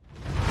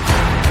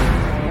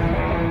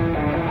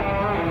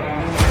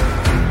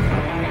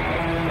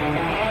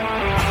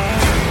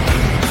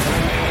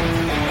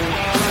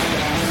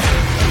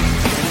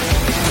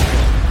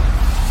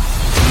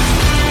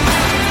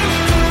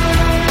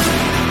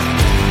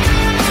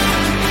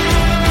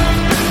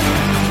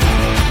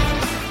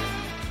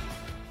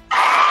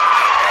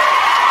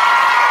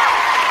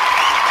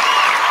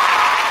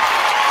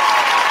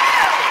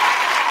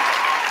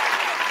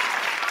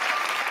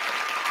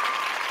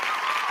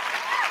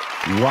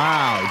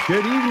Wow.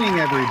 Good evening,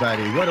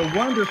 everybody. What a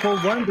wonderful,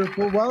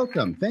 wonderful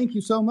welcome. Thank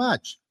you so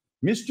much.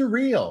 Mr.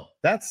 Real,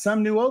 that's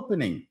some new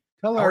opening.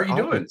 Tell our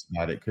audience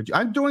about it. Could you?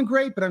 I'm doing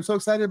great, but I'm so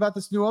excited about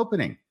this new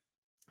opening.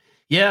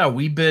 Yeah,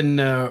 we've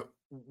been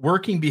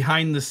working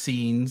behind the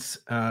scenes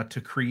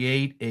to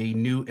create a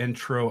new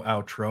intro,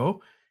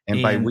 outro.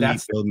 And by we,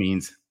 Bill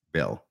means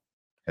Bill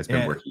has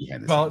been working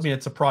behind the scenes. Well, I mean,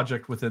 it's a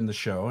project within the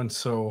show. And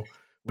so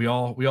we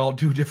all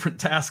do different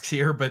tasks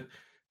here, but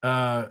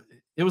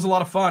it was a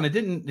lot of fun. It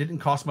didn't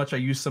cost much. I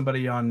used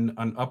somebody on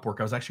Upwork.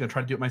 I was actually gonna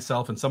try to do it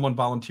myself, and someone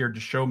volunteered to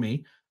show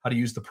me how to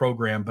use the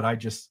program, but I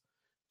just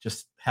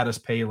had us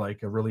pay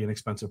like a really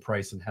inexpensive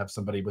price and have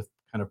somebody with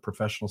kind of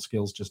professional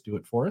skills just do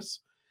it for us.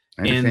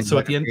 And so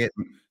at the end,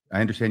 I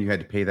understand you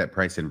had to pay that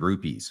price in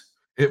rupees.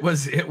 It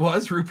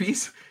was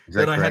rupees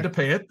that I had to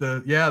pay it.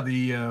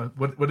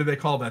 What do they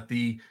call that?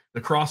 The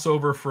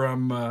crossover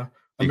from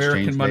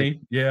American money.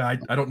 Rate? Yeah,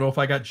 I don't know if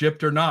I got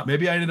gypped or not.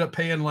 Maybe I ended up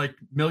paying like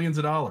millions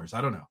of dollars. I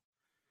don't know.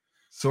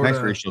 Nice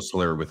racial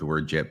slur with the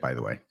word gyp, by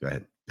the way. Go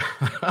ahead.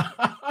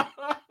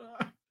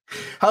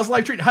 How's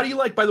life treating? How do you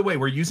like, by the way,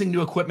 we're using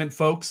new equipment,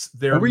 folks.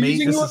 We're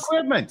using new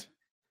equipment.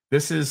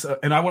 This is,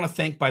 and I want to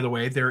thank, by the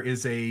way, there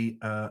is a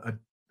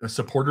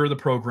supporter of the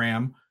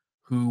program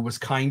who was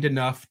kind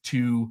enough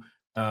to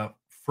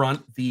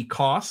front the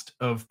cost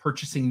of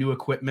purchasing new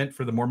equipment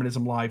for the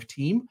Mormonism Live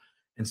team.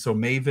 And so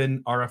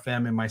Maven,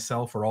 RFM, and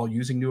myself are all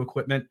using new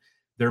equipment.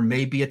 There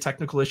may be a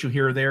technical issue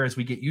here or there as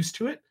we get used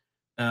to it.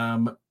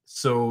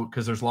 So,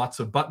 because there's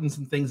lots of buttons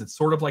and things, it's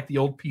sort of like the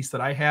old piece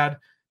that I had,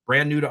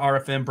 brand new to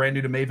RFM, brand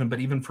new to Maven. But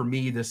even for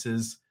me, this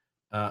is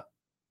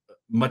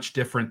much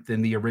different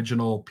than the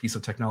original piece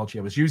of technology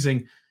I was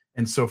using.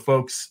 And so,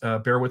 folks,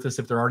 bear with us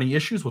if there are any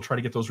issues. We'll try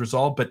to get those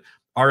resolved. But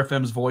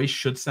RFM's voice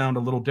should sound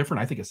a little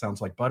different. I think it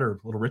sounds like butter,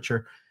 a little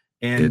richer.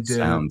 And it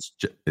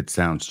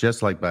sounds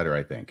just like butter,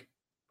 I think.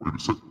 It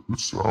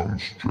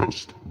sounds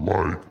just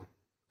like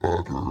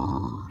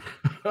butter.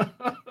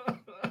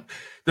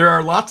 There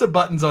are lots of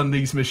buttons on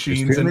these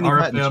machines, and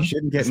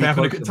RFM is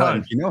having a good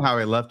time. You know how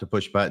I love to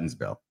push buttons,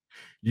 Bill.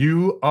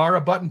 You are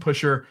a button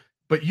pusher,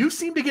 but you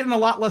seem to get in a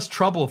lot less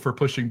trouble for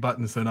pushing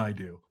buttons than I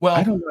do. Well,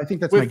 I don't know. I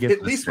think that's my gift.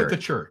 At least with the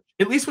church.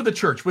 At least with the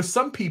church. With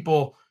some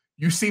people,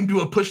 you seem to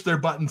have pushed their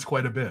buttons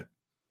quite a bit.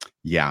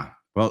 Yeah.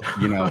 Well,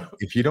 you know,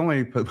 if you don't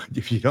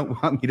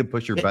want me to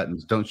push your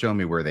buttons, don't show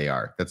me where they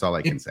are. That's all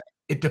I can say.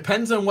 It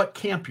depends on what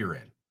camp you're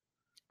in.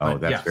 Oh,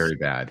 that's very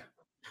bad.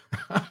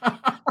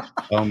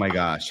 Oh my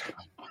gosh.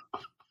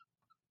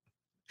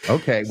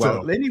 Okay.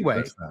 Well,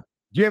 anyway, do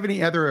you have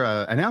any other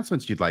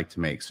announcements you'd like to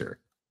make, sir?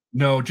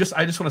 No, I just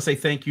want to say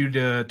thank you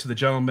to the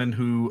gentleman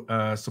who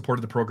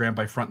supported the program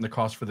by fronting the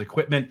cost for the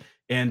equipment,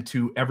 and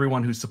to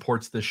everyone who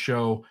supports this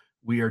show.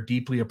 We are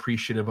deeply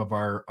appreciative of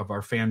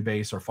our fan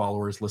base, our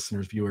followers,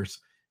 listeners, viewers,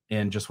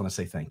 and just want to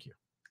say thank you.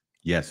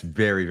 Yes,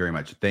 very, very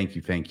much. Thank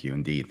you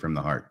indeed, from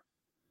the heart.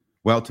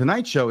 Well,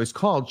 tonight's show is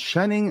called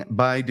Shunning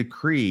by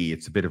Decree.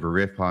 It's a bit of a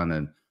riff on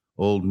an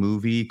old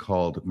movie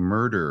called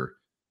Murder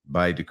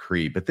by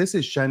Decree, but this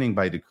is Shunning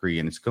by Decree,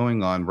 and it's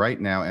going on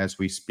right now as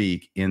we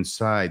speak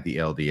inside the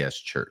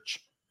LDS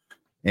Church.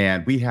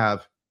 And we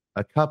have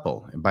a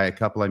couple, and by a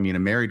couple I mean a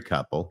married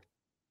couple.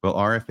 Will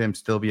RFM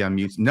still be on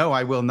mute? No,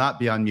 I will not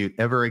be on mute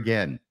ever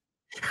again.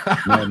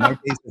 No, my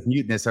days of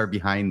muteness are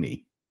behind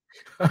me.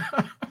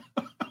 I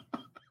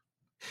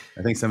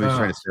think somebody's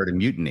trying to start a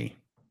mutiny.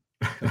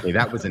 Okay,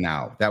 that was an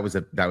out. That was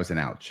an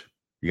ouch.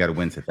 You got to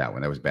wince at that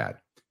one. That was bad.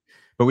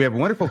 But we have a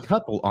wonderful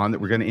couple on that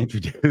we're going to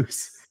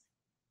introduce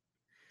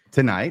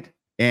tonight,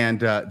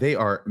 and they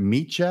are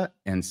Meecha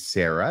and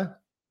Sarah.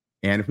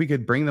 And if we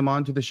could bring them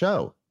on to the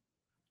show.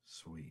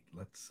 Sweet.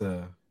 Let's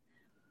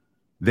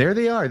There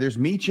they are. There's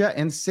Meecha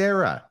and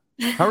Sarah.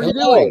 How are you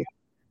doing?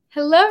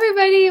 Hello,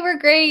 everybody. We're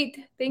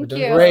great. Thank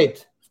you.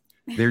 Great.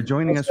 They're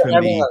joining us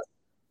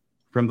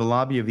from the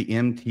lobby of the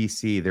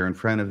MTC. They're in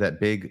front of that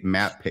big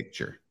map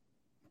picture.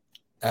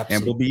 Absolutely.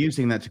 And we'll be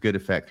using that to good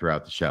effect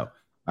throughout the show.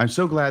 I'm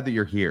so glad that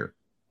you're here.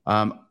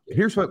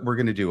 Here's what we're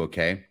going to do,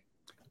 okay?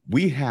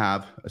 We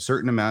have a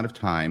certain amount of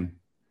time,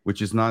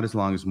 which is not as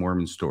long as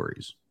Mormon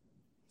stories.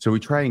 So we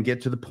try and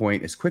get to the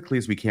point as quickly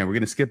as we can. We're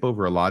going to skip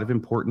over a lot of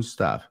important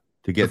stuff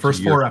to get the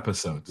first 4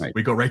 episodes. Right.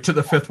 We go right to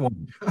the 5th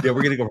one. Yeah,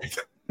 we're going to go right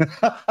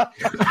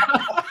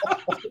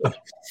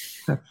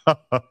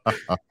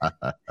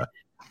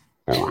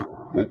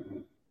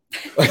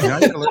Now I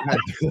got to learn how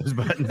to do those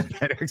buttons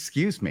better.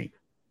 Excuse me.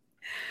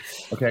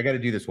 Okay, I got to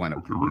do this one.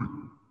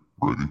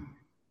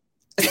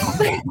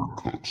 Ready.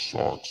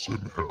 Socks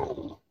in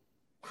hell.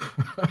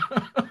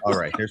 All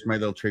right, here's my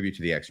little tribute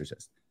to The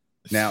Exorcist.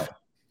 Now,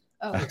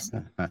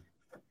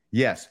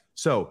 yes.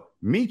 So,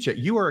 Meecha,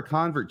 you are a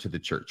convert to the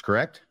church,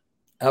 correct?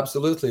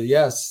 Absolutely.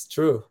 Yes,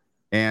 true.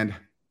 And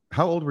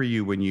how old were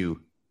you when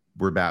you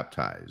were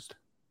baptized?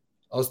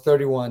 I was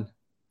 31.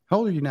 How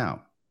old are you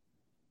now?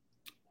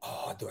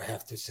 Oh, do I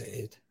have to say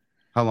it?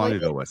 How long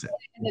ago was it?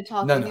 No.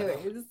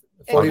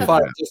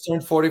 45. Just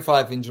turned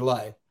 45 in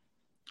July.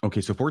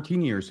 Okay, so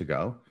 14 years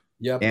ago.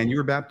 Yep. And you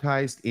were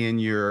baptized in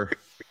your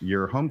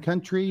home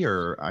country,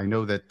 or I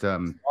know that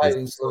right,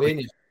 in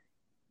Slovenia.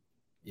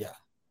 Yeah.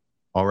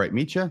 All right,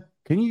 Mitja,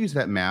 can you use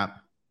that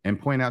map and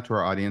point out to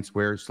our audience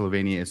where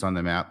Slovenia is on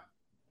the map?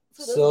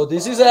 So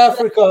this is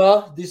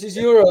Africa. This is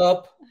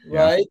Europe,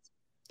 right?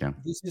 Yeah.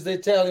 This is the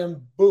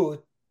Italian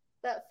boot.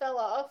 That fell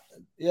off.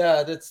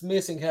 Yeah, that's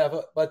missing half.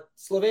 But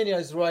Slovenia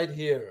is right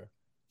here.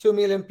 2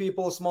 million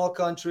people, small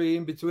country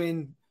in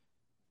between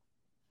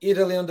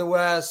Italy on the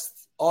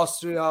west,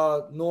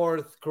 Austria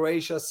north,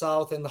 Croatia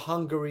south, and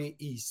Hungary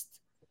east.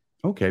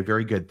 Okay,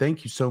 very good.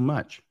 Thank you so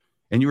much.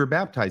 And you were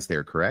baptized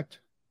there, correct?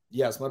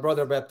 Yes, my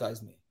brother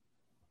baptized me.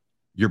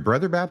 Your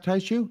brother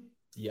baptized you?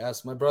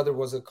 Yes, my brother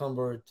was a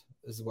convert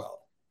as well.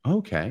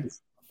 Okay.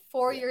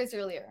 4 years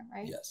earlier,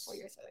 right? Yes. 4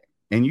 years earlier.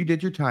 And you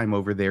did your time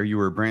over there. You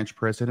were a branch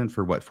president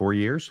for what, 4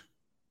 years?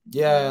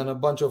 Yeah, and a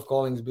bunch of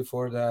callings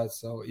before that.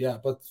 So yeah,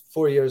 but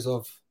 4 years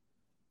of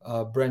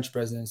branch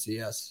presidency,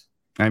 yes.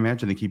 I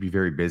imagine they keep you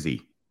very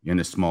busy in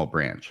a small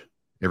branch.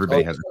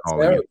 Everybody has a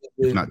calling,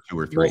 if not 2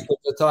 or 3. Most of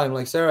the time,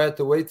 like Sarah had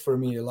to wait for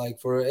me like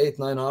for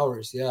 8-9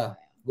 hours. Yeah,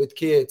 with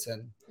kids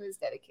and It was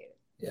dedicated.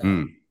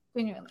 yeah.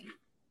 Genuinely.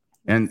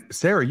 And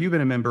Sarah, you've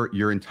been a member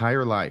your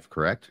entire life,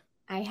 correct?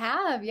 I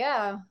have,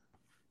 yeah.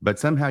 But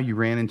somehow you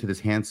ran into this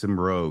handsome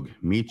rogue,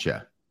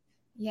 Mitja,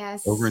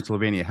 Yes. over in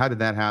Slovenia. How did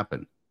that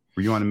happen?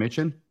 Were you on a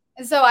mission?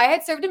 So I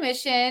had served a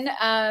mission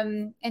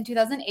in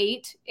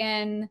 2008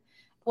 in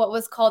what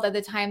was called at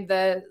the time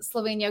the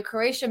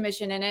Slovenia-Croatia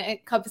mission, and it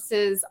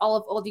encompasses all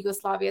of old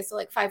Yugoslavia, so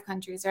like 5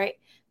 countries, right?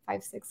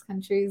 5, 6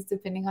 countries,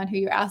 depending on who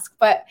you ask.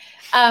 But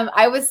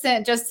I was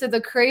sent just to the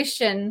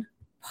Croatian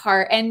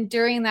part, and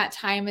during that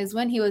time is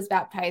when he was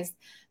baptized.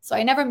 So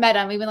I never met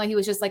him, even though he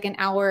was just like an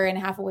hour and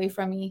a half away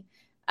from me,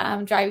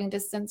 driving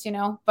distance, you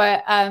know.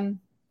 But I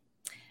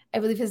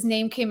believe his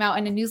name came out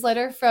in a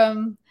newsletter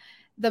from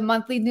the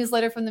monthly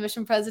newsletter from the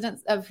mission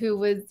presidents of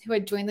who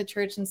had joined the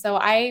church. And so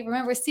I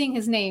remember seeing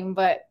his name,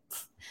 but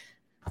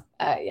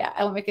yeah,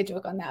 I won't make a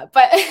joke on that.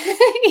 But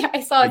yeah,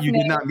 I saw his You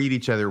name. did not meet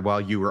each other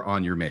while you were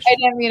on your mission. I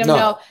didn't meet him,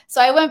 no.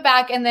 So I went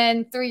back, and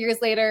then 3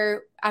 years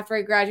later, after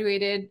I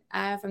graduated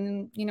from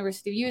the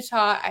University of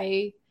Utah,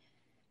 I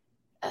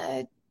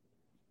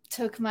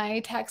took my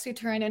tax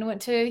return and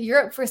went to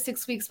Europe for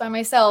 6 weeks by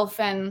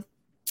myself. And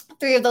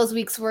 3 of those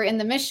weeks were in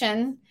the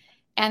mission.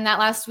 And that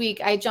last week,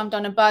 I jumped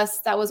on a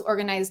bus that was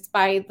organized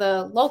by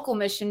the local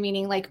mission,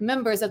 meaning like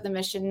members of the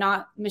mission,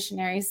 not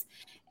missionaries.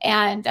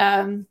 And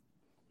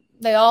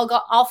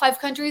all 5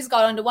 countries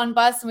got onto one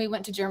bus, and we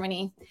went to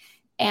Germany.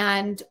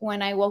 And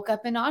when I woke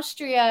up in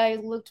Austria, I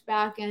looked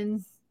back,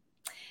 and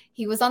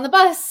he was on the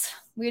bus.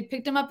 We had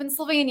picked him up in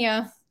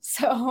Slovenia.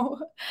 So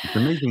it's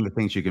amazing the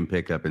things you can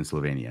pick up in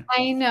Slovenia.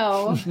 I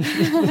know.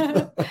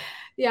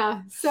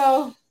 Yeah.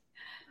 So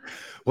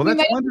well,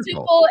 that's wonderful.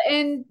 People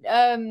in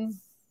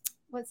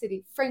what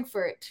city?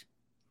 Frankfurt.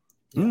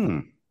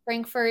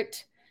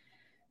 Frankfurt,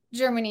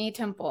 Germany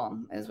temple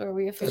is where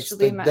we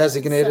officially met.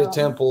 Designated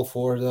temple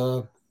for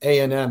the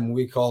A&M,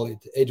 we call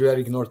it,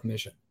 Adriatic North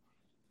Mission.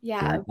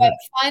 Yeah, but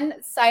fun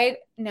side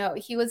note,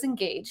 he was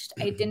engaged.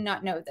 I did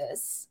not know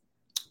this.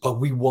 But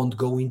we won't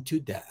go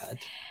into that.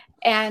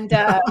 And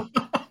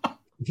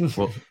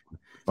well,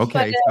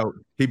 okay, so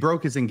he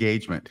broke his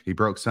engagement. He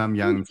broke some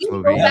young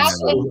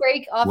Slovenian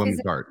break off woman's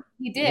his heart.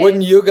 He did.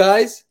 Wouldn't you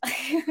guys?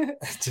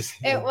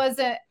 It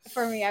wasn't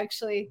for me,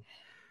 actually.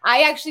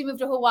 I actually moved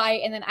to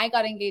Hawaii, and then I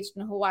got engaged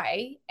in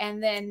Hawaii,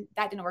 and then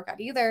that didn't work out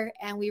either.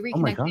 And we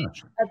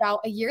reconnected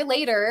about a year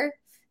later,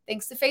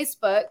 thanks to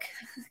Facebook,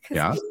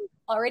 because we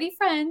were already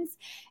friends.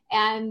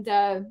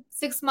 And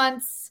 6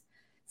 months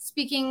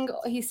speaking,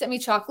 he sent me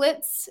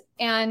chocolates,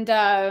 and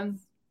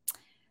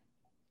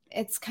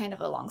it's kind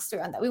of a long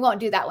story on that. We won't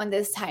do that one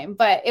this time,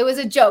 but it was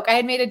a joke. I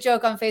had made a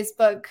joke on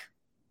Facebook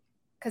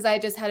because I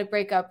just had a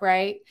breakup,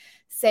 right?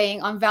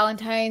 Saying on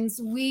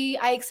Valentine's,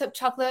 I accept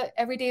chocolate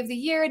every day of the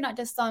year, not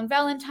just on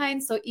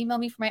Valentine's. So email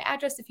me for my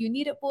address if you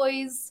need it,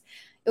 boys.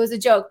 It was a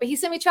joke, but he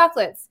sent me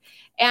chocolates.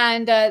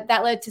 And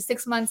that led to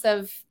 6 months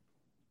of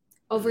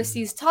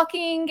overseas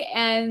talking.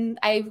 And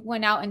I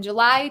went out in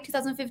July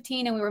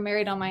 2015, and we were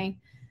married on my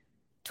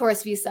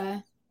tourist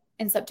visa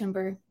in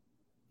September.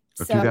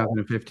 So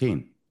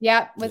 2015.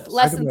 Yeah, with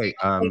less than. By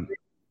the way,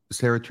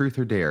 Sarah, truth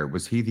or dare,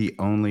 was he the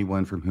only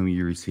one from whom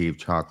you received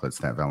chocolates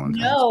that Valentine's?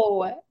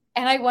 No.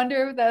 And I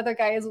wonder if the other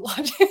guy is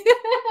watching.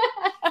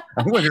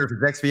 I wonder if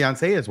his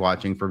ex-fiancée is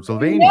watching from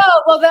Slovenia. No,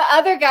 well, the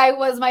other guy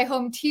was my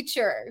home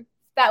teacher.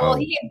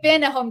 He had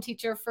been a home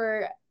teacher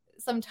for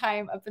some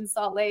time up in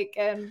Salt Lake,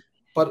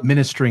 but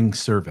ministering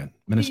servant.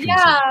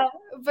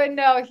 But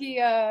no, he.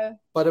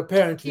 But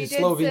apparently,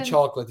 Slovene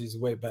chocolate is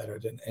way better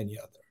than any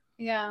other.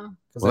 Yeah.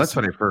 Well, that's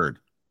what I've heard.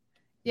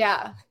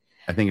 Yeah.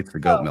 I think it's the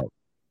goat milk.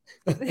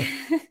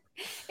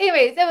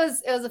 Anyways,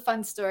 it was a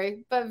fun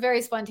story, but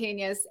very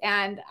spontaneous.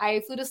 And I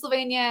flew to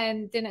Slovenia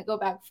and didn't go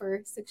back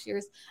for 6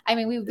 years. I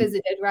mean, we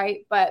visited,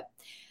 right?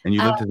 And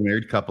you lived as a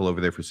married couple over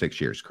there for 6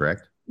 years,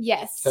 correct?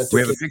 Yes. We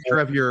have a picture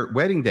of your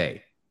wedding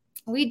day.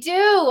 We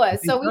do.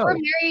 So we were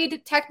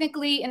married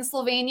technically in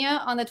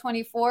Slovenia on the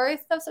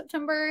 24th of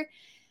September.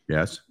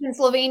 Yes. In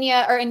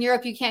Slovenia or in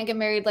Europe, you can't get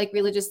married like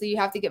religiously. You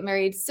have to get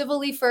married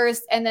civilly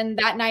first. And then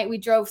that night we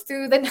drove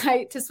through the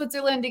night to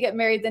Switzerland to get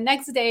married the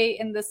next day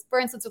in the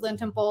Bern, Switzerland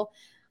temple.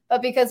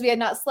 But because we had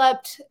not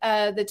slept,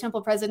 the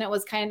temple president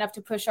was kind enough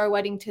to push our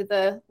wedding to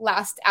the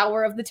last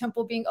hour of the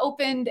temple being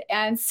opened.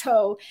 And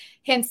so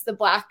hence the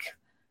black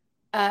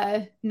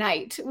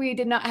night. We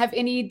did not have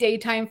any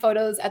daytime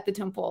photos at the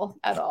temple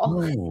at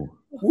all. Oh.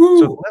 So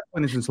the last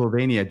one is in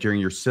Slovenia during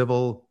your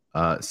civil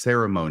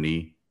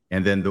ceremony.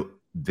 And then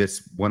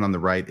this one on the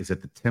right is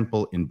at the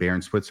temple in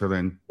Bern,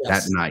 Switzerland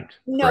that night.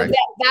 No,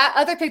 that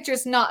other picture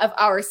is not of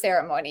our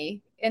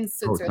ceremony in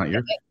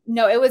Switzerland.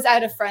 No, it was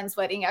at a friend's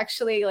wedding,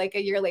 actually, like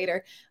a year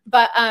later.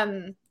 But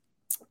I'm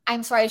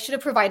sorry, I should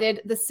have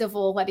provided the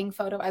civil wedding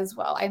photo as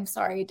well. I'm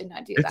sorry, I did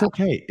not do that. It's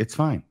okay. It's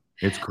fine.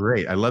 It's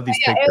great. I love these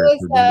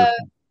pictures.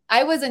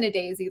 I was in a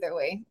daze either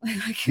way.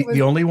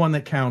 The only one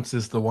that counts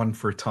is the one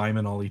for time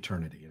and all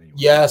eternity. Anyway.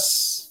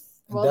 Yes.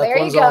 Well, there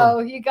you go.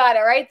 You got it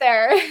right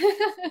there.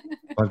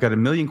 Well, I've got a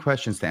million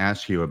questions to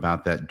ask you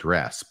about that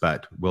dress,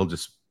 but we'll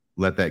just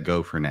let that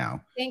go for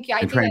now. Thank you.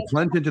 And try and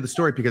plunge into the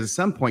story, because at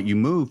some point you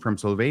moved from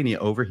Slovenia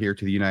over here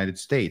to the United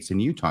States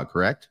in Utah,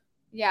 correct?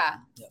 Yeah.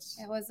 Yes.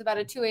 It was about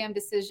a 2 a.m.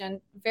 decision.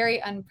 Very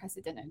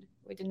unprecedented.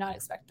 We did not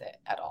expect it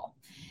at all.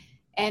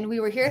 And we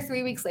were here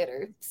 3 weeks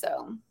later.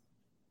 So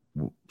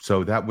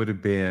that would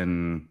have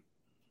been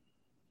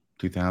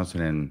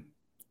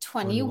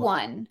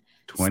 2021.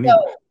 20.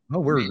 Oh,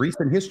 we're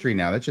recent history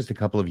now. That's just a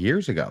couple of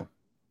years ago.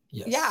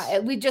 Yes. Yeah,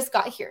 we just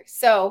got here.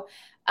 So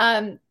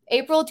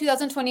April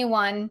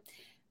 2021,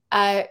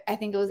 I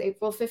think it was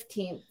April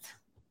 15th.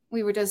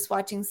 We were just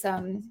watching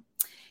some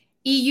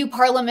EU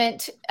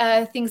Parliament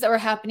things that were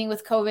happening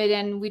with COVID,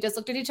 and we just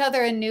looked at each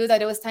other and knew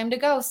that it was time to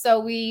go. So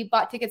we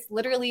bought tickets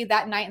literally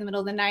that night in the middle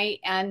of the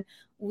night, and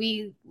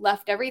we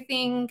left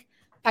everything,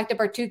 packed up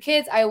our 2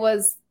 kids. I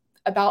was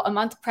about a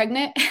month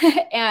pregnant,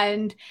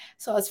 and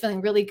so I was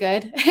feeling really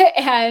good.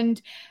 And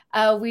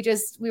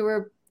we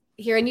were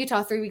here in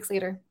Utah 3 weeks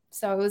later.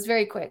 So it was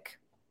very quick.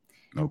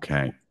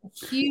 Okay.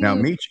 Now,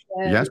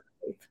 Meecha,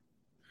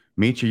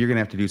 Meecha, you're going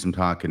to have to do some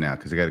talking now,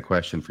 because I got a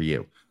question for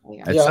you.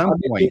 At some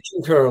point,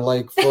 her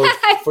like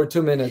for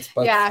 2 minutes,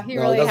 but he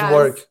really doesn't has.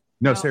 work.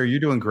 No, Sarah, you're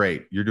doing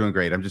great. You're doing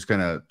great. I'm just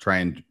going to try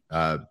and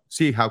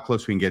see how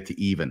close we can get to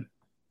even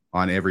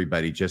on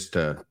everybody, just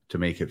to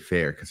make it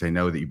fair, because I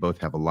know that you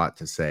both have a lot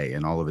to say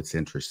and all of it's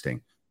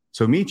interesting.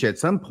 So, Meecha, at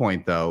some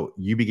point, though,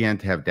 you began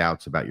to have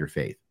doubts about your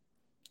faith.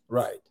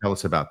 Right. Tell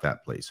us about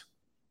that, please.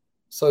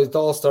 So it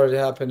all started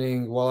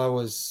happening while I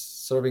was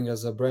serving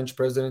as a branch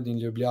president in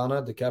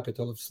Ljubljana, the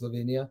capital of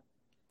Slovenia.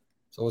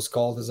 So I was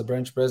called as a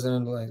branch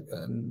president,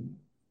 and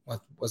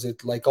what was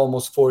it, like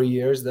almost 4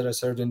 years that I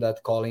served in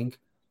that calling.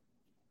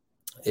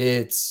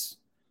 It's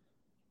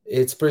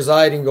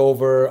presiding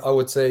over, I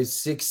would say,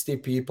 60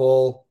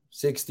 people,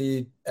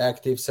 60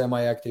 active,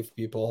 semi-active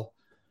people.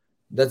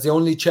 That's the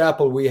only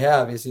chapel we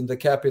have is in the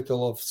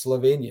capital of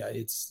Slovenia.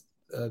 It's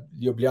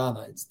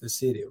Ljubljana. It's the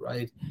city,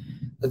 right?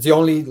 That's the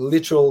only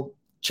literal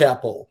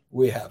chapel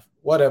we have.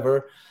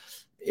 Whatever.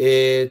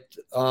 It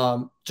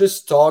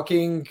just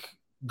talking,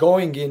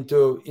 going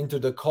into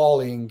the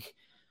calling,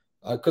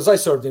 because I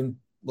served in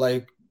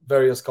like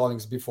various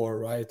callings before,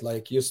 right?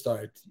 Like you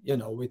start,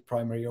 with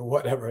primary or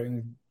whatever,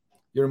 and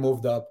you're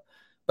moved up.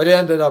 But it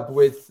ended up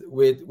with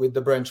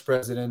the branch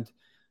president,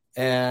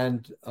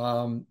 and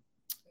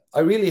I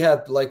really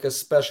had like a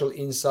special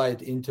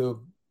insight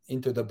into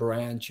the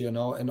branch, and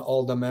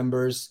all the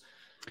members.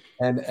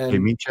 And hey,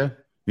 Meecha,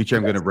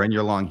 I'm going to run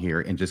you along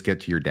here and just get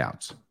to your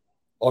doubts.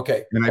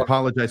 Okay. And I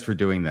apologize for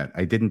doing that.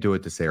 I didn't do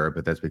it to Sarah,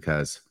 but that's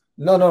because.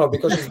 No,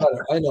 because she's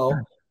better. I know.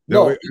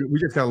 No, we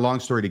just got a long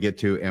story to get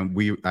to, and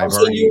I'm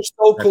saying you're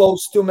so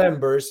close to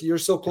members. You're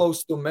so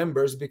close to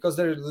members because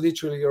they're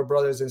literally your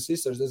brothers and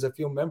sisters. There's a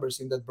few members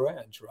in that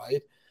branch,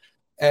 right?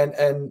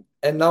 And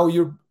now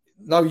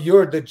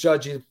you're the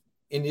judge in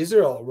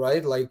Israel,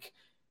 right? Like,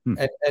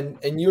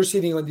 and you're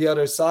sitting on the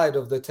other side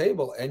of the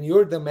table, and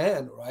you're the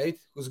man, right?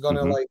 Who's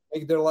gonna like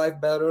make their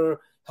life better,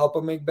 help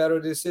them make better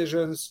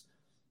decisions,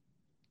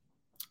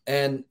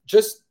 and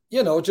just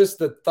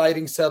the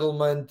tithing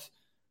settlement.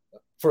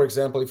 For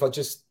example, if I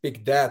just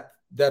pick that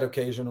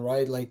occasion,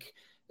 right? Like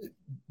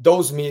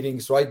those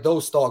meetings, right?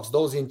 Those talks,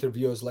 those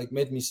interviews, like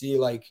made me see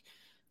like,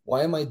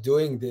 why am I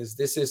doing this?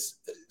 This is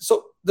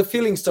so the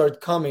feelings start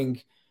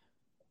coming.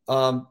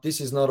 This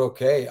is not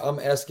okay. I'm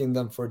asking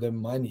them for their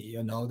money,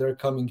 they're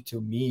coming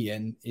to me,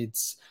 and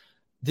it's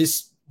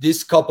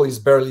this couple is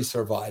barely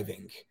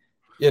surviving.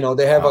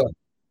 They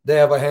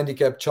have a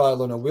handicapped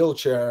child on a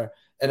wheelchair,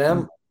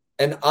 and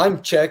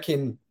I'm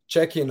checking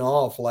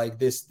off like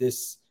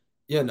this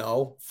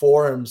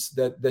forms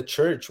that the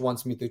church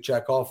wants me to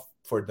check off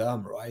for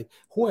them, right?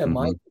 Who am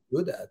I to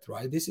do that,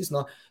 right? This is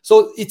not.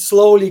 So it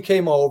slowly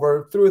came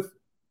over through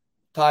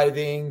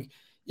tithing,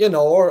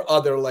 or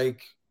other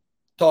like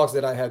talks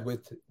that I had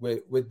with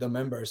the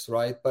members,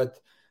 right? But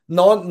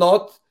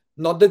not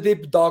the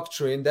deep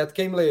doctrine that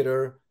came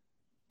later,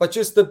 but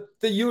just the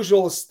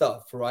usual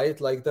stuff,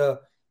 right? Like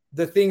the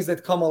the things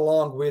that come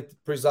along with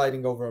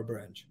presiding over a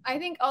branch. I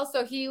think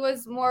also he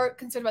was more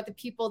concerned about the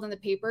people than the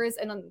papers,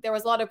 and there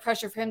was a lot of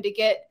pressure for him to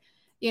get,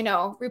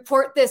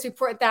 report this,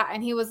 report that,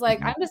 and he was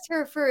like, I'm just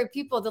here for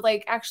people to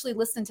like actually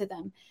listen to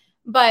them.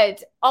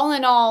 But all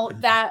in all,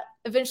 that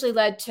eventually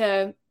led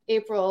to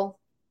April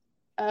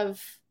of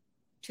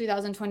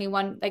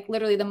 2021, like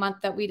literally the month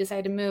that we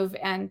decided to move.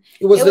 And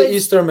it was the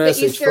Easter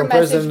message from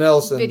President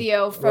Nelson.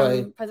 Video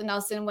from President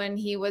Nelson when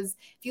he was,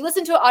 if you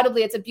listen to it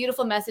audibly, it's a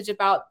beautiful message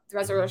about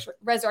the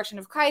resurrection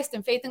of Christ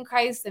and faith in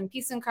Christ and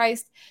peace in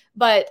Christ.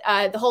 But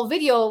the whole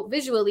video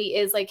visually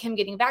is like him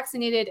getting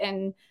vaccinated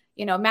and,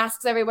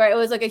 masks everywhere. It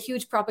was like a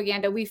huge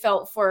propaganda we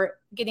felt for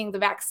getting the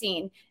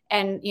vaccine.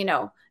 And,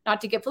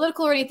 not to get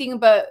political or anything,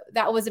 but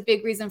that was a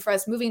big reason for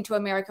us moving to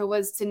America,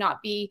 was to not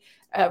be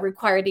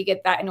required to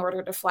get that in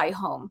order to fly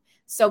home.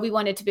 So we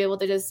wanted to be able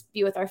to just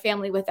be with our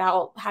family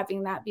without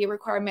having that be a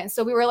requirement.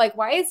 So we were like,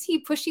 why is he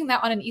pushing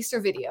that on an Easter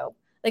video?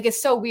 Like,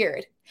 it's so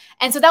weird.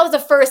 And so that was the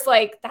first,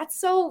 like,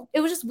 it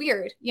was just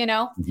weird,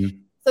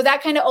 So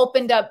that kind of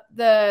opened up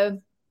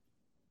the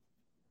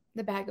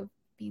bag of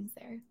beans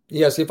there.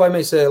 Yes, if I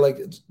may say, like,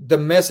 the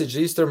message,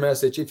 the Easter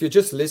message, if you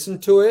just listen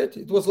to it,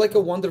 it was like a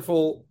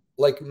wonderful,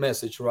 like,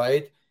 message,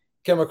 right?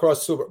 Came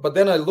across super. But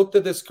then I looked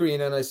at the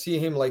screen and I see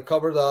him like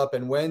covered up,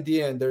 and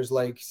Wendy, and there's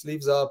like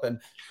sleeves up and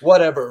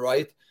whatever,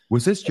 right?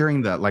 Was this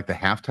during the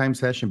halftime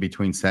session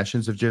between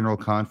sessions of General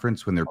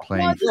Conference when they're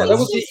playing? Yeah, that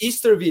was the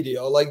Easter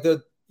video, like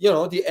the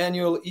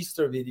annual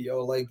Easter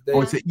video. Like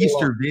it's an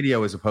Easter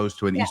video as opposed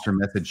to an Easter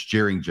message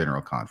during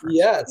General Conference.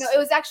 Yes. No, it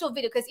was actual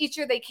video, because each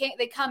year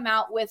they come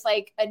out with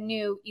like a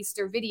new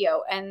Easter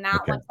video, and that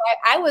one, so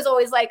I was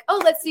always like,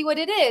 oh, let's see what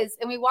it is,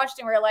 and we watched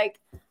it and we were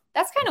like,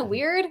 that's kind of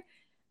weird.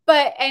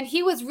 And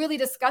he was really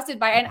disgusted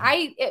by it.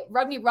 And it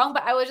rubbed me wrong,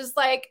 but I was just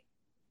like,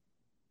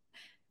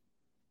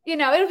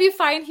 it'll be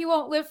fine. He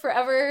won't live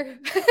forever.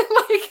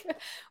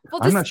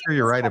 I'm not sure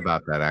you're right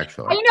about that,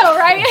 actually. I know,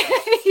 right?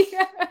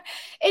 Yeah.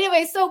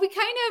 Anyway, so we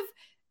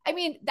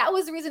that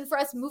was the reason for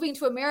us moving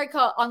to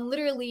America on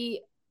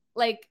literally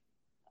like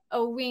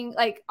a wing,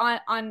 like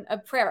on a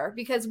prayer,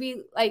 because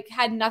we like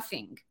had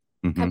nothing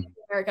coming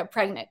to America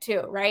pregnant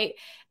too. Right.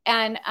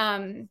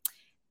 And,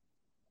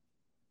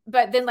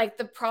 but then like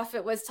the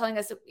prophet was telling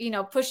us,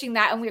 pushing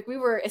that, and we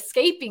were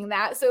escaping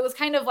that. So it was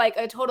kind of like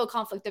a total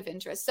conflict of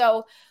interest.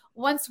 So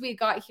once we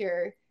got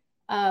here,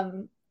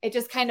 it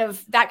just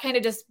that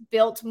just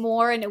built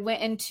more, and it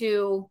went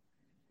into,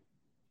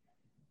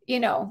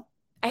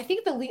 I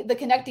think the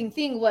connecting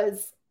thing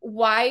was,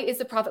 why is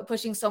the prophet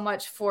pushing so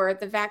much for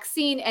the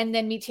vaccine? And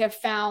then me to have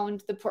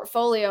found the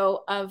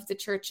portfolio of the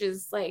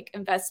church's like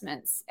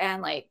investments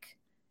and like,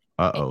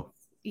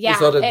 yeah,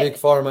 so that big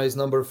pharma is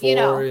number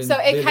 4. So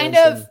it kind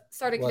of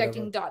started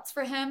connecting dots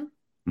for him.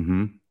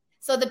 Mm-hmm.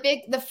 So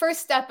the first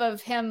step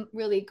of him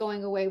really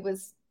going away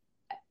was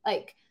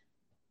like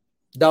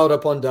doubt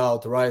upon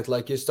doubt, right?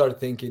 Like you start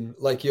thinking,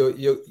 like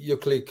you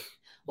click.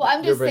 Well,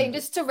 I'm just saying,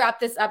 just to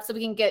wrap this up so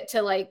we can get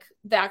to like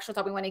the actual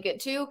topic we want to get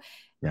to.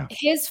 Yeah.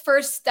 His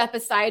first step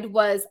aside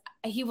was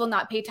he will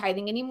not pay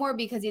tithing anymore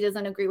because he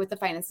doesn't agree with the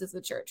finances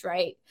of the church,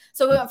 right?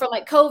 So we went from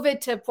like COVID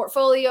to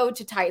portfolio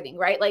to tithing,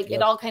 right? Like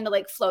it all kind of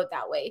like flowed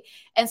that way.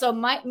 And so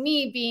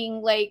me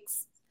being like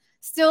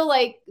still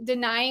like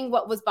denying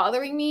what was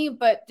bothering me,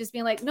 but just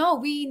being like, no,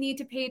 we need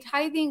to pay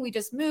tithing. We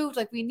just moved.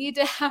 Like we need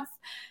to have,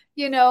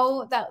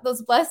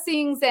 those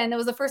blessings. And it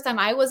was the first time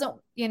I wasn't,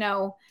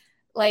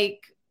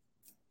 like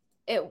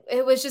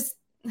it was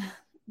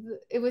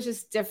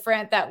just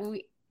different that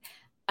we,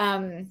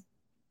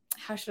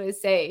 how should I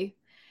say?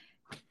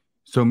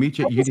 So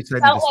Mitya, you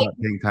decided to stop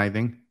paying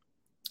tithing?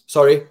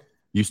 Sorry?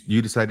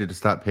 You decided to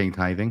stop paying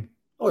tithing?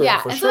 Oh,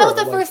 yeah. And so that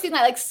was the first thing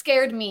that like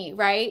scared me,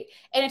 right?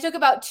 And it took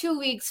about 2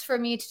 weeks for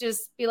me to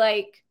just be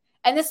like,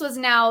 and this was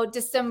now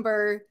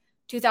December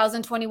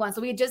 2021.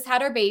 So we had just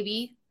had our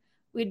baby.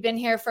 We'd been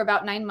here for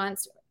about 9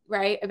 months,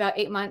 right? About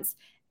 8 months.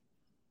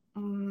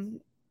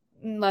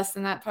 Less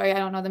than that, probably. I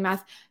don't know the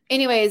math.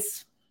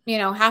 Anyways,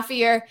 half a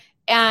year.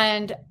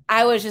 And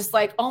I was just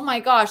like, oh my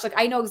gosh, like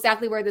I know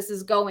exactly where this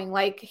is going.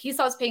 Like he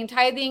stops paying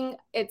tithing,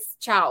 it's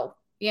ciao,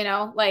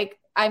 like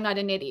I'm not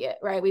an idiot,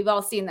 right? We've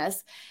all seen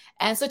this.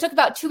 And so it took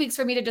about 2 weeks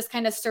for me to just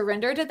kind of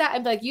surrender to that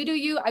and be like, you do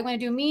you, I'm going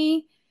to do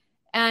me.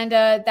 And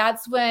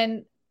that's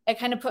when it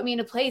kind of put me in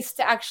a place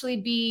to actually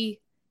be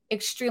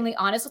extremely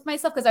honest with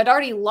myself, because I'd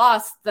already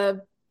lost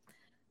the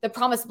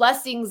promised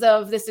blessings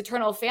of this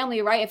eternal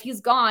family, right? If he's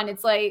gone,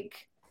 it's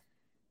like,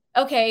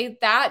 okay,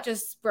 that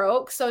just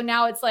broke. So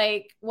now it's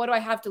like, what do I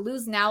have to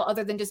lose now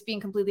other than just being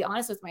completely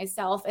honest with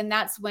myself? And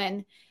that's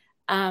when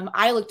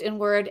I looked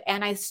inward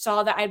and I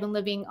saw that I'd been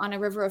living on a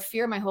river of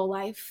fear my whole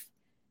life.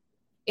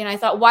 And I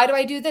thought, why do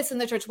I do this in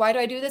the church? Why do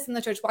I do this in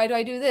the church? Why do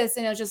I do this?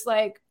 And it was just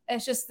like,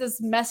 it's just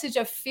this message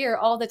of fear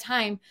all the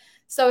time.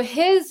 So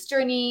his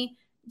journey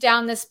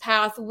down this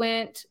path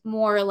went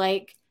more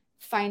like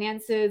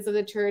finances of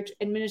the church,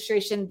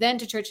 administration, then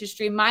to church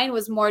history. Mine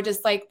was more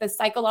just like the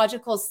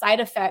psychological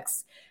side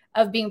effects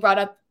of being brought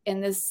up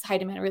in this high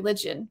demand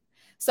religion.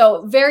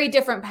 So very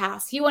different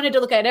paths. He wanted to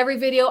look at every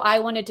video. I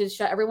wanted to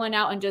shut everyone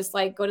out and just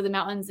like go to the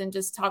mountains and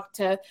just talk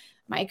to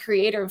my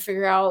creator and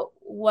figure out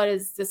what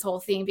is this whole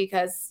thing,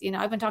 because, you know,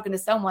 I've been talking to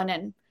someone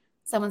and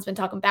someone's been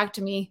talking back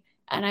to me,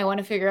 and I want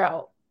to figure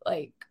out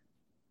like,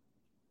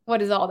 what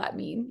does all that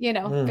mean? You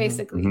know,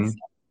 basically. Mm-hmm.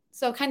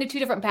 So kind of two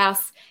different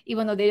paths,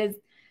 even though they did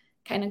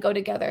kind of go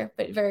together,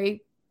 but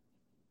very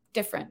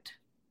different.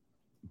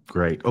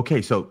 Great.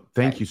 Okay. So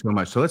thank you so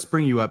much. So let's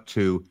bring you up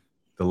to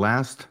the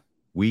last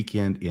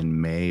weekend in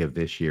May of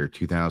this year,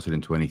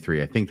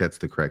 2023. I think that's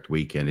the correct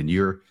weekend. And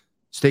your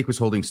stake was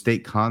holding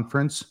state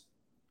conference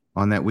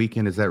on that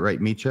weekend. Is that right,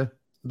 Micha?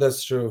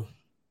 That's true.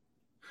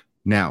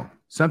 Now,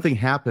 something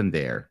happened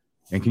there.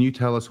 And can you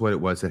tell us what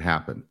it was that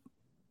happened?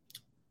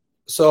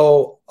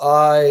 So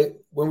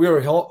when we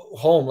were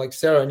home, like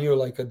Sarah knew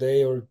like a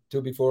day or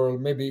two before,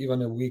 maybe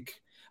even a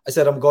week, I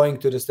said, I'm going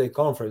to the state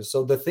conference.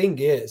 So the thing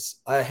is,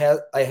 I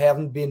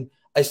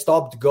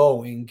stopped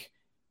going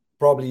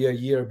probably a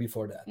year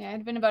before that. Yeah, it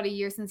had been about a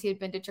year since he had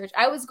been to church.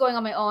 I was going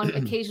on my own,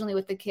 occasionally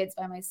with the kids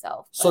by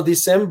myself. But... So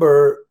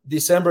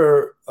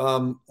December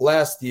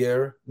last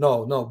year,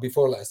 no,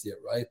 before last year,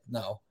 right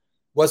now,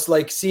 was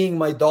like seeing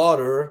my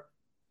daughter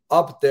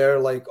up there,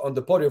 like on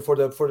the podium for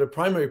the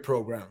primary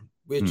program,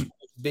 which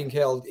was being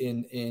held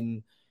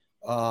in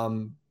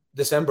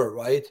December,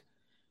 right?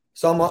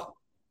 So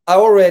I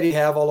already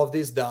have all of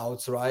these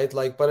doubts, right?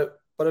 Like, but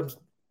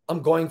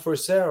I'm going for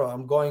Sarah.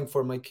 I'm going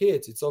for my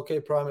kids. It's okay,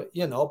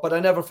 you know, but I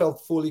never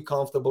felt fully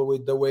comfortable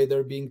with the way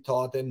they're being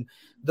taught and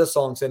the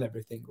songs and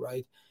everything,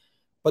 right?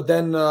 But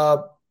then,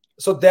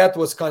 so that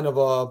was kind of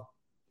a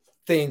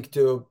thing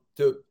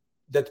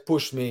that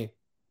pushed me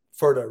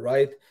further,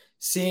 right?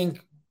 Seeing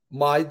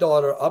my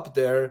daughter up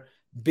there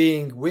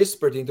being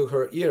whispered into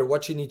her ear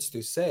what she needs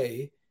to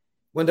say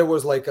when there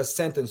was like a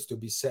sentence to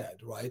be said,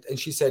 right? And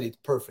she said it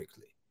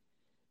perfectly.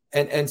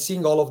 And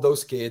seeing all of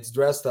those kids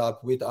dressed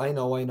up with I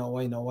know,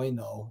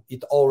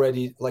 it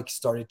already like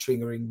started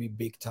triggering me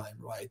big time,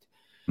 right?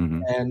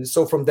 Mm-hmm. And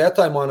so from that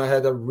time on, I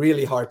had a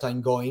really hard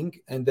time going.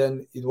 And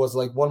then it was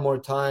like one more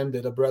time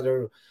that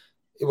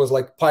it was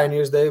like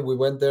Pioneers Day. We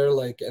went there,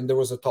 like, and there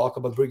was a talk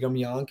about Brigham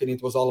Young, and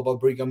it was all about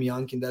Brigham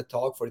Young in that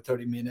talk for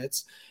 30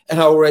 minutes. And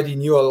I already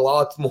knew a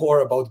lot more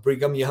about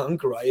Brigham Young,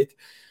 right?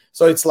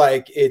 So it's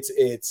like,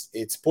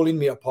 it's pulling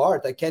me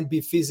apart. I can't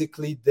be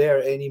physically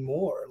there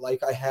anymore.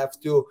 Like I have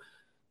to,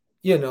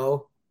 you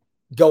know,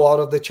 go out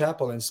of the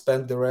chapel and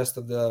spend the rest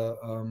of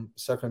the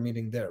sacrament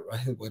meeting there,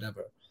 right?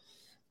 Whatever.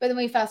 But then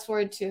we fast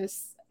forward to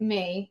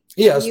May.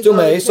 Yes, to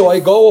May. So I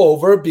go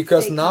over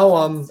because now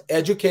I'm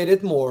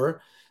educated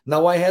more.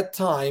 Now I had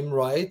time,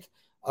 right?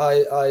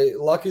 I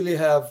luckily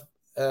have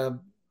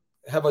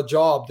a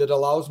job that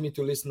allows me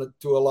to listen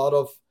to a lot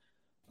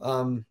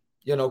of,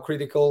 you know,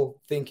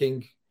 critical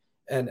thinking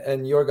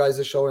and your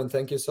guys' show. And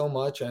thank you so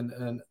much.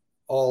 And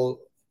all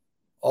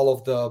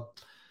of the,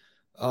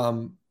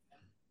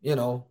 you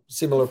know,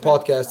 similar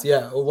podcasts.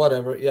 Yeah. Or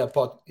whatever. Yeah.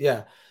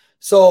 Yeah.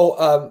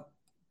 So,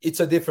 it's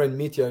a different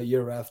media a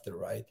year after,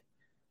 right?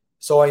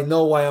 So I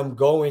know why I'm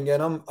going,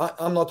 and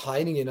I'm not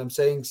hiding it. I'm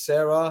saying,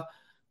 Sarah,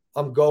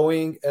 I'm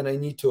going and I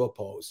need to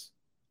oppose,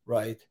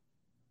 right?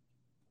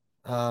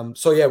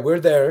 So yeah,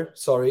 we're there.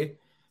 Sorry.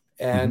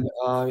 And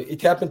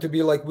it happened to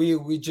be like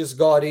we just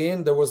got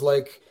in. There was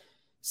like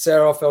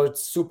Sarah felt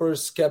super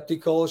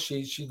skeptical.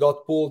 She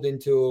got pulled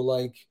into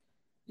like,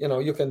 you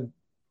know,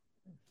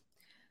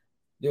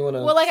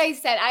 well, like I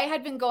said, I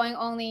had been going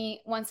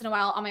only once in a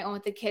while on my own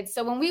with the kids.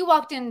 So when we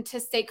walked into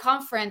state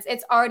conference,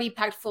 it's already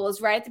packed full.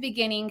 It's right at the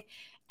beginning.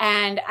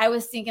 And I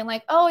was thinking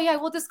like, oh yeah,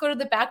 we'll just go to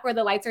the back where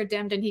the lights are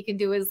dimmed and he can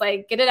do his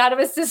like, get it out of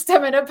his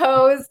system and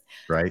oppose.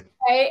 Right.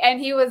 And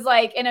he was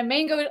like in a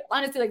mango,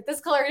 honestly, like this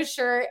color is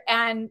shirt,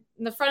 and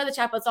in the front of the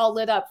chapel, it's all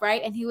lit up.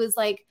 Right. And he was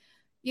like,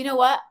 you know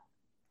what?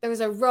 There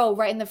was a row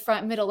right in the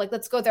front middle. Like,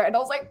 let's go there. And I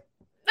was like,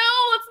 no,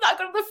 let's not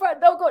go to the front.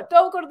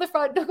 Don't go to the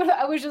front.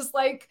 I was just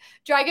like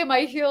dragging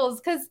my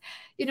heels because,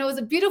 you know, it was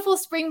a beautiful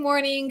spring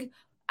morning.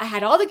 I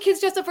had all the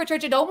kids dressed up for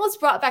church. It almost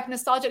brought back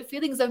nostalgic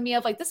feelings of me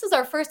of like, this is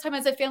our first time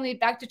as a family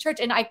back to church.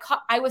 And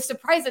I was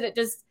surprised that it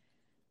just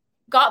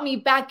got me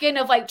back in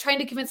of like trying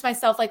to convince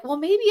myself like, well,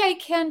 maybe I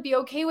can be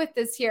okay with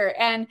this here.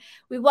 And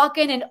we walk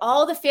in and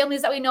all the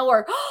families that we know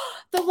are, oh,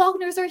 the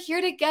Wagners are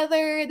here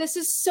together. This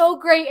is so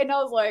great. And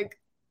I was like,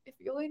 if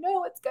you only know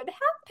what's going to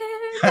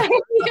happen.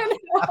 You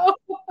know?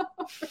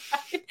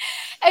 Right?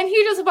 And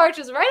he just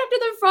marches right up to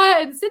the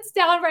front and sits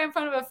down right in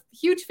front of a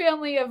huge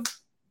family of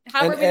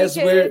however many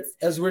kids.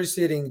 As we're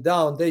sitting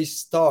down, they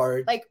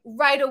start. Like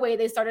right away,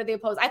 they started the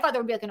oppose. I thought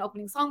there would be like an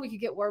opening song. We could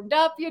get warmed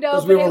up, you know.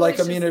 Because we were like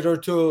a minute or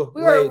two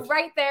We were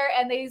right there,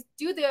 and they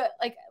do the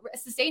like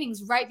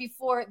sustainings right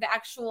before the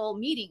actual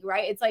meeting,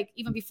 right? It's like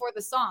even before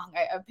the song,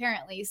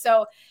 apparently.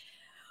 So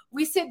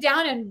we sit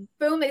down and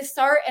boom, they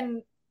start.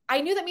 And I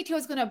knew that Mito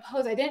was going to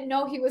oppose. I didn't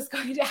know he was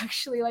going to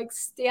actually like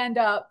stand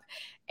up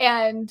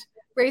and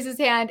raise his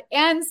hand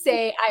and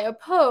say, I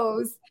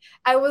oppose.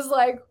 I was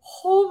like,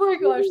 oh my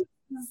gosh,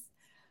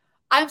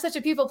 I'm such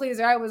a people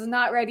pleaser. I was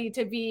not ready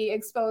to be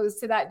exposed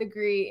to that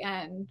degree.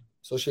 And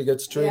So she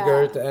gets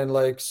triggered, and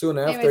like soon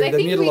after, Anyways, in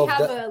the middle of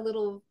that, a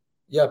little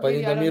yeah, but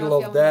in the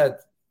middle of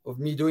that, of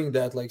me doing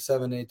that like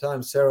 7-8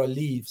 times, Sarah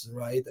leaves,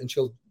 right? And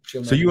she'll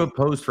So you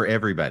opposed for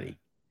everybody.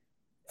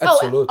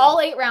 Absolutely. Oh, all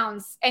 8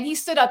 rounds, and he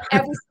stood up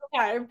every single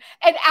time.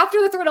 And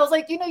after the third, I was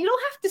like, you don't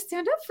have to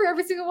stand up for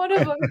every single one of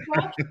them.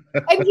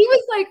 And he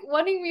was like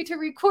wanting me to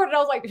record, and I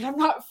was like, I'm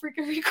not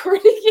freaking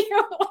recording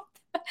you.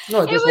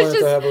 No, I just wanted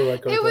to have a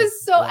record. It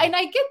was so, and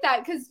I get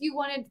that because you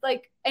wanted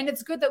and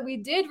it's good that we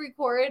did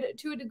record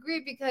to a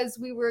degree because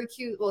we were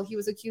accused. Well, he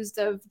was accused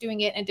of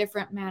doing it in a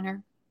different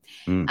manner.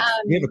 We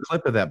have a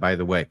clip of that, by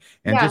the way.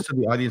 And just so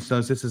the audience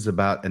knows, this is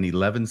about an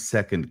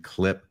 11-second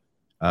clip.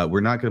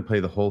 We're not going to play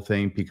the whole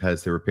thing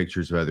because there were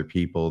pictures of other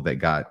people that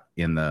got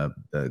in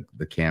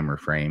the camera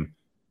frame.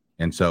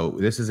 And so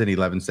this is an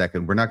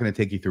 11-second. We're not going to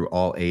take you through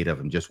all 8 of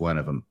them, just one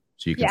of them,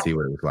 so you can see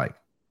what it was like.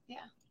 Yeah.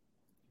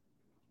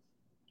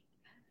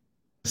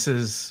 This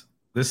is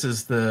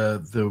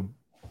the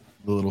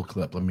little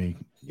clip. Let me.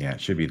 Yeah,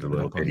 it should be the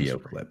little video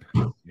clip.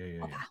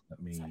 Yeah.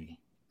 Let me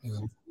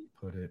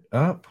put it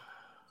up.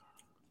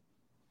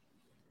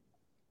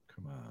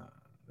 Come on.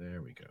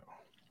 There we go.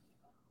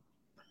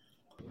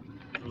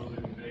 Those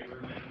in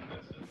favor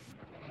manifested.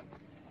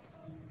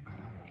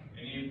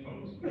 Any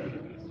opposed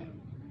manifested.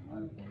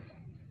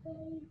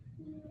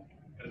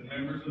 As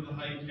members of the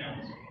High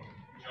Council,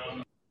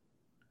 John.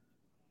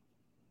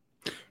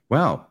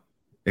 Wow.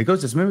 It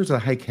goes as members of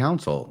the High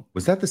Council.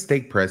 Was that the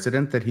stake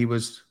president that he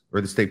was,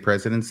 or the stake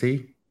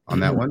presidency on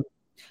that one?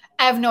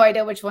 I have no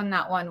idea which one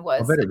that one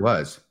was. I bet it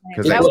was.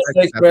 Because that was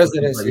stake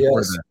presidency.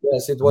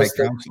 Yes, it was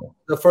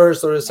the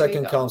first or the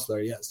second counselor.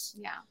 Yes.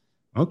 Yeah.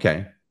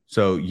 Okay.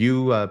 So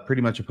you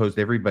pretty much opposed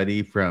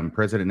everybody from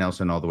President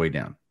Nelson all the way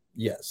down.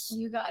 Yes.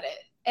 You got it.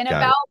 And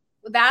about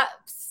that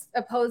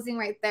opposing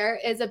right there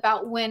is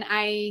about when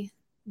I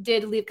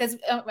did leave, because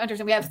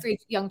understand we have 3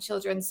 young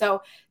children.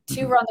 So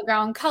 2 were on the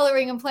ground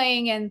coloring and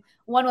playing, and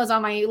 1 was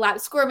on my lap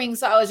squirming.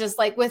 So I was just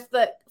like, with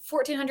the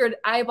 1,400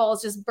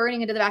 eyeballs just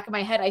burning into the back of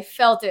my head, I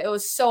felt it. It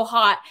was so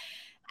hot.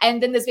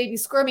 And then this baby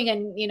squirming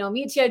and,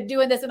 Mitya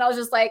doing this. And I was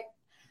just like,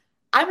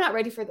 I'm not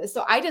ready for this.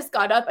 So I just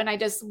got up and I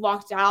just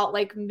walked out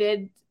like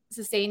mid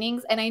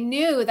sustainings. And I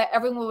knew that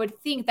everyone would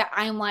think that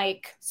I'm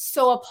like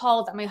so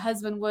appalled that my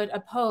husband would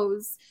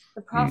oppose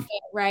the prophet,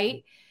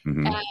 right?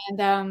 And I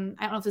don't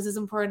know if this is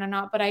important or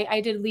not, but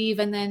I did leave.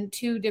 And then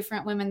 2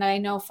 different women that I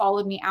know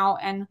followed me out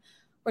and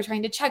were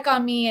trying to check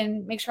on me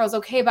and make sure I was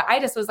okay. But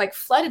I just was like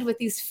flooded with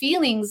these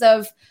feelings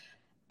of,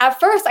 at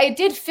first I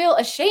did feel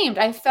ashamed.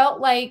 I felt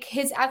like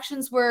his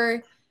actions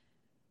were,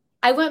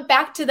 I went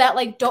back to that,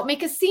 like, don't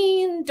make a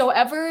scene, don't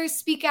ever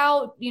speak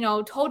out,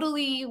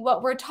 totally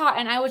what we're taught.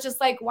 And I was just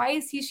like, why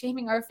is he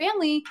shaming our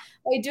family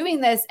by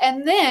doing this?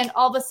 And then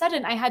all of a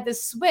sudden I had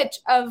this switch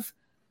of,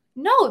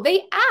 no,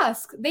 they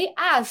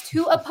asked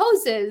who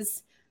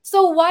opposes.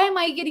 So why am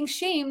I getting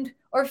shamed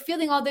or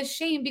feeling all this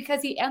shame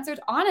because he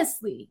answered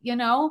honestly,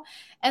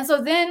 And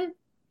so then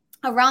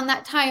around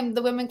that time,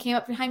 the women came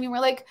up behind me and were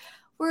like,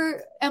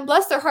 and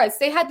bless their hearts,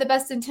 they had the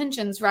best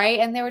intentions, right?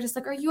 And they were just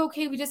like, are you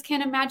okay? We just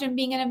can't imagine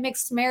being in a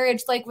mixed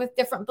marriage, like with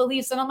different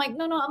beliefs. And I'm like,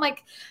 no, I'm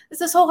like,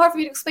 this is so hard for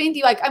me to explain to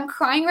you. Like, I'm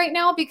crying right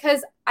now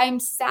because I'm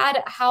sad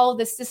at how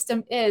the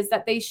system is,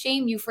 that they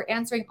shame you for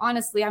answering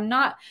honestly. I'm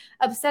not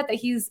upset that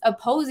he's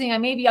opposing. I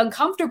may be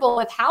uncomfortable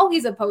with how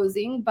he's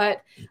opposing,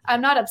 but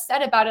I'm not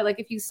upset about it. Like,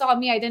 if you saw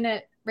me, I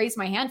didn't raise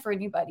my hand for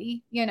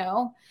anybody,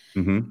 So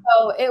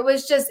it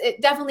was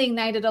it definitely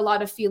ignited a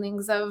lot of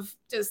feelings of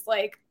just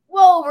like,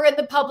 whoa, we're in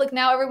the public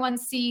now, everyone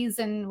sees,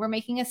 and we're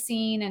making a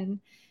scene. And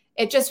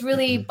it just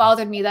really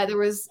bothered me that there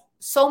was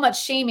so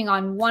much shaming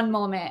on one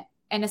moment,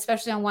 and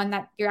especially on one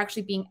that you're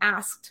actually being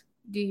asked,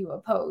 do you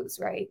oppose,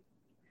 right?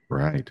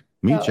 Right.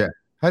 Mitya,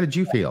 how did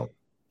you feel?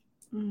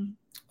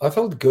 I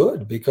felt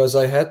good because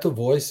I had to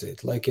voice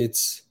it. Like,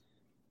 it's,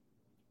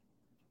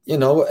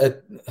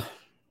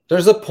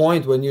 there's a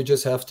point when you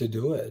just have to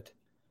do it.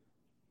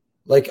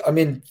 Like,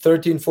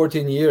 13,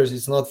 14 years,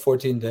 it's not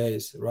 14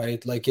 days,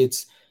 right? Like,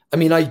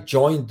 I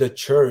joined the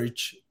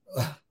church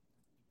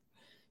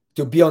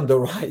to be on the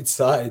right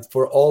side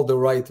for all the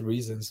right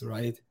reasons,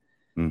 right?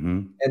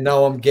 And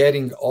now I'm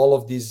getting all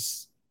of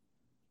these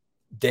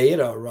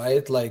data,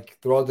 right? Like,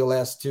 throughout the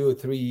last 2 or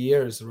 3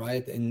 years,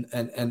 right?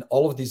 And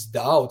all of these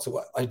doubts,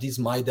 are these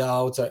my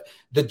doubts? Are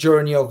the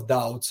journey of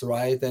doubts,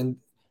 right? And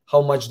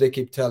how much they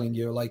keep telling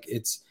you, like,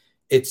 it's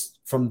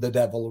from the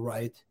devil,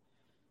 right?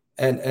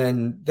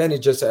 And then it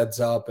just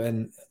adds up,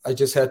 and I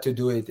just had to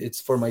do it.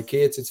 It's for my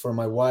kids, it's for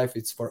my wife,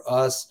 it's for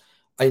us.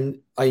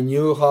 I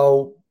knew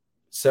how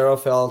Sarah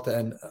felt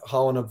and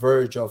how on the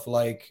verge of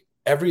like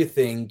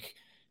everything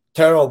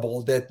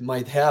terrible that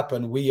might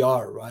happen we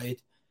are, right?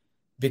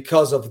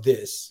 Because of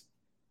this.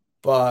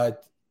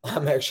 But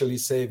I'm actually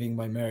saving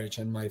my marriage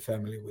and my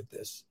family with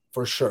this,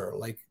 for sure,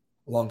 like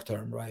long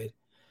term, right?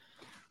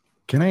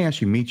 Can I ask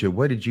you, Mitya,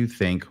 what did you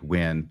think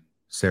when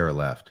Sarah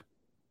left?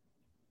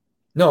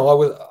 No,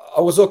 I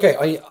was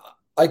okay.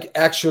 I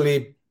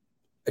actually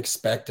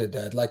expected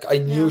that. Like, I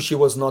knew she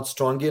was not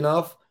strong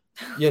enough,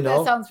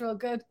 That sounds real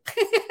good.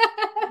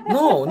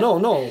 No.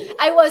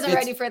 I wasn't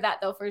ready for that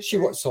though, for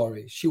sure.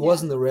 She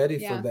wasn't ready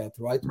for that,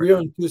 right? We are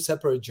on two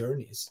separate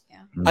journeys.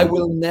 Yeah. I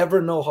will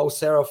never know how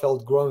Sarah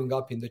felt growing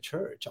up in the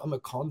church. I'm a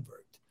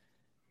convert,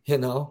 you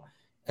know,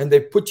 and they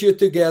put you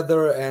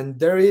together, and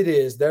there it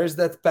is. There's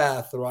that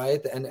path,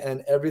 right?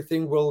 And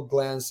everything will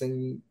glance,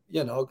 and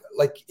you know,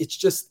 like it's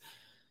just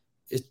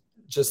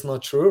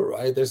not true,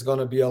 right? There's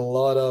gonna be a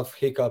lot of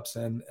hiccups,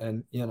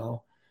 and you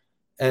know,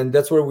 and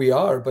that's where we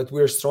are. But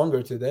we're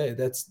stronger today.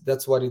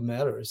 That's what it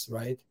matters,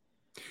 right?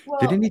 Well,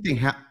 did anything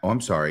happen? Oh,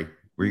 I'm sorry.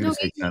 Were you going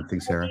to say something,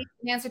 Sarah?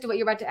 In answer to what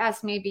you're about to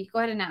ask, maybe go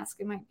ahead and ask.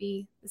 It might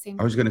be the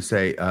same. I was going to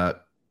say,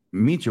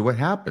 Mitya, what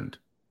happened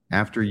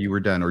after you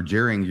were done or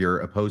during your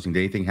opposing?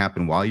 Did anything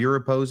happen while you were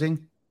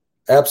opposing?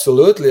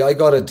 Absolutely. I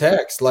got a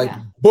text like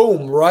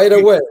boom, right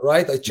away,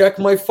 right? I checked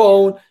my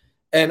phone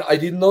and I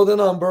didn't know the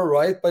number,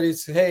 right? But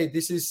it's, hey,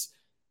 this is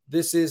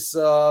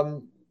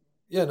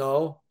you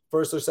know,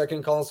 first or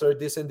second counselor,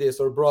 this and this,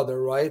 or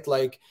brother, right?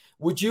 Like,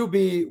 would you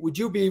be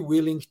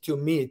willing to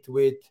meet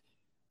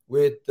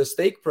with the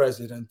stake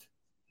president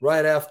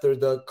right after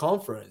the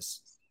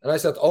conference? And I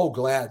said, oh,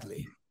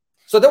 gladly.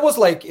 So that was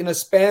like in a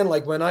span,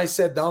 like when I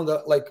sat down,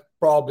 like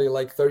probably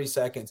like 30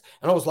 seconds.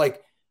 And I was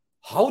like,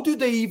 how do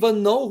they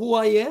even know who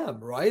I am,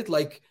 right?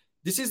 Like,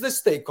 this is the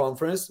stake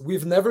conference.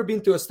 We've never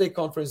been to a stake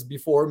conference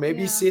before,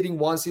 maybe sitting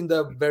once in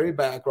the very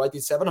back, right?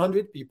 It's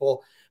 700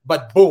 people,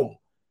 but boom,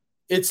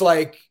 it's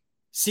like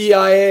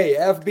CIA,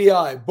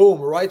 FBI, boom,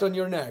 right on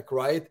your neck,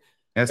 right?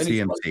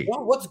 SCMC. Like,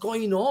 what's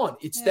going on?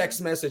 It's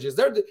text messages.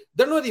 They're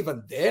not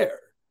even there.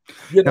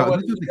 You know,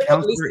 this is the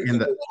counselor in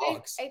the.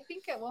 I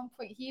think at one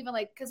point he even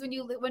like, because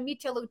when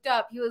Mitya looked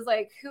up, he was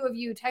like, "Who of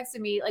you texted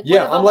me?" Like,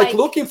 yeah, I'm like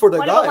looking for the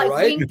guy,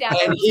 right?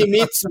 And he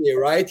meets me,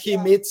 right? He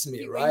meets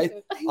me, right?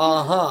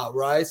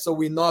 Right. So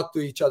we knock to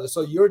each other.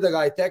 So you're the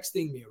guy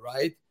texting me,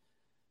 right?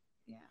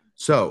 Yeah.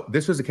 So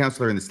this was a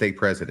counselor in the stake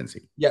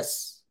presidency.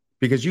 Yes.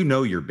 Because you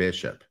know your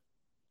bishop.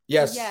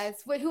 Yes.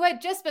 Yes. Who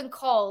had just been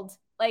called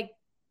like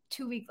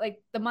 2 weeks,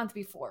 like the month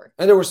before.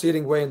 And they were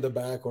sitting way in the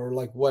back or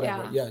like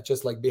whatever. Yeah,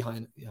 just like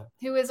behind. Yeah.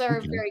 Who is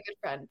our very good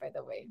friend, by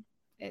the way.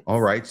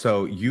 All right.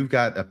 So you've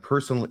got a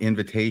personal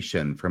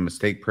invitation from a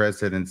stake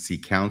presidency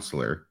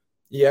counselor.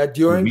 Yeah,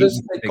 during the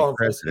stake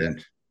conference.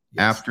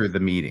 After the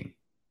meeting.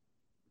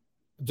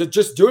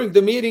 Just during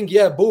the meeting,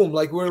 yeah, boom.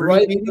 Like we're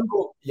right in the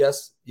room.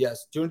 Yes.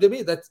 During the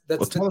meeting. That's well,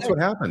 tell us what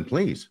happened,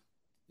 please.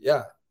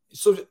 Yeah.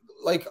 So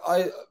like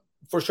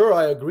for sure,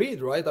 I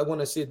agreed, right? I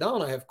want to sit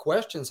down. I have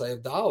questions. I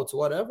have doubts,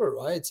 whatever,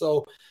 right?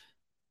 So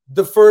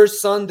the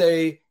first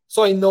Sunday,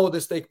 so I know the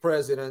stake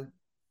president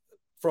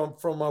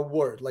from our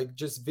ward, like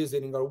just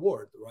visiting our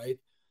ward, right?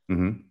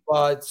 Mm-hmm.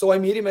 But so I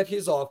meet him at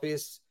his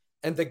office,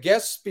 and the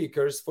guest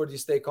speakers for the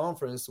stake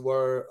conference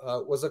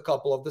was a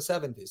couple of the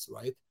 70s,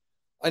 right?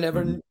 I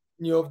never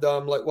knew of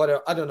them. Like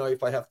whatever. I don't know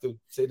if I have to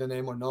say the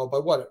name or no,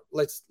 but whatever.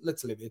 Let's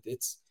leave it.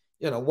 It's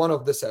one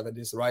of the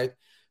 70s, right?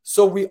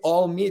 So we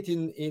all meet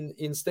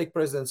in stake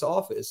president's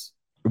office.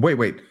 Wait,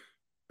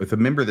 with a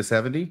member of the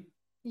 70?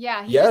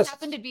 Yeah, he just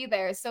happened to be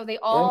there. So they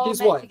all and his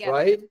met wife, together.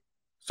 Right?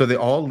 So they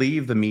all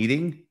leave the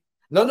meeting?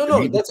 No.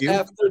 That's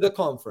after the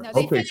conference.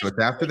 No, okay, so it's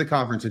after the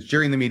conference. It's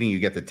during the meeting you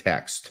get the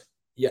text.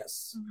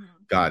 Yes. Mm-hmm.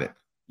 Got it.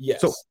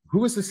 Yes. So who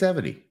was the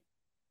 70?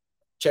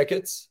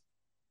 Check-its.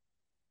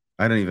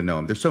 I don't even know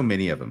them. There's so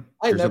many of them.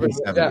 I never.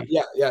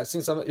 Yeah.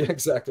 Since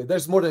exactly.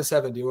 There's more than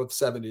 70 of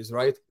 70s,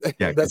 right?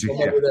 Yeah. That's what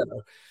there.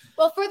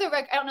 Well, for the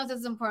record, I don't know if this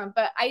is important,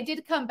 but I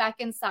did come back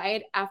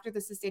inside after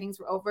the sustainings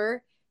were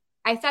over.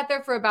 I sat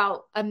there for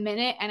about a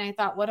minute and I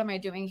thought, what am I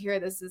doing here?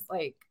 This is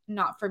like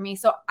not for me.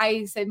 So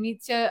I said,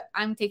 Mitya,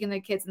 I'm taking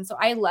the kids. And so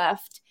I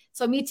left.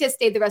 So Mitya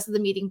stayed the rest of the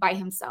meeting by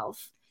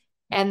himself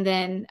and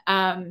then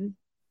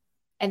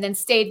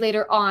stayed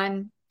later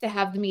on to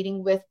have the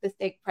meeting with the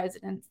stake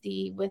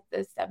presidency, with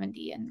the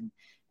 70 and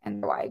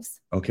their wives.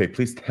 Okay,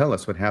 please tell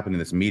us what happened in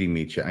this meeting,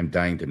 Mitya. I'm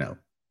dying to know.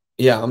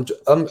 Yeah,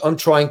 I'm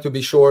trying to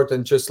be short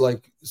and just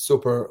like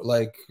super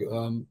like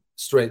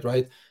straight,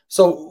 right?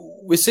 So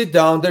we sit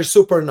down. They're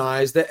super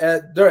nice.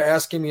 They're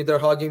asking me. They're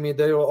hugging me.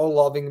 They're all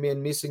loving me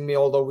and missing me.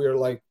 Although we're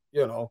like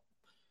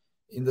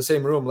in the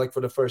same room like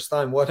for the first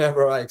time.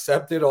 Whatever. I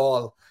accept it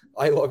all.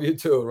 I love you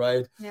too,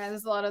 right? Yeah,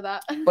 there's a lot of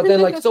that. But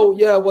then like so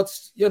yeah,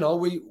 what's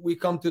we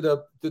come to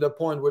the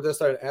point where they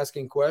start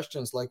asking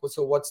questions like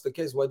so what's the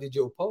case? Why did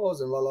you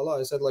oppose? And la la la.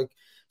 I said like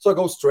so I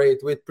go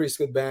straight with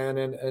priesthood ban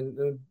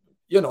and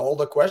all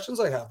the questions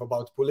I have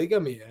about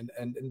polygamy and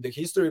the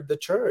history of the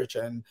church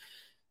and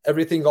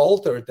everything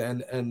altered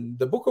and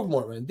the Book of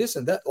Mormon, this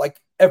and that,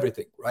 like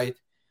everything, right?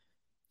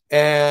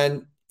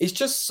 And it's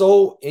just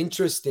so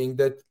interesting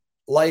that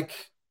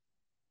like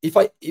if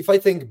I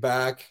think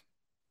back,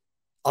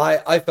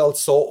 I felt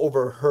so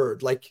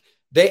overheard. Like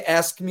they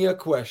asked me a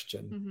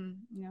question,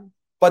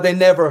 but they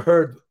never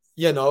heard,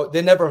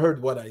 they never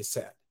heard what I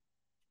said.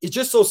 It's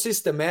just so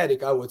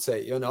systematic, I would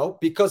say,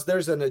 because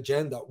there's an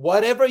agenda.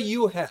 Whatever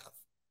you have,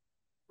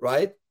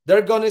 right?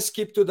 They're going to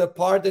skip to the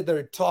part that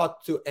they're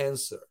taught to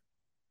answer.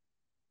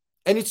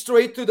 And it's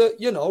straight to the,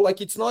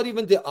 like it's not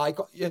even the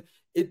icon.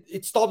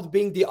 it stopped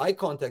being the eye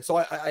contact. So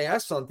I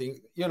asked something,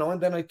 you know,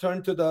 and then I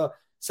turned to the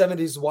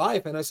 70s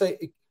wife and I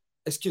say,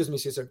 excuse me,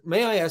 sister,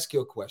 may I ask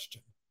you a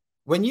question?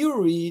 When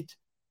you read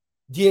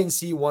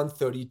DNC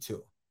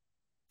 132,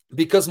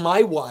 because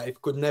my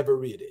wife could never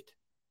read it,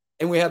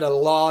 and we had a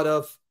lot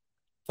of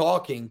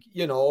talking,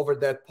 you know, over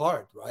that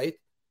part, right?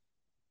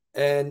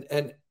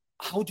 And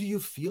how do you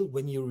feel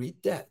when you read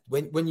that?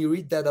 When you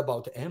read that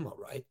about Emma,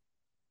 right?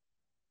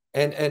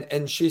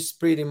 And she's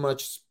pretty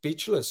much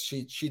speechless.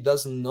 She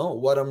doesn't know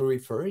what I'm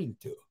referring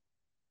to.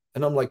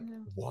 And I'm like,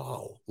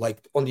 wow,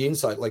 like on the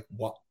inside, like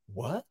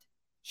what?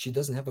 She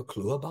doesn't have a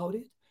clue about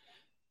it.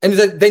 And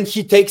then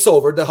he takes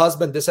over, the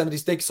husband, the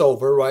 70s takes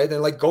over, right?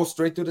 And like goes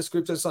straight to the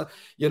scriptures.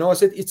 You know, I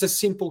said, it's a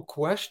simple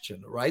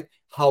question, right?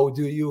 How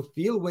do you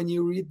feel when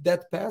you read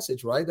that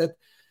passage, right? That,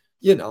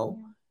 you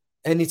know,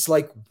 and it's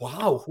like,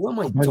 wow, who am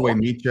I? By the way,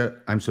 Mitya,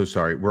 I'm so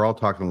sorry. We're all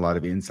talking a lot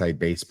of inside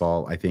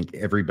baseball. I think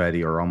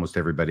everybody or almost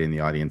everybody in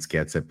the audience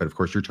gets it. But of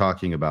course, you're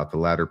talking about the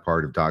latter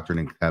part of Doctrine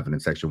and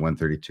Covenants, section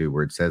 132,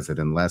 where it says that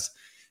unless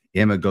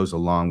Emma goes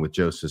along with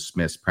Joseph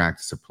Smith's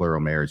practice of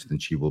plural marriage, then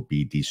she will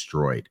be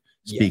destroyed.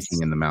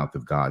 Speaking in the mouth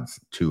of God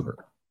to her.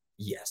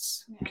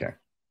 Yes. Okay.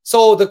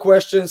 So the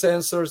questions,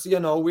 answers, you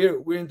know,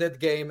 we're in that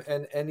game,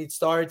 and it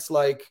starts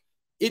like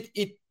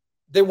it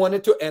they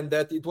wanted to end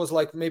that. It was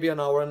like maybe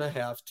an hour and a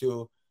half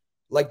to,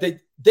 like,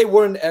 they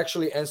weren't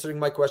actually answering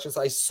my questions.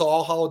 I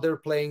saw how they're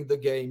playing the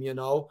game, you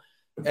know,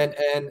 and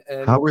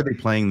how were they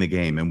playing the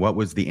game, and what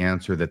was the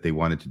answer that they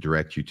wanted to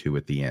direct you to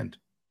at the end?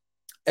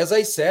 As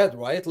I said,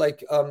 right,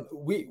 like,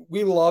 we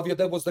love you.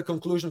 That was the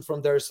conclusion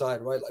from their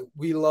side, right? Like,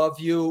 we love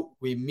you,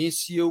 we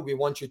miss you, we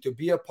want you to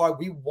be a part,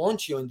 we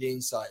want you on the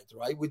inside,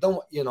 right? We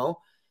don't, you know.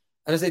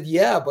 And I said,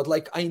 yeah, but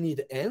like, I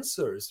need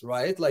answers,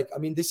 right? Like, I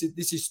mean, this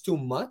is too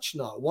much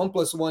now. 1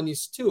 + 1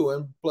 is 2,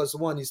 and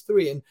 +1 is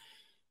 3, and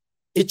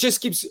it just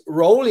keeps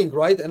rolling,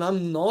 right? And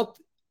I'm not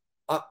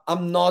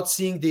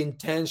seeing the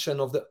intention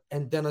of the.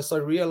 And then I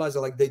started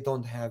realizing, like, they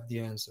don't have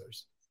the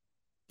answers.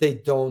 They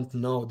don't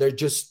know. They're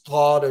just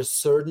taught a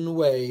certain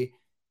way,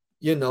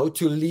 you know,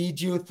 to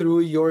lead you through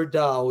your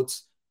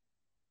doubts,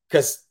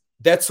 because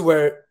that's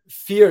where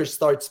fear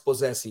starts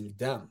possessing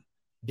them,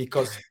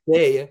 because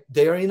they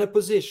are in a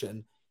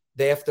position,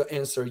 they have to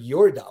answer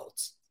your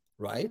doubts,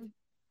 right?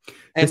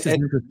 This is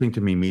interesting to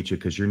me, Mitya,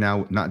 because you're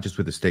now not just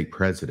with the stake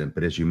president,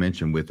 but as you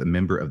mentioned, with a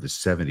member of the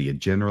 70, a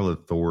general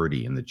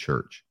authority in the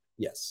church.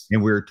 Yes.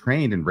 And we're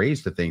trained and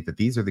raised to think that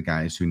these are the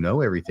guys who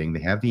know everything.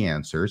 They have the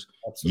answers.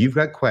 Absolutely. You've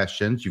got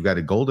questions. You've got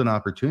a golden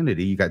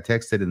opportunity. You got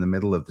texted in the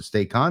middle of the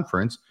state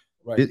conference.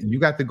 Right. You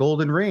got the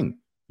golden ring.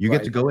 You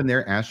get to go in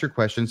there, ask your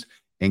questions,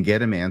 and get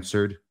them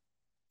answered.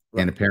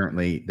 Right. And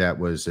apparently that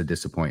was a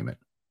disappointment.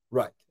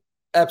 Right.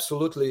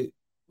 Absolutely.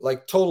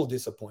 Like total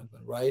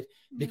disappointment, right?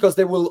 Because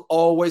they will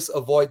always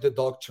avoid the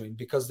doctrine,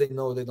 because they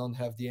know they don't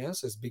have the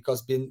answers,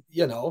 because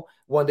you know,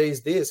 one day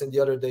is this and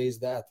the other day is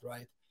that,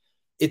 right?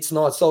 It's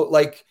not. So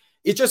like,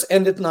 it just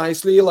ended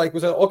nicely. Like, we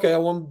said, okay, I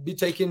won't be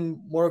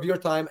taking more of your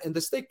time. And the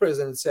stake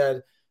president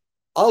said,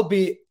 I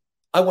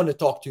want to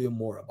talk to you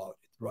more about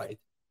it, right?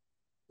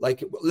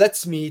 Like,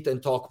 let's meet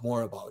and talk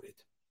more about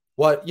it.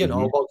 What, you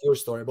know, about your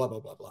story, blah, blah,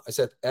 blah, blah. I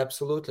said,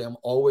 absolutely. I'm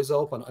always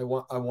open. I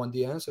want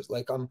the answers.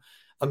 Like,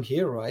 I'm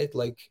here, right?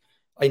 Like,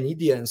 I need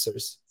the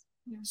answers.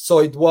 Yeah. So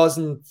it was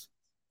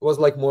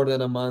like more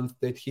than a month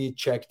that he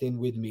checked in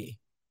with me.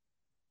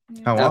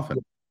 Yeah. How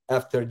often?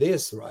 After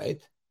this,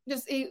 right?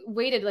 Just he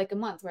waited like a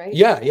month, right?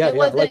 Yeah.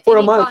 Like for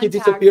a month, he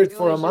disappeared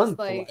for a month,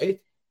 like...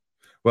 right?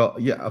 Well,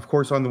 yeah, of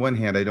course, on the one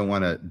hand, I don't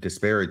want to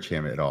disparage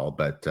him at all,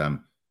 but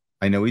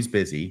I know he's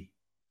busy,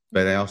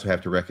 but I also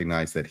have to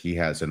recognize that he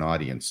has an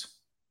audience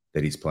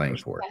that he's playing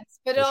for. Yes,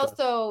 but it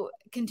also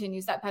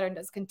continues. That pattern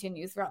does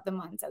continue throughout the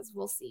months, as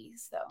we'll see.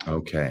 So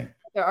okay.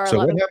 There are so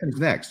what happens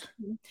next?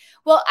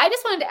 Well, I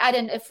just wanted to add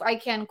in, if I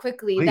can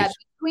quickly, Please. That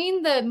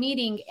between the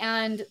meeting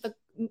and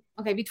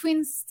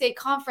between state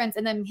conference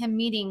and then him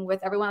meeting with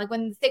everyone, like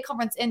when the state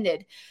conference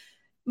ended,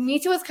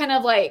 Mitya was kind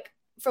of like,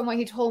 from what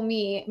he told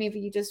me, maybe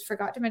you just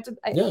forgot to mention.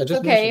 It's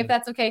okay if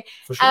that's okay.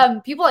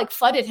 Sure. People like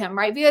flooded him,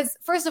 right? Because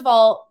first of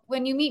all,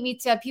 when you meet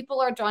Mitya, people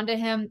are drawn to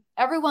him.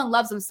 Everyone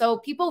loves him. So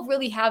people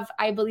really have,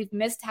 I believe,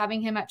 missed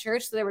having him at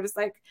church. So they were just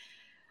like,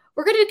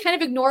 we're going to kind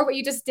of ignore what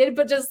you just did,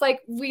 but just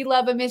like, we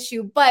love and miss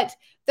you. But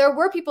there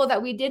were people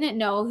that we didn't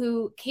know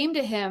who came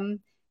to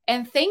him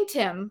and thanked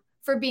him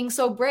for being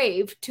so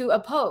brave to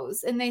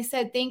oppose. And they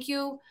said, thank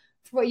you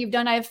for what you've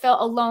done. I've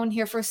felt alone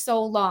here for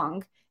so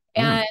long.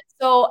 And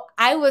so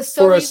I was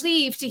so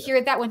relieved to hear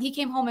that when he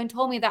came home and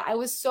told me that. I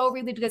was so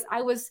relieved, because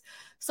I was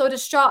so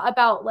distraught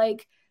about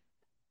like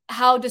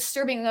how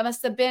disturbing that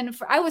must have been.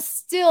 I was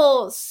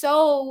still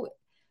so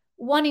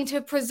wanting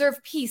to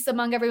preserve peace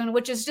among everyone,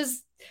 which is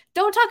just,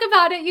 don't talk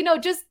about it, you know,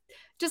 just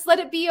let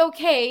it be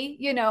okay.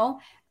 You know,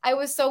 I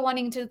was so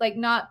wanting to like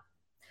not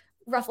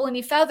ruffle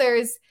any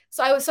feathers.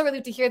 So I was so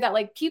relieved to hear that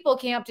like people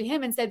came up to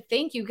him and said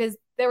thank you, because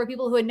there were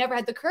people who had never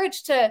had the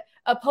courage to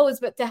oppose,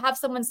 but to have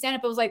someone stand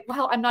up, it was like,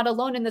 wow, I'm not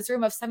alone in this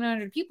room of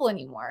 700 people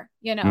anymore,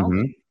 you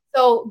know?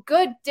 So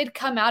good did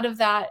come out of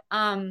that.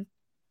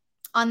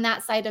 on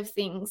that side of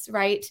things,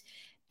 right?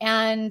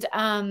 And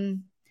no,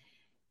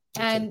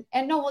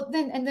 well,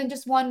 then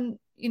just one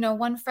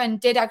friend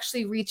did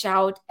actually reach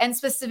out and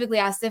specifically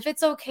asked if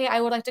it's okay, I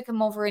would like to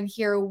come over and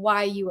hear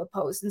why you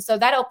oppose. And so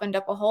that opened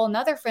up a whole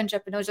nother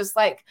friendship. And it was just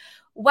like,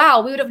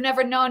 wow, we would have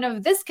never known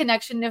of this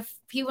connection if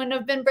he wouldn't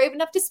have been brave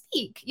enough to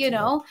speak,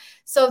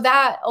 So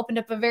that opened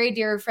up a very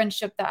dear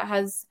friendship that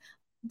has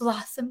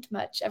blossomed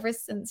much ever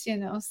since,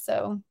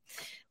 so.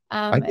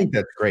 I think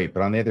that's great.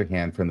 But on the other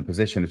hand, from the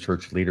position of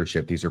church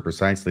leadership, these are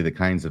precisely the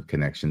kinds of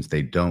connections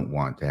they don't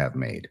want to have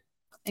made.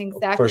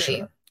 Exactly. For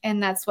sure.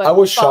 And that's what I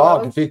was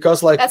shocked because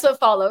that's what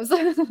follows.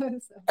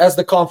 As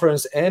the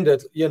conference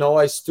ended,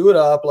 I stood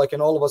up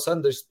and all of a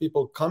sudden there's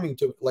people coming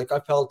to I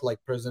felt like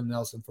President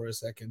Nelson for a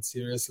second.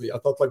 Seriously. I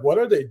thought what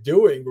are they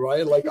doing?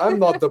 Right. I'm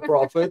not the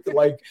prophet. But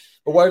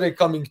why are they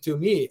coming to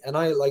me? And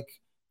I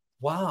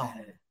wow,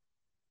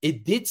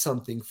 it did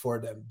something for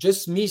them.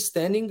 Just me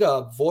standing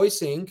up,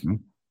 voicing,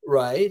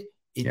 right.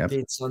 It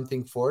did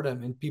something for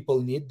them. And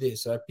people need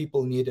this.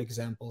 People need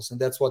examples.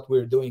 And that's what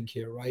we're doing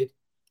here. Right.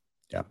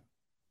 Yeah.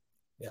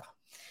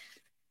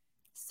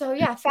 So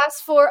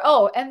fast forward.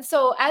 Oh, and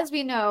so as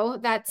we know,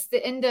 that's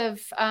the end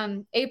of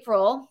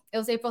April. It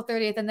was April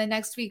 30th, and the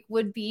next week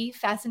would be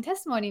Fast and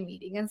Testimony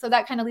meeting. And so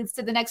that kind of leads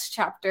to the next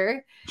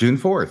chapter. June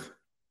 4th.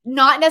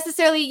 Not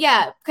necessarily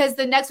yet, because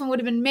the next one would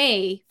have been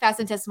May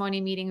Fast and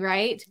Testimony meeting,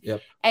 right?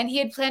 Yep. And he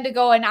had planned to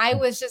go, and I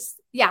was just,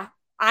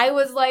 I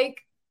was like,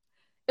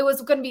 it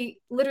was going to be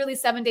literally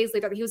 7 days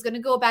later. He was going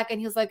to go back, and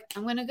he was like,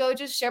 I'm going to go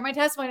just share my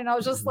testimony. And I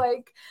was just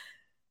like,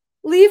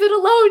 leave it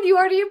alone. You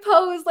already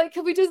opposed.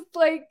 Can we just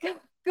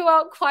go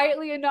out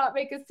quietly and not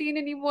make a scene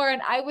anymore?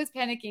 And I was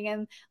panicking.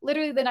 And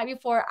literally the night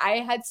before, I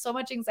had so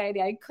much anxiety.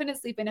 I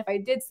couldn't sleep. And if I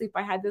did sleep,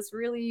 I had this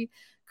really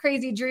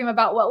crazy dream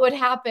about what would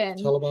happen.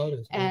 Tell about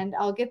it. And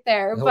I'll get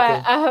there.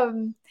 Okay.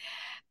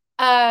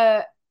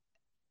 But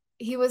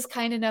he was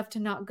kind enough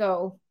to not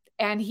go.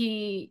 And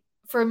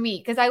for me,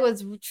 because I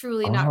was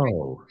truly not ready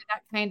for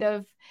that kind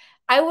of,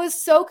 I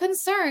was so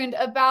concerned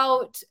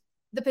about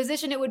the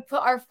position it would put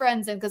our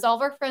friends in, because all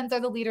of our friends are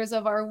the leaders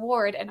of our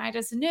ward. And I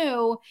just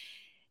knew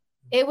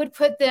it would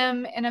put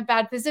them in a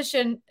bad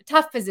position,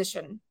 tough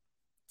position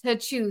to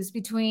choose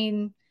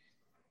between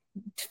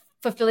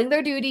fulfilling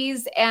their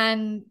duties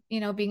and,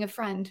 being a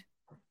friend.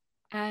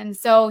 And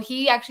so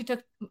he actually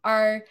took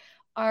our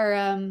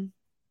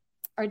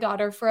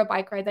daughter for a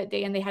bike ride that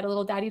day, and they had a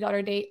little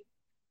daddy-daughter date.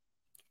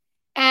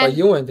 And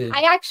you went in.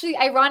 I actually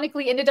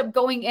ironically ended up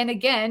going in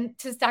again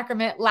to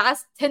Sacrament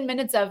last 10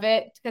 minutes of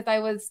it, because I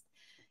was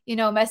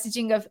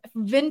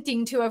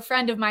venting to a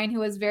friend of mine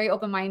who was very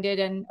open-minded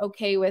and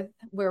okay with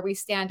where we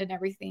stand and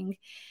everything.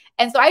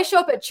 And so I show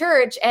up at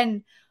church,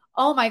 and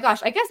oh my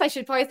gosh, I guess I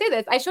should probably say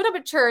this. I showed up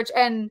at church,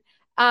 and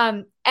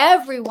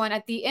everyone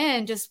at the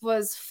end just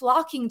was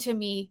flocking to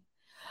me.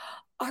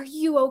 Are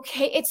you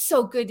okay? It's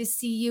so good to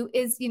see you.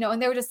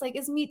 And they were just like,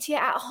 is Mitya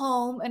at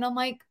home? And I'm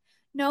like,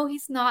 no,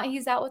 he's not.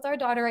 He's out with our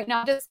daughter right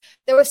now.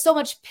 There was so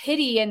much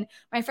pity. And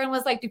my friend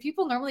was like, do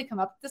people normally come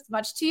up this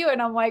much to you?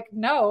 And I'm like,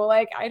 no,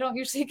 I don't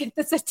usually get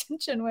this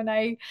attention when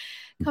I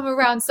come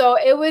around. So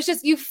it was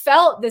just, you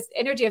felt this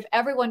energy of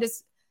everyone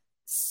just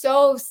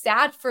so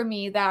sad for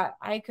me that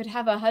I could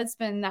have a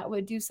husband that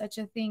would do such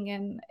a thing.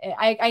 And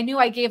I knew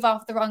I gave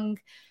off the wrong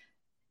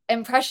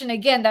impression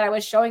again, that I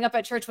was showing up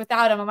at church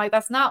without him. I'm like,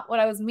 that's not what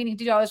I was meaning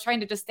to do. I was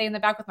trying to just stay in the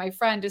back with my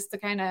friend just to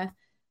kind of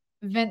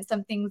vent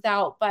some things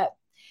out. But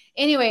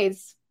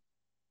anyways,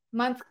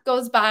 month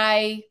goes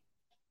by.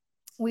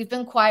 We've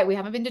been quiet. We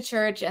haven't been to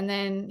church. And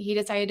then he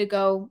decided to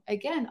go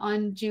again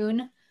on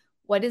June.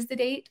 What is the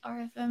date,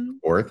 RFM?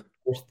 4th.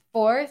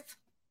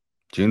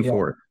 June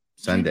 4th,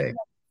 Sunday.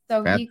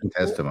 So Fast and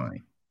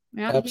Testimony.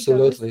 Yeah,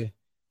 absolutely.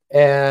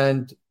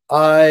 And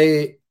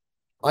I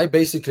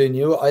basically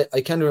knew,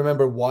 I can't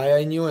remember why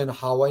I knew and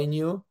how I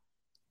knew,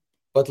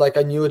 but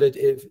I knew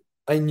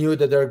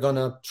that they're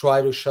gonna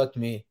try to shut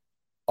me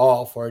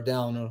off or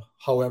down, or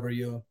however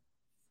you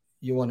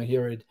want to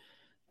hear it.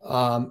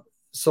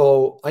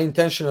 So I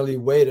intentionally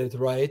waited,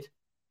 right,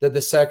 that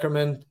the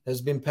sacrament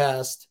has been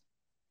passed,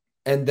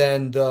 and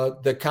then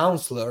the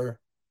counselor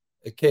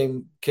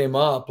came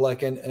up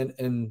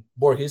and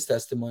bore his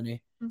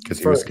testimony, because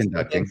he was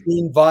conducting. He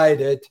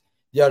invited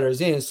the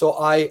others in. So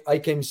I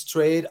came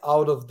straight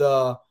out of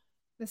the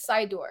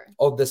side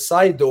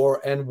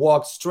door and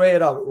walked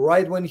straight up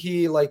right when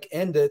he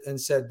ended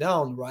and sat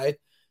down. Right,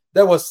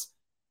 that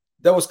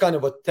was kind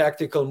of a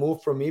tactical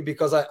move for me,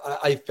 because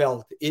I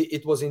felt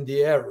it was in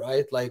the air,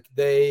 right?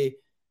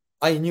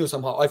 I knew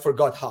somehow, I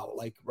forgot how,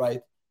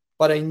 right?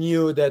 But I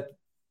knew that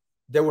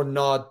they would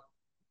not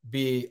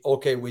be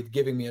okay with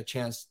giving me a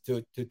chance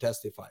to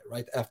testify,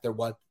 right? After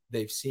what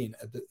they've seen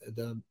at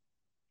the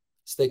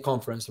state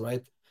conference,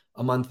 right?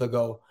 A month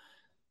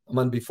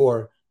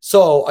before.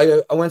 So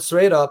I went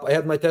straight up. I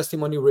had my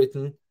testimony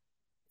written.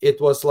 It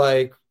was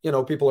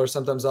people are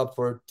sometimes up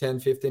for 10,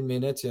 15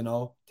 minutes,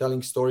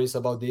 telling stories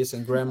about this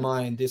and grandma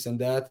and this and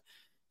that.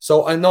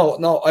 So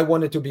I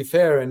wanted to be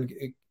fair and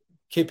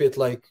keep it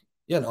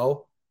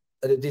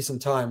at a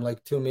decent time,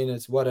 2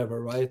 minutes,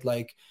 whatever, right?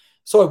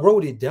 So I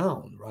wrote it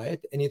down,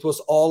 right? And it was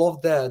all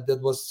of that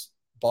was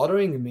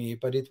bothering me,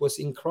 but it was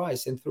in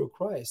Christ and through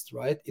Christ,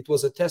 right? It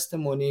was a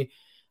testimony.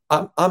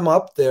 I'm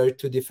up there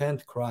to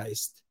defend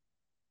Christ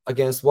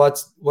against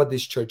what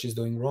this church is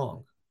doing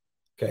wrong.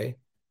 Okay.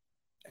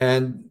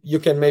 And you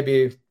can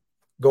maybe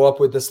go up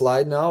with the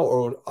slide now,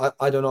 or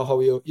I don't know how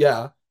you,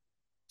 yeah.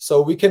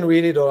 So we can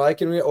read it, or I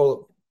can read,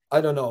 or I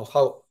don't know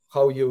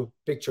how you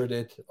pictured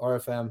it,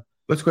 RFM.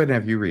 Let's go ahead and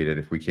have you read it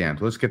if we can.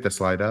 Let's get the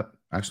slide up.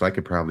 Actually, I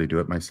could probably do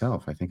it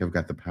myself. I think I've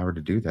got the power to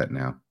do that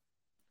now.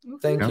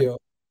 Thank you.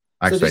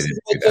 Actually, so this is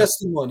my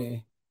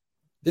testimony.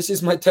 This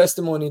is my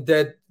testimony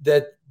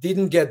that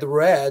didn't get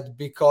read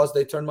because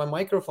they turned my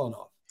microphone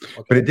off.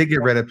 Okay? But it did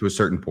get read up to a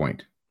certain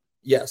point.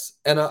 Yes,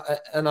 and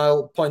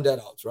I'll point that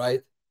out,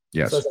 right?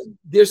 Yes. So,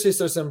 dear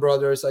sisters and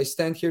brothers, I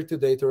stand here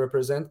today to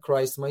represent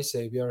Christ, my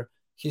Savior,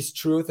 His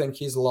truth and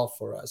His love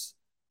for us.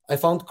 I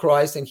found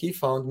Christ and He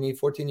found me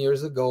 14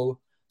 years ago,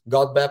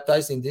 got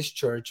baptized in this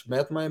church,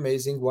 met my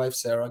amazing wife,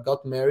 Sarah,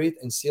 got married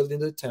and sealed in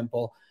the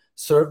temple,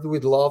 served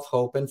with love,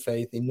 hope, and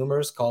faith in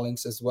numerous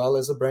callings, as well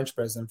as a branch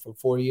president for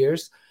 4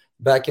 years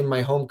back in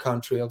my home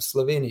country of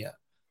Slovenia.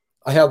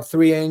 I have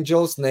 3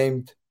 angels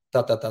named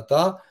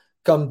Ta-ta-ta-ta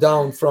come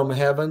down from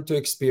heaven to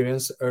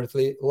experience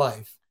earthly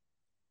life.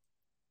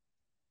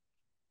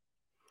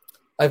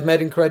 I've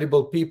met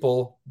incredible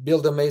people,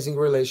 built amazing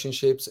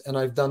relationships, and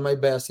I've done my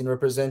best in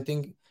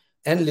representing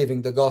and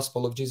living the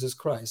gospel of Jesus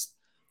Christ,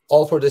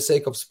 all for the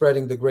sake of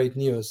spreading the great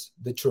news,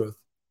 the truth.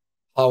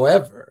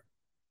 However,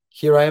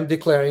 here I am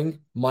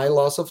declaring my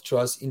loss of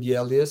trust in the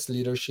LDS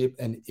leadership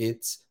and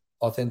its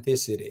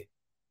authenticity.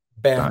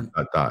 Bam. ...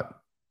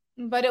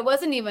 But it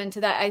wasn't even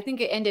to that. I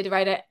think it ended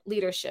right at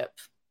leadership.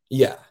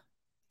 Yeah.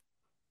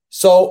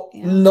 So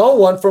no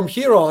one from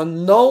here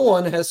on, no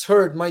one has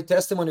heard my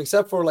testimony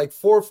except for like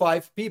 4 or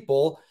 5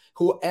 people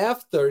who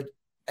after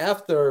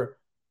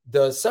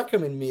the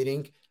sacrament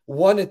meeting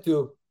wanted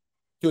to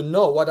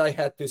know what I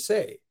had to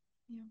say.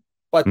 Yeah.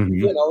 But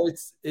you know,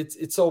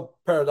 it's so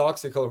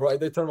paradoxical, right?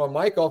 They turn my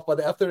mic off, but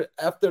after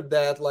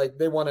that, like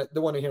they want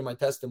to hear my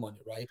testimony,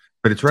 right?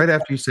 But it's right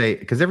after you say,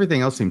 because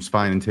everything else seems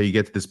fine until you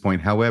get to this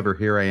point. However,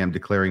 here I am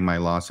declaring my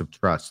loss of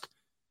trust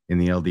in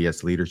the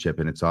LDS leadership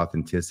and its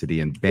authenticity,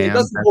 and bam, it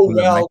doesn't go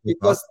well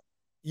because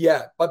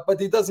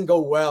but it doesn't go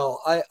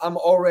well. I'm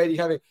already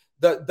having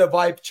the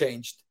vibe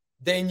changed.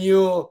 They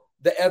knew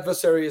the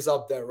adversary is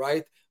up there,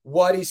 right?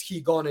 What is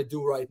he gonna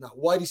do right now?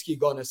 What is he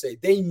gonna say?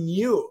 They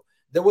knew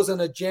there was an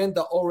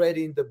agenda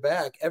already in the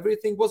back.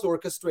 Everything was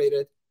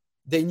orchestrated.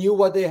 They knew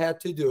what they had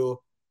to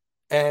do,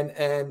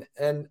 and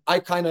I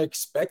kind of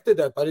expected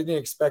that, but I didn't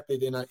expect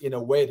it in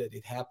a way that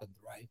it happened,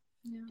 right?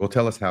 Yeah. Well,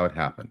 tell us how it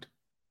happened.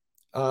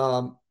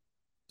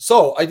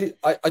 So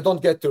I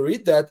don't get to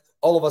read that.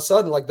 All of a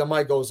sudden, like the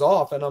mic goes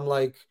off, and I'm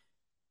like,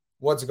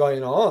 what's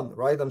going on,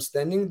 right? I'm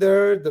standing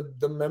there.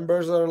 The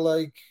members are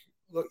like,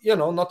 you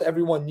know, not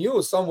everyone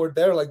knew. Some were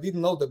there, like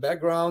didn't know the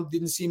background,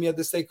 didn't see me at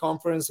the stake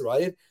conference,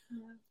 right?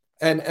 Yeah.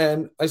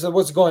 And I said,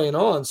 what's going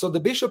on? So the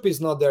bishop is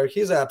not there.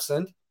 He's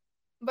absent.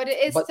 But it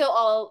is still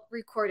all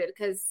recorded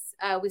because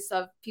we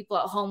still have people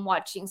at home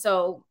watching.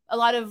 So a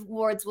lot of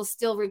wards will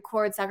still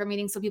record sacrament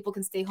meetings so people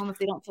can stay home if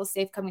they don't feel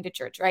safe coming to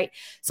church, right?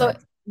 So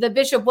the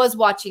bishop was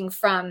watching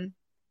from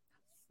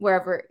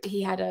wherever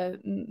he had a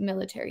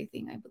military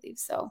thing, I believe.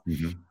 So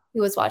he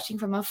was watching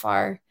from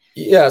afar.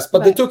 Yes,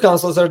 but the 2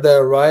 counselors are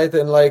there, right?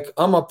 And like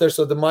I'm up there,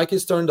 so the mic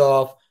is turned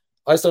off.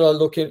 I started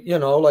looking, you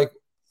know, like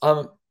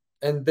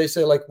and they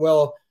say like,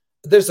 well,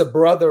 there's a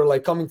brother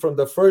like coming from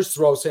the first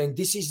row saying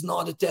this is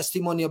not a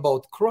testimony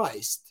about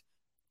Christ,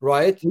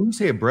 right? When you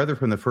say a brother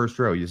from the first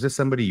row, is this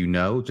somebody you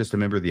know, just a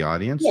member of the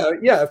audience?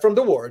 Yeah, from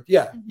the ward.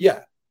 Yeah.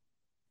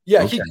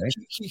 Okay.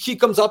 He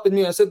comes up at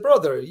me and I said,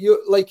 brother,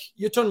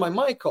 you turned my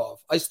mic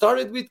off. I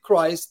started with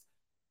Christ.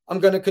 I'm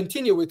going to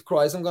continue with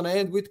Christ. I'm going to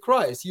end with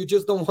Christ. You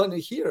just don't want to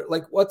hear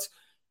like what's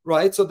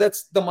right. So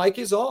that's the mic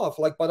is off,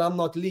 like, but I'm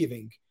not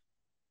leaving.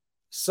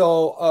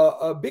 So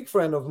a big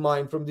friend of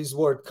mine from this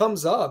ward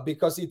comes up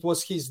because it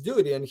was his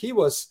duty. And he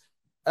was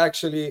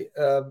actually,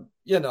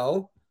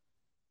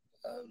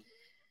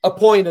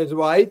 appointed,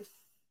 right?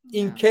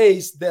 Yeah. In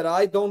case that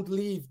I don't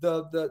leave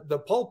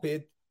the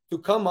pulpit to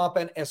come up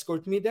and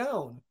escort me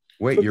down.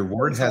 Wait, so your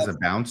ward has a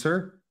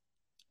bouncer?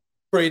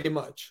 Pretty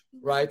much,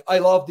 right? I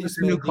love this. That's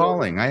a new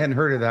calling. I hadn't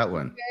heard of that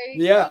one.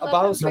 Yeah, a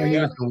bouncer.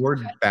 Yeah. The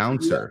word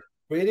bouncer.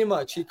 Yeah, pretty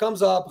much. He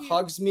comes up,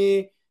 hugs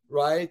me,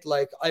 right?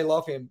 Like I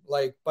love him.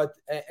 Like,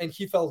 and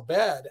he felt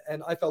bad,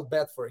 and I felt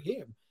bad for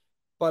him.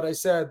 But I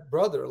said,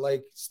 brother,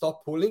 like,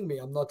 stop pulling me.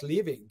 I'm not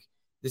leaving.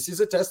 This is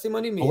a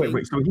testimony meeting. Oh,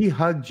 wait. So he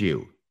hugged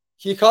you.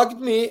 He hugged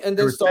me and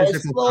then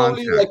started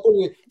slowly, like,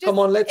 come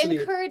on, let's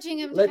leave. Encouraging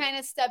him to kind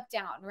of step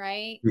down,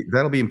 right?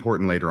 That'll be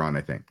important later on,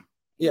 I think.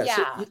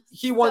 Yeah. So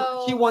he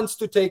wants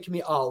to take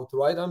me out,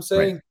 right? I'm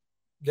saying,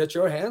 get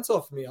your hands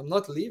off me. I'm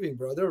not leaving,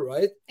 brother,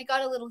 right? It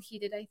got a little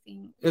heated, I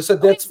think. So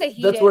that's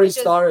where it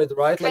started,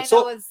 right? Like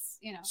so.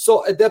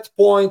 So at that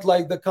point,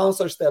 like the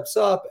counselor steps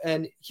up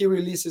and he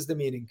releases the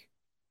meeting.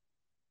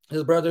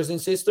 His brothers and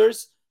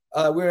sisters,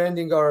 we're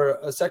ending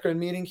our sacrament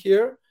meeting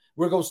here.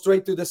 we'll go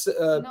straight to this.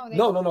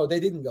 No, they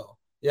didn't go.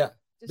 Yeah,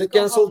 they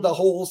canceled the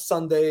whole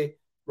Sunday,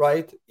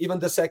 right? Even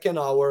the second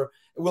hour.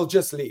 We'll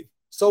just leave.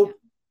 So,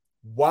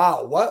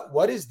 wow,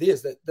 what is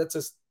this? That's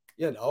a,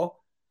 you know,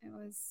 it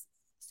was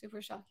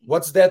super shocking.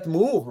 What's that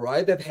move,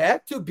 right? That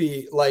had to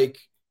be like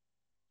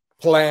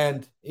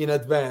planned in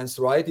advance,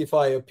 right? If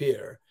I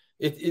appear,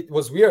 it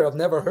was weird. I've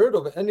never heard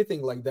of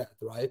anything like that,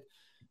 right?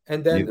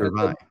 And then,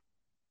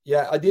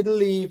 I didn't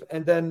leave,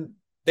 and then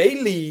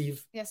they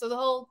leave. Yeah, so the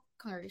whole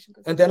congregation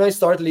goes. And then I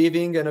start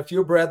leaving, and a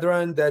few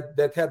brethren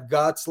that had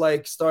guts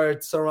like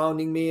start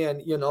surrounding me,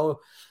 and you know,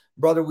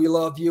 brother, we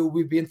love you.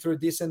 We've been through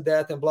this and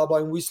that, and blah blah.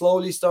 And we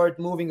slowly start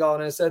moving on.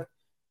 And I said,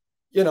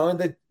 you know,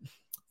 and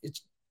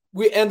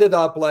we ended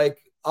up like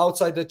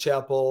outside the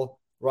chapel,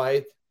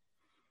 right?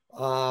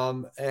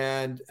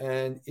 And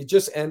it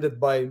just ended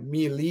by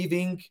me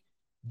leaving,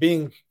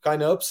 being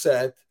kind of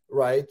upset,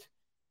 right?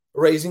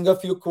 Raising a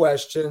few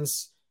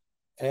questions,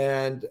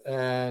 and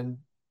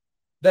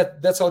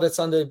that's how that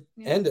Sunday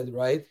ended,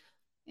 right?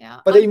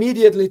 Yeah. But I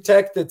immediately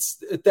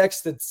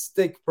texted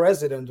stake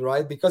president,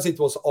 right? Because it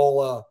was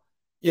all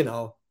you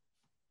know,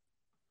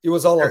 it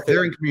was all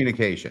they're in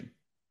communication.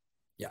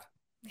 Yeah.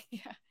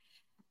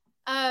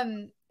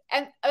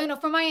 And you know,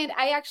 from my end,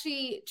 I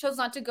actually chose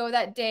not to go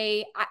that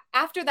day.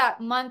 After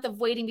that month of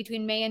waiting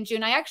between May and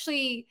June, I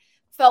actually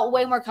felt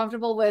way more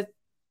comfortable with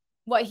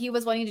what he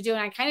was wanting to do.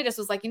 And I kind of just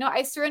was like, you know,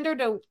 I surrender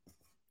to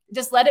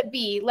just let it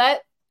be.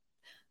 Let,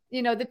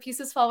 you know, the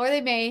pieces fall where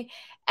they may.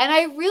 And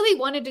I really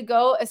wanted to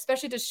go,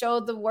 especially to show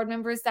the ward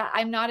members that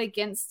I'm not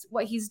against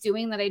what he's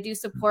doing, that I do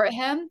support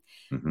him.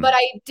 Mm-hmm. But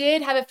I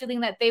did have a feeling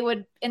that they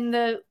would, in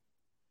the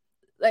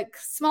like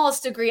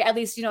smallest degree, at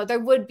least, you know,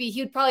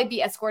 he'd probably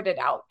be escorted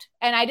out.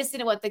 And I just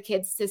didn't want the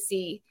kids to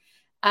see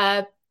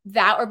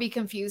that or be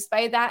confused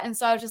by that. And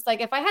so I was just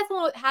like, if I had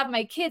to have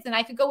my kids and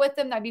I could go with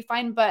them, that'd be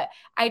fine. But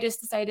I just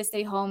decided to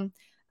stay home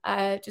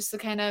just to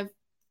kind of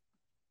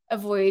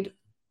avoid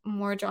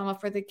more drama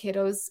for the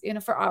kiddos, you know,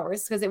 for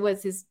hours, because it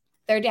was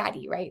their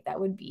daddy, right? That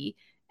would be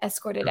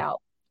escorted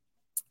out.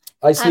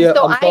 I see.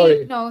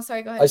 No,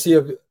 sorry, go ahead.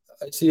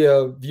 I see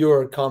a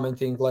viewer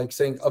commenting, like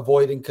saying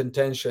avoiding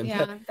contention.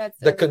 Yeah, that's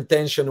the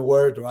contention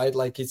word, right?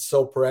 Like it's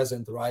so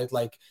present, right?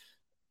 Like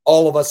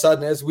all of a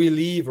sudden as we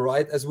leave,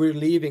 right? As we're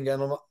leaving,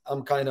 and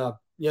I'm kind of,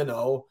 you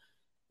know,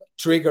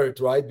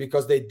 triggered, right?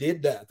 Because they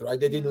did that, right?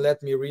 They didn't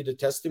let me read the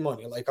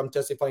testimony. Like I'm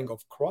testifying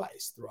of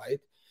Christ, right?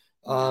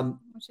 Well,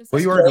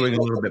 you are doing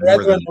a little bit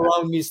more than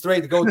around me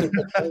straight. Go to.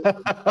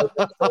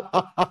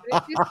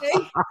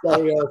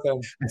 Sorry,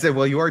 I said,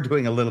 well, you are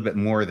doing a little bit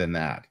more than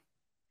that.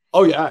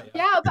 Oh yeah.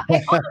 But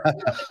if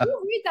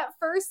you read that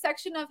first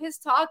section of his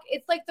talk,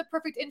 it's like the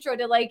perfect intro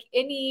to like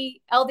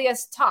any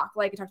LDS talk.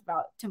 Like it talked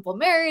about temple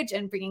marriage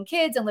and bringing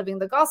kids and living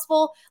the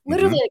gospel.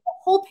 Literally, like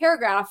a whole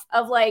paragraph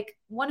of like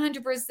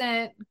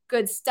 100%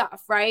 good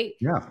stuff, right?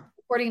 Yeah.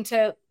 According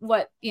to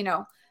what, you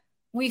know,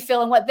 we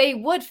feel and what they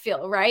would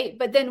feel, right?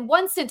 But then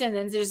one sentence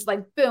and just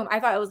like boom, I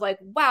thought it was like,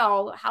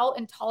 wow, how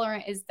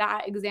intolerant is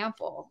that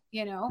example,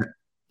 you know?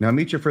 Now,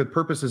 Mitra, for the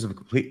purposes of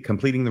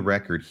completing the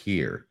record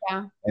here,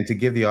 and to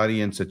give the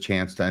audience a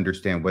chance to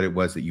understand what it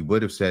was that you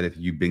would have said if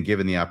you'd been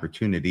given the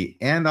opportunity,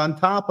 and on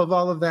top of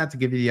all of that, to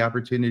give you the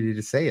opportunity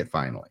to say it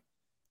finally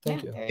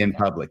in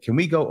public. Can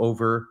we go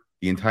over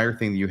the entire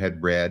thing that you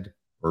had read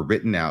or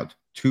written out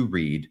to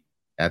read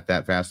at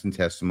that fast and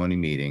testimony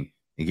meeting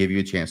and give you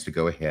a chance to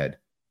go ahead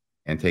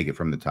and take it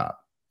from the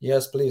top?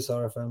 Yes, please,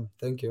 RFM.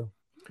 Thank you.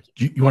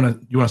 You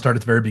want to start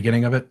at the very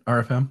beginning of it,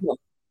 RFM?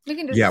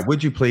 Yeah,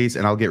 would you please?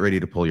 And I'll get ready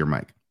to pull your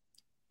mic.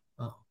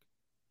 Oh,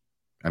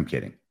 I'm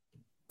kidding.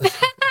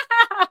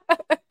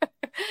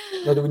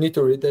 Now, do we need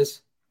to read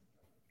this?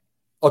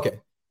 Okay.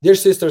 Dear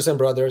sisters and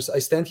brothers, I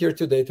stand here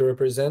today to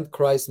represent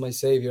Christ, my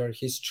Savior,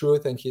 His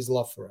truth, and His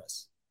love for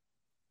us.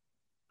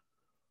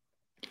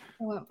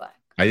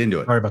 I didn't do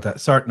it. Sorry about that.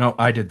 Sorry, no,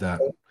 I did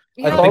that.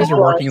 Things are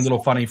working a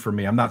little funny for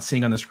me. I'm not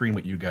seeing on the screen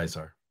what you guys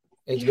are.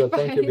 It's good.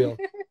 Thank you, Bill.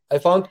 I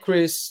found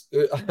Christ,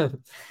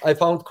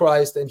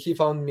 and he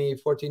found me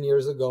 14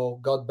 years ago.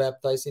 Got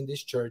baptized in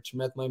this church,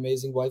 met my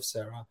amazing wife,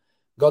 Sarah,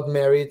 got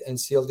married and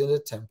sealed in the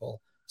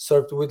temple,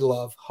 served with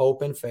love,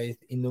 hope, and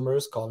faith in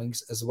numerous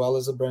callings, as well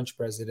as a branch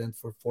president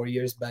for 4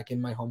 years back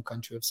in my home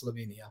country of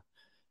Slovenia.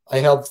 I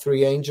helped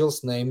 3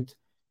 angels named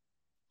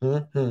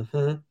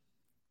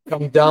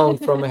come down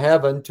from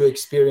heaven to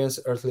experience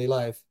earthly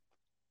life.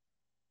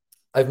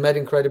 I've met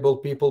incredible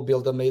people,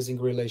 built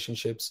amazing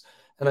relationships,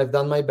 and I've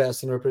done my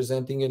best in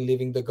representing and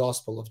living the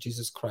gospel of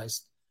Jesus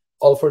Christ,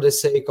 all for the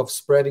sake of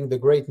spreading the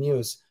great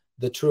news,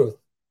 the truth.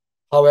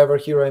 However,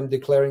 here I am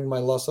declaring my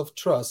loss of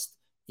trust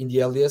in the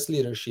LDS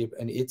leadership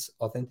and its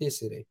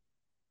authenticity.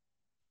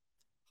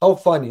 How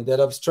funny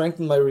that I've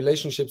strengthened my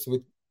relationship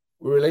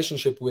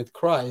with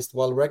Christ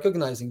while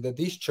recognizing that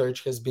this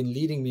church has been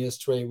leading me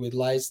astray with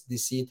lies,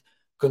 deceit,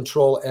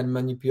 control, and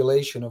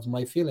manipulation of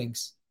my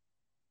feelings.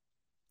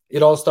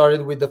 It all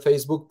started with the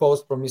Facebook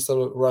post from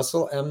Mr.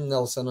 Russell M.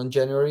 Nelson on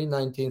January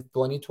 19,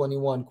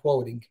 2021,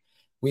 quoting,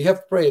 "We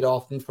have prayed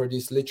often for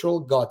this literal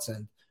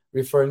godsend,"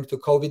 referring to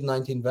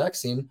COVID-19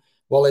 vaccine,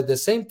 while at the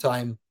same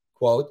time,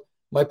 quote,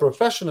 my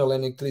professional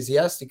and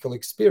ecclesiastical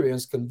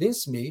experiences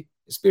convinced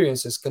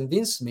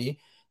me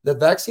that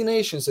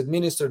vaccinations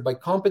administered by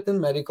competent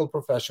medical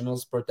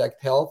professionals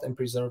protect health and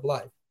preserve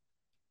life.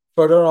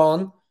 Further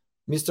on,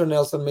 Mr.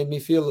 Nelson made me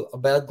feel a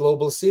bad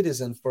global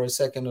citizen for a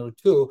second or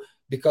two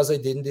because I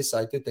didn't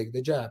decide to take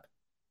the jab.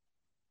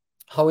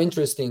 How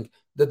interesting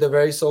that the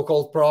very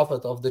so-called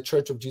prophet of the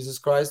Church of Jesus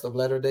Christ of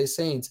Latter-day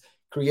Saints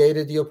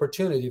created the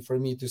opportunity for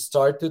me to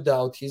start to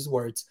doubt his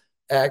words,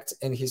 acts,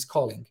 and his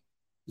calling.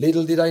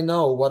 Little did I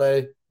know what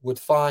I would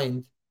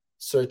find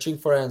searching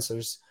for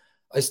answers.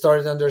 I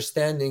started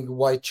understanding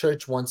why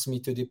church wants me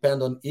to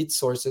depend on its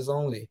sources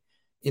only: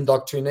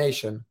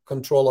 indoctrination,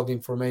 control of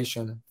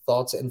information,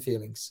 thoughts, and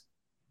feelings.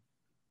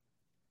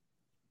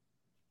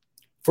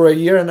 For a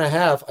year and a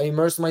half, I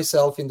immersed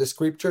myself in the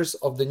scriptures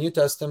of the New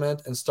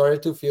Testament and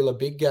started to feel a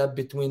big gap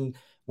between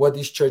what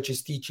this church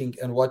is teaching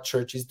and what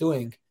church is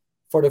doing.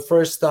 For the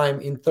first time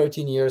in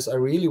 13 years, I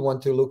really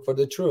want to look for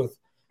the truth.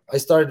 I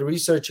started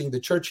researching the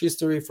church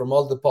history from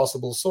all the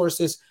possible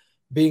sources,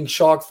 being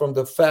shocked from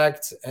the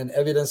facts and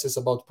evidences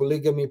about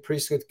polygamy,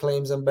 priesthood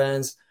claims and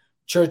bans,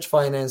 church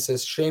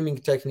finances, shaming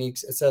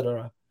techniques,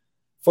 etc.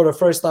 For the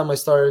first time, I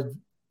started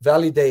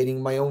validating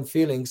my own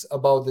feelings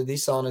about the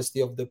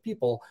dishonesty of the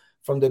people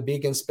from the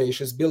big and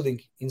spacious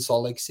building in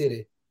Salt Lake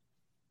City.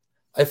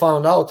 I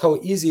found out how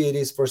easy it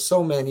is for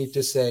so many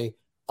to say,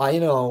 I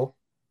know,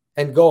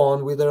 and go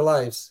on with their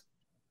lives.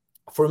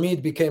 For me,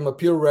 it became a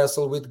pure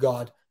wrestle with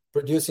God,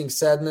 producing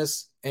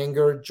sadness,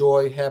 anger,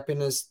 joy,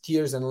 happiness,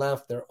 tears, and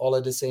laughter all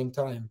at the same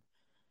time.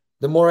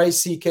 The more I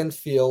seek and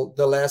feel,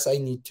 the less I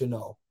need to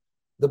know.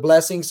 The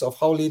blessings of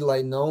how little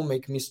I know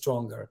make me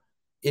stronger.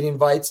 It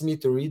invites me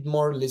to read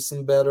more,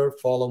 listen better,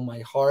 follow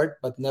my heart,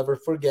 but never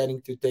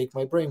forgetting to take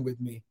my brain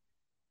with me.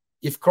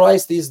 If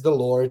Christ is the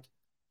Lord,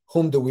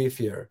 whom do we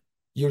fear?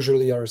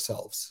 Usually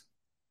ourselves.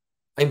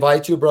 I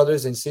invite you,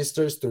 brothers and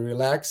sisters, to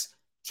relax,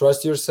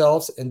 trust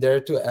yourselves, and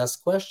dare to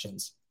ask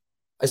questions.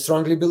 I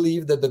strongly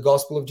believe that the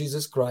gospel of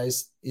Jesus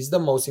Christ is the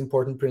most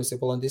important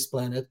principle on this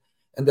planet,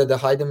 and that the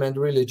high-demand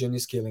religion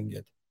is killing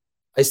it.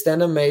 I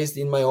stand amazed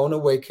in my own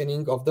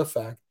awakening of the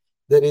fact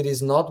that it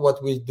is not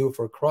what we do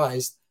for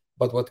Christ,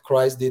 but what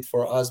Christ did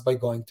for us by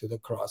going to the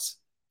cross.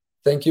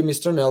 Thank you,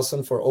 Mr.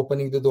 Nelson, for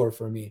opening the door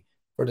for me.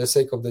 For the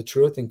sake of the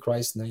truth, in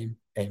Christ's name,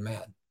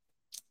 amen.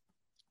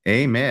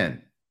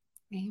 Amen.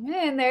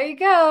 Amen. There you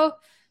go.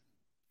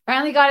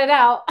 Finally got it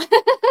out.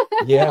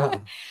 Yeah.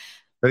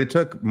 But it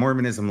took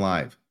Mormonism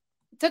Live.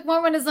 It took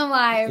Mormonism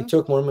Live. It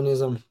took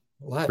Mormonism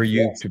Live. For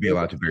you to be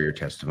allowed to bear your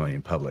testimony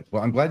in public.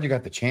 Well, I'm glad you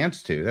got the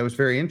chance to. That was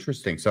very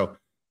interesting. So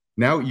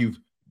now you've,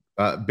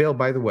 Bill,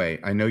 by the way,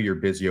 I know you're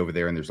busy over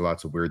there and there's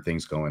lots of weird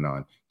things going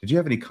on. Did you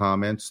have any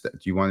comments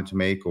that you wanted to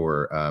make?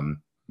 Or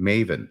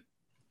Maven?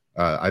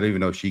 I don't even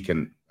know if she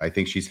can. I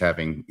think she's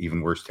having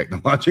even worse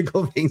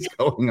technological things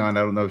going on.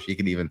 I don't know if she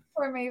can even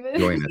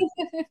join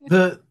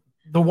us.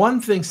 The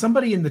one thing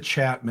somebody in the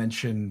chat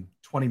mentioned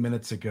 20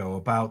 minutes ago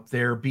about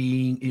there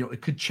being,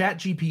 could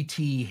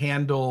ChatGPT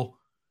handle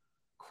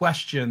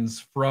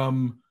questions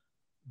from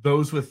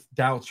those with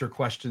doubts or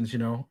questions,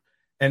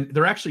 and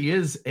there actually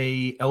is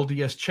a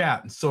LDS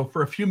chat. And so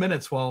for a few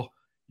minutes while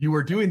you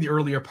were doing the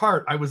earlier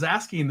part, I was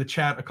asking the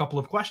chat a couple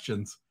of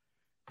questions,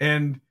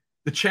 and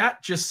the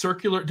chat just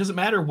circular. It doesn't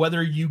matter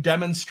whether you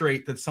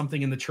demonstrate that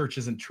something in the church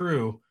isn't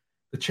true.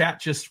 The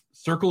chat just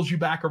circles you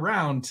back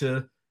around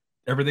to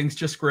everything's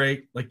just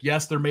great. Like,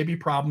 yes, there may be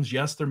problems.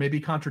 Yes, there may be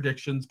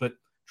contradictions, but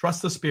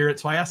trust the Spirit.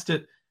 So I asked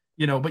it,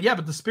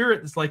 but the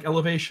Spirit is like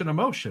elevation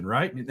emotion,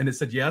 right? And it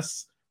said,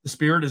 yes, the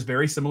Spirit is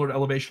very similar to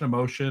elevation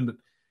emotion.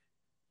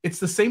 It's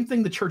the same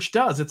thing the church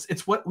does.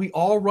 It's what we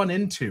all run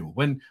into.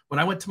 When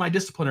I went to my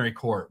disciplinary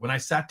court, when I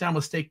sat down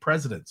with stake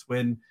presidents,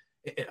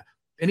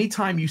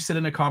 anytime you sit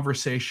in a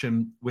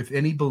conversation with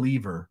any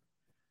believer,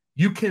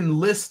 you can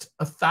list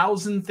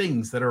 1,000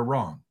 things that are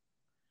wrong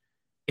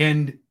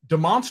and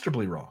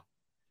demonstrably wrong.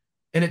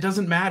 And it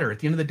doesn't matter. At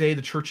the end of the day,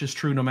 the church is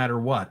true no matter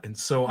what. And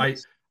so I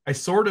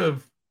sort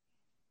of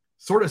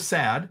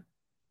sad.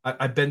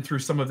 I've been through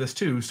some of this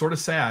too, sort of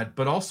sad,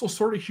 but also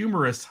sort of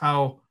humorous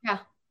how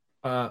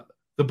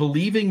the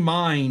believing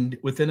mind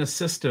within a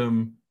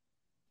system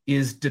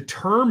is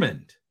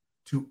determined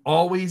to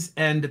always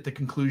end at the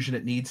conclusion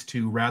it needs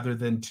to, rather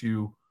than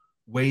to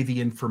weigh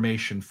the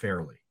information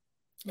fairly.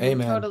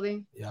 Amen.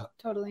 Totally. Yeah.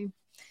 Totally.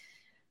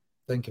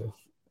 Thank you.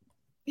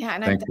 Yeah.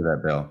 And Thanks for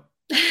that, Bill.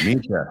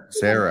 Misha,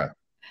 Sarah,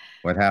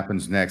 what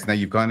happens next? Now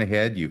you've gone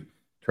ahead, you've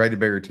tried to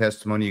bear your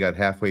testimony, you got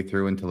halfway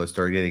through until it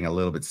started getting a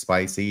little bit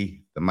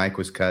spicy. The mic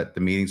was cut,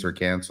 the meetings were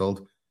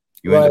canceled.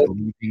 You end up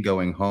leaving,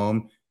 going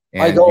home.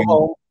 And I go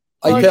home.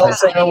 I tell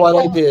Sarah what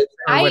I did.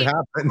 What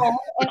happened?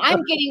 And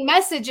I'm getting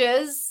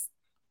messages,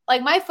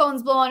 like my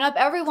phone's blowing up.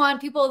 Everyone,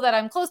 people that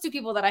I'm close to,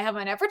 people that I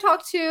haven't ever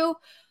talked to,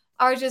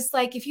 are just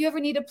like, if you ever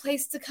need a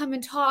place to come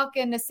and talk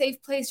and a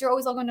safe place, you're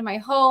always welcome to my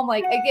home.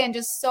 Like, again,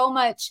 just so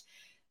much,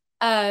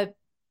 I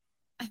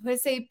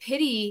would say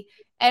pity.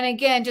 And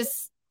again,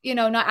 just,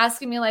 not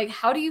asking me like,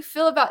 how do you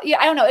feel about,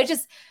 I don't know. It's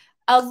just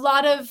a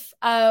lot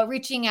of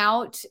reaching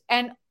out.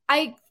 And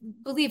I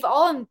believe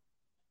all I'm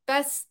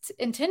best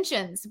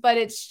intentions, but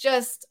it's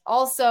just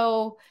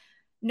also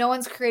no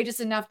one's courageous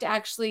enough to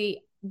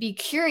actually be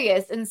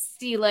curious and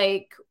see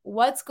like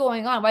what's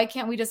going on. Why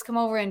can't we just come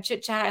over and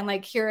chit chat and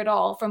like hear it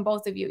all from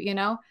both of you, you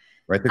know?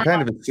 Right. They're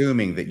kind of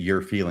assuming that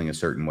you're feeling a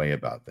certain way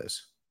about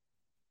this.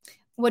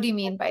 What do you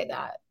mean by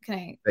that?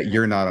 That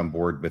you're not on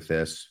board with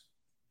this,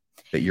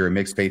 that you're a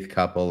mixed faith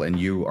couple and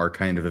you are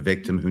kind of a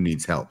victim who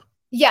needs help.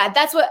 Yeah,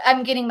 that's what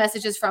I'm getting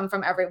messages from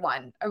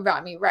everyone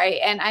around me, right?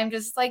 And I'm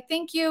just like,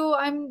 thank you.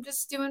 I'm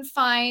just doing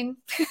fine.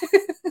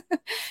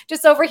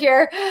 Just over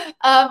here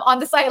on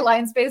the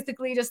sidelines,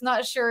 basically, just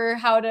not sure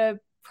how to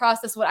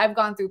process what I've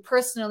gone through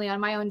personally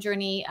on my own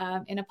journey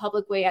in a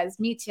public way as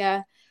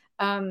Mitya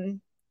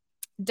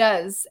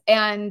does.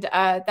 And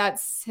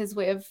that's his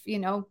way of, you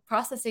know,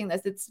 processing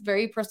this. It's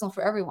very personal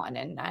for everyone.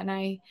 And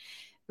I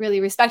really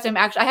respect him.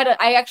 Actually,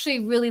 I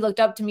actually really looked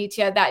up to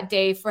Mitya that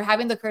day for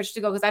having the courage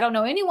to go, because I don't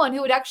know anyone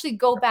who would actually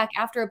go back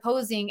after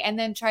opposing and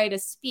then try to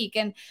speak.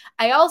 And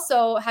I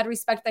also had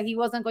respect that he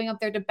wasn't going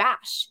up there to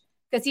bash,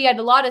 because he had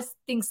a lot of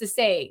things to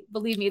say.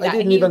 Believe me, that I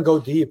didn't even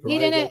go deep. He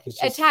right? didn't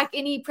like attack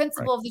any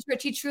principle of the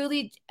church. He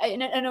truly,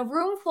 in a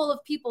room full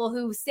of people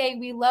who say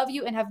we love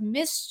you and have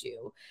missed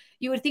you,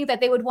 you would think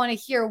that they would want to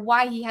hear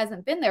why he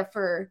hasn't been there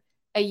for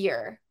a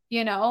year.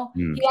 You know,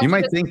 you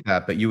might think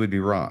that, but you would be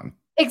wrong.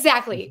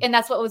 Exactly. And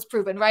that's what was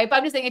proven, right? But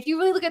I'm just saying, if you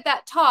really look at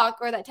that talk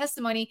or that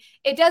testimony,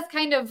 it does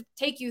kind of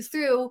take you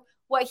through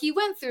what he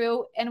went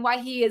through and why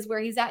he is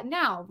where he's at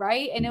now,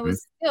 right? And it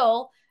was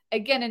still,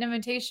 again, an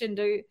invitation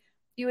to,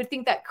 you would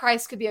think that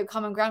Christ could be a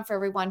common ground for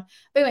everyone.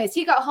 But anyways,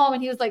 he got home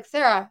and he was like,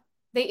 Sarah,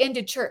 they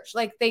ended church.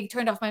 Like, they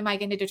turned off my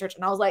mic and ended church.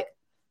 And I was like,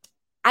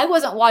 I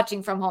wasn't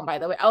watching from home, by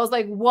the way. I was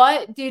like,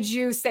 what did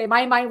you say?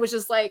 My mind was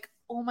just like,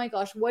 oh my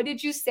gosh, what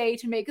did you say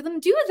to make them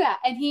do that?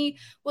 And he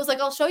was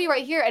like, I'll show you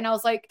right here. And I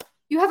was like,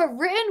 you have it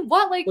written?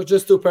 What? Like, well,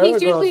 just 2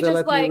 paragraphs. He's usually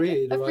just like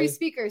read, a free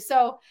speaker.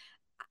 So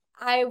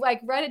I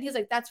like read it. He's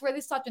like, that's where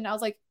they stopped. And I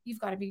was like, you've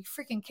got to be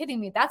freaking kidding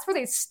me. That's where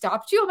they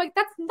stopped you? I'm like,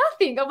 that's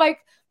nothing. I'm like,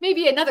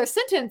 maybe another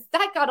sentence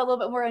that got a little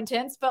bit more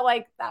intense, but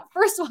like that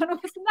first one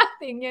was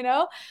nothing, you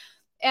know?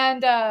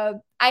 And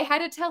I had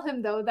to tell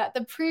him though, that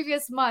the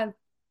previous month,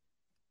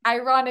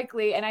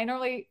 ironically, and I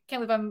normally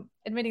can't believe I'm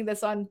admitting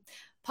this on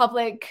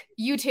public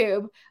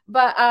YouTube,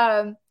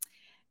 but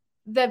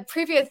the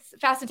previous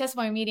fast and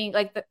testimony meeting,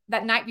 like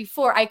that night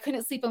before, I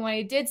couldn't sleep. And when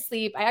I did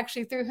sleep, I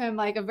actually threw him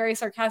like a very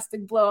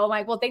sarcastic blow. I'm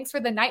like, well, thanks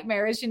for the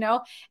nightmares, you know?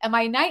 And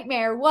my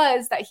nightmare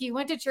was that he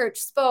went to church,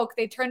 spoke,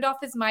 they turned off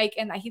his mic,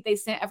 and that they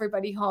sent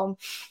everybody home.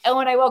 And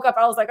when I woke up,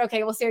 I was like,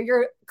 okay, well, Sarah,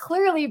 you're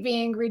clearly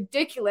being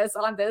ridiculous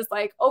on this,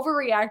 like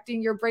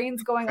overreacting. Your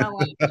brain's going on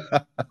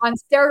like on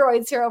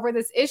steroids here over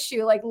this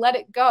issue. Like, let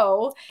it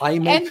go. I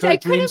make her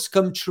dreams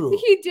come true.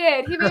 He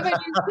did. He made my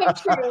dreams come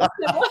true.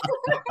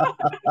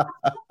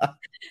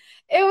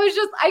 It was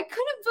just, I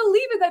couldn't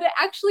believe it that it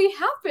actually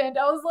happened.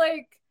 I was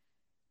like,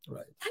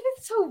 right. That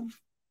is so,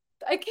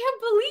 I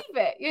can't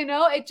believe it. You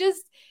know,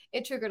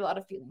 it triggered a lot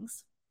of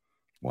feelings.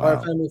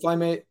 Wow.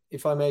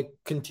 If I may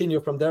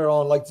continue from there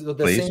on, like the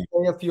same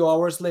day, a few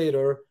hours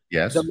later,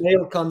 yes, the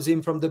mail comes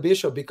in from the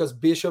bishop, because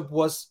bishop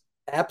was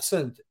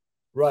absent,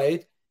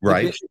 right?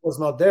 Right. The bishop was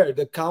not there.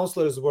 The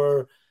counselors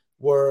were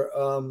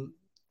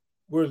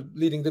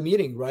leading the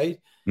meeting,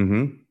 right?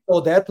 Mm-hmm. So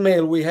that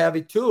mail, we have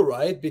it too,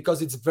 right?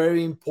 Because it's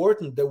very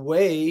important, the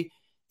way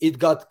it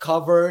got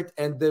covered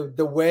and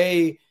the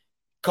way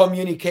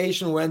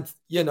communication went,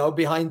 you know,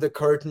 behind the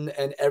curtain,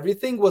 and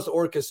everything was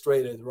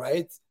orchestrated,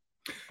 right?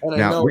 And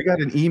now, we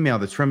got an email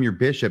that's from your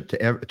bishop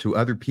to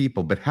other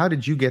people, but how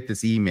did you get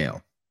this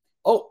email?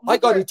 Oh, I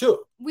got it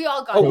too. We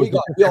all got it. We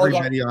all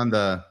everybody got it on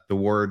the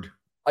word.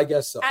 I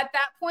guess so. At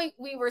that point,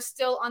 we were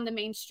still on the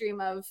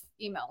mainstream of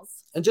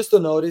emails. And just to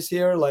notice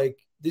here, like,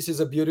 this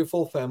is a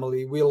beautiful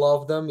family. We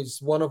love them.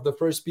 It's one of the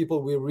first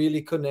people we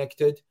really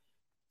connected.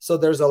 So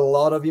there's a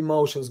lot of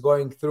emotions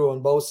going through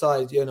on both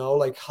sides, you know,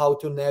 like how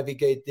to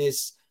navigate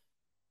this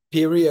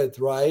period,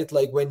 right?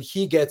 Like when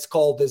he gets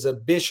called as a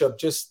bishop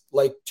just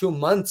like 2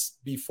 months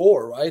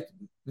before, right?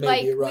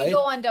 Maybe, like, right? We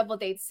go on double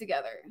dates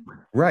together.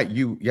 Right.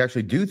 You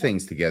actually do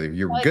things together.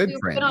 You're like, good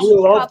friends. We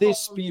love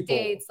these people.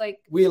 Dates, like,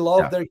 we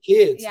love their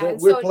kids. Yeah,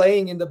 we're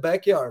playing in the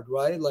backyard,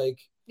 right? Like,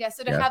 yeah,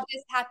 so to have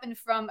this happen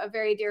from a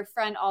very dear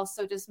friend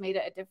also just made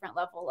it a different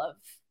level of,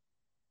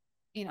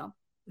 you know.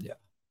 Yeah.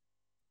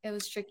 It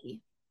was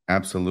tricky.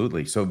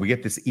 Absolutely. So we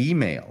get this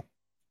email.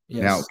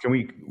 Yes. Now, can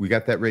we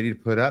got that ready to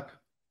put up?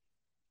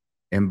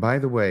 And by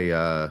the way,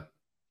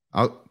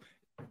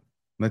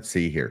 let's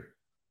see here.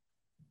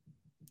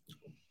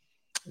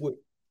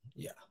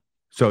 Yeah.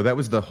 So that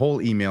was the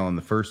whole email on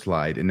the first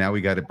slide, and now we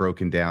got it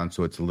broken down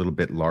so it's a little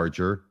bit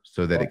larger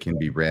so that it can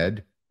be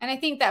read. And I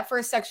think that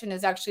first section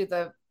is actually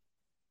the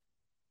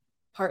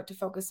part to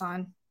focus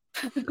on.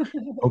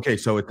 Okay,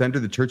 so it's under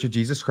the Church of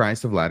Jesus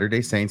Christ of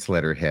Latter-day Saints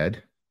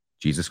letterhead.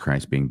 Jesus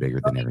Christ being bigger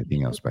than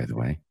everything else, by the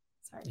way.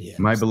 Sorry. Yes.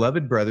 My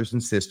beloved brothers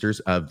and sisters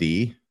of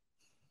the...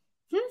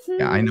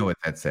 Yeah, I know what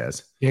that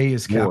says. Day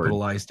is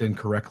capitalized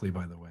incorrectly,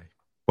 by the way.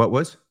 What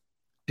was?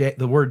 Day,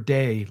 the word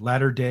day,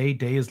 latter day,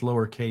 day is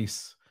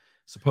lowercase,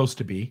 supposed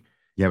to be.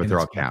 Yeah, but and they're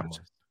all it's caps.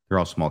 capitalized. They're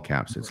all small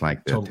caps. It's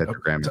like the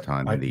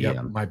Tetragrammaton in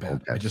the my bad.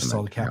 Old I just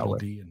saw the Testament, capital Yahweh.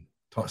 D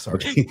and sorry.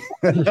 Okay.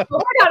 We're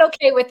not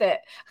okay with it.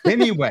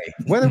 Anyway,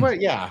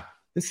 yeah,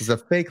 this is a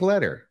fake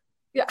letter.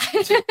 Yeah.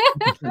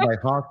 By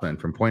Hoffman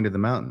from Point of the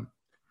Mountain.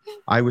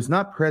 I was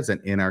not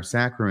present in our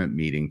sacrament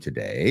meeting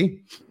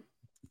today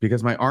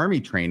because my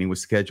Army training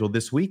was scheduled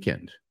this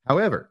weekend.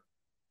 However,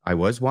 I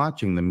was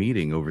watching the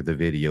meeting over the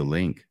video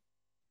link.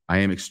 I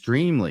am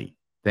extremely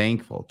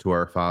thankful to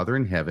our Father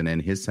in heaven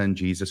and his Son,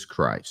 Jesus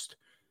Christ,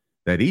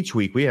 that each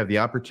week we have the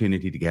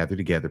opportunity to gather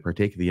together,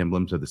 partake of the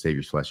emblems of the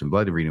Savior's flesh and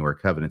blood, and renew our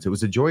covenants. It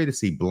was a joy to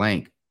see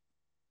blank.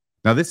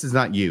 Now, this is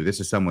not you. This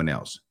is someone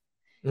else.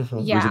 Mhm. It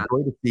was Yeah. a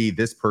joy to see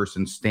this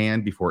person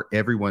stand before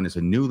everyone as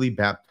a newly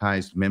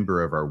baptized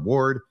member of our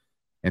ward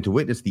and to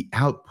witness the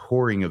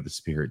outpouring of the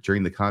Spirit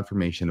during the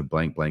confirmation of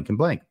blank, blank, and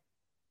blank.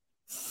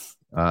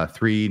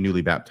 3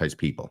 newly baptized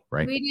people,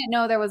 right? We didn't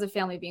know there was a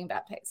family being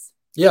baptized.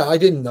 Yeah, I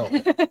didn't know.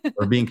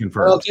 Or being But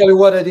I'll confirmed. tell you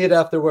what I did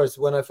afterwards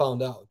when I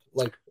found out.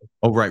 Like,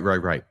 Oh, right.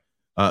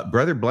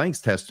 Brother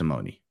Blank's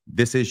testimony.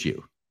 This is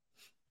you.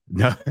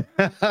 No.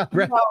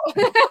 No.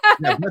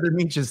 Yeah, Brother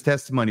Meech's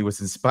testimony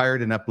was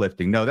inspired and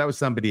uplifting. No, that was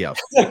somebody else.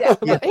 Yeah.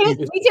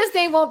 His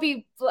name won't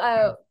be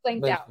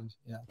blanked out.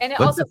 Yeah. And it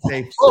Let's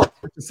also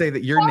just say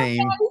that your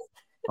name.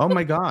 Oh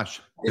my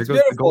gosh. There It's goes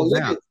the beautiful. gold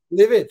Live now. it.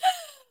 Live it.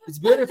 It's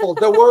beautiful.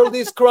 The world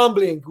is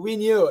crumbling. We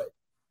knew it.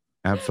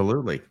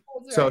 Absolutely.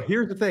 That's So right.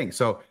 here's the thing.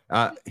 So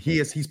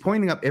he's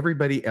pointing up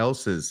everybody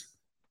else's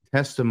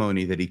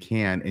testimony that he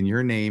can, and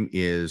your name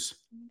is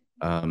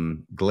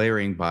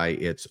glaring by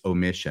its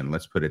omission.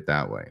 Let's put it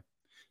that way.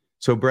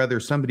 So, brother,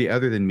 somebody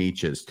other than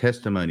Meech's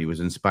testimony was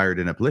inspired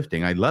and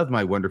uplifting. I love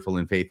my wonderful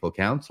and faithful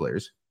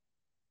counselors.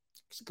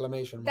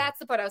 Exclamation mark. That's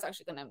the part I was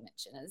actually going to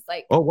mention is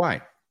like Oh,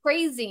 why?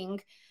 praising.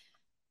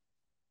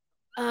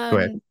 Go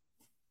ahead.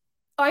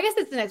 Oh, I guess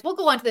it's the next. We'll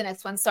go on to the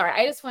next one. Sorry,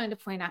 I just wanted to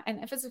point out,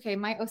 and if it's okay,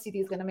 my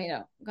OCD is going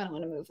to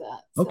want to move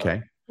that. So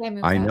Okay. can I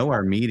move I that? know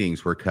our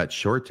meetings were cut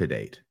short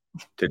today.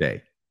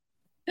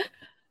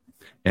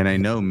 And I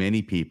know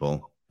many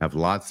people have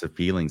lots of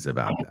feelings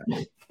about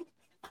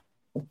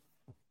that.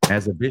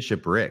 As a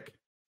Bishop Rick,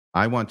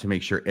 I want to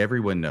make sure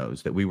everyone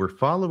knows that we were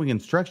following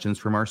instructions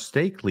from our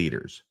stake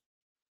leaders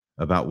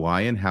about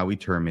why and how we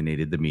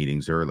terminated the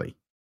meetings early.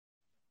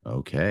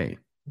 Okay,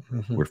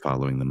 we're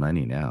following the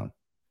money now.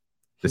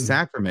 The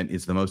sacrament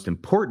is the most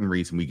important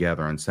reason we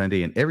gather on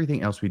Sunday, and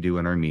everything else we do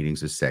in our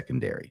meetings is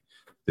secondary.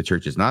 The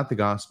church is not the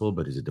gospel,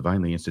 but is a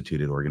divinely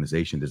instituted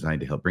organization designed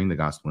to help bring the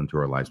gospel into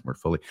our lives more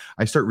fully.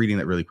 I start reading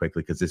that really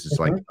quickly because this is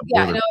like a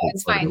Yeah, no, boilerplate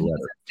it's part of fine. the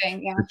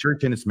letter. Yeah. The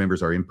church and its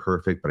members are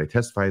imperfect, but I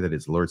testify that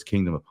it's the Lord's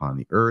kingdom upon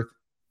the earth.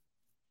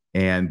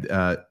 And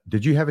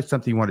did you have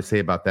something you want to say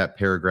about that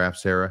paragraph,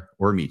 Sarah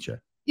or Meecha?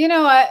 You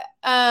know what?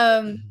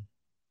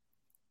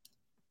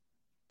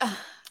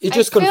 It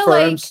just I feel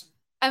confirms.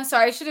 I'm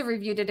sorry, I should have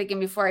reviewed it again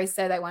before I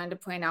said I wanted to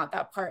point out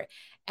that part,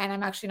 and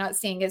I'm actually not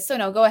seeing it. So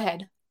no, go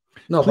ahead.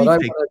 No, Please but I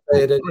take- want to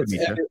say that Go ahead,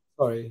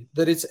 it's Misha.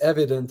 that it's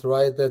evident,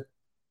 right? That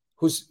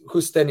who's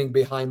standing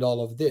behind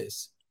all of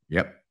this?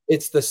 Yep.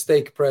 It's the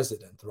stake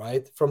president,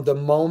 right? From the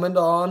moment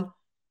on,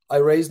 I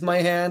raised my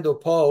hand,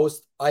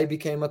 opposed, I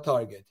became a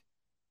target.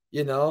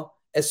 You know,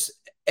 as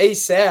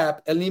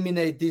ASAP,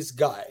 eliminate this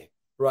guy,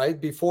 right?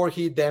 Before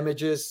he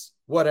damages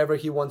whatever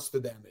he wants to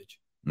damage.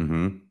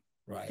 Mm-hmm.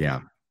 Right.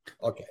 Yeah.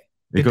 Okay.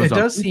 It goes on.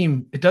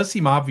 does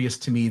seem obvious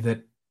to me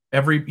that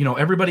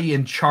everybody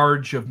in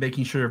charge of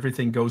making sure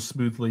everything goes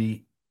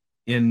smoothly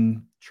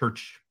in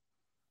church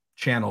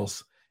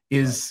channels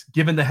is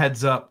given the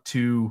heads up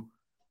to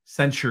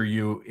censure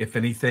you if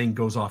anything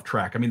goes off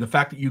track. I mean, the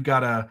fact that you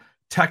got a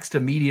text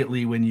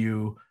immediately when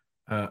you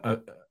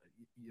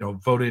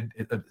voted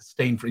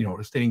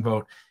abstaining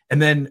vote,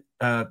 and then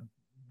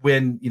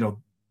when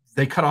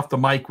they cut off the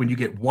mic when you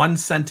get one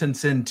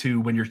sentence into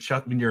when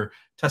your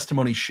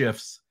testimony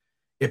shifts,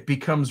 it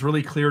becomes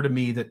really clear to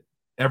me that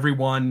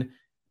everyone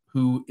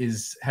who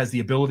has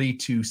the ability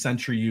to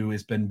censure you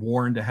has been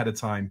warned ahead of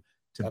time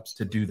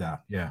to do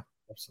that. Yeah.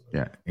 Absolutely.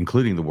 Yeah,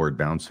 including the word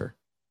bouncer.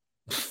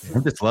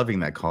 I'm just loving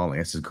that calling.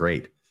 This is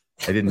great.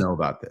 I didn't know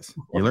about this.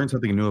 You learn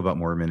something new about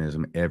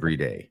Mormonism every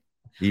day.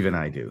 Even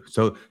I do.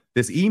 So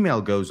this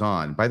email goes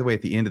on. By the way,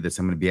 at the end of this,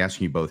 I'm going to be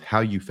asking you both how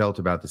you felt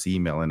about this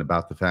email and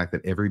about the fact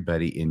that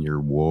everybody in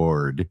your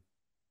ward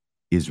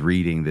is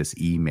reading this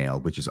email,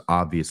 which is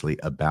obviously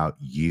about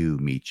you,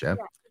 Meecha.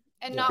 Yeah.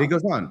 And It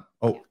goes on.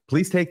 Oh,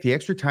 please take the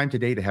extra time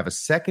today to have a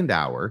second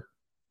hour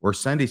or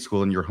Sunday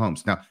school in your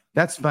homes. Now,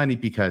 that's funny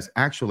because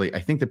actually, I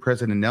think that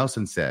President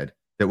Nelson said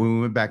that when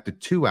we went back to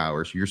 2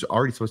 hours, you're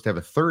already supposed to have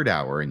a third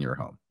hour in your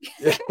home.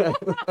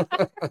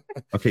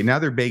 Okay, now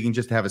they're begging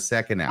just to have a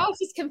second hour. Oh, it's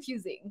just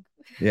confusing.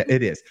 Yeah,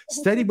 it is.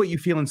 Study what you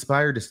feel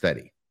inspired to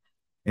study.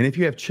 And if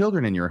you have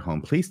children in your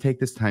home, please take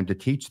this time to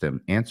teach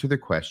them, answer their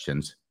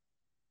questions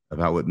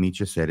about what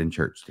Meecha said in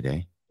church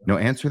today. No,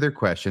 answer their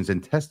questions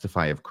and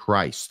testify of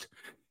Christ.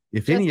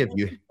 If any of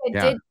you,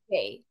 Did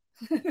say.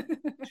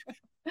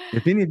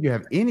 if any of you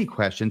have any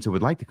questions or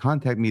would like to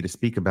contact me to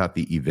speak about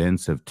the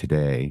events of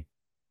today,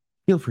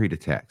 feel free to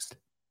text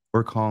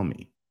or call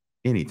me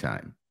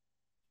anytime.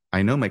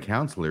 I know my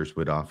counselors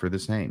would offer the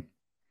same.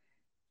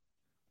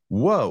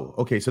 Whoa.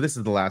 Okay, so this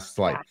is the last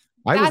slide.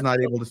 I was not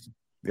able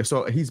to.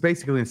 So he's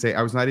basically going to say,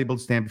 I was not able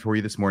to stand before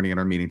you this morning in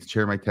our meeting to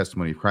share my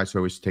testimony of Christ. So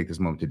I wish to take this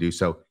moment to do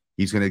so.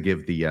 He's going to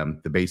give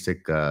the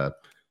basic, what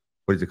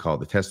is it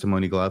called? The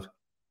testimony glove.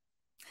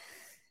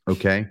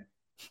 Okay.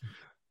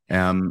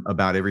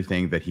 About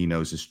everything that he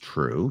knows is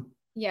true.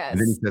 Yes. And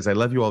then he says, I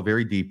love you all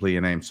very deeply,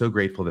 and I am so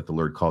grateful that the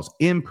Lord calls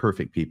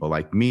imperfect people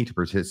like me to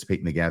participate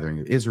in the gathering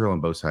of Israel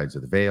on both sides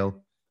of the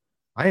veil.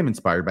 I am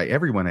inspired by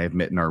everyone I have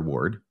met in our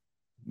ward,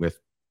 with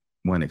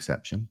one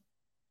exception,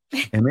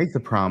 and make the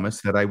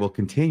promise that I will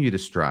continue to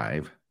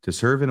strive to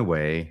serve in a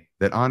way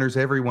that honors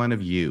every one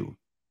of you,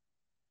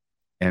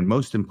 and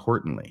most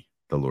importantly,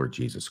 the Lord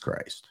Jesus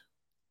Christ.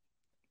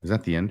 Is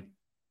that the end?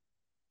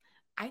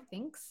 I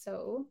think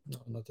so. No,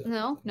 not yet.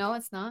 No,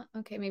 it's not.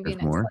 Okay, maybe There's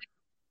next more. slide.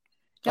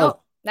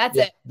 No, that's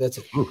it. That's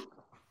it. Ooh.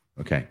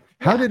 Okay.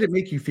 How did it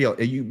make you feel?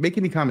 You make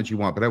any comments you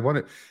want, but I want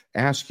to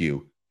ask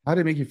you, how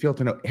did it make you feel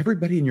to know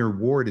everybody in your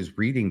ward is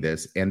reading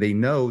this and they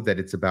know that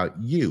it's about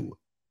you?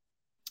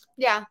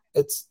 Yeah.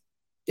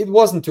 It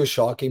wasn't too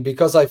shocking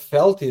because I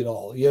felt it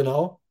all, you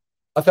know.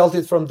 I felt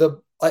it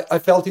I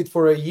felt it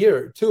for a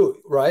year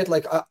too, right?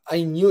 Like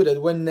I knew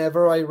that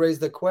whenever I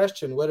raised the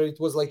question, whether it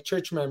was like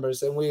church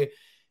members and we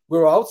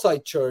were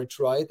outside church,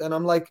 right? And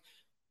I'm like,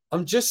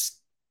 I'm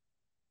just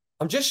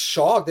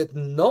shocked that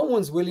no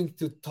one's willing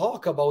to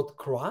talk about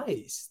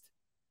Christ.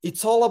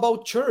 It's all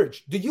about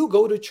church. Do you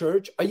go to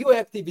church? Are you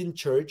active in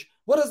church?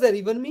 What does that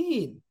even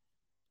mean?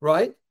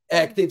 Right?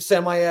 Active,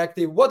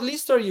 semi-active. What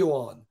list are you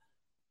on?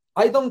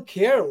 I don't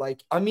care.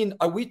 Like, I mean,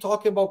 are we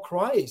talking about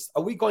Christ?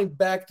 Are we going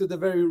back to the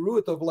very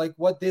root of like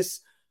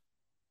what's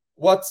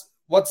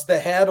the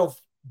head of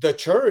the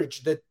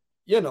church that,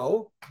 you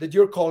know, that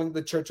you're calling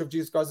the Church of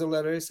Jesus Christ of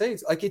Latter-day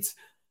Saints? Like it's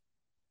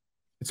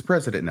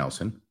President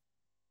Nelson.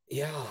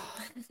 Yeah,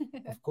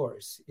 of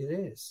course it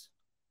is.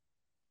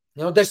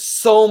 You know, there's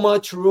so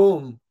much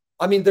room.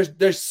 I mean,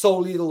 there's so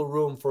little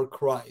room for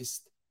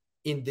Christ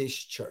in this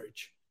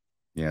church.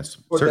 Yes,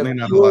 for certainly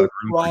not a lot of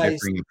room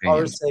Christ, for differing our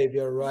opinions.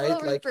 Savior, right? No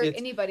room Like for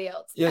anybody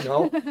else. You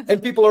know,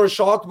 and people are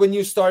shocked when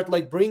you start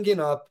like bringing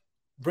up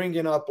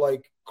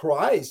like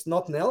Christ,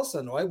 not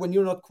Nelson, right? When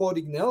you're not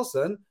quoting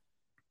Nelson,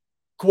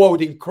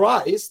 quoting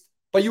Christ,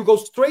 but you go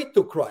straight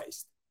to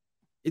Christ.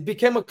 It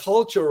became a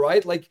culture,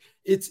 right? Like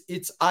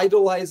it's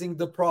idolizing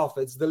the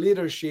prophets, the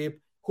leadership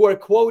who are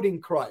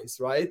quoting Christ,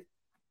 right?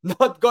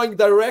 Not going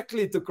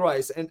directly to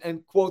Christ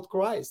and quote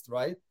Christ,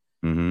 right?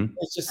 Mm-hmm.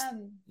 It's just,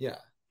 yeah.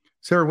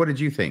 Sarah, what did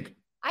you think?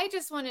 I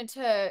just wanted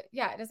to,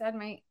 just add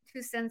my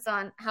 2 cents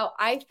on how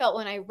I felt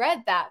when I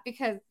read that,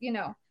 because, you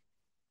know,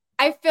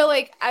 I feel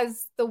like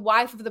as the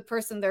wife of the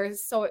person they're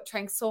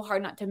trying so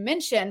hard not to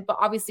mention, but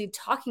obviously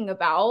talking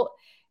about,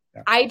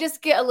 I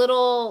just get a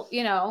little,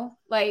 you know,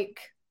 like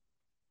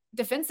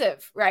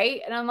defensive, right?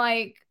 And I'm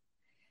like,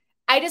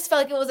 I just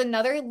felt like it was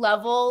another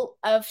level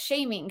of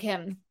shaming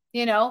him.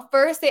 You know,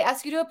 first they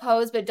ask you to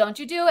oppose, but don't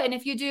you do it? And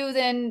if you do,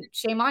 then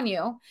shame on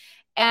you.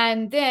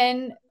 And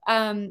then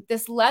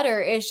this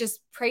letter is just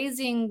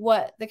praising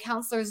what the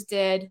counselors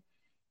did,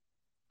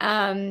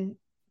 and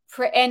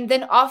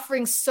then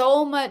offering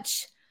so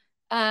much,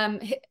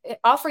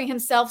 offering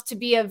himself to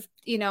be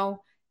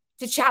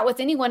to chat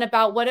with anyone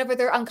about whatever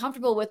they're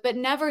uncomfortable with, but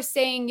never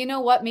saying, you know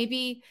what,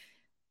 maybe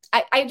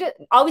I just,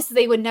 obviously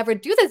they would never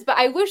do this, but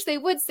I wish they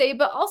would say,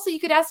 but also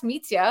you could ask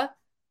Mitya,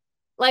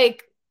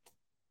 like,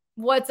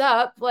 what's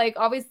up? Like,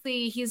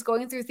 obviously he's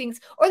going through things,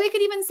 or they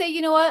could even say,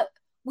 you know what,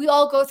 we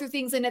all go through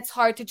things and it's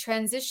hard to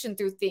transition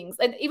through things.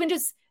 And even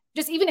just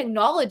even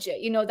acknowledge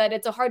it, you know, that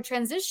it's a hard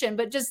transition,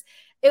 but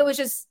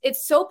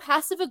it's so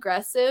passive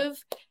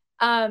aggressive.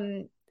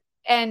 And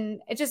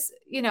it just,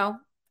 you know,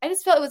 I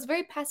just felt it was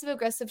very passive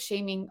aggressive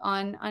shaming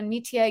on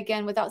Mitya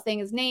again, without saying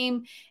his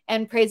name,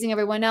 and praising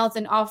everyone else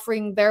and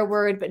offering their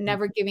word, but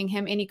never giving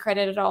him any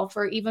credit at all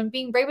for even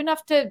being brave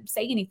enough to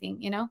say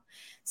anything, you know?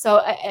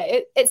 So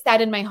it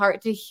saddened my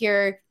heart to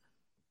see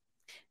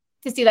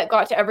that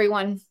got to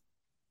everyone.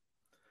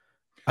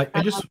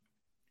 I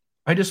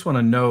just want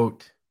to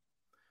note,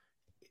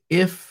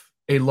 if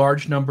a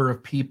large number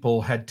of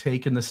people had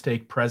taken the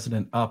stake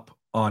president up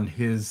on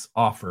his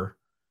offer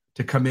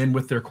to come in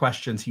with their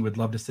questions, he would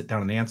love to sit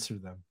down and answer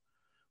them.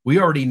 We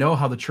already know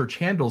how the church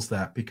handles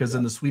that, because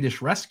in the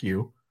Swedish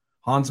rescue,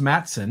 Hans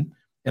Mattsson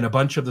and a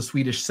bunch of the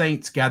Swedish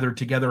saints gathered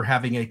together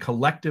having a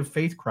collective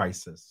faith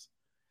crisis.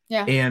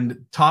 Yeah.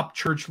 And top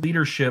church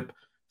leadership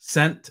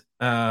sent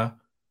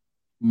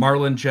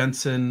Marlon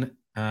Jensen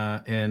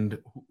and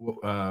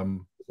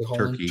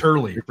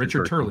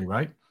Richard Turley,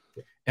 right?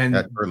 And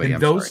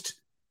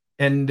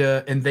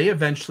they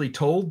eventually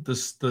told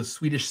the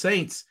Swedish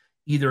saints,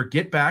 either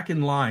get back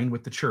in line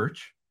with the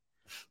church,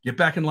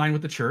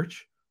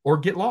 or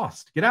get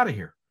lost, get out of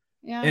here.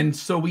 Yeah. And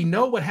so we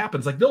know what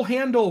happens. Like, they'll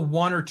handle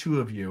 1 or 2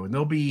 of you and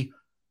they'll be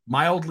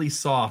mildly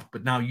soft,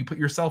 but now you put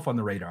yourself on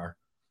the radar.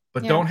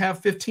 But don't have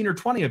 15 or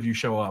 20 of you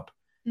show up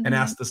and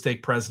ask the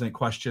stake president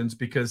questions,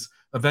 because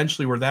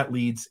eventually where that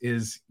leads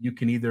is you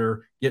can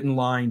either get in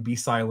line, be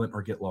silent,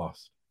 or get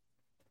lost.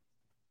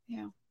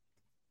 Yeah.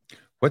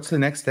 What's the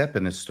next step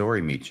in this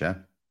story,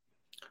 Misha?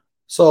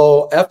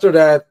 So after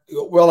that,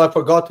 well, I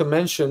forgot to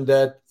mention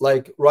that,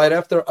 like, right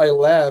after I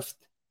left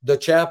the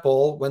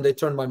chapel, when they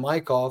turned my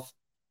mic off,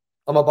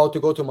 I'm about to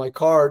go to my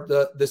car.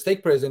 The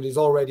stake president is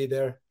already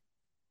there.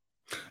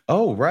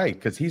 Oh, right,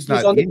 because he's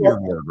not in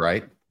your ward,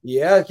 right?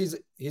 Yeah, he's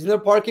in the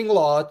parking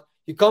lot.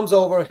 He comes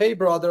over, hey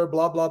brother,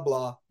 blah blah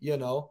blah. You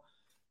know,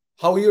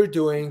 how you're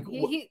doing?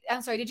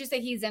 I'm sorry. Did you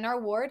say he's in our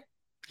ward?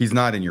 He's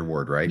not in your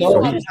ward, right? No,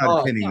 so he's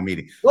not attending a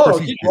meeting. No,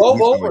 he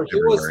drove over. He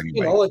was, anyway.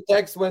 you know, a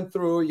text went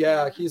through.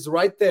 Yeah, he's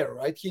right there,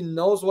 right? He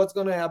knows what's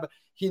going to happen.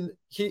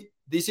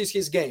 This is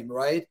his game,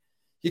 right?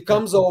 He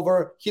comes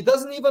over. He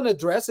doesn't even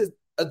address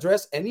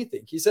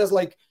anything. He says,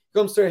 like,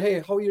 comes to,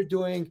 hey, how you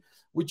doing?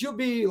 Would you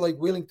be like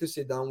willing to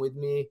sit down with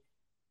me?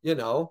 You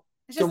know,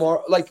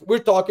 tomorrow, like we're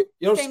talking,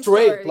 you know, straight,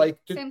 story.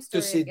 Like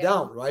to sit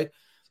down, right?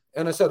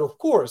 And I said, of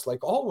course,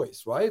 like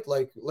always, right?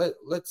 Like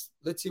let's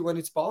see when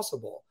it's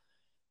possible.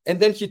 And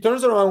then he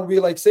turns around, we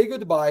like say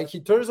goodbye.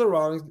 He turns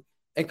around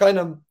and kind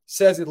of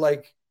says it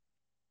like,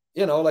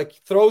 you know, like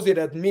throws it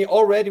at me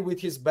already with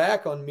his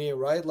back on me,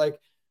 right? Like,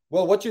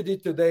 well, what you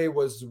did today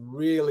was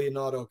really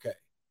not okay.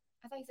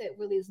 I thought you said it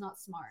really is not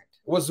smart.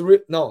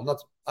 No,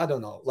 not, I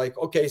don't know. Like,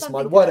 okay, something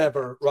smart,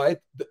 whatever, right?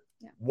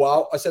 Yeah.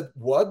 Wow. I said,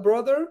 what,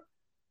 brother?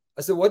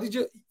 I said, what did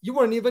you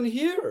weren't even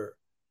here.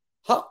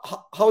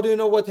 How do you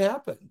know what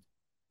happened?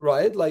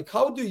 Right? Like,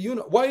 how do you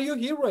know? Why are you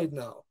here right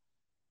now?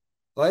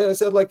 Right? I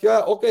said, like, yeah,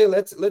 okay,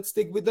 let's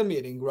stick with the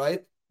meeting,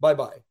 right?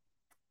 Bye-bye.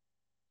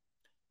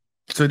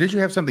 So did you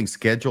have something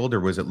scheduled or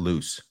was it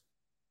loose?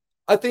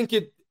 I think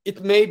it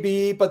may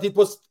be, but it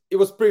was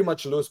pretty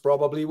much loose,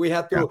 probably. We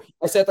had to, yeah.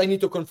 I said, I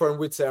need to confirm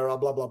with Sarah,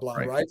 blah, blah, blah,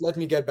 right? Let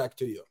me get back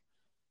to you.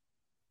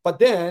 But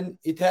then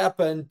it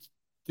happened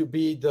to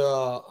be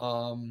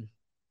the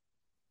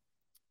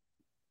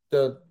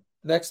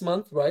next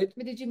month, right?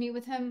 But did you meet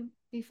with him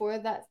before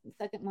that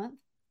second month?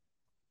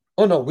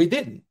 Oh, no, we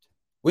didn't.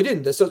 We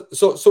didn't.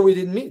 So we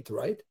didn't meet,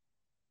 right?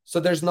 So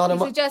there's not you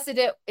suggested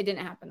it. It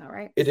didn't happen though,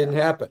 right? It didn't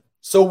happen.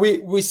 So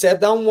we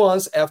sat down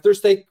once after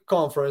stake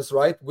conference,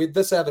 right, with the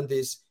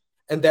 70s,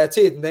 and that's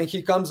it. And then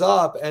he comes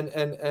up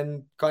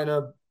and kind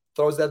of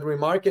throws that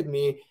remark at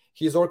me.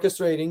 He's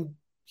orchestrating.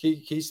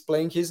 He's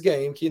playing his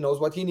game. He knows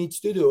what he needs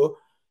to do,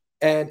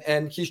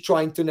 and he's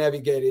trying to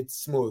navigate it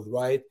smooth,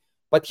 right?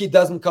 But he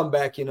doesn't come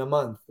back in a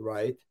month,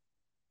 right?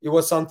 It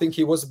was something,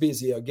 he was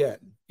busy again.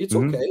 It's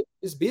okay.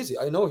 He's busy.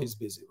 I know he's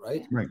busy,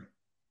 right? Right.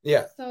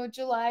 Yeah. So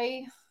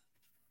July,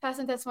 past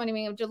and testimony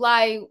meeting of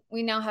July,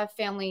 we now have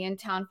family in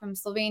town from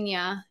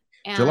Slovenia.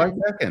 And July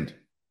 2nd.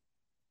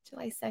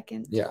 July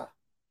 2nd. Yeah.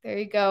 There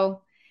you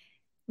go.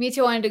 Me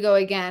too wanted to go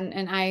again.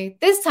 And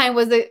this time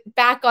was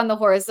back on the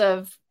horse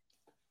of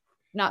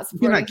not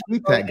supporting. You cannot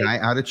keep that guy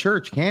out of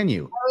church, can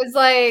you? I was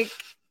like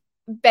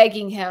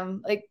begging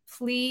him, like,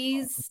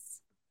 please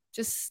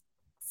just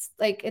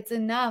like, it's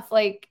enough.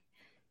 Like,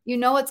 you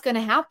know what's going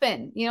to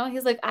happen. You know,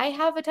 he's like, I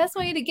have a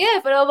testimony to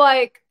give. And I'm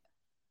like,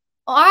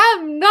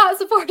 I'm not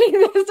supporting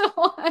this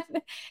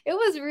one. It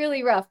was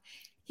really rough.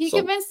 He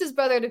convinced his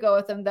brother to go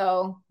with him,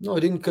 though. No, I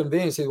didn't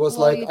convince. It was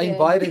like I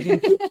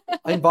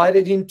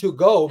invited him to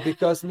go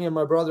because me and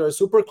my brother are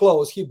super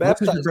close. He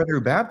baptized. This is your brother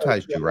who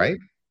baptized you, right?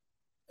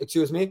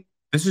 Excuse me?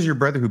 This is your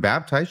brother who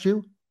baptized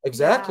you?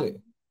 Exactly. Yeah.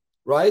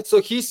 Right?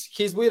 So he's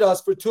with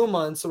us for 2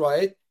 months,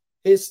 right?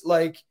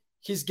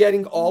 He's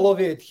getting all of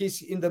it.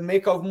 He's in the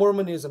make of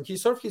Mormonism. He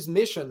served his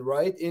mission,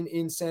 right?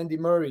 In Sandy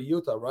Murray,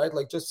 Utah, right?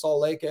 Like just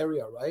Salt Lake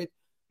area, right?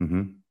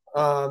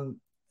 Mm-hmm.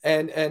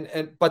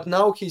 But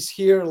now he's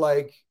here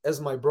like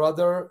as my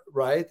brother,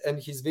 right? And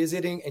he's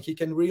visiting and he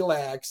can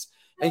relax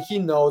and he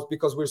knows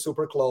because we're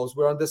super close.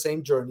 We're on the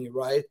same journey,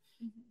 right?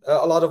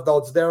 A lot of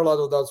doubts there, a lot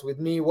of doubts with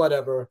me,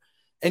 whatever.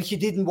 And he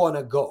didn't want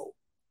to go,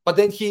 but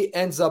then he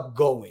ends up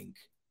going,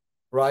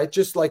 right?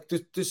 Just like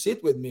to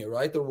sit with me,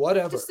 right? Or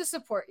whatever. Just to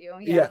support you.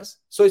 Yeah. Yes.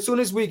 So as soon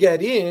as we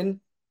get in,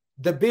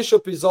 the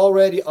bishop is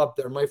already up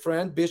there. My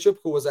friend Bishop,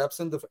 who was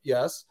absent,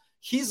 yes,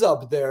 he's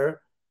up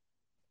there.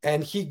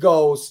 And he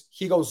goes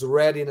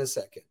red in a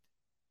second.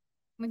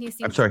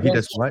 I'm sorry, he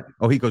does what?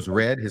 Oh, he goes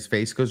red? His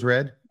face goes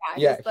red?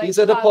 Yeah, he's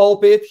at the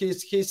pulpit.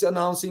 He's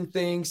announcing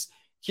things.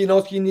 He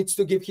knows he needs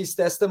to give his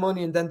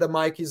testimony, and then the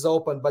mic is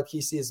open, but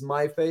he sees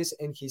my face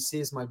and he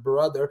sees my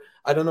brother.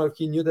 I don't know if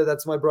he knew that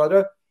that's my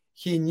brother.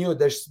 He knew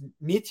there's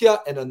Mitya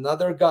and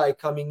another guy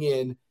coming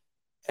in,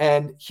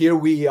 and here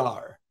we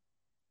are.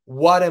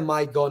 What am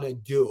I going to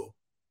do?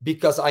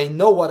 Because I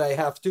know what I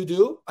have to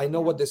do. I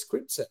know what the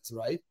script says,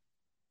 right?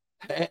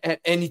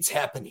 And it's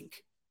happening.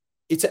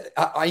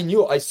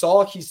 I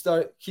saw he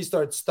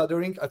started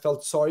stuttering. I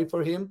felt sorry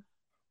for him.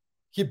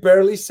 He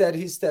barely said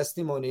his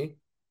testimony.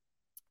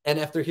 And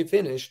after he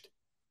finished,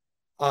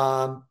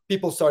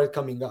 people started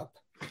coming up.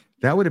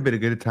 That would have been a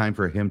good time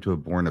for him to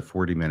have borne a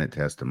 40-minute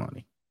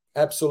testimony.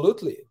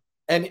 Absolutely.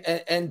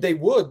 And they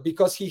would,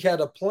 because he had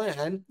a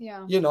plan.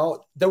 Yeah. You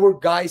know, there were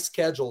guys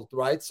scheduled,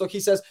 right? So he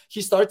says,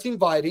 he starts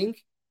inviting,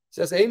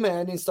 says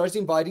amen, and starts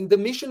inviting the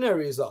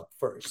missionaries up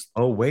first.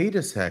 Oh, wait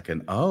a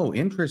second. Oh,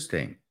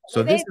 interesting.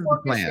 So Well, this they is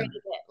the plan. orchestrated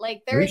it.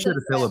 Like We should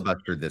have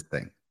filibustered this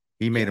thing.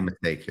 He made a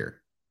mistake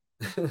here.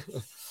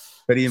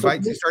 But he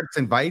starts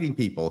inviting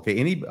people.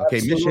 Okay,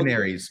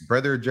 missionaries,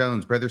 Brother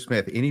Jones, Brother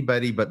Smith,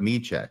 anybody but me,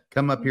 Chet.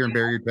 Come up here and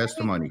bear your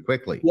testimony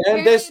quickly. Yeah,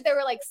 apparently there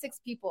were like 6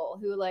 people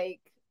who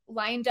like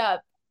lined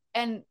up,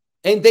 and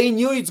they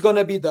knew it's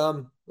gonna be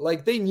them.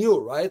 Like they knew,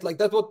 right? Like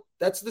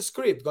that's the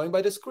script, going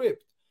by the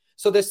script.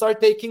 So they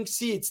start taking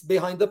seats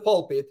behind the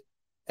pulpit,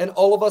 and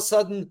all of a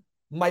sudden,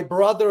 my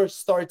brother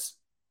starts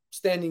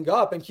standing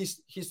up, and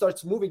he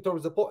starts moving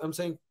towards the pulpit. I'm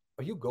saying,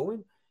 "Are you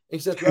going?" And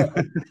he said,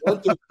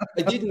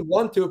 I didn't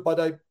want to, but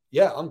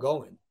I'm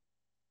going.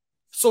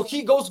 So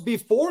he goes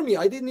before me.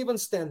 I didn't even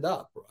stand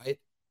up, right?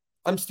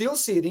 I'm still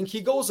sitting.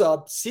 He goes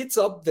up, sits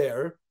up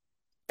there,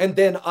 and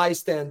then I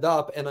stand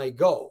up and I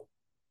go.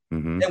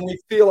 Mm-hmm. And we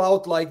fill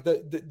out like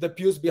the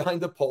pews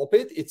behind the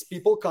pulpit. It's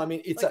people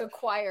coming. It's like a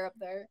choir up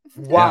there.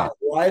 Wow,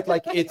 right?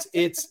 Like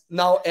it's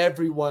now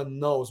everyone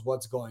knows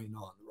what's going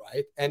on,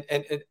 right? And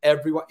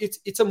everyone,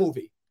 it's a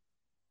movie,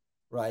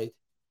 right?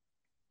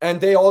 And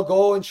they all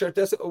go and share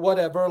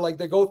whatever. Like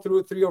they go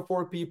through 3 or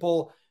 4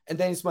 people, and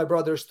then it's my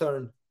brother's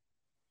turn,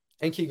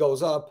 and he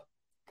goes up,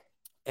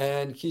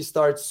 and he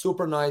starts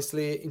super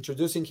nicely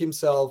introducing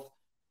himself.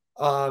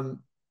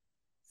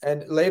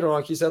 And later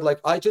on, he said, like,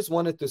 I just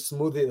wanted to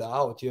smooth it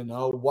out,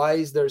 Why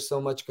is there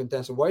so much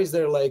contention? Why is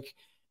there like,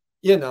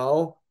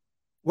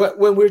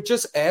 when we're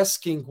just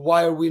asking,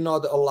 why are we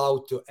not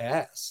allowed to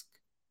ask,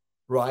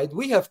 right?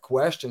 We have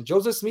questions.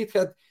 Joseph Smith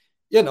had,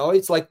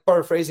 it's like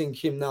paraphrasing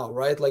him now,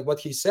 right? Like what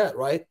he said,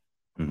 right?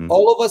 Mm-hmm.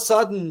 All of a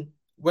sudden,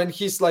 when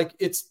he's like,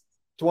 it's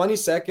 20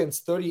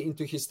 seconds, 30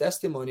 into his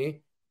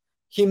testimony,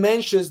 he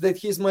mentions that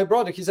he's my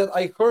brother. He said,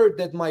 I heard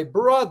that my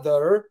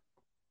brother,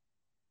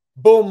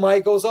 boom,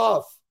 mic goes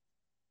off.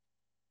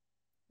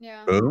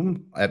 Yeah.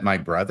 Boom, at my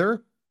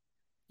brother?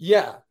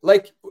 Yeah,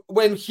 like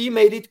when he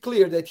made it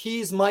clear that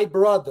he's my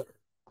brother,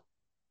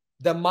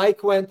 the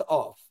mic went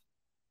off.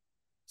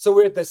 So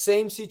we're at the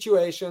same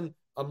situation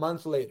a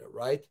month later,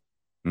 right?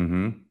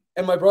 Mm-hmm.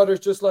 And my brother's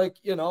just like,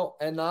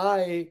 and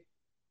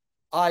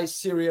I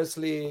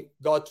seriously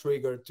got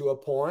triggered to a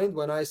point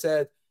when I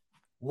said,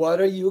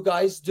 what are you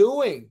guys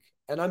doing?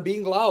 And I'm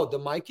being loud. The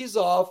mic is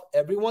off.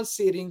 Everyone's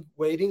sitting,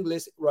 waiting,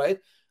 listen, right?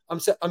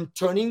 I'm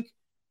turning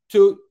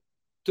to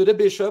the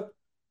bishop,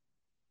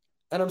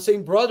 and I'm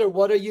saying, brother,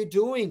 what are you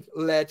doing?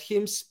 Let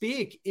him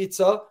speak. It's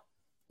a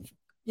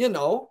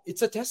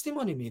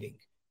testimony meeting.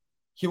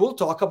 He will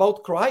talk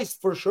about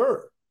Christ for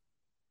sure.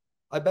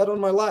 I bet on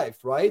my life,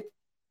 right?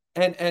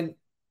 And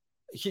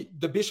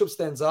the bishop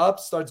stands up,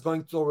 starts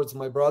going towards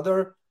my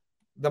brother.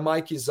 The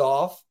mic is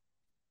off.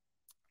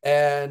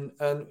 And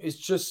it's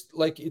just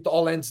like it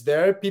all ends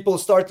there. People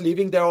start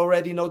leaving. They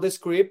already know the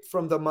script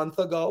from the month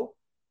ago,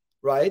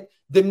 right?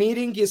 The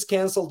meeting is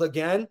canceled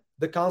again.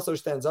 The counselor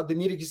stands up. The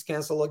meeting is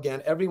canceled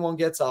again. Everyone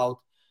gets out.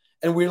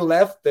 And we're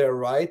left there,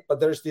 right? But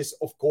there's this,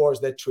 of course,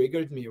 that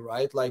triggered me,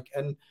 right? Like,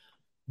 and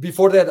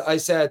before that, I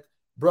said,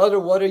 brother,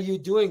 what are you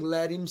doing?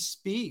 Let him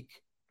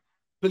speak.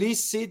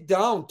 Please sit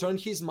down. Turn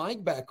his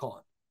mic back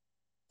on.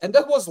 And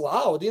that was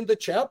loud in the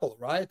chapel,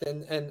 right?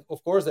 And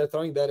of course, they're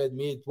throwing that at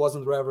me. It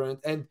wasn't reverent.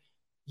 And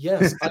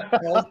yes,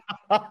 reverent.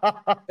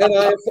 It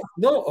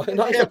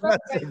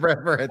wasn't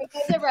reverent.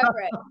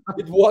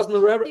 It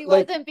wasn't reverent. He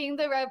wasn't being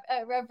the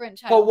reverent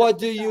child. But what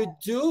do you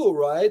do,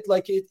 right?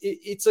 Like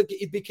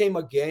it became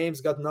a game.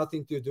 It's got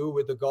nothing to do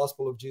with the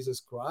gospel of Jesus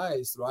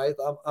Christ, right?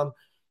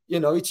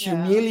 It's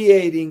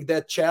humiliating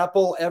that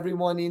chapel.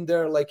 Everyone in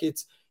there, like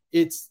it's.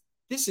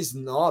 This is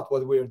not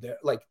what we're there.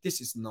 Like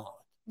this is not.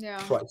 Yeah.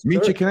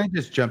 Micha, can I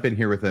just jump in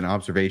here with an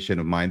observation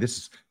of mine? This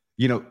is,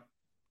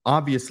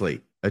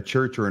 obviously a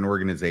church or an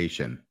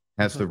organization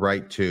has the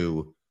right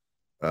to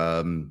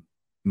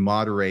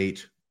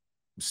moderate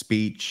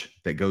speech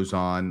that goes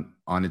on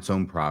its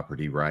own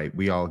property, right?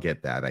 We all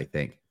get that, I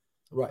think.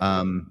 Right.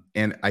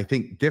 And I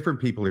think different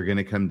people are going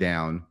to come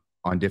down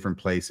on different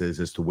places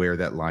as to where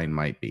that line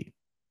might be.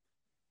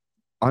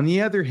 On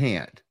the other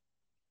hand,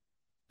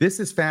 this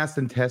is fast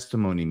and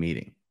testimony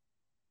meeting.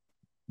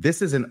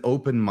 This is an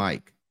open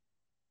mic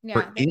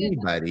for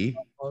anybody.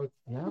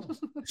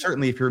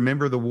 Certainly, if you're a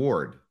member of the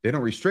ward, they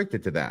don't restrict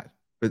it to that.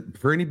 But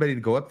for anybody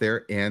to go up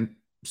there and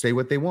say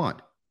what they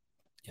want.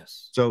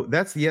 Yes. So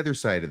that's the other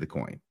side of the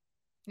coin.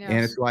 Yes.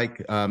 And it's like,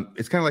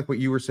 it's kind of like what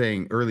you were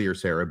saying earlier,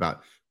 Sarah,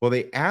 about, well,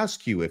 they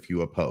ask you if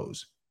you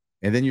oppose,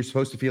 and then you're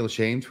supposed to feel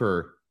ashamed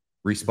for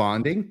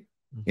responding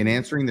and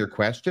answering their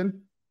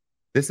question.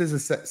 This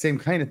is the same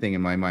kind of thing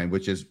in my mind,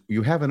 which is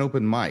you have an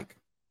open mic.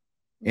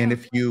 And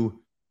if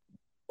you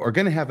are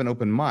going to have an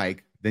open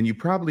mic, then you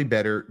probably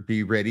better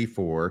be ready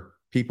for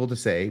people to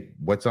say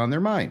what's on their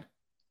mind.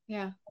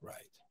 Yeah. Right.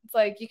 It's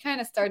like you kind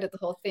of started the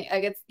whole thing.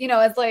 Like it's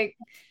like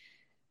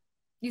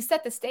you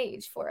set the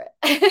stage for it.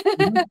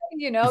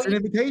 It's an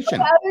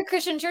invitation. Other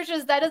Christian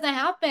churches, that doesn't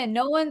happen.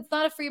 It's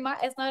not a free mic.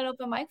 It's not an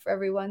open mic for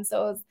everyone.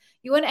 So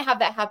you wouldn't have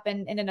that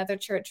happen in another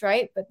church,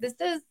 right? But this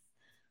is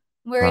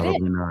where Probably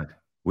it is. Not.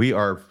 We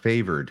are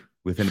favored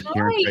with an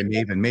appearance by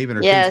Maven. Maven,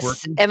 are yes.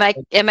 things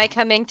working? Am I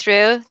coming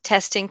through?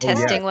 Testing, Oh,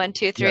 testing. yes. 1,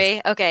 2, 3.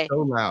 Yes. Okay. So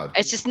loud.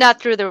 It's just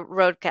not through the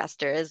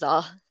roadcaster is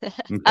all. Okay.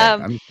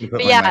 I'm just gonna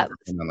put my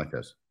microphone on like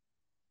this.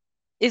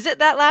 Is it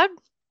that loud?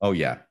 Oh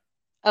yeah.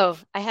 Oh,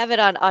 I have it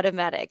on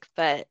automatic,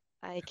 but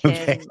I can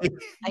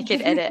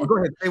edit. Well, go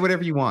ahead, say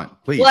whatever you want,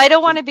 please. Well, I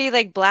don't want to be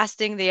like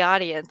blasting the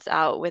audience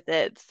out with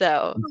it.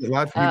 So Is it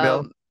loud for you,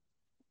 Bill?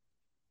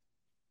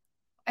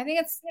 I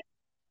think it's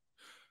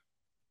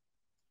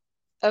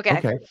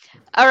okay.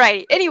 All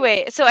right.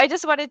 Anyway, so I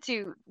just wanted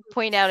to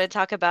point out and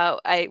talk about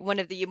one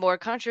of the more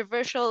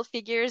controversial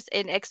figures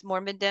in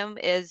ex-Mormondom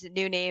is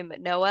new name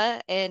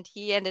Noah, and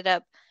he ended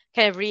up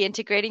kind of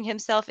reintegrating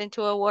himself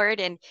into a ward,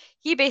 and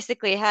he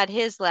basically had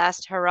his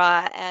last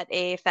hurrah at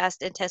a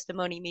fast and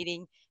testimony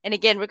meeting. And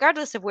again,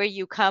 regardless of where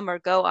you come or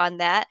go on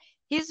that,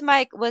 his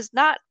mic was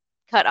not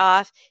cut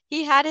off.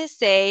 He had his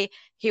say.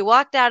 He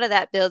walked out of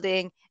that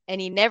building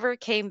and he never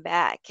came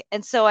back.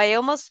 And so I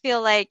almost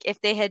feel like if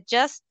they had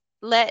just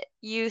let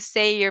you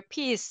say your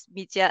piece,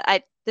 Mitya,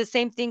 the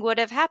same thing would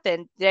have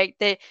happened. Like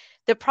the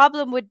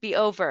problem would be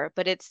over.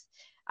 But it's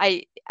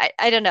I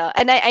don't know.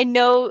 And I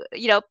know,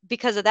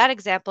 because of that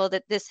example,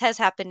 that this has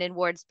happened in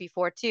wards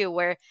before too,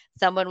 where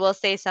someone will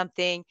say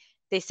something,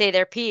 they say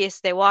their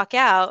piece, they walk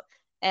out,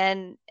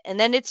 and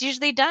then it's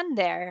usually done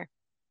there.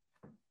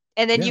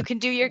 And then you can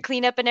do your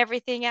cleanup and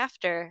everything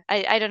after.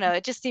 I don't know.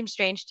 It just seems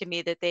strange to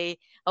me that they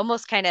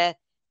almost kind of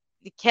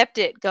kept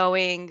it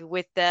going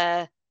with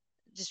the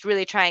just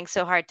really trying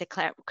so hard to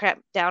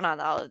clamp down on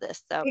all of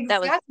this. So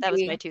that was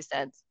my 2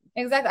 cents.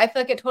 Exactly. I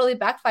feel like it totally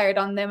backfired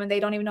on them and they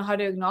don't even know how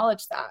to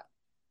acknowledge that.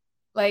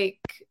 Like,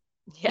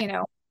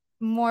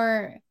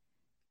 more,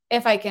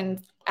 if I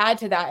can add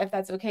to that, if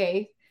that's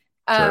okay.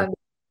 Sure.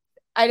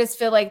 I just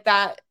feel like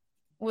that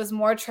was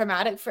more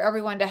traumatic for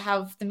everyone to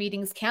have the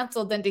meetings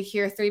canceled than to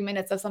hear 3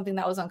 minutes of something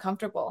that was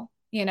uncomfortable,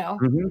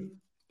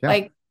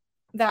 like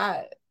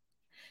that.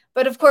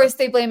 But of course,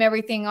 they blame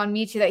everything on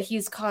Michi, that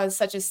he's caused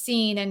such a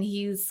scene and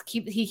he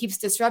keeps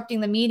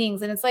disrupting the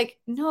meetings. And it's like,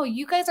 no,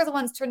 you guys are the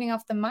ones turning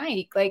off the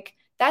mic. Like,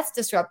 that's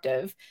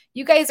disruptive.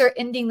 You guys are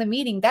ending the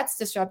meeting. That's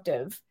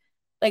disruptive.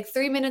 Like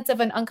 3 minutes of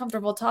an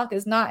uncomfortable talk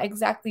is not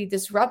exactly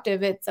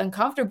disruptive. It's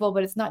uncomfortable,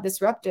 but it's not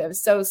disruptive.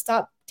 So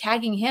stop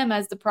tagging him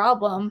as the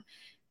problem.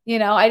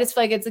 I just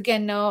feel like it's,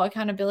 again, no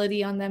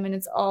accountability on them, and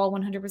it's all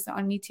 100%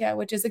 on Mitya,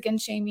 which is, again,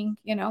 shaming,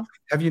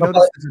 Have you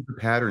noticed this is the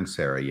pattern,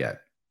 Sarah,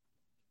 yet?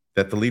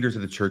 That the leaders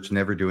of the church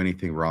never do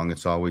anything wrong.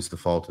 It's always the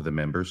fault of the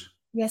members.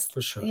 Yes,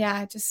 for sure.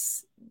 Yeah,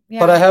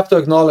 But I have to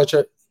acknowledge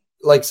it,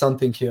 like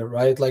something here,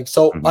 right? Like,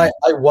 so I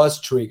was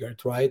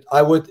triggered, right?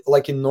 I would,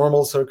 like, in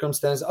normal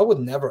circumstances, I would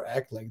never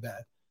act like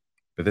that.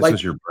 But this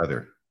was your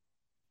brother.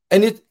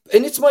 And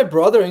it's my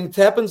brother, and it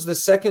happens the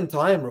second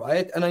time,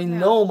 right? And I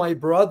know my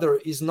brother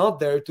is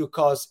not there to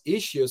cause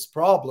issues,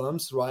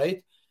 problems,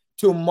 right?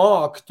 To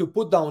mock, to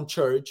put down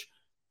church.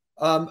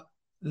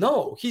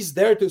 No, he's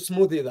there to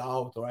smooth it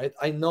out, right?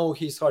 I know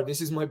his heart. This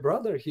is my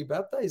brother. He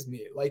baptized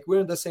me. Like, we're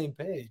on the same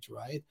page,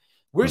 right?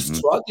 We're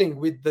struggling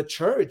with the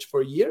church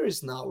for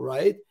years now,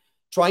 right?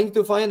 Trying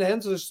to find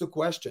answers to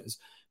questions.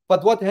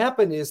 But what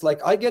happened is,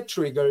 like, I get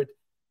triggered,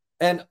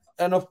 and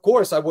of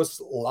course I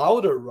was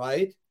louder,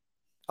 right?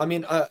 I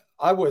mean,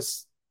 I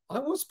was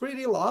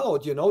pretty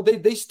loud,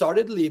 They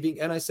started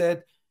leaving, and I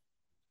said,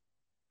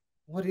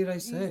 what did I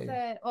say? He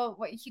said,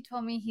 what he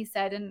told me, he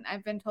said, and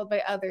I've been told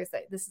by others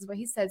that this is what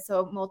he said.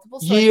 So multiple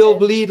sources. Ye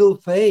of little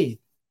faith.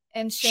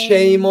 And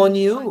shame on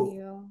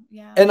you.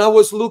 Yeah. And I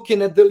was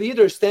looking at the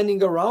leaders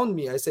standing around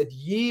me. I said,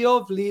 ye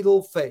of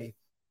little faith.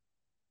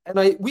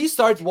 And we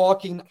start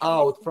walking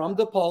out from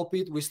the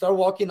pulpit. We start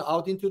walking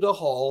out into the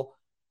hall.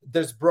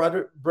 There's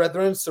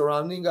brethren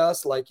surrounding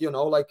us, like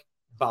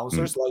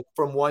bouncers, like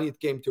from 1, it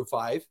came to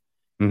 5,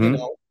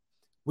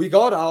 We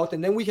got out,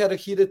 and then we had a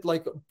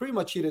pretty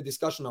much heated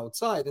discussion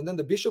outside. And then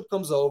the bishop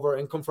comes over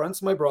and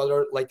confronts my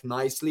brother, like,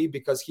 nicely,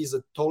 because he's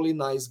a totally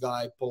nice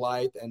guy,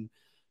 polite, and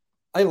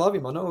I love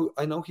him.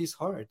 I know his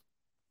heart,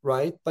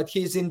 right? But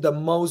he's in the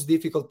most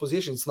difficult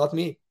position. It's not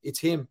me, it's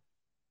him.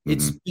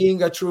 It's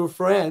being a true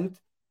friend,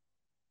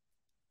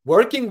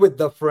 working with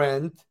the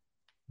friend,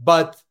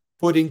 but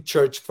putting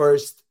church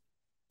first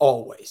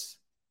always,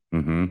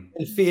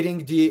 and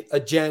feeding the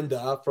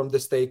agenda from the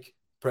stake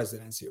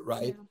presidency,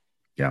 right?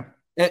 Yeah.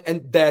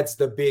 And that's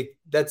the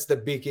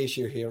big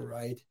issue here,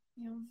 right?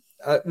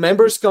 Yeah.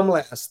 Members come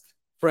last,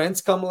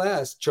 friends come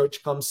last,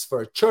 church comes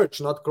first.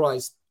 Church, not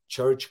Christ.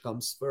 Church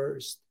comes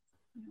first.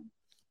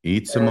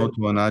 Itsumoto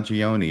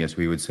onajioni, as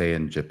we would say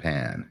in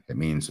Japan. It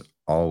means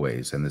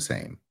always and the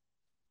same.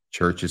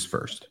 Church is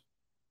first.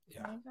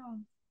 Yeah.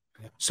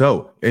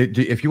 So,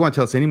 if you want to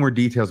tell us any more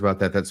details about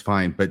that, that's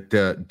fine. But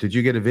did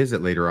you get a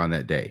visit later on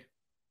that day?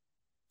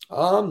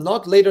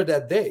 Not later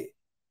that day.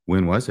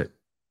 When was it?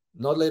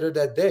 Not later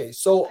that day.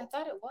 So I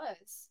thought it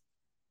was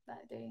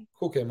that day.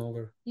 Who came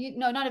over?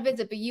 No, not a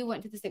visit, but you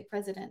went to the stake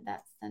president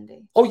that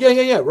Sunday. Oh,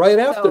 yeah. Right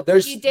after. So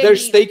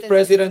there's stake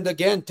president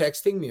again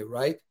texting me,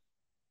 right?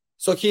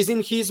 So he's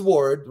in his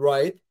ward,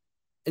 right?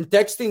 And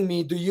texting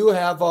me, do you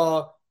have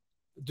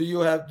do you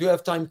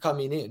have time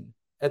coming in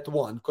at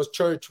 1? Because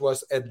church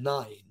was at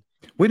 9.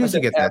 When did you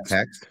get that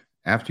text?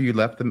 After you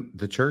left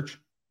the church?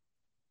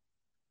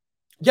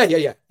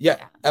 Yeah.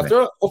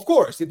 After, of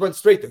course, it went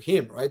straight to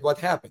him, right? What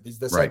happened? It's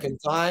the second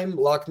time.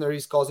 Lochner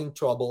is causing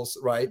troubles,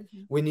 right?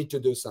 We need to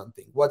do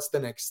something. What's the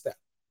next step?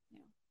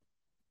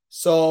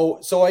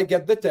 So I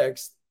get the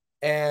text,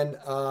 and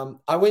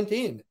I went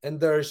in, and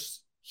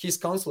there's his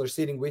counselor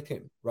sitting with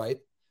him, right?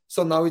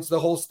 So now it's the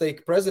whole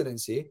stake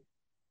presidency,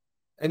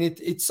 and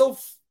it's so,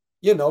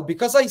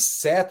 because I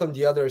sat on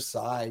the other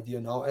side,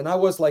 and I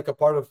was like a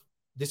part of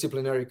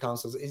disciplinary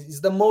councils.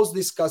 It's the most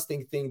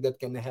disgusting thing that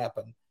can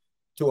happen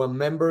to a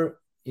member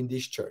in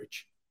this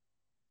church.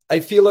 I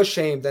feel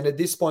ashamed, and at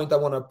this point I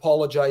want to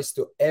apologize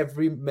to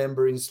every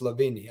member in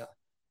Slovenia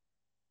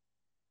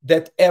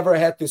that ever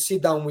had to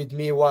sit down with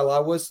me while I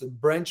was the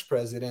branch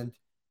president,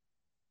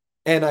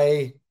 and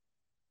I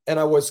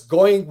was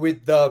going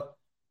with the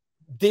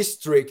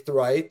district,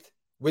 right,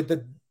 with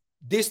the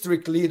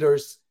district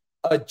leaders'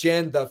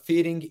 agenda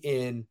fitting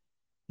in,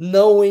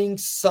 knowing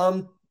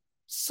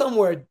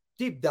somewhere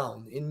deep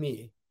down in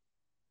me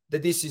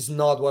that this is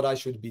not what I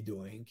should be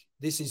doing.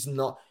 This is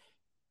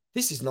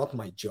not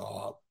my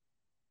job.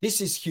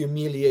 This is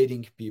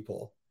humiliating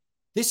people.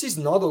 This is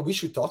not what we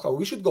should talk about.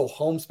 We should go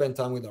home, spend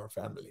time with our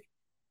family,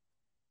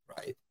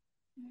 right?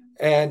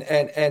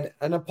 And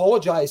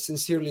apologize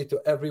sincerely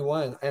to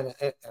everyone. And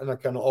I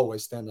can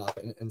always stand up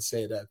and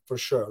say that for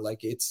sure.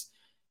 Like, it's,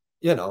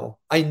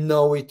 I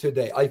know it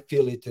today. I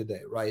feel it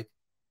today, right?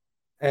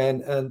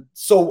 And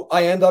so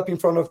I end up in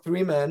front of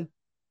 3 men.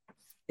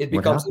 It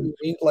becomes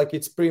like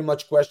it's pretty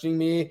much questioning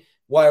me.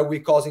 Why are we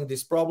causing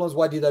these problems?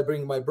 Why did I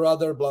bring my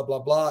brother? Blah, blah,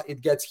 blah.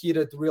 It gets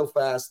heated real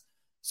fast.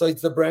 So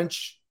it's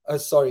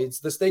it's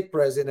the stake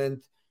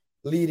president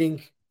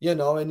leading,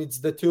 and it's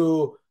the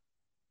 2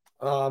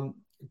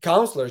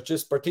 counselors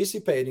just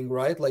participating,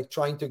 right? Like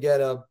trying to get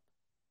a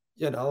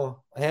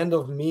hand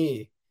of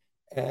me.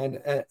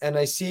 And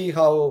I see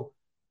how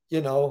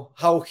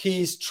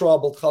he's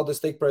troubled, how the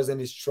stake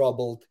president is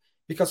troubled,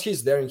 because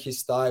he's there in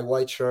his tie,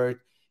 white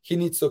shirt. He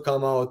needs to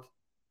come out,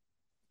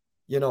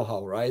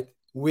 how, right?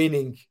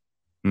 Winning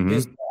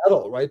this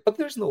battle, right? But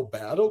there's no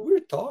battle.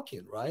 We're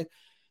talking, right?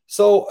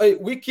 So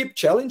we keep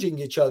challenging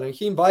each other.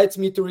 He invites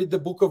me to read the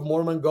Book of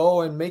Mormon,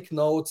 go and make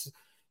notes,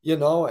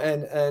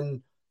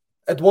 and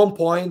at one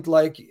point,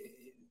 like,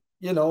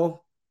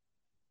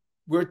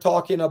 we're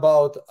talking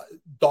about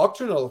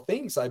doctrinal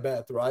things, I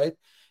bet, right?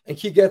 And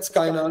he gets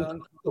kind of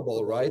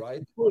uncomfortable, right?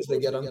 Of course they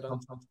get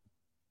uncomfortable.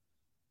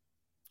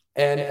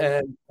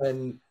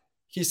 And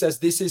he says,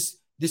 this is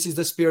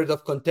the spirit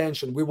of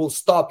contention. We will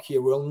stop here.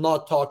 We will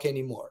not talk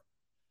anymore.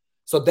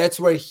 So that's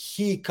where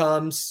he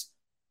comes.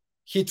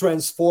 He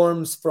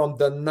transforms from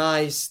the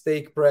nice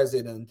stake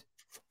president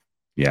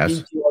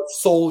into a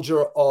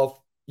soldier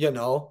of,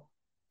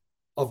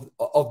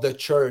 of the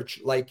church,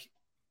 like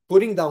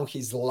putting down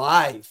his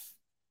life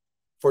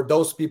for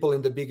those people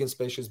in the big and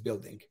spacious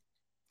building.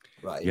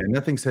 Right. Yeah.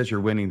 Nothing says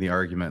you're winning the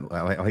argument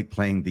like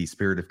playing the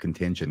spirit of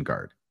contention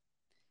card.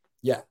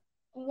 Yeah.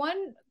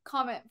 One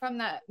comment from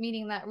that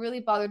meeting that really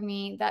bothered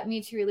me, that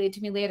Me Too relayed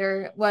to me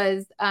later,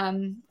 was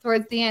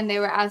towards the end, he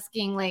was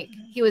asking,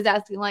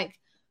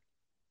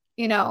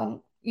 you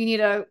need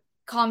to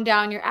calm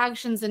down your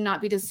actions and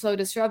not be just so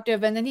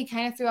disruptive. And then he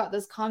kind of threw out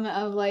this comment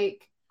of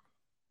like,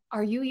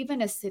 are you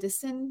even a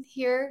citizen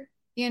here?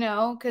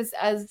 Because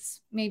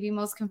as maybe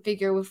most can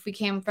figure, if we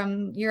came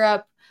from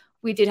Europe,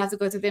 we did have to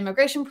go through the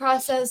immigration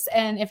process.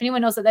 And if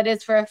anyone knows what that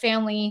is for a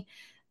family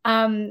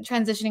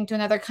transitioning to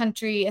another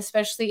country,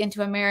 especially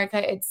into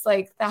America, it's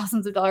like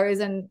thousands of dollars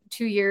and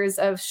 2 years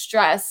of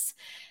stress.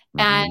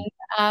 And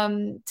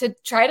to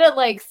try to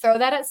like throw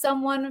that at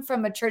someone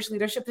from a church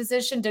leadership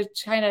position to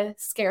try to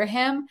scare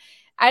him,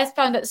 I just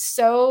found it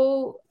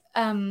so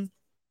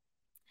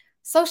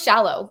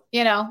shallow,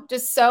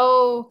 just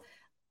so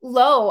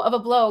low of a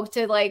blow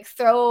to like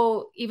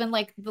throw even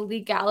like the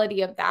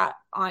legality of that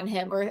on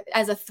him, or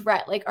as a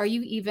threat. Like, are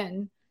you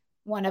even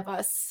one of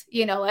us?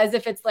 As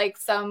if it's like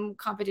some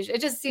competition.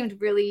 It just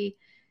seemed really,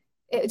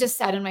 it just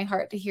saddened my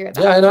heart to hear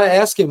that. Yeah, and I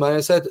asked him, and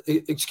I said,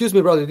 "Excuse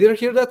me, brother, did I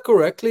hear that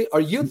correctly?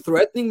 Are you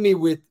threatening me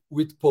with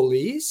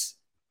police?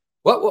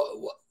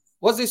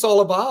 What's this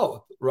all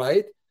about?"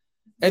 Right?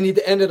 And it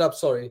ended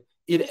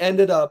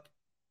up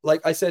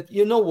like I said,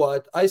 you know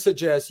what? I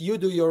suggest you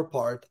do your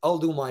part. I'll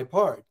do my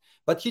part.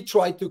 But he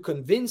tried to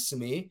convince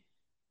me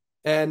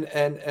and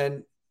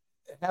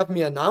have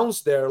me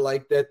announce there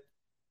like that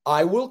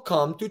I will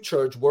come to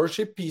church,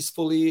 worship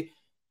peacefully,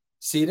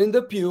 sit in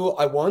the pew.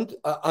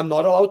 I'm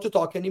not allowed to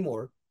talk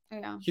anymore.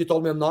 Yeah. He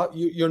told me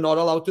you're not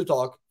allowed to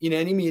talk in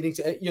any meetings,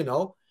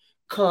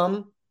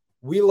 come,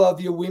 we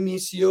love you, we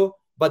miss you,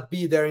 but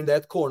be there in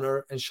that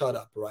corner and shut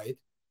up, right?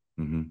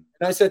 And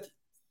I said,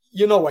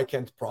 I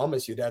can't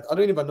promise you that. I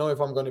don't even know if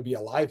I'm going to be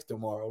alive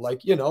tomorrow.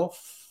 Like,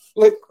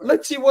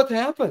 let's see what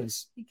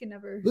happens. You can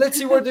never. Let's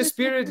see where the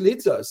Spirit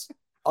leads us.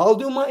 I'll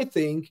do my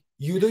thing.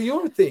 You do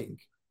your thing,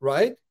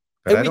 right?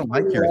 But I don't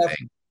like your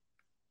thing.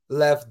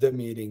 left the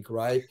meeting,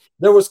 right?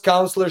 There was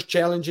counselors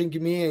challenging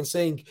me and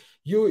saying,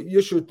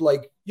 you should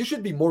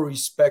be more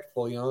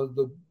respectful,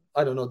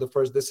 I don't know,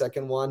 the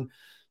second one,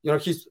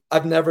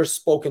 I've never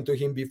spoken to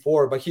him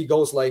before, but he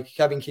goes like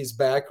having his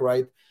back,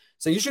 right?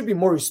 So you should be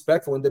more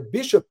respectful. When the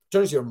bishop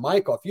turns your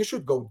mic off, you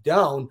should go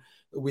down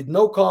with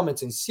no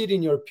comments and sit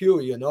in your pew,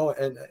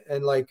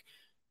 and like,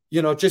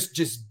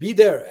 just be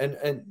there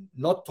and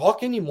not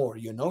talk anymore.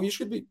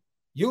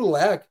 You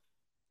lack.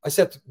 I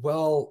said,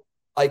 well,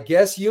 I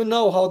guess you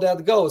know how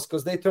that goes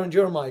because they turned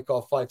your mic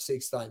off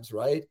 5-6 times,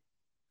 right?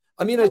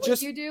 I mean,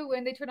 what you do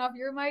when they turn off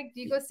your mic?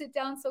 Do you go sit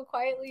down so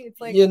quietly? It's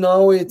like,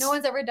 no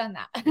one's ever done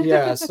that.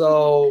 Yeah.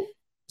 So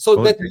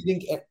that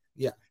meeting,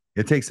 yeah.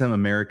 It takes some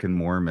American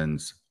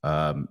Mormons,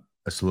 a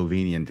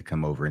Slovenian, to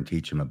come over and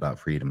teach them about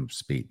freedom of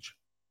speech.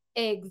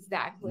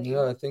 Exactly.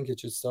 Yeah, I think it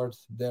should start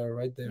there,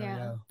 right there.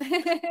 Yeah.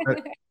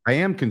 But I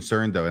am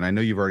concerned, though, and I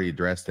know you've already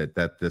addressed it,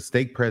 that the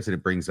stake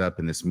president brings up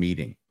in this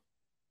meeting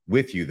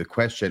with you the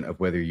question of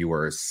whether you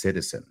are a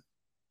citizen.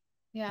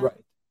 Yeah. Right.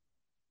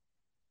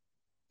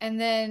 And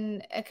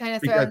then it kind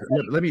of throws.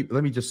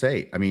 Let me just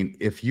say, I mean,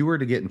 if you were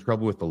to get in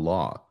trouble with the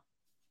law,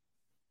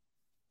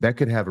 that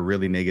could have a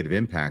really negative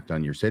impact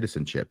on your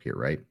citizenship here,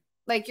 right?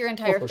 Like your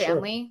entire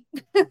family.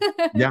 Sure.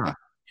 Yeah.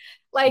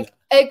 Like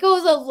it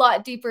goes a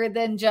lot deeper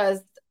than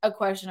just a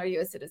question, are you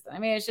a citizen? I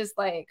mean, it's just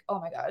like, oh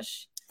my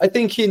gosh. I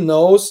think he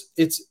knows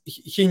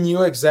he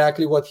knew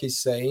exactly what he's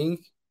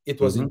saying. It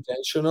was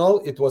intentional.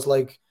 It was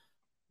like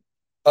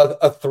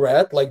a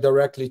threat, like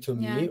directly to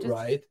me,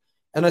 right?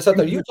 And I said,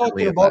 are you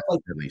talking about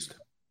like, at least?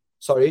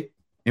 Sorry?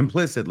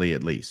 Implicitly,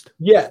 at least.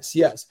 Yes.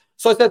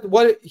 So I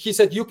said, he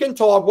said, you can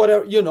talk,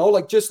 whatever,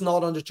 like just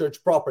not on the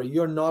church property.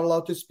 You're not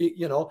allowed to speak,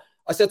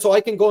 I said, so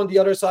I can go on the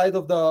other side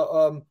of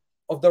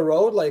the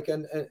road, like,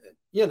 and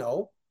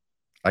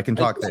I can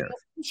talk there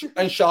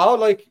and shout,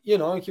 like,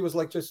 and he was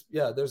like, just,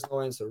 there's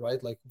no answer,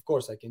 right? Like, of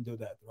course I can do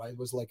that, right? It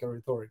was like a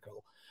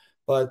rhetorical,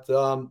 but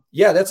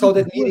that's how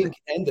that meeting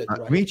ended.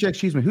 Right? Let me check,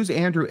 excuse me, who's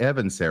Andrew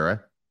Evans,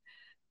 Sarah?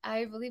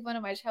 I believe one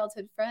of my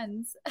childhood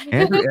friends.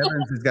 Andrew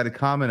Evans has got a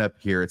comment up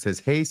here. It says,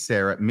 hey,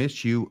 Sarah,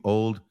 miss you,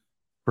 old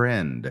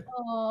friend.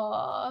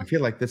 Aww. I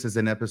feel like this is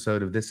an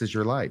episode of This Is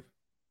Your Life.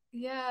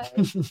 Yeah.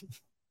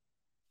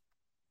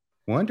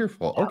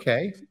 Wonderful.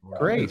 Okay,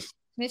 great.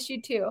 Miss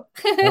you too.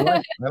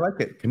 I like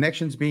it.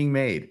 Connections being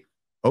made.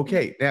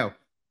 Okay, now,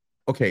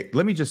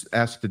 let me just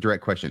ask the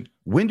direct question.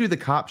 When do the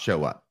cops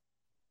show up?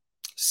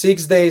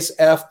 6 days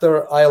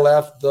after I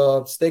left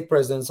the stake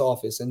president's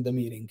office in the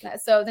meeting.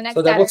 So the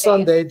next that was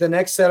Sunday. The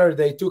next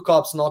Saturday, 2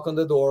 cops knock on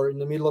the door in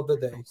the middle of the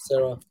day.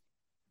 Sarah.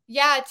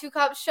 Yeah, 2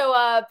 cops show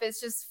up. It's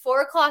just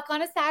 4:00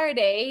 on a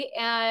Saturday.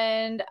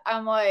 And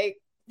I'm like,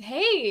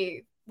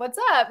 hey, what's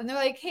up? And they're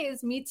like, hey,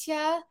 is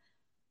Mitya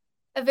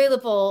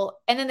available?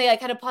 And then they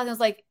like had a pause and I was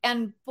like,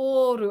 and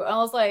Boru. And I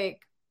was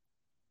like,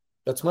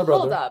 that's my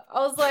brother. Hold up. I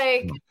was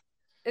like,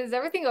 is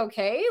everything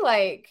okay?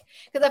 Like,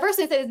 because at first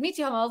they said, is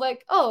Mitya home? I was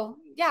like, oh,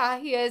 yeah,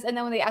 he is. And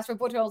then when they asked for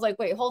Boru, I was like,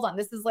 wait, hold on.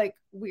 This is like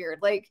weird.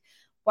 Like,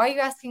 why are you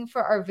asking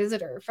for our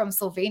visitor from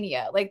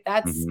Slovenia? Like,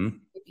 that's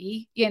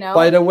creepy,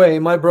 By the way,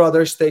 my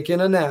brother's taking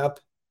a nap.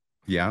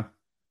 Yeah.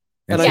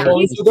 And I go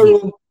into the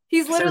room.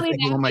 He's literally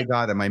thinking, oh my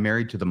God, am I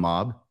married to the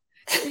mob?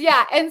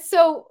 Yeah. And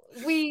so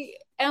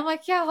I'm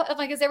like, yeah. I'm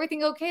like, is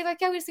everything okay? Like,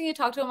 yeah, we just need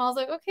to talk to him. I was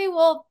like, okay,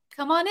 well,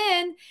 come on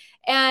in.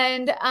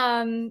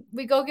 And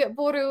we go get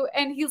Boru,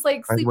 and he's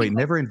like, by the way,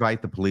 never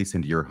invite the police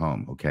into your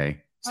home,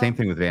 okay? Same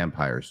thing with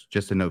vampires.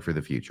 Just a note for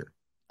the future.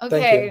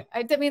 Okay.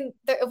 I mean,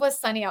 it was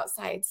sunny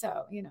outside,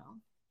 so,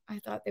 I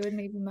thought they would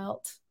maybe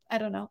melt. I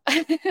don't know.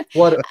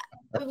 What?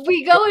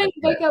 We go and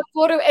wake up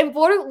Boru, and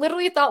Boru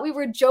literally thought we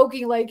were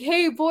joking, like,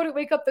 hey, Boru,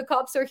 wake up, the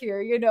cops are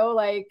here,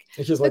 like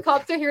the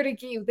cops are here to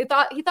get you. He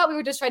thought we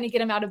were just trying to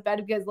get him out of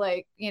bed because,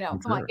 like,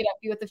 come on, get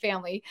up, be with the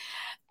family.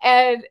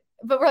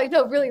 But we're like,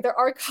 no, really, there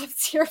are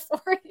cops here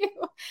for you.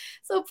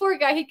 So poor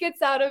guy, he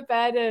gets out of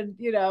bed and,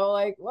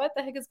 like, what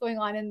the heck is going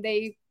on? And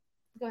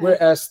we're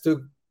asked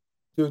to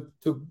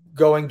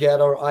go and get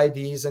our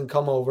IDs and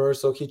come over.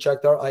 So he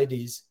checked our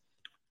IDs.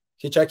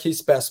 He checked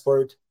his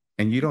passport.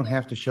 And you don't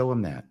have to show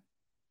him that.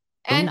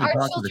 And our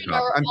children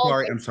are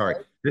I'm sorry.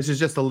 This is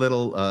just a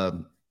little,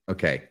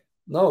 okay.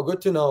 No, good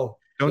to know.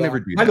 Don't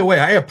ever do that. By the way,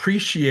 I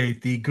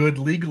appreciate the good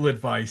legal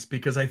advice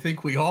because I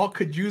think we all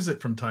could use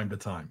it from time to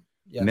time.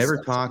 Yes,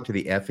 never talk to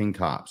the effing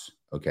cops.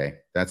 Okay.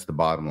 That's the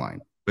bottom line.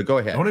 But go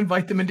ahead. Don't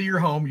invite them into your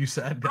home, you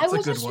said. That's I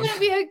was just trying to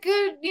be a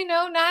good,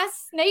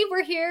 nice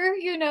neighbor here,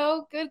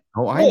 good.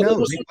 Oh, I know.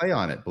 They play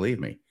on it, believe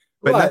me.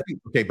 But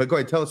nothing, okay, but go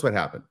ahead. Tell us what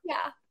happened.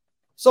 Yeah.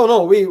 So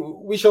no,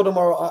 we showed them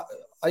our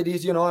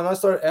IDs, and I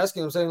started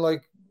asking them, saying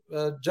like,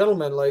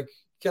 gentlemen, like,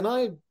 can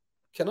I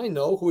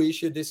know who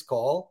issued this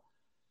call?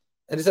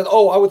 And he said,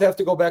 oh, I would have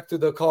to go back to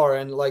the car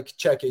and like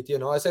check it.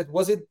 I said,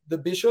 was it the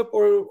bishop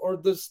or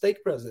the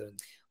stake president?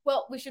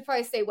 Well, we should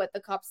probably say what the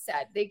cops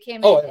said. They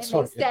came in and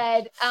they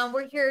said,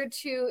 we're here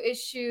to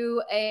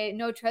issue a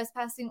no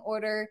trespassing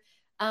order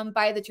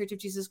by the Church of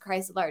Jesus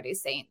Christ of Latter-day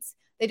Saints.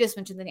 They just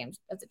mentioned the name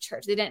of the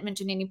church. They didn't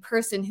mention any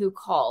person who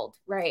called,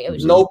 right? It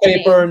was no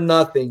paper,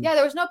 nothing. Yeah,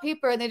 there was no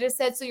paper. And they just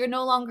said, so you're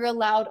no longer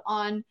allowed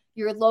on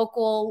your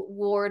local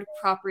ward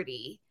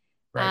property.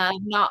 Right.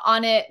 Not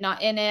on it,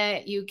 not in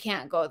it. You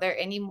can't go there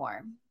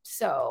anymore.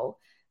 So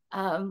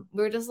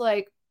we're just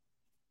like,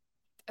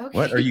 okay.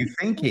 What are you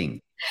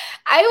thinking?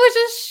 I was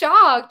just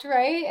shocked,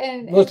 right?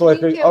 And I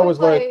was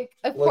like,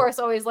 of course,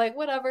 always like,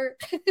 whatever.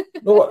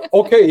 No,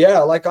 okay, yeah,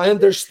 like I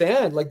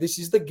understand. Like this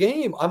is the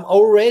game. I'm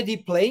already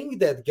playing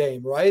that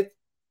game, right?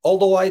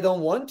 Although I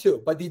don't want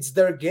to, but it's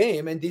their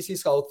game, and this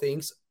is how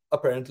things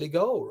apparently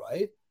go,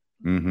 right?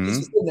 Mm-hmm. This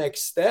is the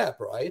next step,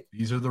 right?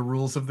 These are the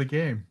rules of the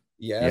game.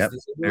 Yes, yep.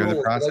 They're in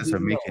the process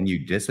of making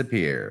you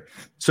disappear.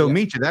 So, yeah.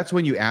 Meecha, that's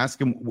when you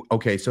ask him,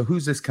 okay, so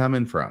who's this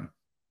coming from?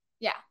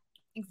 Yeah,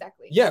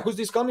 exactly. Yeah, who's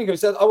this coming? He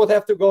said, I would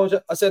have to go.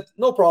 I said,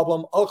 no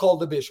problem. I'll call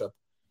the bishop.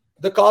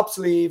 The cops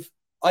leave.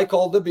 I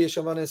call the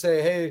bishop and I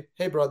say,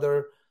 hey,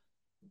 brother,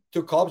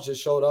 2 cops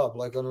just showed up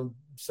like on a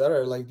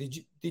Saturday. Like,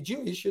 did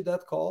you issue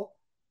that call?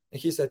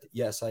 And he said,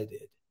 yes, I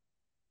did.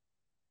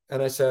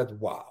 And I said,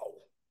 wow,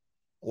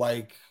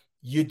 like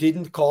you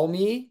didn't call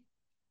me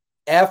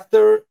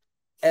after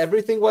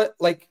everything? What,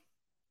 like,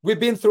 we've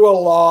been through a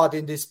lot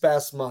in these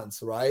past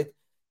months, right?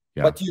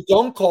 Yeah. But you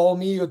don't call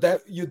me,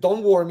 you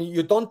don't warn me,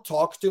 you don't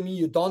talk to me,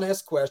 you don't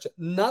ask questions,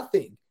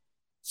 nothing.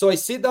 So I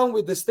sit down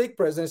with the stake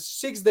president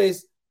 6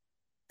 days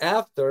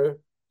after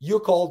you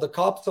called the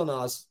cops on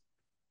us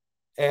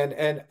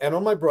and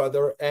on my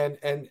brother,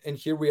 and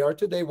here we are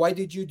today. Why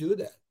did you do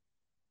that?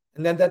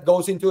 And then that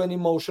goes into an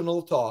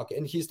emotional talk,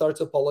 and he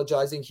starts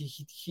apologizing.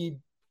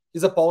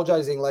 He's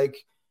apologizing like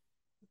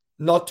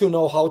not to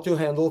know how to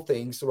handle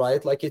things,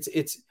 right? Like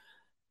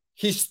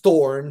he's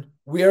torn.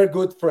 We are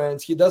good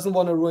friends. He doesn't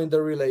want to ruin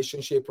the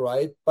relationship,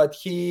 right? But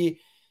he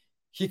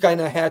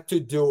kind of had to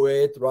do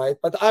it, right?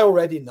 But I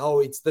already know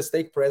it's the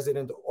stake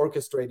president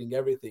orchestrating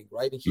everything,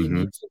 right? He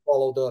needs to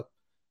follow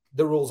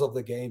the rules of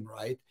the game,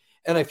 right?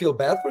 And I feel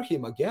bad for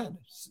him again,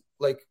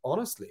 like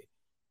honestly.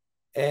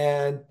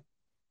 And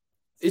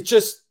it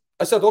just,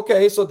 I said,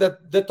 okay, so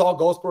that the talk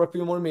goes for a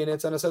few more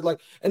minutes. And I said, like,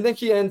 and then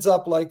he ends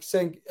up like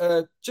saying,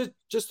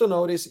 just to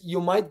notice, you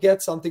might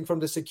get something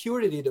from the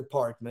security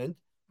department.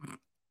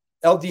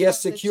 LDS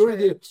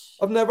security.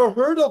 I've never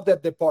heard of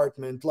that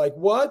department. Like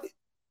what?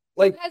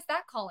 Like, who has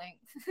that calling?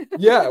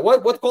 Yeah,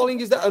 what calling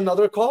is that?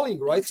 Another calling,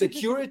 right?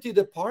 Security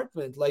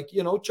department, like,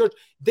 church,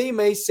 they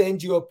may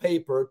send you a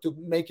paper to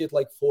make it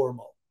like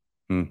formal.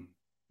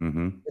 Mm-hmm.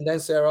 And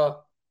then Sarah,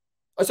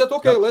 I said,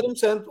 okay, let him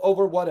send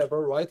over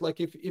whatever, right? Like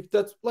if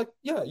that's like,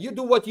 yeah, you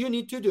do what you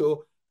need to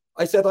do.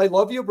 I said, I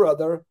love you,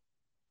 brother.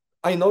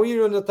 I know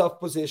you're in a tough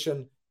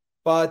position,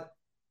 but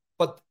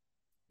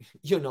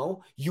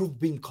you've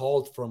been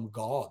called from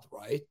God,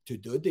 right? To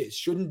do this.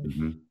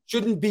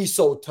 Shouldn't be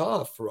so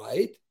tough,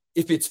 right?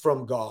 If it's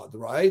from God,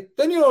 right?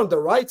 Then you're on the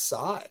right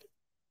side.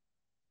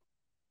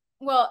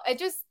 Well, I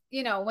just,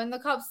 when the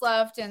cops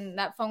left and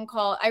that phone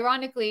call,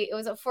 ironically, it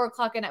was at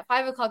 4:00, and at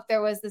 5:00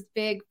 there was this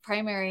big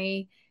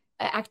primary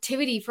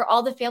activity for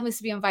all the families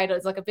to be invited.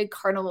 It's like a big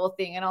carnival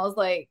thing. And I was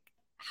like,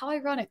 how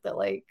ironic that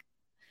like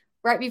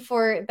right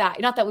before that,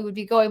 not that we would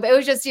be going, but it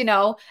was just,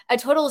 a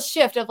total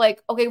shift of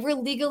like, okay, we're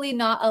legally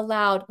not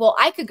allowed. Well,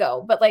 I could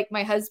go, but like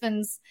my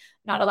husband's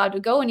not allowed to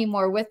go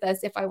anymore with us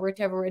if I were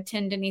to ever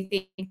attend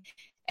anything.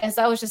 And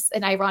so that was just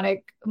an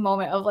ironic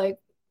moment of like,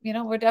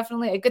 we're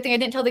definitely, a good thing I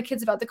didn't tell the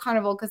kids about the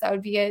carnival because that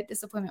would be a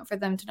disappointment for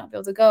them to not be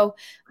able to go.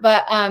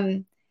 But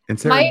and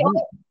Sarah,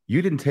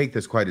 you didn't take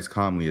this quite as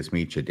calmly as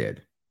Meecha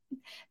did.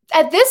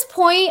 At this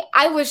point,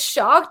 I was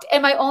shocked,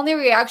 and my only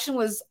reaction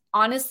was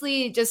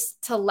honestly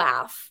just to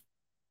laugh.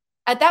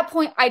 At that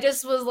point, I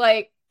just was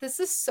like, this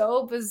is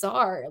so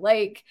bizarre.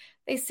 Like,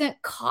 they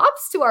sent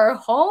cops to our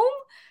home.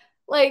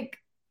 Like,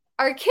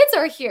 our kids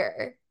are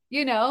here,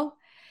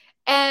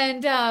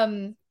 And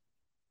I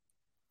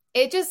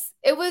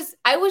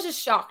was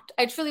just shocked.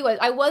 I truly was.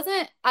 I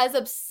wasn't as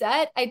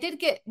upset. I did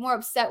get more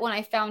upset when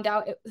I found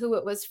out who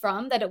it was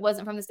from, that it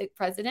wasn't from the stake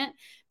president,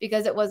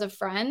 because it was a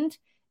friend.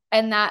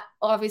 And that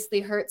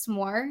obviously hurts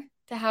more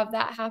to have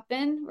that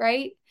happen,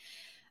 right?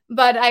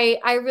 But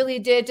I really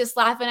did just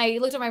laugh. And I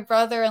looked at my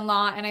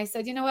brother-in-law and I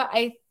said, you know what?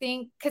 I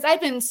think, because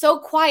I've been so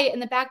quiet in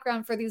the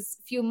background for these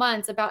few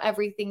months about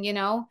everything,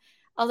 I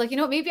was like,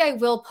 maybe I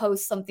will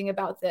post something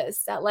about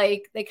this, that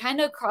like they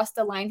kind of crossed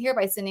the line here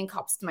by sending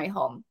cops to my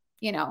home,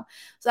 So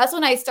that's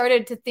when I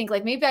started to think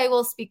like, maybe I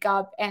will speak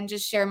up and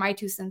just share my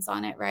 2 cents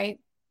on it, right?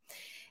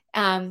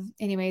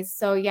 Anyways,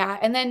 so yeah.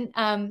 And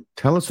then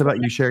tell us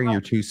about you sharing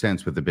your 2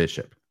 cents with the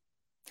bishop.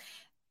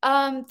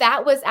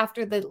 That was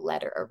after the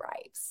letter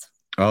arrives.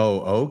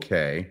 Oh,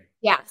 okay.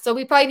 Yeah. So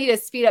we probably need to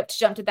speed up to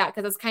jump to that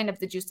because that's kind of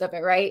the juice of it,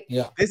 right?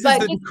 Yeah. This is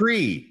the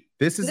decree.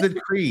 This is the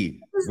decree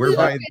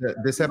whereby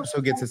this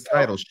episode gets its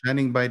title,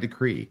 Shunning by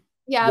Decree.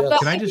 Yeah. Yes. But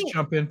Can I just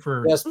jump in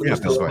for Yes,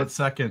 just a split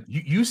second?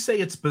 You say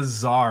it's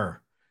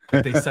bizarre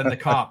that they send the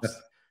cops,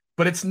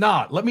 but it's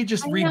not. Let me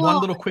just read one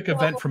little quick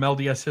event from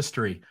LDS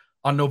history.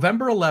 On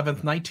November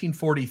 11th,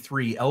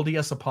 1943,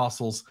 LDS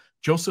apostles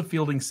Joseph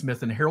Fielding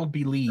Smith and Harold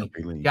B. Lee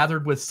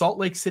gathered with Salt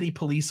Lake City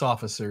police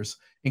officers,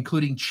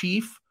 including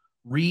Chief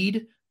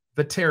Reed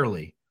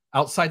Vitterli,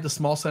 outside the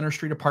small Center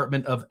Street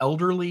apartment of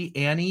elderly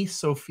Annie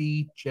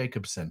Sophie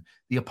Jacobson.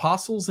 The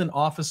apostles and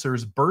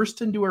officers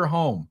burst into her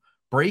home,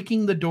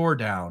 breaking the door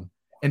down,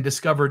 and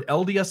discovered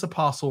LDS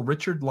apostle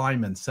Richard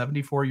Lyman,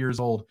 74 years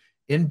old,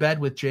 in bed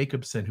with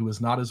Jacobson, who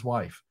was not his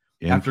wife.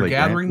 After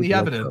gathering the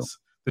evidence,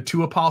 the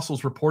two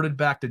apostles reported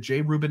back to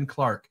J. Reuben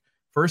Clark,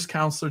 first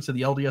counselor to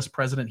the LDS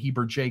president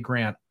Heber J.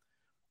 Grant.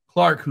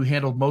 Clark, who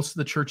handled most of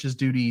the church's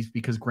duties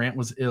because Grant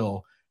was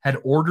ill, had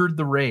ordered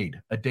the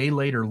raid. A day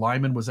later,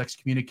 Lyman was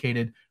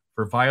excommunicated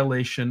for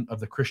violation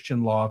of the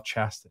Christian law of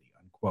chastity,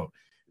 unquote.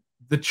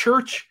 The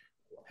church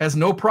has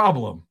no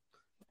problem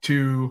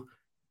to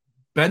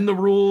bend the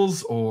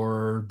rules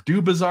or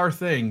do bizarre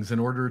things in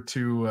order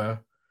to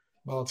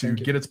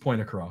get its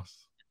point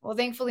across. Well,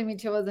 thankfully, me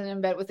too wasn't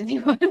in bed with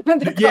anyone.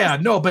 Yeah,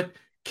 no, but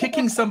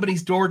kicking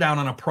somebody's door down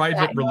on a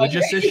private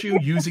religious issue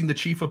using the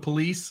chief of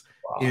police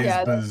is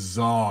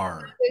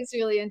bizarre. It's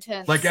really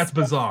intense. Like, that's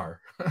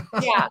bizarre.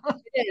 Yeah,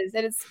 it is.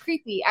 And it's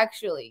creepy,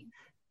 actually.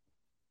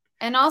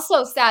 And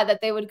also sad that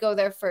they would go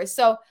there first.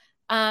 So,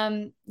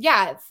 so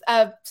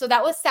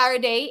that was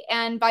Saturday.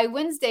 And by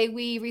Wednesday,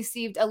 we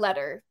received a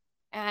letter.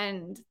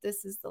 And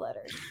this is the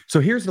letter. So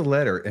here's the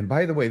letter. And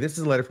by the way, this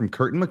is a letter from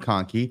Curtin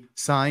McConkie,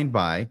 signed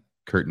by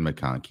Curtin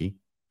McConkie.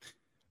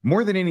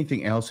 More than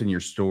anything else in your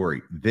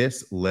story,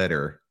 this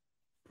letter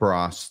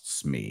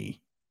frosts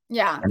me.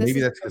 Yeah. And maybe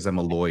that's because I'm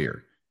a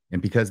lawyer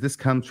and because this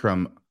comes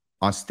from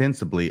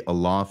ostensibly a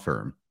law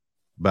firm.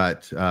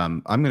 But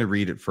I'm going to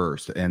read it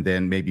first, and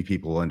then maybe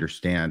people will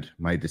understand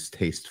my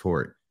distaste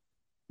for it.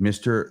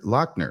 Mr.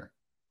 Lochner,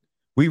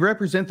 we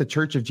represent the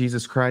Church of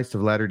Jesus Christ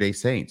of Latter-day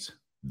Saints,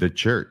 the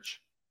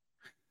church.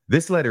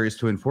 This letter is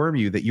to inform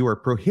you that you are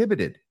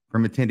prohibited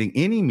from attending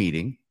any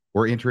meeting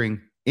or entering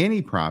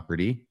any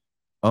property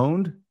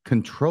owned,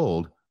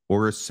 controlled,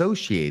 or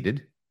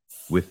associated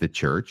with the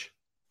church,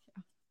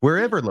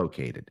 wherever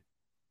located,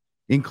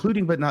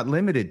 including but not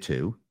limited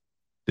to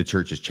the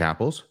church's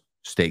chapels,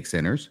 stake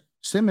centers,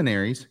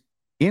 seminaries,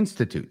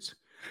 institutes,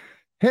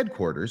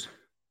 headquarters,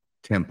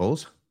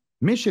 temples,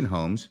 mission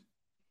homes,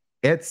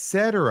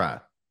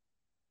 etc.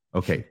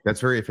 Okay,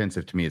 that's very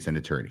offensive to me as an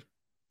attorney,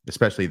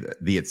 especially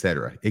the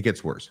etc. It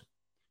gets worse.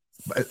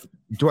 But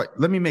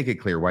let me make it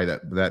clear why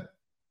that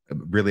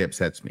really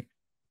upsets me.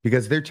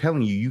 Because they're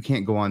telling you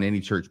can't go on any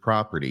church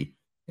property,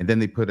 and then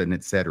they put an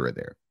etc.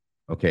 there.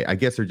 Okay, I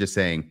guess they're just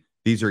saying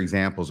these are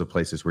examples of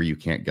places where you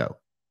can't go.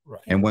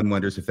 Right. And one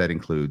wonders if that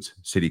includes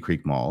City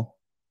Creek Mall,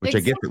 which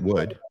Exactly. I guess it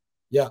would.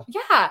 Yeah.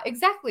 Yeah,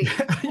 exactly.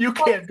 You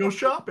can't go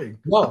shopping.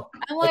 No,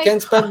 Like, I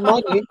can't spend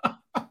money.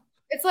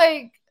 It's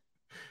like,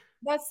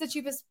 that's the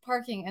cheapest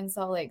parking in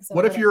Salt Lake. So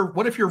what if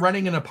you're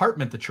renting an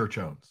apartment the church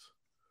owns?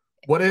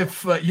 What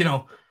if can't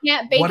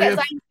bake at Zion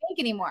Bank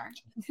anymore?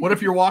 What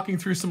if you're walking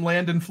through some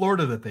land in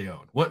Florida that they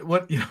own? What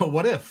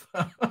if?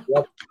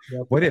 Yep.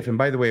 What if? And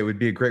by the way, it would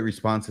be a great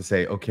response to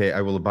say, okay, I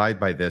will abide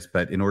by this,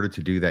 but in order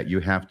to do that, you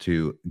have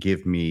to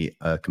give me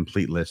a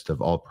complete list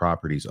of all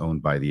properties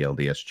owned by the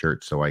LDS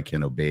Church so I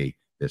can obey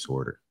this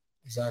order.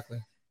 Exactly.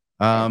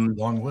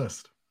 Long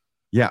list.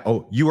 Yeah.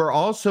 Oh, you are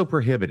also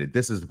prohibited.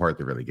 This is the part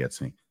that really gets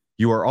me.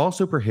 You are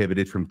also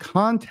prohibited from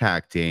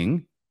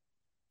contacting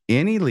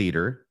any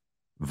leader,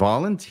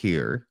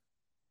 volunteer,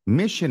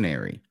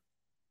 missionary,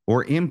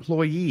 or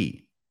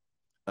employee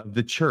of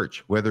the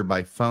church, whether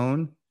by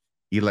phone,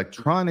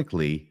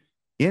 electronically,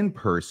 in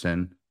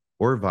person,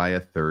 or via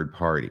third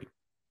party.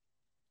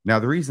 Now,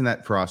 the reason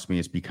that frosts me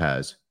is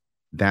because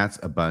that's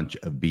a bunch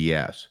of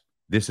BS.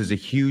 This is a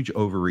huge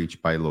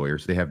overreach by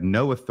lawyers. They have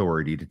no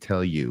authority to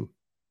tell you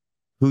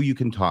who you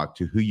can talk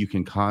to, who you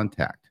can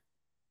contact.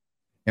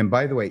 And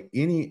by the way,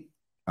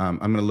 I'm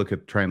going to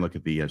try and look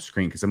at the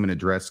screen because I'm going to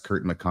address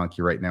Curtin McConkie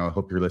right now. I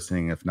hope you're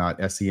listening. If not,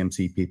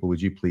 SCMC people,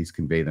 would you please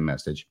convey the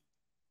message?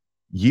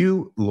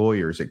 You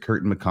lawyers at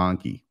Curtin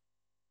McConkie,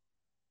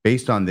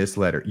 based on this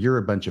letter, you're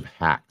a bunch of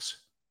hacks.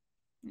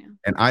 Yeah.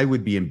 And I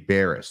would be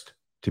embarrassed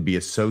to be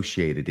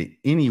associated in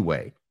any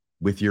way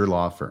with your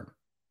law firm.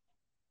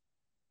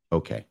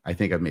 Okay, I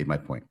think I've made my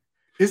point.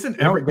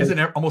 Isn't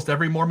almost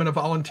every Mormon a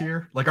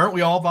volunteer? Like, aren't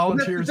we all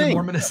volunteers in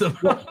Mormonism?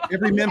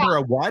 Every member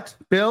a what,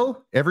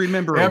 Bill? Every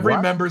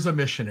member's a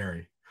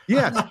missionary.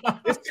 Yes,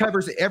 this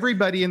covers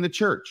everybody in the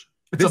church.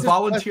 It's a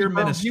volunteer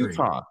ministry.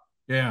 Utah.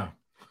 Yeah.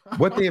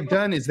 What they have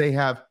done is they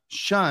have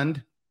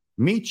shunned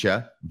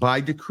Micha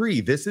by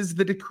decree. This is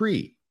the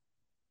decree.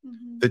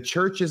 Mm-hmm. The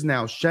church is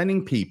now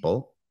shunning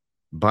people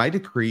by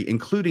decree,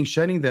 including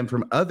shunning them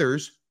from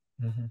others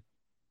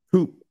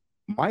who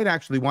might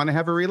actually want to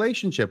have a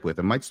relationship with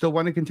them, might still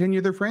want to continue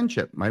their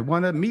friendship, might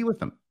want to meet with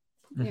them.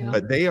 Yeah.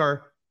 But they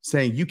are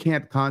saying you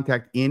can't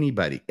contact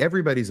anybody.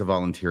 Everybody's a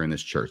volunteer in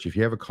this church. If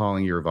you have a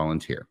calling, you're a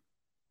volunteer.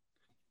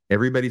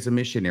 Everybody's a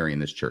missionary in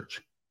this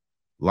church.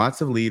 Lots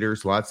of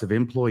leaders, lots of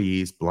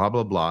employees, blah,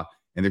 blah, blah.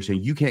 And they're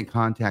saying you can't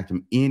contact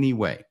them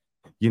anyway.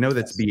 You know,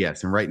 that's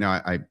BS. And right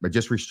now I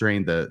just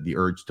restrained the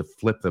urge to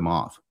flip them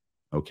off.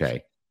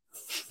 Okay.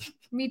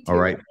 Me too. All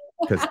right.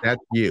 Because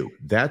that's you.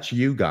 That's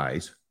you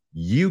guys.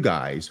 You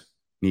guys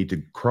need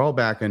to crawl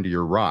back under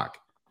your rock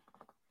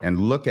and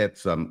look at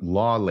some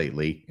law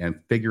lately and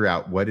figure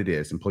out what it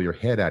is and pull your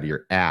head out of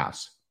your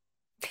ass.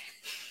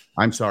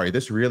 I'm sorry.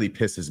 This really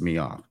pisses me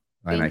off.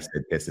 And I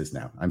said pisses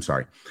now. I'm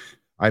sorry.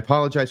 I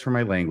apologize for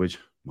my language.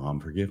 Mom,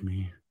 forgive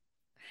me.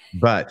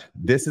 But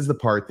this is the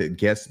part that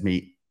gets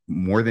me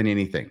more than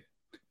anything.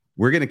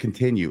 We're going to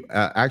continue.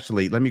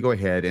 Actually, let me go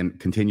ahead and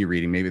continue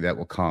reading. Maybe that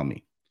will calm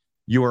me.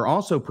 You are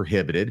also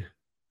prohibited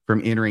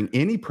from entering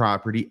any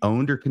property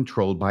owned or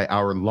controlled by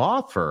our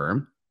law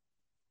firm.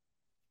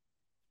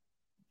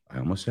 I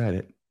almost said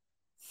it.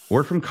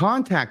 Or from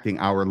contacting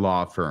our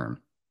law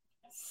firm.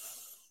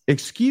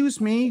 Excuse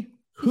me,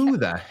 who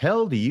the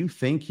hell do you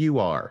think you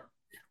are?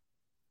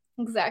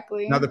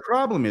 Exactly. Now, the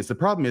problem is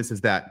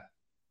that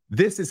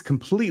this is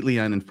completely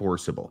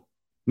unenforceable.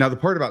 Now, the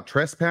part about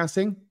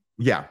trespassing,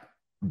 yeah,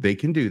 they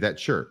can do that,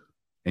 sure.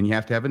 And you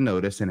have to have a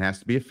notice and it has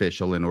to be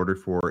official in order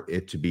for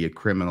it to be a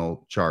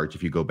criminal charge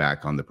if you go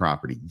back on the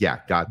property. Yeah,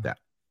 got that.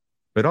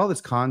 But all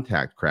this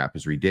contact crap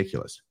is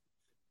ridiculous.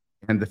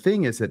 And the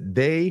thing is that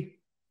they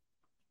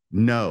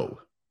know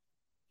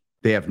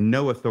they have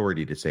no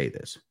authority to say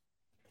this.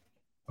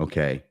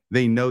 Okay.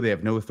 They know they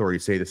have no authority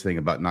to say this thing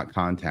about not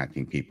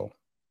contacting people.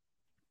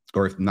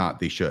 Or if not,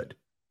 they should.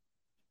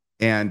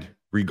 And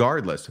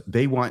regardless,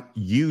 they want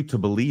you to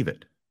believe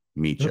it,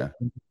 Mitya.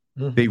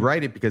 Mm-hmm. They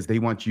write it because they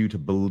want you to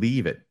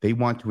believe it. They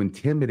want to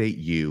intimidate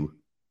you,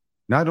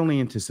 not only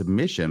into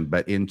submission,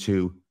 but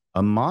into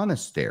a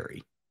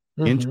monastery,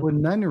 into a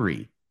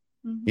nunnery,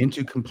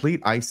 into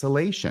complete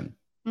isolation.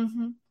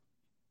 Do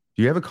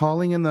you have a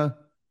calling in the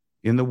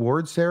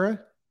ward, Sarah?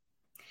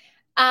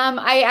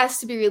 I asked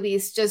to be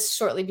released just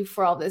shortly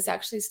before all this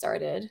actually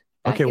started.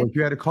 Okay, well, if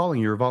you had a calling,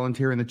 you're a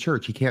volunteer in the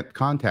church. He can't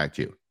contact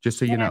you, just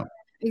so you know.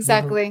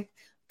 Exactly.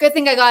 Good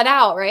thing I got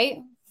out, right?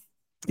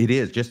 It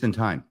is, just in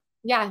time.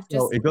 Yeah.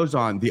 So it goes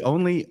on. The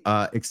only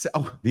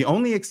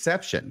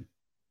exception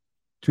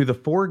to the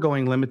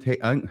foregoing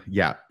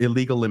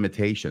illegal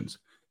limitations.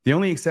 The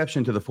only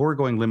exception to the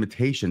foregoing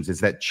limitations is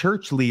that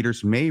church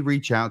leaders may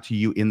reach out to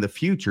you in the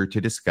future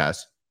to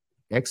discuss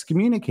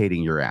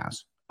excommunicating your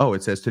ass. Oh,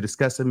 it says to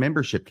discuss a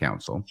membership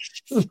council.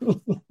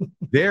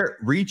 They're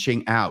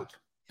reaching out.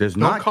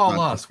 Don't call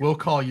us. We'll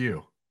call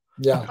you.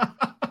 Yeah.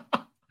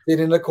 Sit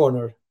in the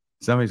corner.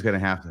 Somebody's going to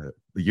have to,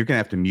 you're going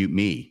to have to mute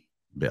me,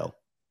 Bill.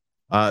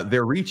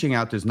 Their reaching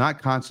out does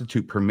not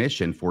constitute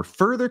permission for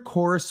further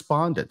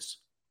correspondence,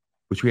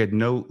 which we had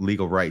no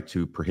legal right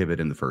to prohibit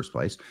in the first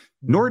place,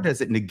 nor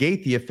does it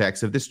negate the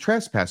effects of this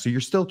trespass. So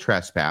you're still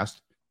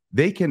trespassed.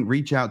 They can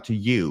reach out to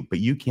you, but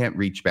you can't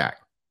reach back.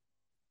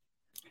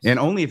 And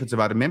only if it's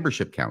about a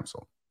membership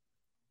council.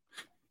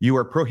 You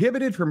are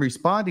prohibited from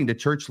responding to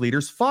church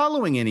leaders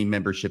following any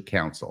membership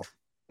council.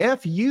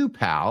 F you,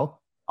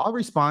 pal. I'll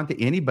respond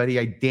to anybody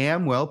I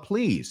damn well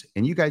please.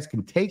 And you guys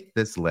can take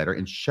this letter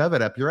and shove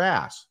it up your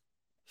ass.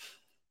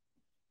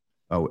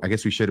 Oh, I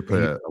guess we should have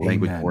put a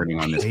language warning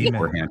on this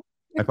beforehand.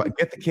 I thought,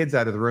 get the kids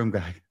out of the room,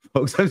 guys.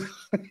 Folks.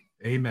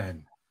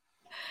 Amen.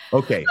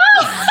 Okay.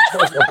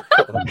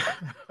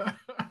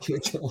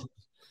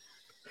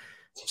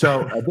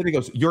 So then it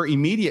goes, your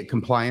immediate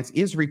compliance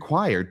is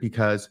required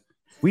because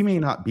we may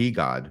not be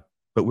God,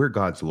 but we're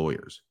God's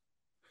lawyers.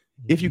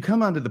 If you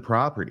come onto the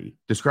property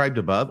described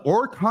above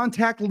or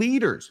contact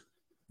leaders,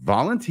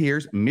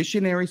 volunteers,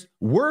 missionaries,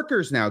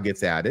 workers now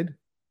gets added,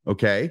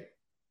 okay?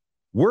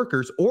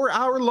 Workers or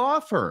our law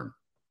firm.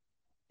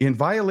 In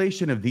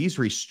violation of these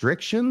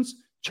restrictions,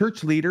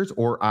 church leaders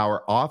or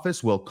our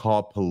office will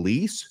call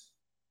police,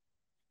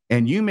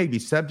 and you may be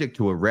subject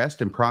to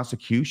arrest and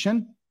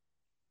prosecution,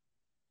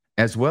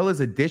 as well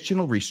as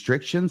additional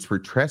restrictions for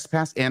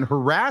trespass and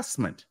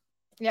harassment.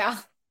 Yeah.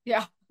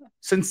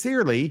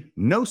 Sincerely,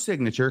 no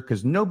signature,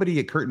 because nobody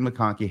at Curtin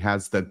McConkie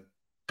has the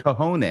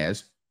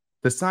cojones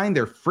to sign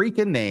their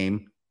freaking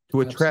name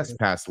to a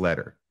trespass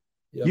letter.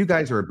 Yep. You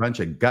guys are a bunch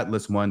of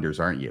gutless wonders,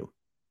 aren't you?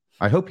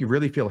 I hope you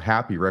really feel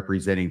happy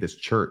representing this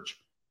church.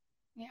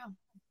 Yeah.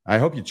 I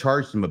hope you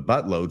charged them a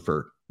buttload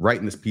for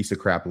writing this piece of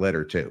crap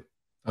letter, too.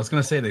 I was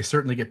going to say, they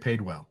certainly get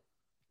paid well.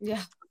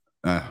 Yeah.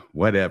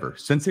 Whatever.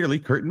 Sincerely,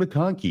 Curtin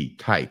McConkie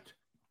typed.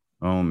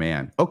 Oh,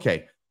 man.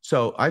 Okay.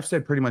 So I've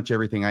said pretty much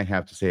everything I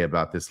have to say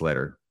about this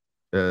letter.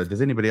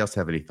 Does anybody else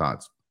have any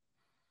thoughts?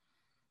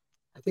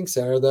 I think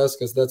Sarah does,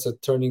 because that's a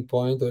turning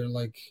point. Or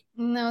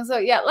no, so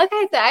yeah, like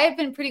I said, I have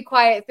been pretty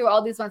quiet through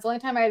all these months. The only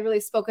time I had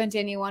really spoken to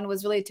anyone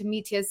was really to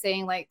Mitya,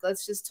 saying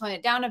let's just tone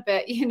it down a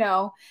bit,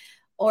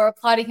 or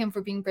applauding him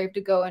for being brave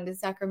to go into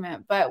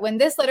sacrament. But when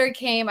this letter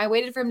came, I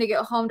waited for him to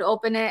get home to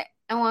open it,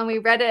 and when we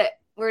read it,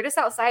 we were just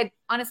outside.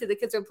 Honestly, the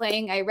kids were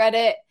playing. I read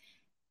it.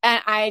 And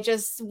I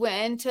just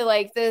went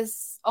into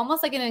this,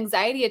 almost like an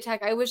anxiety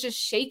attack. I was just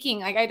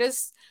shaking.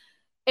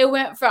 It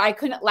went for, I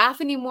couldn't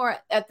laugh anymore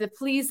at the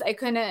police. I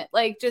couldn't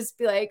just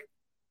be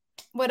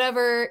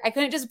whatever. I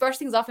couldn't just brush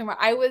things off anymore.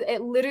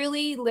 It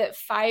literally lit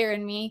fire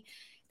in me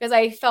because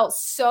I felt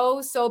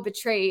so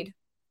betrayed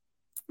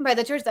by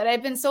the church that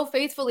I've been so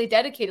faithfully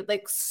dedicated,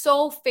 like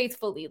so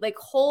faithfully, like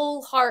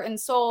whole heart and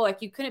soul,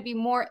 like you couldn't be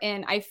more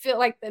in. I feel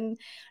like, then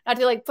not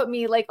to like put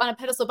me like on a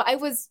pedestal, but I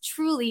was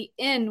truly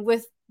in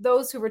with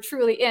those who were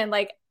truly in.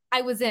 Like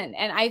I was in,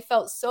 and I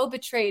felt so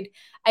betrayed.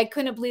 I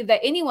couldn't believe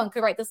that anyone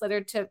could write this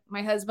letter to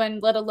my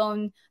husband, let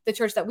alone the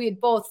church that we had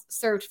both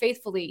served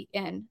faithfully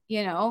in,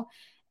 you know?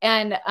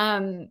 And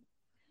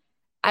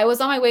I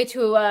was on my way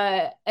to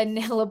a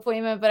nail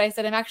appointment, but I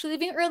said, I'm actually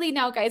leaving early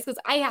now, guys,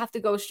 because I have to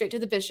go straight to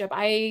the bishop.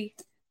 I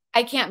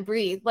can't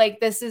breathe. Like,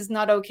 this is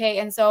not okay.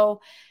 And so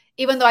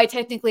even though I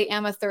technically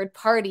am a third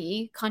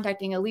party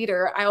contacting a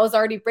leader, I was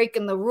already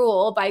breaking the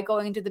rule by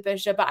going to the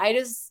bishop. But I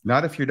just...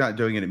 Not if you're not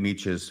doing it at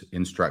Meech's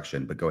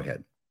instruction, but go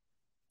ahead.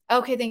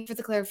 Okay, thank you for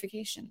the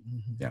clarification.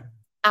 Yeah.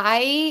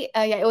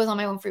 Yeah, it was on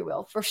my own free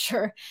will, for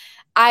sure.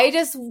 I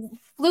just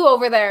flew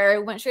over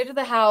there, went straight to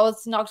the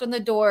house, knocked on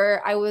the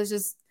door. I was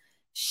just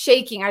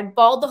shaking. I'd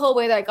bawled the whole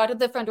way that I got to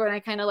the front door, and I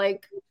kind of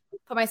like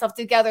put myself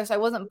together so I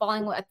wasn't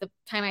bawling at the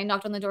time I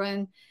knocked on the door.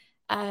 And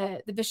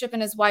the bishop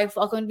and his wife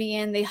welcomed me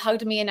in. They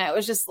hugged me, and I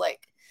was just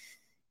like,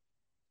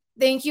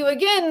 thank you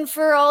again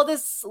for all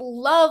this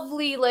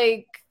lovely,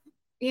 like,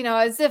 you know,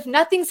 as if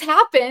nothing's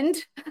happened,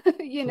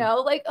 you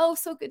know, like, oh,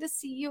 so good to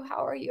see you.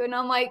 How are you? And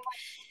I'm like,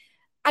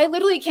 I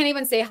literally can't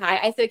even say hi.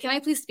 I said, can I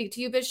please speak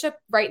to you, Bishop,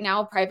 right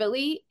now,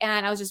 privately?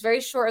 And I was just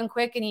very short and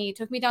quick, and he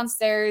took me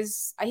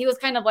downstairs. He was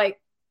kind of like,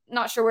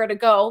 not sure where to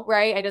go,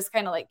 right? I just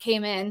kind of like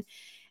came in,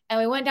 and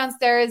we went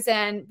downstairs,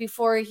 and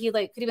before he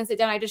like could even sit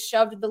down, I just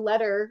shoved the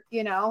letter,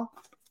 you know,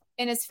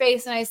 in his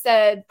face, and I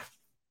said,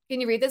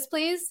 can you read this,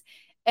 please?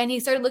 And he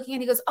started looking,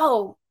 and he goes,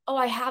 oh,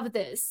 I have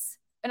this.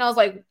 And I was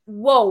like,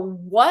 whoa,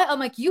 what? I'm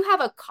like, you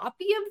have a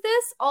copy of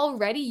this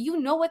already? You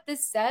know what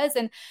this says?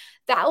 And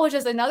that was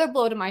just another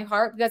blow to my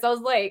heart, because I was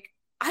like,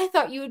 I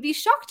thought you would be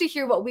shocked to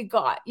hear what we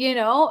got, you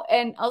know?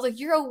 And I was like,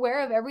 you're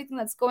aware of everything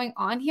that's going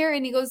on here?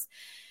 And he goes,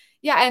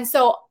 yeah. And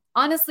so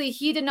honestly,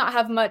 he did not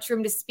have much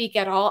room to speak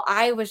at all.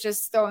 I was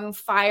just throwing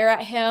fire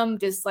at him,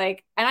 just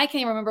like, and I can't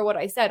even remember what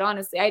I said,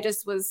 honestly. I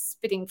just was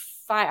spitting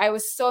fire. I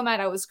was so mad.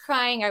 I was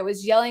crying. I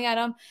was yelling at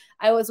him.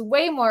 I was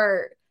way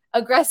more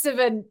aggressive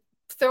and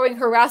throwing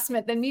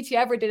harassment than Nietzsche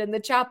ever did in the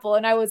chapel.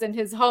 And I was in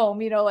his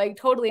home, you know, like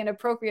totally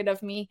inappropriate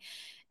of me.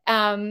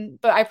 But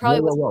I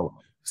probably whoa.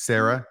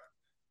 Sarah,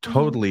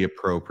 totally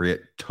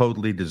appropriate,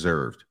 totally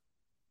deserved.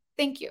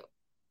 Thank you.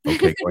 Okay,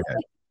 go ahead.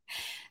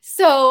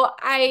 So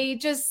I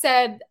just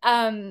said,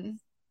 I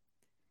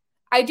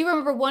do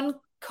remember one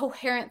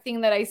coherent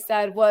thing that I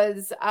said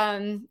was,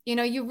 you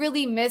know, you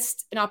really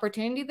missed an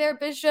opportunity there,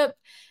 Bishop,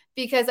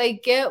 because I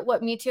get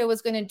what Mitya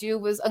was going to do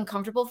was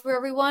uncomfortable for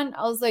everyone.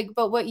 I was like,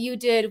 but what you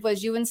did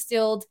was you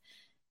instilled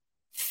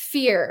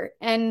fear,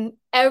 and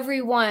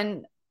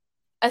everyone,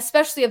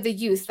 especially of the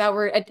youth that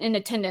were in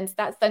attendance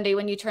that Sunday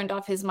when you turned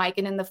off his mic,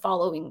 and in the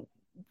following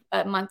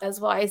month as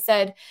well, I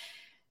said,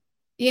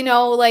 you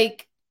know,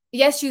 like,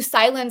 yes, you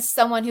silenced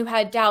someone who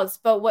had doubts,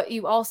 but what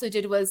you also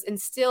did was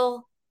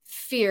instill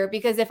fear.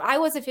 Because if I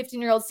was a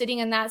 15-year-old sitting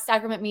in that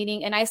sacrament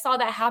meeting and I saw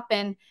that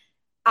happen,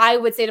 I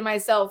would say to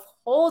myself,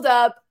 hold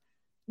up,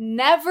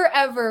 never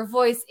ever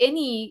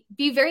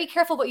be very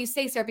careful what you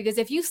say, Sarah, because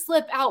if you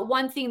slip out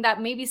one thing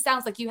that maybe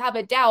sounds like you have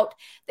a doubt,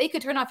 they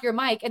could turn off your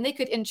mic and they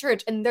could in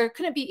church, and there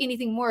couldn't be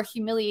anything more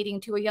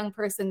humiliating to a young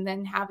person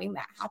than having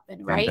that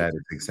happen, right? And that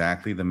is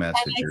exactly the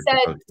message you're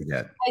supposed to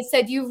get. I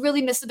said, you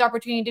really missed the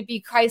opportunity to be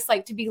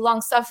Christ-like, to be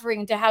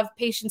long-suffering, to have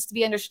patience, to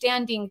be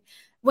understanding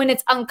when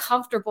it's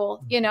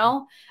uncomfortable, you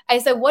know? I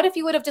said, what if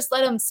you would have just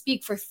let him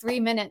speak for 3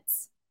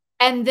 minutes?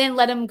 And then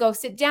let him go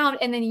sit down.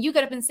 And then you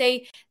get up and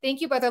say,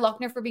 thank you, Brother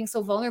Lochner, for being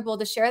so vulnerable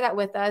to share that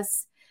with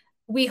us.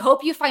 We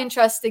hope you find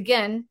trust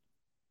again.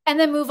 And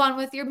then move on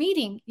with your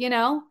meeting, you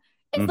know?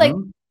 It's like,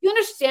 you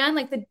understand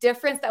like the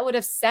difference that would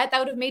have set, that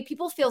would have made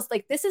people feel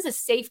like this is a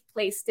safe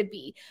place to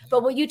be.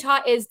 But what you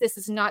taught is this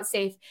is not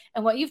safe.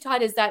 And what you've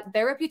taught is that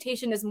their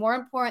reputation is more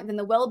important than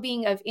the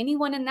well-being of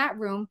anyone in that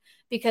room.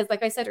 Because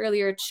like I said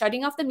earlier,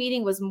 shutting off the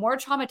meeting was more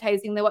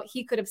traumatizing than what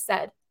he could have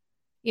said,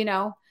 you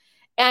know?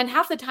 And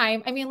half the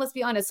time, I mean, let's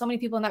be honest, so many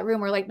people in that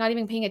room are like not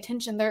even paying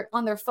attention. They're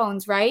on their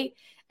phones, right?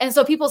 And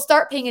so people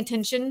start paying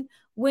attention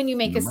when you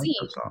make a scene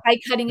by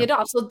cutting it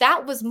off. So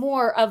that was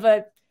more of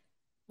a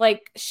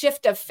like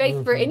shift of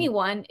faith for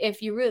anyone,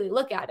 if you really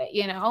look at it,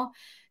 you know,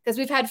 because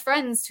we've had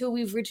friends who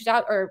we've reached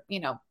out, or, you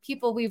know,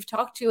 people we've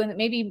talked to, and it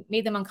maybe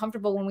made them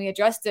uncomfortable when we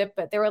addressed it,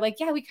 but they were like,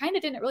 yeah, we kind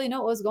of didn't really know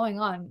what was going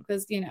on,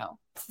 because, you know,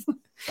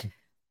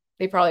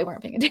 they probably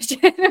weren't paying attention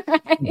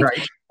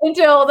right?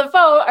 Until the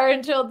phone or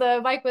until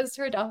the mic was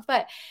turned off.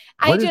 But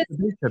what is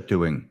the bishop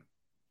doing?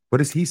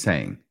 What is he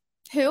saying?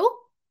 Who?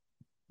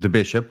 The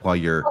bishop, while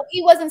you're... Oh,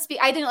 he wasn't speak.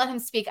 I didn't let him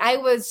speak. I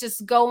was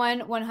just going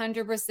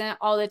 100%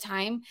 all the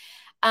time.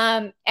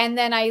 And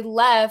then I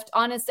left.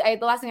 Honestly,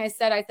 the last thing I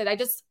said,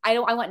 I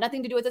want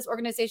nothing to do with this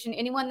organization.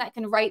 Anyone that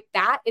can write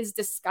that is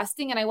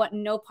disgusting, and I want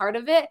no part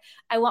of it.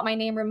 I want my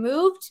name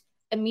removed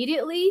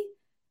immediately.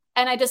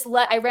 And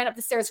I ran up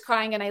the stairs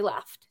crying, and I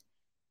left.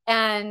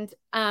 And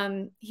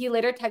he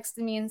later texted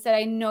me and said,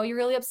 I know you're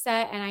really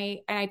upset, and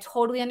I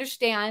totally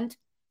understand.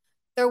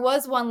 there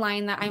was one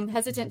line that I'm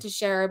hesitant to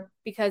share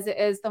because it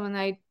is someone that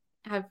I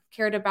have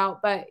cared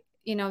about, but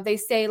you know, they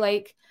say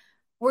like,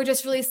 we're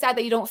just really sad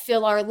that you don't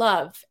feel our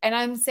love. And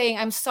I'm saying,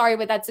 I'm sorry,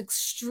 but that's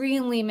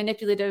extremely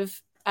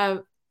manipulative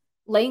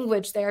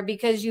language there,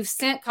 because you've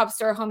sent cops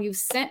to our home. You've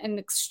sent an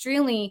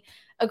extremely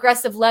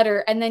aggressive letter,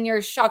 and then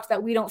you're shocked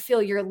that we don't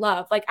feel your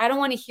love. Like, I don't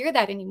want to hear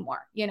that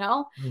anymore. You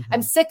know,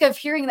 I'm sick of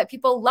hearing that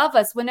people love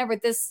us whenever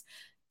this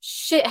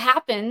shit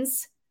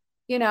happens,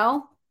 you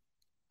know,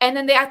 and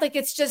then they act like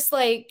it's just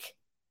like,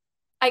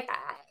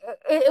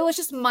 it was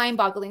just mind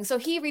boggling. So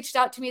he reached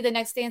out to me the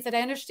next day and said,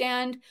 I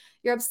understand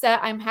you're upset.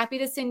 I'm happy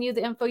to send you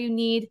the info you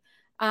need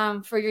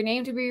for your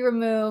name to be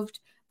removed.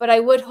 But I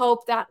would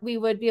hope that we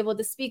would be able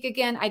to speak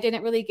again. I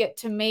didn't really get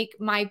to make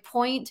my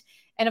point.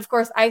 And of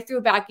course, I threw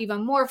back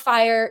even more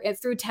fire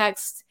through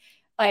text.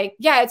 Like,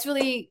 yeah, it's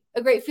really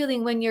a great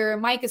feeling when your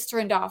mic is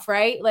turned off,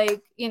 right?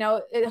 Like, you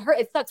know,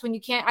 it sucks when you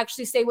can't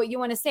actually say what you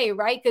want to say,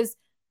 right? Because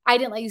I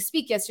didn't let you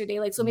speak yesterday.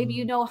 Like, so maybe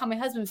you know how my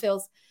husband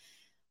feels.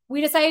 We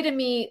decided to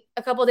meet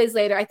a couple of days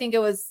later. I think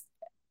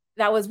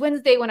that was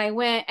Wednesday when I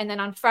went. And then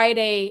on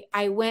Friday,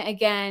 I went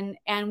again,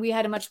 and we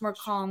had a much more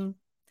calm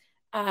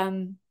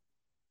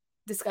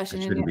discussion.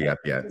 It shouldn't be up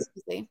yet.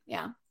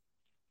 Yeah.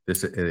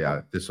 This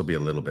will be a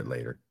little bit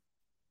later.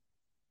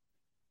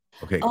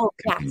 Okay. Oh,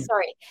 continue. yeah.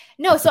 Sorry.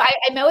 No, so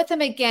I met with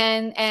him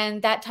again,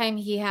 and that time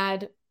he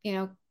had, you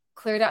know,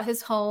 cleared out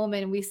his home,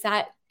 and we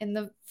sat in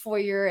the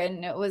foyer,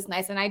 and it was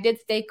nice. And I did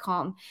stay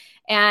calm.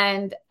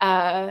 And,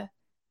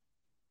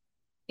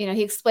 you know,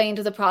 he explained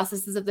to the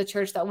processes of the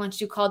church that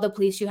once you call the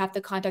police, you have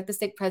to contact the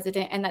stake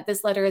president, and that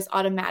this letter is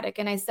automatic.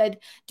 And I said,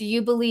 do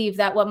you believe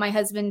that what my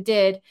husband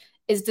did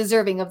is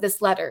deserving of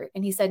this letter?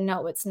 And he said,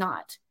 no, it's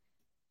not.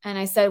 And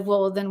I said,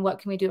 well, then what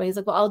can we do? He's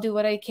like, well, I'll do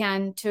what I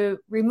can to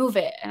remove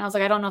it. And I was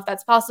like, I don't know if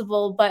that's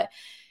possible, but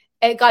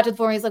it got to the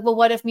point where he's like, well,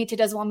 what if Mitya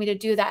doesn't want me to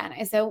do that? And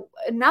I said,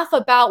 enough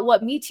about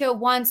what Mitya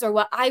wants or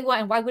what I want.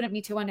 And why wouldn't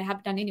Mitya want to have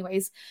it done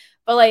anyways?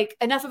 But like,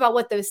 enough about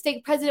what the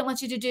stake president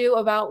wants you to do,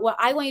 about what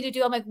I want you to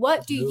do. I'm like,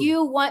 what do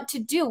you want to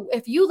do?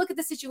 If you look at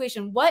the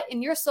situation, what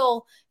in your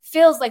soul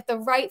feels like the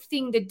right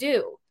thing to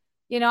do?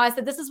 You know, I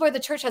said, this is where the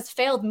church has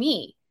failed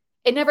me.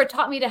 It never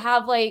taught me to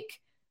have like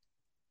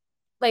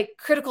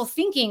critical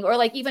thinking, or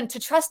like even to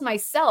trust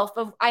myself.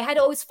 I had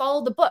to always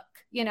follow the book,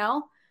 you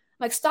know,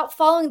 like, stop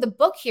following the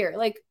book here.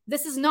 Like,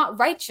 this is not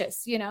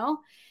righteous, you know?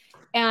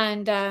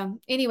 And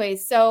anyway,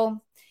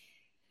 so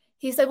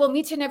he said, well,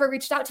 Mitya never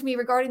reached out to me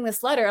regarding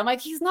this letter. I'm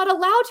like, he's not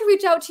allowed to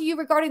reach out to you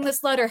regarding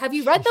this letter. Have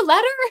you read the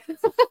letter?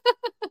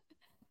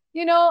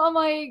 You know, I'm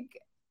like,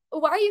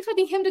 why are you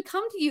expecting him to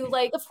come to you?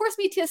 Like, of course,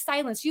 Mitya is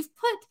silenced. You've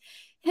put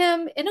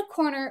him in a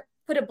corner,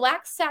 put a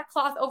black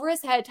sackcloth over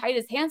his head, tied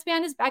his hands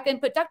behind his back,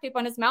 and put duct tape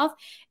on his mouth.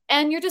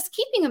 And you're just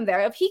keeping him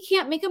there if he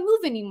can't make a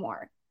move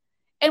anymore.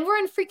 And we're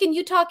in freaking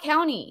Utah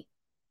County.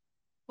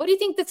 What do you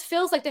think this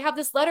feels like to have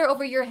this letter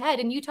over your head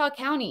in Utah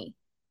County?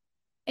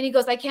 And he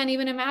goes, I can't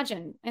even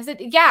imagine. I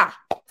said, yeah,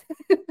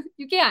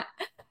 you can't,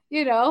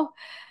 you know?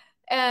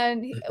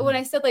 And when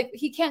I said, like,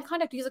 he can't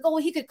contact you, he's like, oh,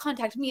 well, he could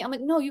contact me. I'm like,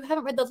 no, you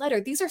haven't read the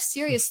letter. These are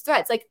serious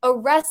threats, like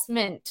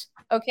arrestment.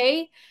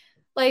 Okay.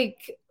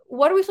 Like,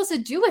 what are we supposed to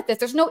do with this?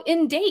 There's no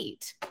end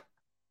date.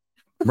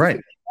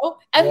 Right.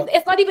 And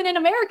it's not even in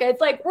America.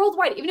 It's like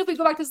worldwide. Even if we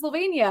go back to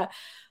Slovenia,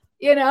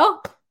 you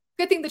know,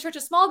 good thing the church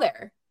is small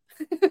there.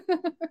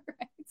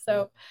 Right?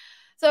 So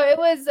it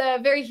was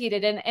very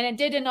heated, and it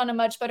did end on a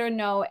much better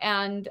note.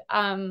 And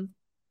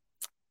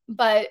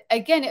but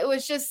again,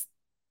 it's just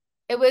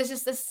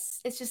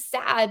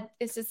sad.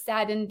 It's just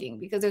sad ending,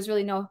 because there's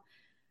really no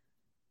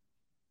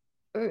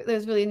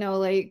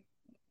like.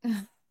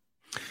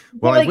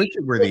 Well, I wish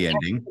it were the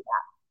ending.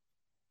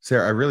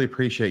 Sarah, I really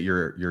appreciate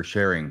your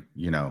sharing,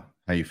 you know,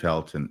 how you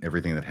felt and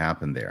everything that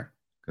happened there,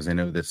 because I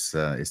know this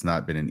it's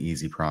not been an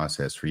easy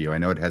process for you. I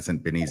know it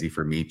hasn't been easy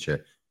for Mitya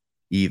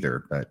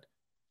either, but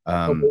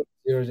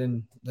easier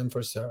than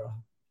for Sarah.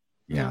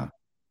 Yeah.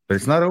 But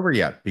it's not over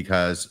yet,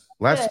 because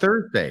last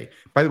Thursday,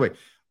 by the way,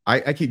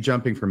 I keep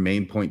jumping from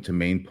main point to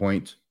main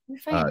point.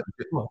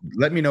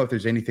 Let me know if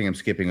there's anything I'm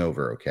skipping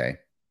over, okay?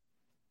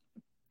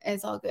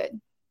 It's all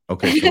good.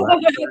 Okay.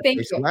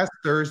 So last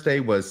Thursday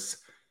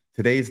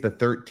today's the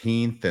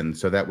 13th. And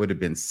so that would have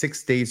been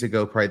 6 days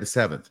ago, probably the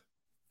 7th.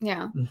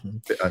 Yeah.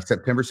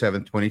 September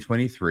 7th,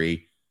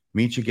 2023.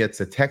 Mitya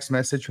gets a text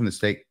message from the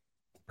stake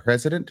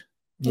president.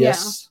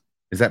 Yes.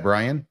 Is that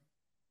Brian?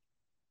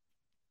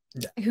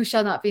 Who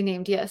shall not be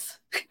named? Yes.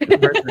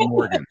 President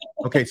Morgan.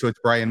 Okay. So it's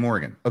Brian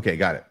Morgan. Okay.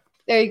 Got it.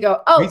 There you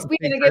go. Oh, we're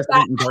going to get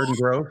that. In Garden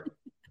Grove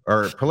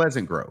or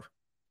Pleasant Grove?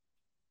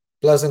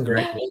 Pleasant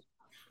Grove.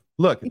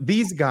 Look,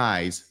 these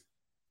guys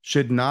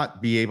should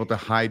not be able to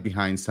hide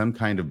behind some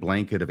kind of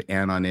blanket of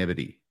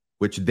anonymity,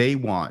 which they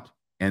want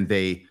and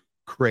they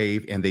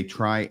crave, and they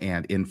try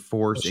and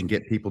enforce and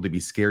get people to be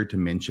scared to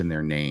mention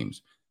their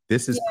names.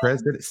 This is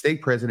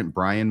Stake President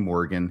Brian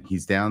Morgan.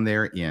 He's down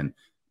there in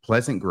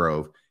Pleasant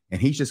Grove, and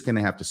he's just going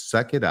to have to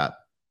suck it up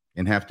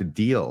and have to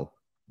deal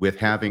with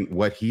having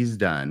what he's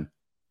done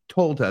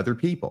told to other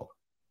people.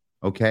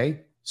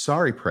 Okay?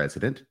 Sorry,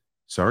 President.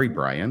 Sorry,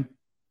 Brian.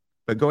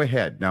 but go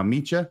ahead. Now,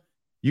 Micha,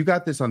 you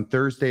got this on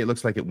Thursday. It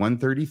looks like at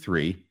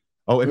 1:33.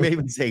 Oh, it may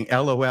even saying,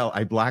 LOL,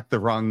 I blacked the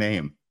wrong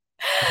name.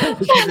 Hi,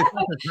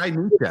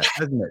 Micha,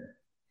 doesn't it?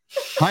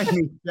 Hi,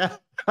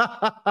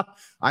 Micha.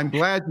 I'm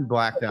glad you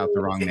blacked out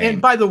the wrong name.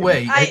 And by the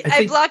way, I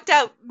think, blocked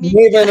out me.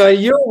 Nathan, are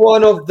you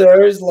one of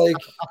theirs? Like,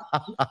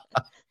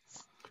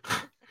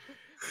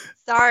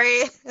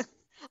 Sorry.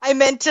 I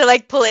meant to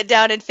like pull it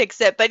down and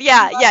fix it. But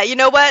yeah, you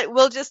know what?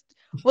 We'll just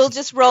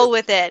roll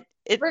with it.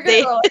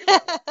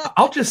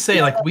 I'll just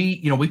say, like,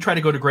 we try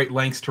to go to great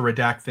lengths to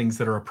redact things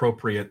that are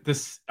appropriate.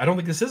 I don't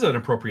think this is an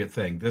appropriate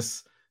thing.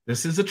 This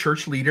is a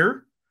church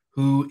leader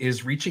who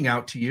is reaching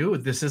out to you.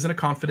 This isn't a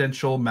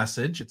confidential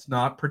message. It's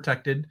not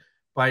protected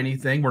by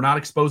anything. We're not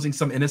exposing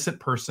some innocent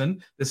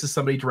person. This is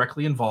somebody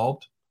directly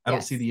involved. I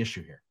don't see the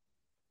issue here.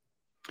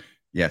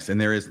 Yes, and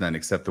there is none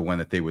except the one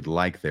that they would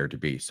like there to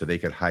be, so they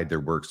could hide their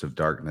works of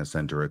darkness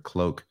under a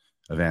cloak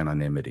of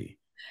anonymity.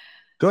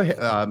 Go ahead.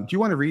 Do you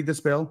want to read this,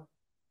 Bill?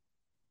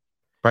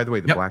 By the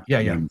way, the black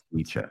name's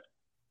Micha.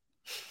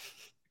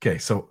 Okay,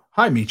 so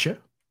hi, Micha.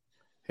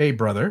 Hey,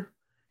 brother.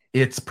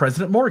 It's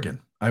President Morgan.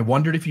 I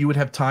wondered if you would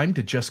have time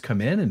to just come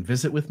in and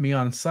visit with me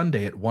on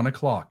Sunday at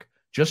 1:00.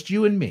 Just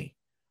you and me.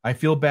 I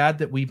feel bad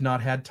that we've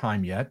not had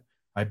time yet.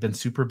 I've been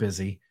super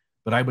busy,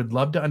 but I would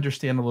love to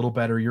understand a little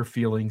better your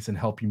feelings and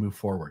help you move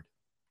forward.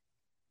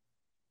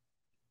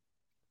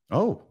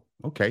 Oh,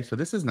 okay. So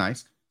this is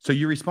nice. So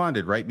you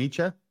responded, right,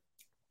 Micha?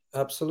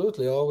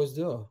 absolutely, I always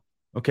do.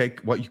 Okay.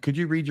 Could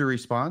you read your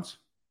response?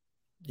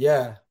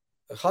 Yeah.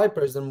 Hi,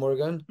 President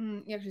Morgan.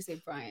 You actually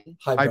say Brian.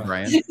 Hi,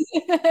 Brian.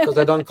 Because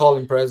I don't call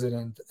him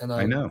president. And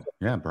I know.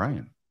 Yeah,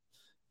 Brian.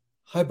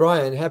 Hi,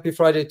 Brian. Happy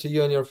Friday to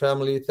you and your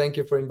family. Thank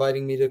you for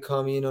inviting me to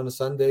come in on a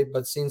Sunday.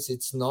 But since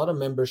it's not a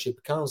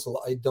membership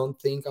council, I don't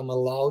think I'm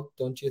allowed.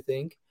 Don't you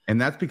think?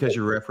 And that's because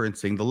you're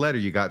referencing the letter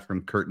you got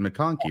from Curtin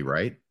McConkie,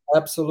 right?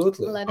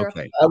 Absolutely.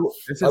 Okay.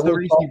 This is the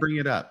reason you bring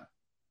it up.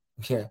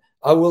 Yeah.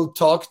 I will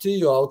talk to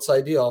you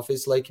outside the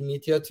office like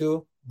Mitya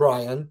to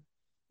Brian.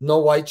 No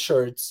white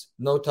shirts,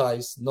 no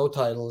ties, no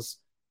titles.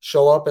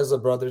 Show up as a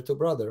brother to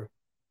brother.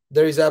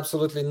 There is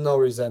absolutely no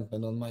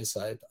resentment on my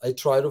side. I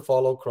try to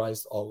follow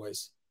Christ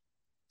always.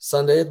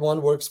 Sunday at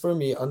 1 works for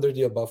me under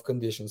the above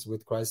conditions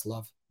with Christ's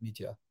love,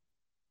 Mitya.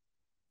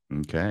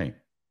 Okay.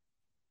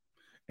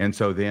 And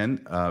so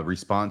then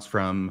response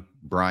from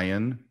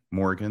Brian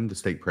Morgan, the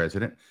state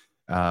president.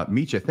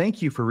 Mitya,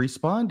 thank you for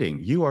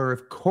responding. You are,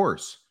 of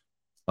course,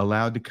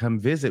 allowed to come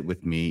visit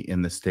with me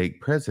in the state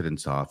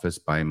president's office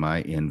by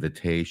my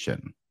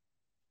invitation.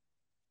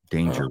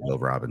 Danger, Will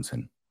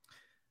Robinson.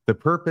 The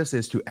purpose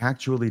is to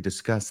actually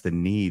discuss the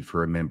need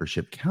for a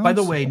membership council. By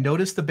the way,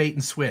 notice the bait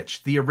and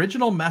switch. The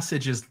original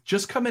message is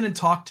just come in and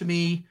talk to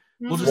me.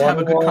 We'll just have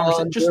a good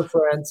conversation.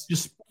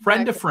 Just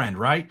friend to friend,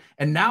 right?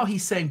 And now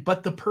he's saying,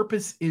 but the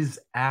purpose is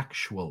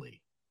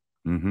actually.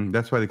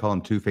 That's why they call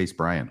him Two-Face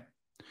Brian.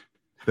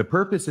 The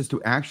purpose is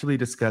to actually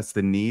discuss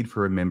the need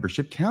for a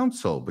membership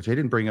council, which I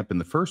didn't bring up in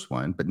the first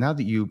one, but now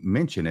that you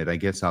mention it, I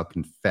guess I'll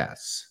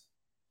confess.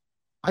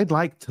 I'd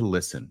like to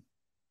listen.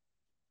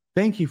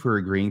 Thank you for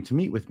agreeing to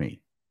meet with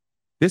me.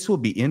 This will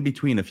be in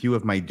between a few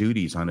of my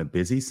duties on a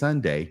busy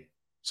Sunday,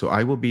 so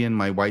I will be in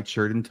my white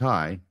shirt and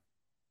tie.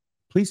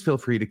 Please feel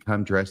free to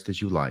come dressed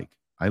as you like.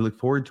 I look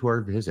forward to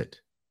our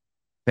visit.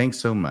 Thanks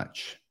so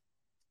much.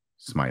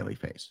 Smiley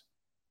face.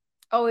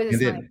 Always a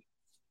smiley.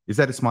 Is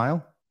that a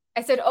smile?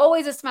 I said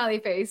always a smiley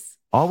face.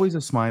 Always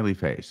a smiley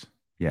face.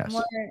 Yes.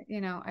 More,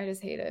 I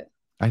just hate it.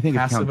 I think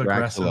if Count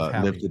Dracula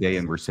lived today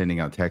and we're sending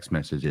out text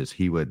messages,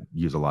 he would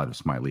use a lot of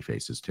smiley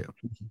faces too.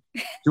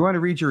 Do you want to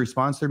read your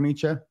response there,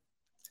 Mitya?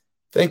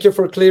 Thank you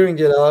for clearing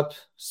it up.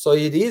 So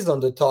it is on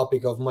the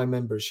topic of my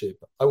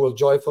membership. I will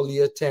joyfully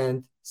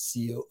attend.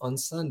 See you on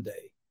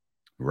Sunday.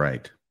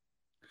 Right.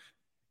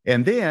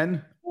 And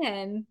then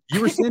you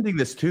were sending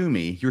this to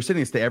me. You were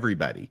sending this to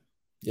everybody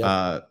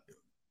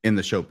in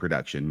the show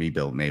production, me,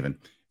 Bill, Maven.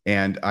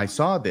 And I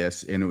saw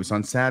this, and it was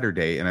on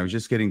Saturday, and I was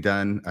just getting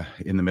done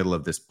in the middle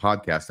of this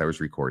podcast I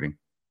was recording.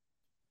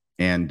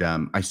 And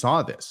I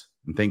saw this,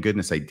 and thank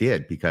goodness I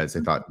did, because I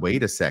thought,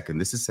 wait a second,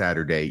 this is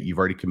Saturday. You've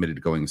already committed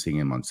to going and seeing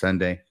him on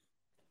Sunday.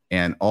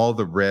 And all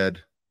the red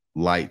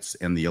lights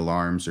and the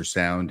alarms are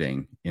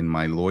sounding in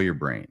my lawyer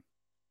brain.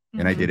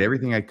 And I did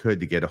everything I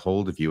could to get a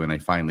hold of you, and I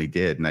finally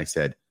did. And I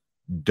said,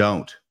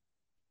 don't.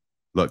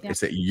 Look, I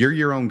said, you're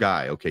your own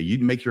guy. Okay, you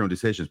make your own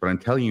decisions, but I'm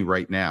telling you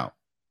right now,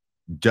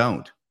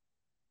 don't.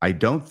 I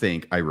don't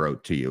think I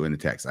wrote to you in the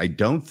text. I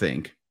don't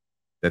think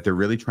that they're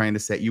really trying to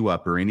set you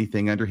up or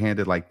anything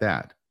underhanded like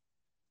that.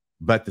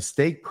 But the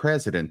stake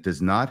president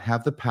does not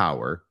have the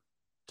power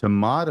to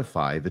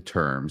modify the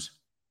terms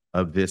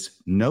of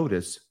this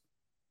notice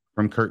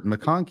from Curtin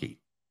McConkie.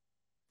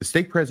 The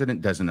stake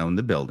president doesn't own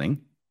the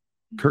building.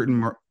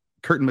 Curtin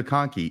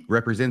McConkie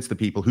represents the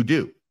people who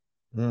do,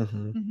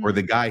 or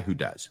the guy who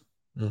does.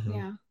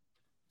 Yeah.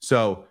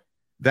 So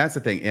that's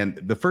the thing. And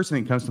the first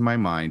thing that comes to my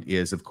mind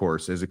is, of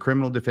course, as a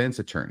criminal defense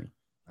attorney,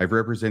 I've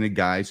represented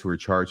guys who are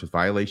charged with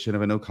violation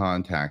of a no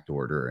contact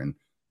order. And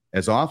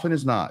as often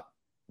as not,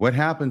 What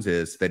happens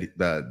is that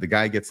the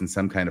guy gets in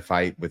some kind of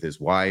fight with his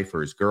wife or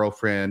his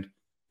girlfriend.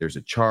 There's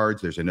a charge.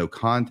 There's a no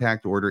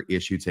contact order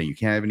issued saying you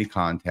can't have any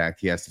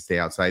contact. He has to stay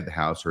outside the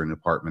house or an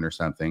apartment or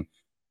something.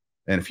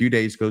 And a few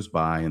days goes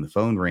by and the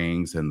phone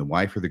rings and the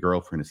wife or the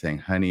girlfriend is saying,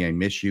 honey, I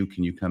miss you.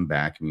 Can you come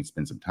back? Can we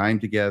spend some time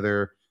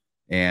together?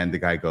 And the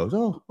guy goes,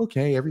 oh,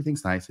 okay,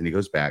 everything's nice. And he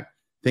goes back.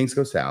 Things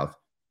go south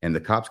and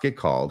the cops get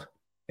called.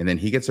 And then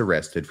he gets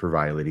arrested for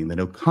violating the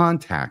no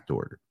contact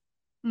order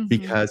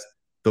because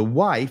the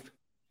wife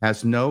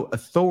has no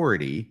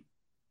authority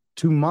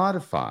to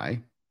modify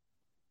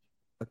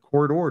a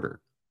court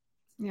order.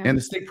 Yeah. And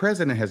the state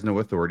president has no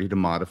authority to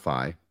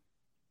modify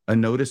a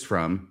notice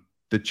from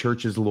the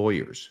church's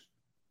lawyers.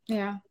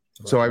 Yeah.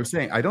 So I was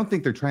saying, I don't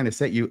think they're trying to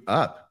set you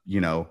up,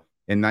 you know,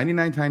 and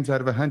 99 times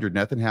out of 100,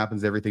 nothing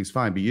happens, everything's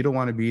fine, but you don't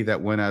want to be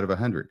that 1 out of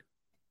 100.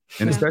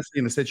 And especially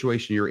in the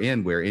situation you're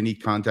in where any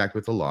contact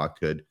with the law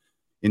could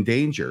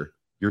endanger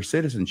your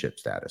citizenship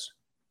status.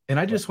 And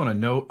I just want to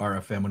note,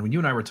 RFM, when you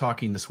and I were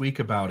talking this week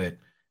about it,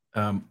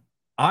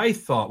 I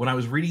thought when I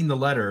was reading the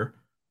letter,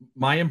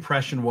 my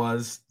impression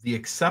was the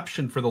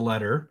exception for the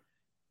letter,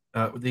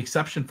 the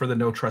exception for the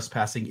no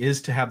trespassing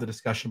is to have the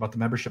discussion about the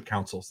membership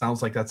council.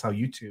 Sounds like that's how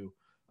you two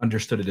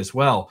understood it as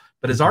well.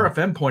 But as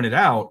RFM pointed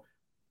out,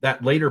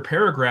 that later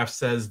paragraph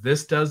says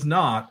this does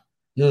not.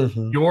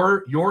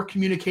 Your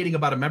communicating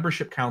about a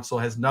membership council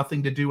has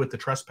nothing to do with the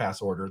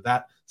trespass order.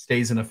 That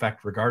stays in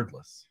effect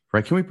regardless.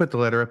 Right. Can we put the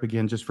letter up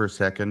again just for a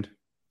second?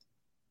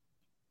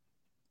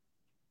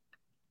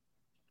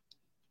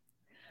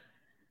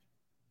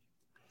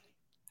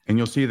 And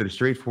you'll see that a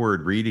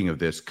straightforward reading of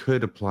this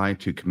could apply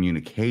to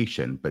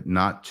communication, but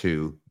not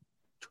to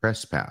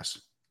trespass.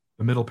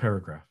 The middle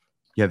paragraph.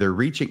 Yeah, they're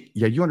reaching.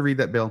 Yeah, you want to read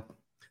that, Bill?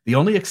 The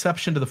only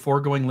exception to the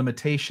foregoing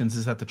limitations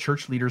is that the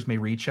church leaders may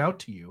reach out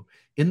to you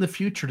in the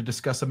future to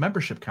discuss a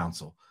membership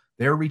council.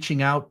 Their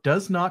reaching out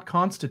does not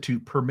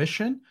constitute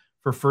permission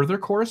for further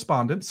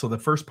correspondence, so the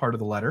first part of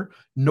the letter,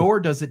 nor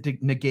does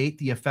it negate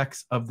the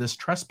effects of this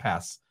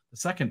trespass, the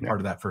second part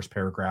of that first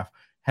paragraph.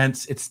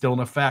 Hence, it's still in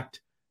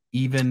effect,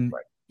 even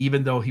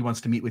though he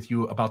wants to meet with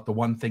you about the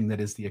one thing that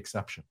is the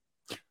exception.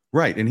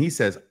 Right. And he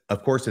says,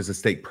 of course, as a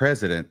stake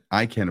president,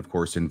 I can, of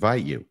course,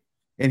 invite you.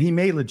 And he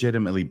may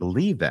legitimately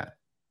believe that,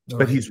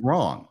 but he's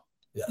wrong,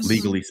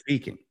 legally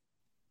speaking.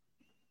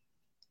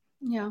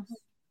 Yeah.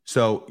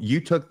 So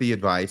you took the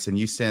advice and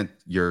you sent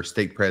your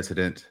stake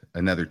president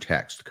another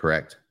text,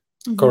 correct?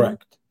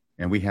 Correct.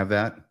 And we have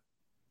that?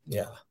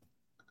 Yeah.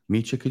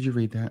 Misha, could you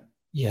read that?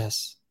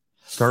 Yes.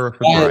 Start off with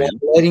Brian. I'm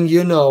letting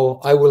you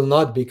know I will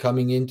not be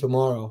coming in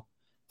tomorrow.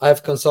 I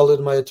have consulted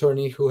my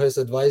attorney who has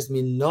advised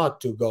me not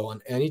to go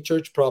on any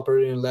church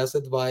property unless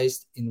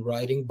advised in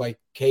writing by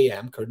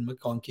KM, Curtin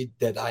McConkie,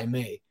 that I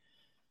may.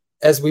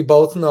 As we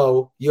both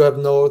know, you have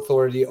no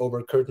authority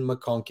over Curtin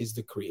McConkie's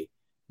decree.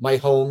 My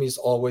home is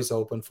always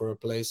open for a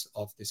place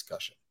of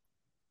discussion.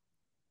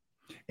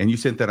 And you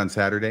sent that on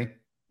Saturday?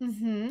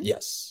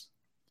 Yes.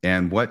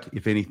 And what,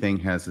 if anything,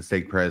 has the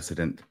stake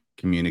president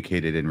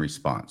communicated in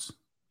response?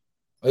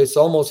 It's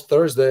almost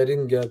Thursday. I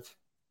didn't get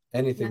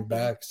anything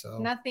back. So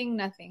Nothing.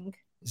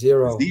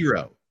 Zero. You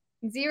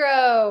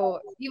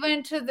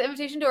went to the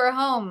invitation to our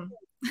home.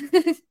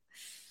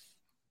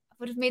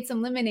 Would have made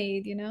some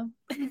lemonade, you know?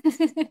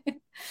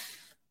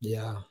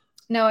 Yeah.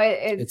 No,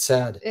 it's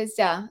sad. It's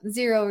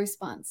zero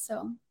response.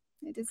 So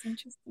it is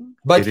interesting.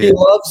 But he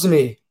loves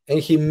me and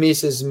he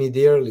misses me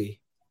dearly.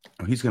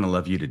 Oh, he's going to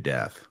love you to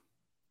death.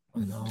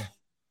 I know.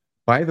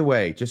 By the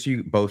way, just so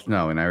you both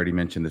know, and I already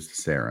mentioned this to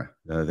Sarah,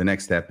 the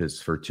next step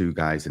is for 2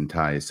 guys in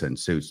ties and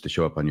suits to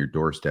show up on your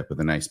doorstep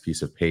with a nice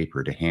piece of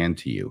paper to hand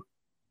to you,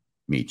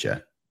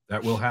 Misha.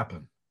 That will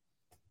happen.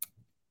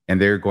 And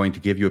they're going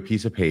to give you a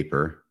piece of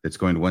paper that's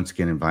going to once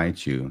again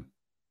invite you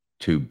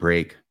to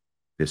break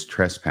this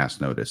trespass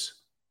notice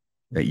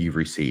that you've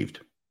received.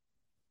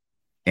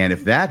 And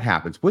if that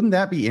happens, wouldn't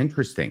that be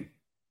interesting?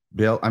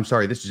 Bill, I'm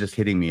sorry, this is just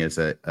hitting me as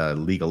a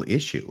legal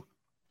issue.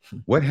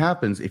 What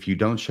happens if you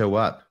don't show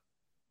up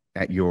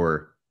at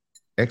your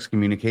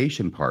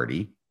excommunication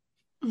party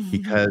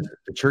because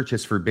the church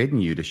has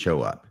forbidden you to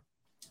show up?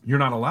 You're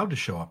not allowed to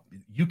show up.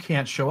 You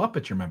can't show up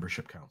at your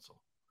membership council.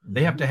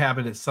 They have to have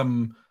it at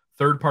some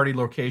third-party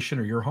location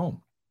or your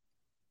home.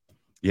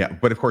 Yeah,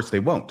 but of course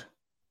they won't.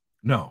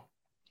 No.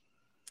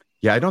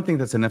 Yeah, I don't think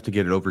that's enough to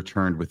get it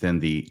overturned within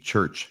the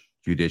church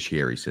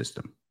judiciary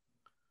system.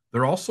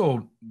 There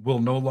also will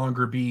no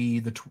longer be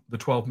the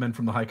 12 men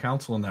from the High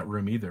Council in that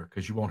room either,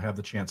 because you won't have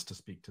the chance to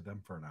speak to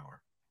them for an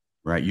hour.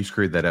 Right. You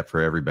screwed that up for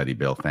everybody,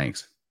 Bill.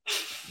 Thanks.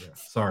 Yeah,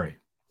 sorry.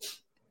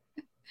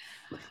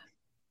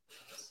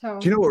 So,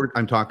 do you know what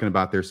I'm talking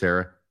about there,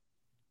 Sarah?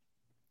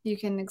 You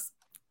can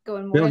go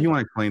in more. Bill, you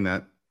want to explain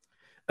that?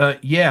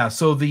 Yeah.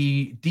 So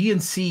the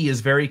D&C is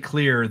very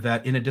clear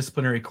that in a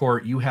disciplinary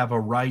court, you have a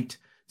right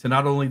to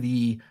not only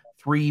the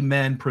 3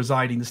 men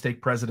presiding the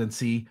stake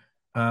presidency,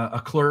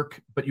 a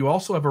clerk, but you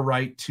also have a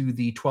right to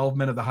the 12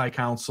 men of the High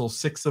Council,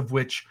 6 of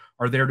which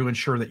are there to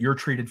ensure that you're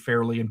treated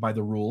fairly and by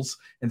the rules,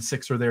 and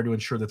 6 are there to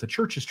ensure that the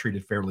church is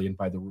treated fairly and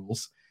by the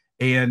rules.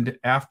 And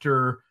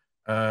after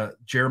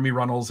Jeremy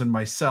Runnels and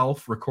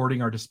myself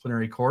recording our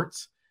disciplinary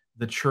courts.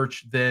 The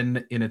church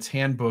then, in its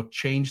handbook,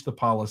 changed the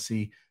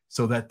policy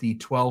so that the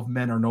 12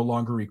 men are no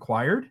longer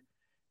required.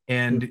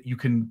 And you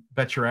can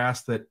bet your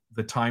ass that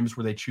the times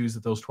where they choose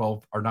that those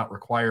 12 are not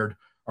required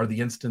are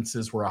the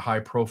instances where a high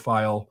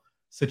profile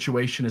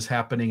situation is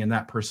happening, and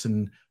that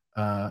person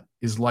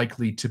is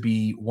likely to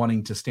be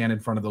wanting to stand in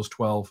front of those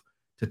 12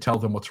 to tell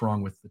them what's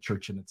wrong with the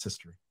church and its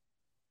history.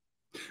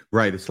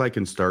 Right. It's like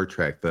in Star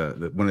Trek.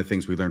 The one of the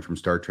things we learned from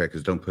Star Trek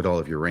is don't put all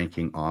of your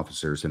ranking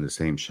officers in the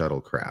same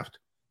shuttlecraft.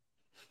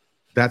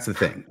 That's the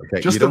thing.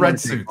 Okay. Just you the don't red want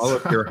to take suits. all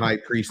of your high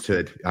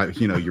priesthood,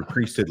 your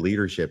priesthood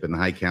leadership and the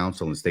high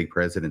council and stake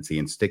presidency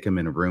and stick them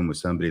in a room with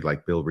somebody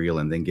like Bill Reel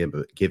and then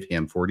give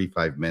him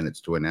 45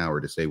 minutes to an hour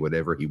to say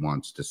whatever he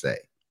wants to say.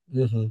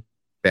 Mm-hmm.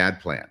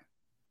 Bad plan.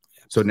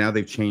 So now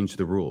they've changed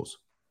the rules.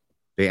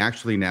 They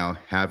actually now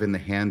have in the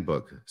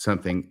handbook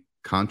something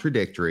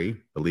contradictory,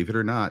 believe it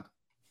or not,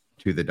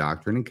 to the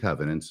Doctrine and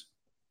Covenants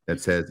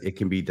that says it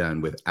can be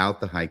done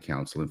without the high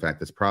council. In fact,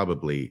 that's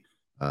probably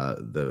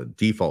the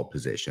default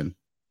position.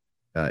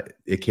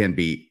 It can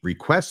be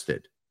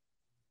requested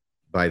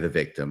by the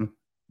victim,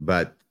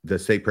 but the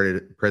stake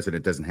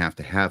president doesn't have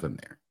to have him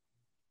there.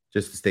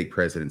 Just the stake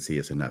presidency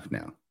is enough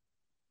now.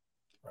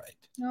 Right.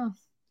 Oh,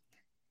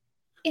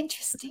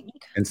 interesting.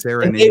 And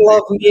Sarah, And they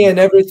love me, and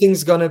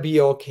everything's gonna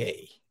be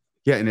okay.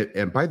 Yeah,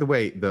 and by the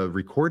way, the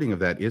recording of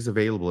that is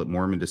available at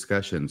Mormon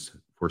Discussions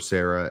for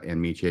Sarah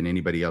and Meecha and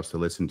anybody else to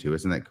listen to.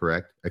 Isn't that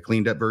correct? A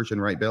cleaned up version,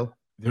 right, Bill?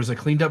 There's a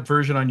cleaned up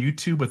version on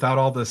YouTube without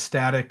all the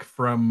static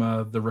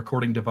from the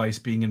recording device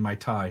being in my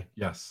tie.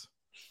 Yes.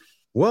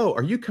 Whoa,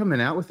 are you coming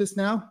out with this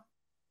now?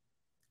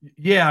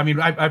 Yeah, I mean,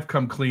 I've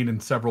come clean in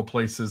several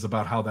places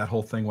about how that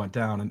whole thing went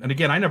down. And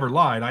again, I never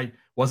lied. I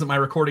wasn't my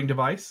recording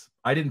device.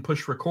 I didn't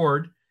push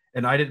record,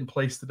 and I didn't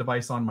place the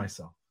device on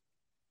myself.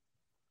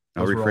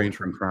 I'll refrain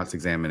from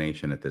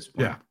cross-examination at this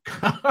point.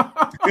 Yeah.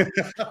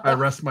 I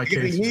rest my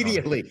case.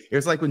 Immediately. It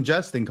was like when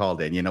Justin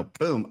called in,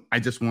 boom, I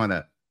just want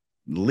to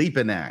leap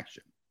into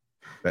action.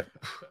 But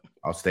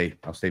I'll stay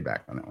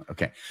back on that one.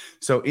 Okay.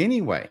 So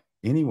anyway,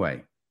 this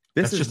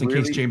That's is just in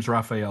case James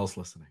Raphael's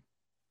listening.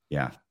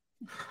 Yeah.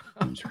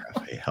 James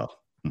Raphael.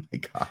 Oh my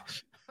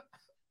gosh.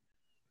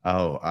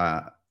 Oh,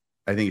 I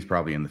think he's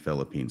probably in the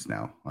Philippines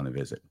now on a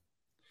visit.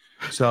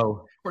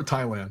 So Or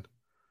Thailand.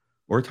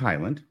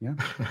 Yeah.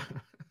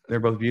 They're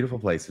both beautiful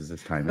places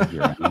this time of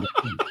year.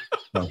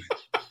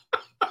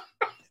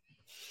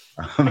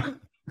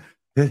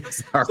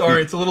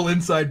 Sorry, it's a little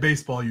inside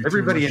baseball.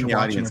 Everybody in the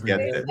audience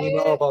gets it. We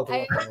know about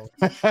that.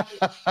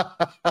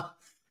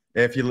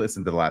 If you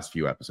listen to the last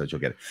few episodes,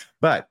 you'll get it.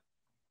 But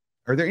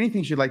are there any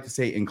things you'd like to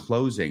say in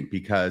closing?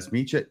 Because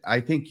Meecha,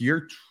 I think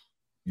your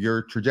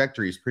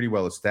trajectory is pretty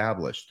well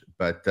established.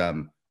 But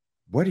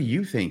what are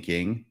you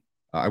thinking?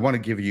 I want to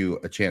give you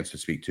a chance to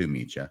speak to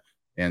Meecha.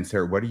 And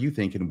Sarah, what are you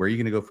thinking? Where are you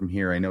going to go from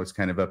here? I know it's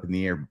kind of up in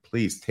the air, but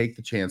please take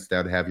the chance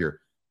now to have your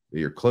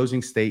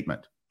closing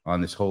statement on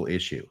this whole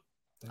issue.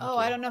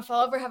 I don't know if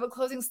I'll ever have a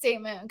closing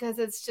statement because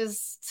it's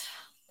just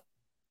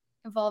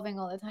evolving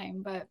all the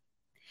time. But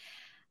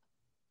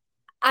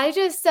I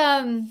just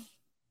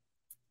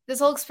this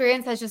whole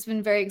experience has just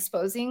been very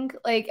exposing.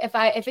 Like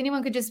if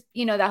anyone could just,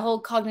 that whole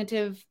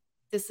cognitive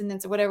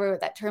dissonance or whatever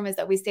that term is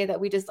that we say that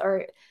we just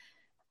are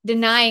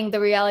denying the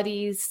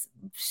realities,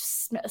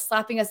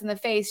 slapping us in the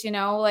face,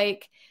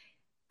 receiving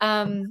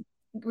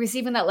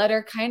that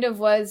letter kind of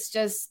was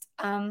just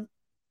a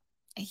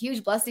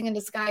huge blessing in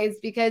disguise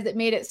because it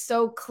made it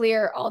so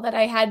clear all that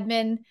I had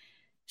been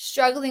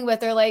struggling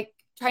with or like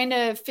trying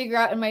to figure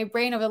out in my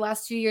brain over the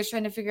last 2 years,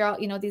 trying to figure out,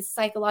 these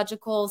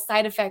psychological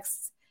side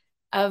effects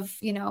of,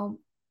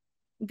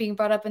 being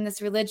brought up in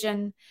this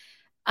religion.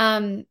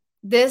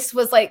 This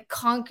was like,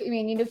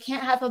 you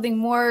can't have something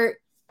more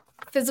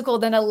physical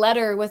than a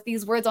letter with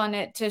these words on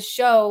it to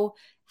show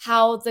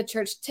how the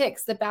church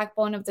ticks, the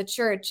backbone of the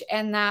church,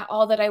 and that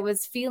all that I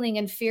was feeling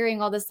and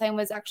fearing all this time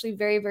was actually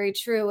very, very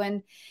true.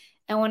 And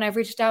when I've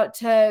reached out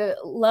to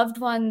loved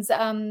ones,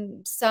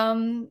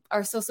 some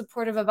are so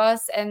supportive of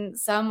us and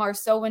some are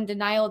so in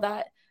denial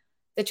that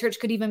the church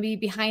could even be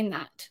behind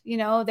that.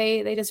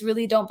 They just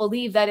really don't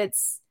believe that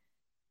it's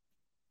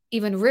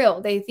even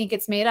real. They think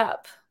it's made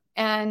up.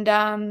 And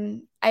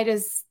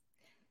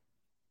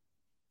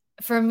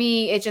for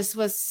me, it just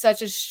was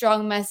such a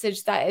strong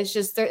message that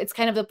it's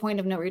kind of the point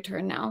of no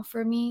return now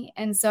for me.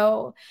 And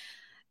so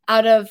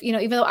out of,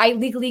 even though I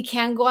legally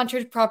can go on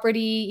church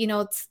property,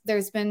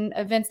 there's been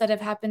events that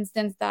have happened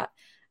since that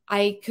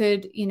I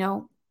could,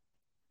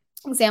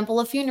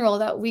 example, a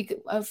funeral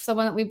of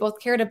someone that we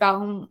both cared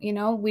about, and,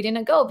 we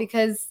didn't go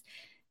because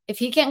if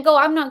he can't go,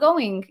 I'm not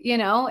going,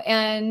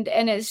 and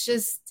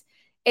it's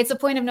a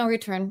point of no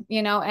return,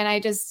 and I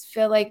just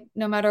feel like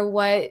no matter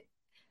what,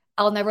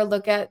 I'll never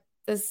look at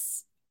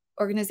this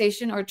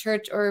organization or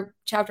church or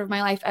chapter of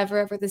my life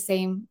ever the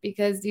same,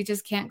 because you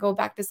just can't go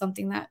back to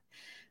something that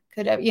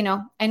could have,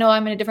 I know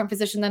I'm in a different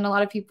position than a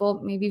lot of people,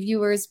 maybe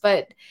viewers,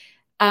 but,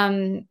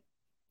 I'm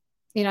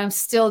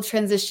still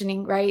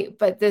transitioning. Right.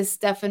 But this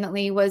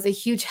definitely was a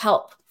huge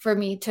help for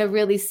me to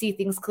really see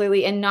things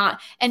clearly and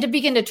to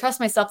begin to trust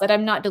myself that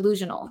I'm not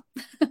delusional,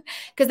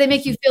 because they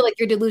make you feel like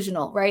you're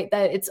delusional, right?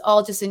 That it's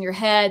all just in your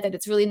head, that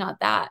it's really not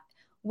that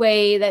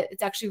way, that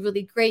it's actually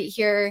really great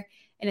here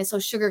and it's so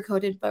sugar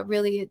coated, but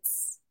really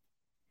it's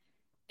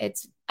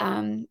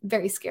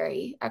very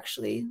scary,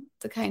 actually,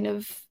 the kind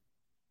of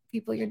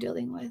people you're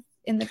dealing with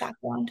in the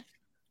background.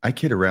 I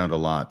kid around a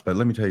lot, but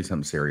let me tell you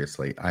something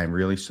seriously. I'm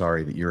really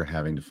sorry that you're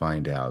having to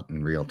find out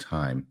in real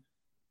time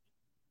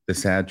the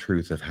sad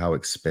truth of how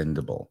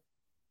expendable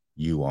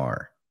you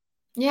are.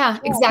 Yeah,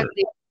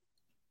 exactly.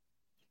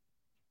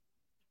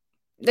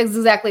 That's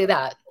exactly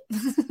that.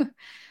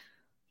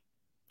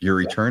 You're a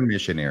returned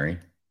missionary.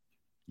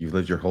 You've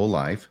lived your whole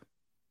life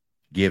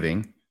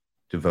giving,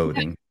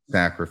 devoting,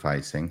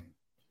 sacrificing.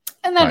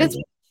 And that is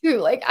true.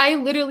 Like, I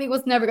literally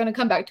was never going to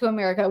come back to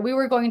America. We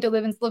were going to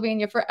live in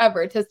Slovenia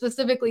forever to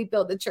specifically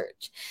build a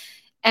church.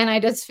 And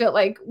I just felt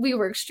like we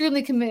were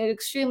extremely committed,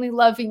 extremely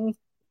loving.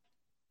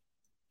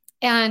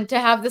 And to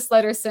have this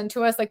letter sent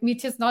to us, like,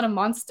 Mitya's not a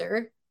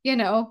monster, you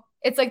know,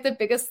 it's like the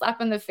biggest slap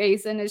in the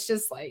face. And it's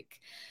just like,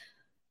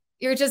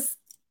 you're just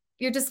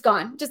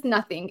gone, just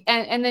nothing.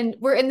 And then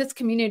we're in this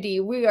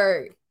community.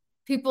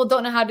 People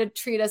don't know how to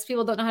treat us.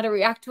 People don't know how to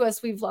react to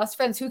us. We've lost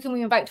friends. Who can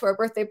we invite to our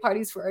birthday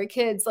parties for our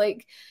kids?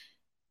 Like,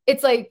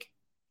 it's like,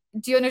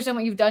 do you understand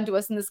what you've done to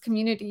us in this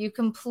community? You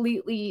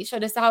completely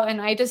shut us out.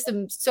 And I just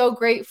am so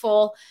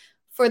grateful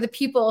for the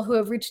people who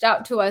have reached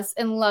out to us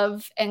in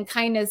love and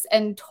kindness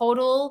and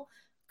total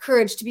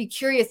courage to be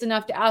curious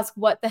enough to ask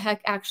what the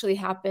heck actually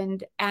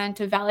happened and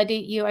to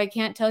validate you. I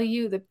can't tell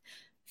you the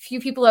few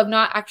people have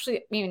not actually,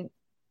 I mean,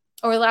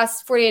 over the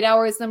last 48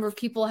 hours, number of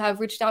people have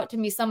reached out to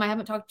me. Some I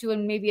haven't talked to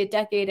in maybe a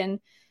decade, and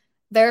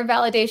their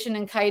validation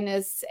and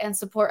kindness and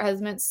support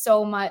has meant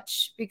so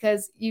much,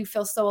 because you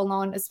feel so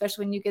alone,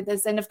 especially when you get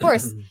this. And of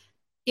course,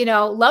 you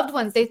know, loved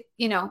ones, they,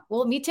 you know,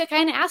 well, Mitya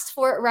kind of asked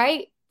for it,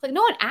 right? Like,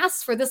 no one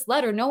asks for this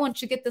letter. No one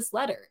should get this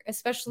letter,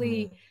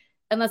 especially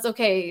unless,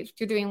 okay, if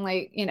you're doing,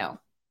 like, you know,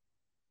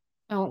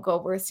 I won't go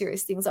where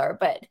serious things are,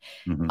 but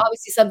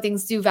obviously some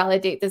things do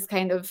validate this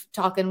kind of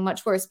talk and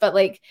much worse. But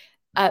like,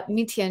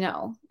 Mitya,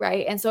 no,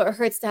 right? And so it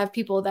hurts to have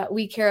people that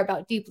we care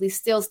about deeply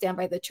still stand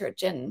by the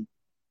church and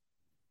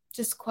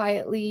just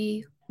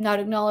quietly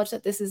not acknowledge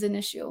that this is an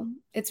issue.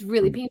 It's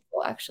really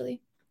painful,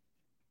 actually.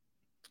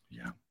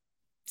 Yeah.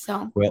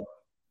 So, well,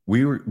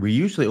 we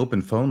usually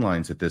open phone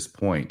lines at this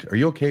point. Are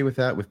you okay with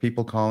that, with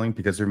people calling?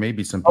 Because there may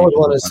be some people. I would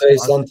want to say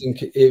something.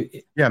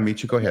 Yeah,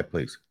 Mitya, go ahead,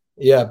 please.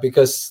 Yeah,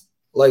 because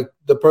like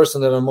the person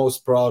that I'm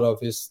most proud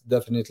of is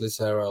definitely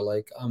Sarah.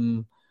 Like,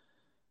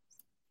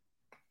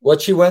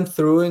 what she went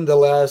through in the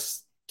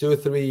last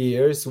 2-3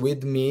 years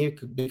with me,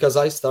 because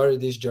I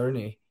started this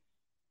journey.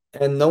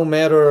 And no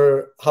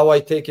matter how I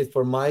take it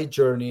for my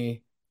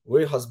journey,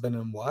 we're husband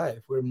and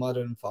wife, we're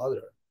mother and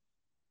father.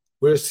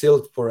 We're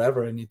sealed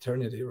forever in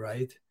eternity,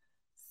 right?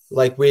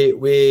 Like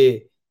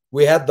we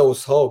had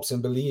those hopes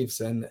and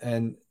beliefs,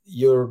 and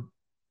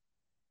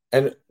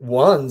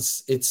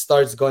once it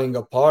starts going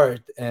apart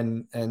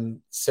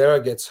and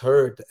Sarah gets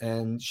hurt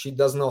and she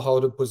doesn't know how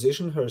to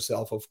position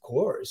herself, of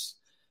course,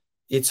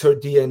 it's her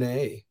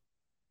DNA.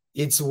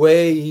 It's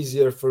way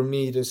easier for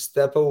me to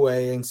step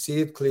away and see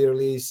it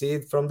clearly, see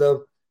it from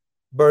the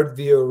bird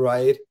view,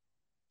 right?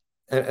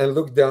 And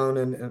look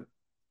down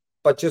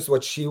but just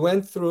what she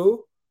went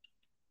through,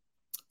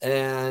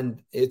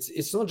 and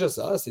it's not just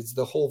us, it's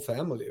the whole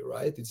family,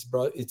 right? It's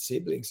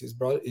siblings,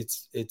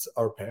 it's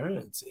our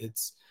parents.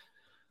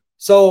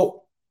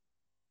 So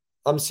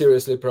I'm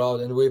seriously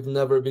proud, and we've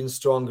never been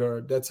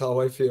stronger. That's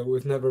how I feel.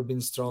 We've never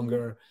been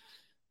stronger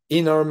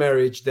in our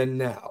marriage than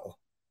now.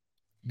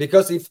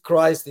 Because if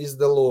Christ is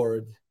the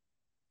Lord,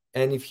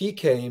 and if he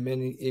came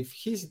and if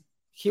he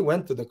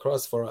went to the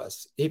cross for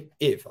us,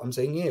 if I'm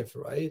saying if,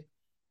 right?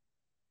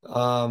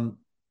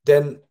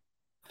 Then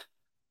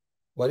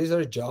what is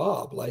our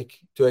job? Like,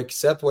 to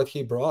accept what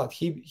he brought.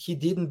 He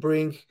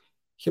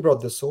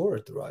brought the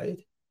sword,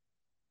 right?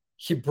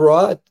 He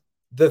brought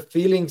the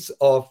feelings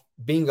of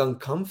being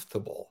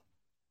uncomfortable.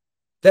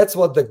 That's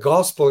what the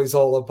gospel is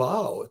all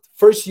about.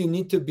 First, you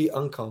need to be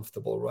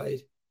uncomfortable,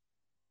 right?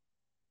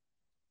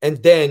 And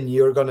then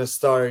you're going to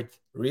start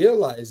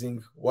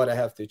realizing what I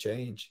have to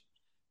change.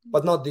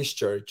 But not this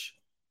church.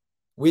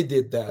 We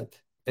did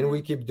that, and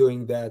we keep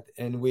doing that,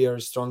 and we are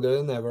stronger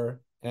than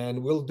ever,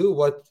 and we'll do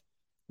what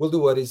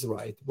is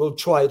right. We'll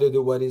try to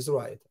do what is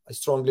right. I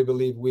strongly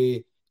believe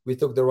we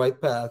took the right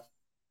path.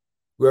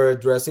 We're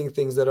addressing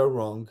things that are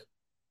wrong.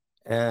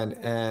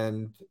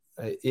 And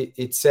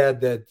it's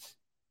sad that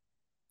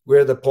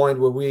we're at the point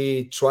where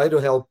we try to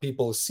help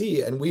people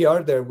see, and we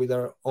are there with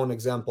our own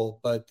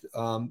example, but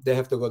they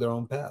have to go their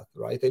own path,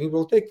 right? And it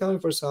will take time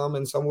for some,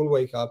 and some will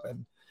wake up,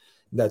 and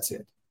that's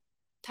it.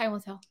 Time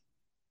will tell.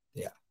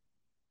 Yeah.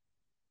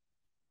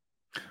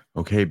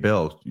 Okay,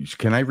 Bill,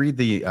 can I read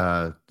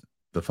the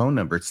phone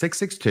number? It's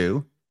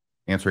 662,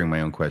 answering my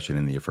own question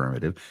in the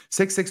affirmative,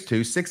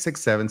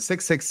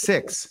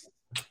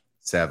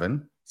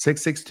 662-667-6667.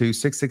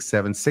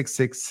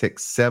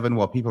 662-667-6667.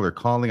 While people are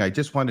calling, I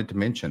just wanted to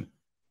mention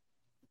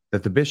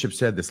That the bishop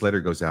said this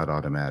letter goes out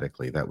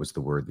automatically. That was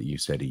the word that you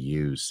said he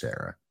used,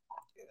 Sarah.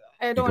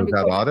 I don't It want to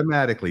goes be out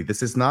automatically.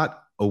 This is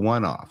not a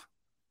one-off.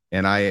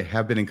 And I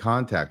have been in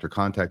contact or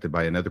contacted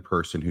by another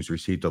person who's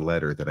received a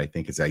letter that I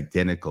think is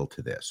identical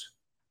to this.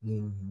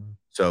 Mm-hmm.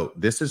 So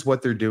this is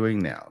what they're doing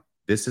now.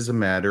 This is a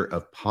matter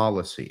of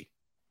policy,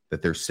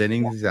 that they're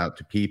sending these out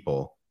to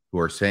people who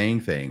are saying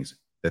things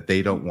that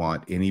they don't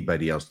want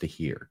anybody else to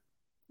hear.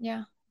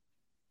 Yeah.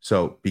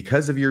 So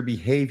because of your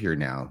behavior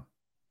now,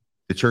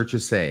 the church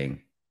is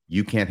saying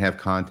you can't have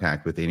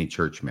contact with any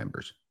church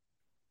members.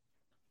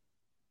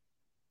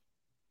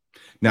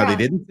 Now, they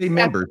didn't say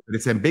members, but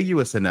it's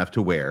ambiguous enough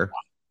to where.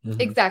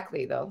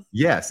 Exactly, though.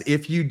 Yes,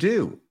 if you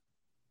do,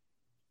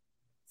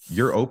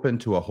 you're open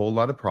to a whole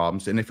lot of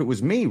problems. And if it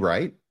was me,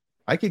 right,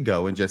 I could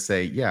go and just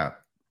say, yeah,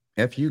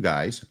 F you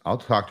guys. I'll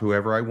talk to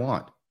whoever I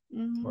want.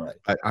 Mm-hmm. Right.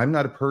 I'm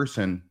not a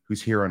person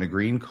who's here on a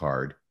green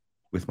card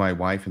with my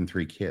wife and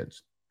 3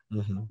 kids.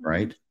 Mm-hmm.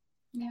 Right?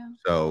 Yeah.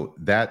 So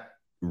that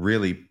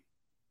really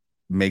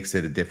makes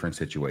it a different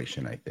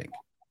situation, I think.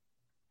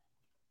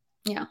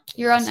 Yeah.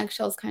 You're on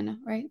eggshells, kind of,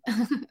 right?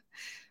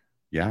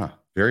 Yeah,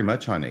 very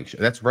much on eggshells.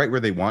 That's right where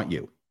they want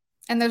you.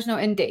 And there's no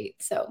end date,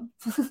 so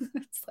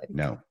it's like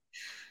No.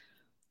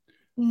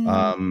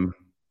 Mm.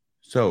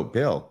 So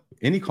Bill,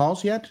 any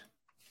calls yet?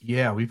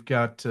 Yeah, we've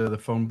got the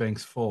phone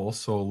banks full,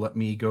 so let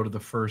me go to the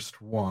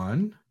first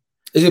one.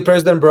 Is it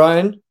President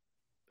Brian?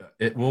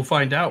 We'll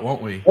find out,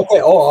 won't we?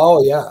 Okay.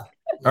 Oh, yeah.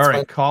 All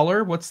right,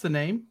 caller, what's the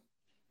name?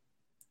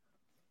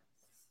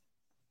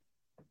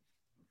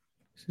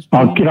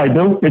 G'day,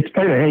 Bill. It's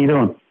Peter. How you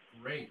doing?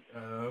 Great.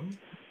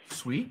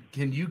 Sweet.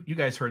 Can you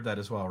guys heard that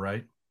as well,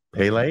 right?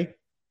 Pele?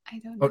 I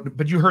don't know. Oh,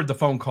 but you heard the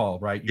phone call,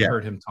 right? You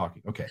heard him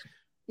talking. Okay.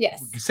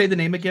 Yes. Say the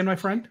name again, my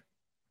friend.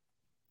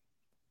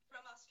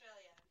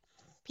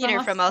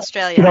 Peter from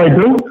Australia. G'day,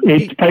 Bill.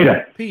 It's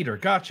Peter. Peter,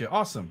 gotcha.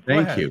 Awesome.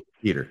 Thank you,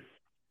 Peter.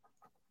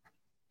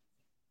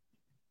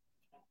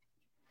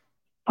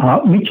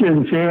 Richard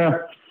and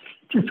Sarah,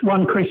 just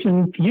one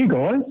question for you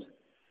guys.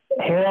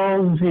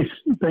 How's this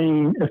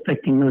been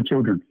affecting your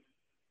children?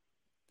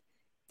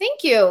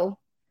 Thank you.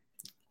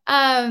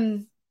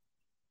 I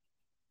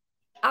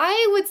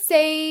would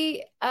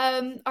say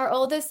our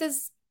oldest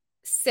is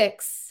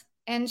 6,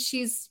 and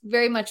she's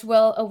very much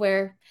well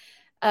aware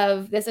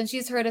of this, and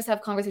she's heard us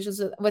have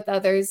conversations with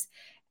others.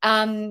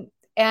 And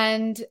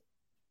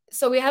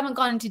so we haven't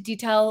gone into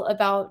detail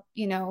about,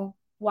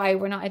 why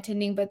we're not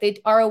attending, but they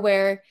are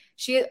aware.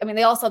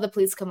 They all saw the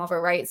police come over,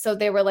 right? So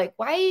they were like,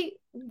 why?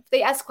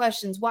 They ask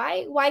questions.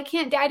 Why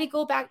can't daddy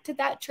go back to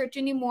that church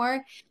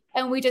anymore?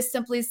 And we just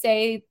simply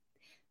say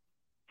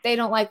they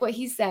don't like what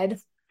he said.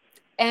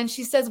 And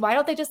she says, why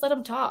don't they just let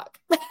him talk?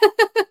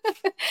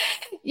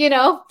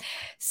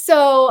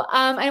 So,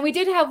 and we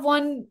did have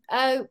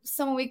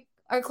someone we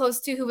are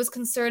close to who was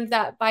concerned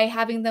that by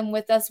having them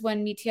with us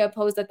when Mitya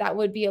posed that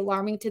would be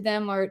alarming to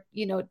them or,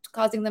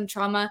 causing them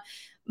trauma.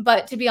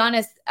 But to be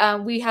honest,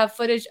 we have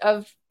footage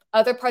of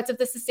other parts of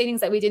the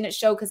sustainings that we didn't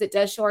show because it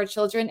does show our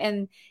children.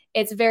 And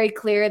it's very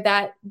clear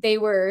that they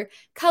were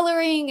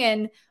coloring.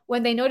 And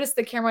when they noticed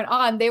the camera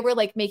on, they were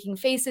like making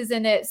faces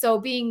in it. So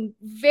being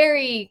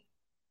very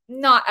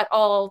not at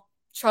all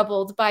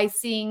troubled by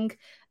seeing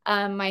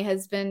my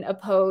husband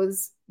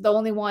oppose, the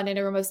only one in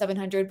a room of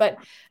 700. But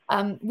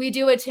we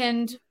do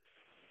attend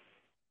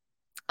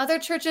other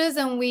churches,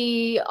 and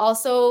we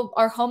also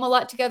are home a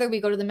lot together.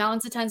 We go to the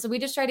mountains a ton. So we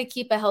just try to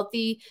keep a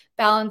healthy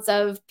balance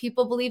of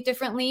people believe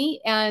differently.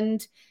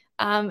 And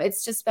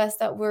it's just best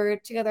that we're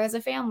together as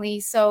a family.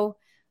 So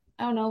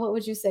I don't know. What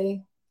would you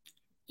say?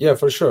 Yeah,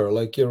 for sure.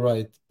 Like, you're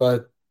right.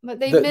 But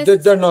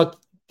they're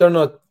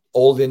not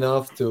old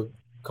enough to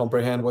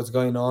comprehend what's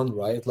going on,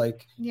 right?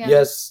 Like,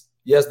 yes,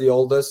 the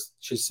oldest,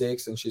 she's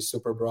 6 and she's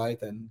super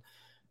bright. And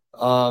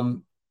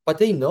but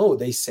they know,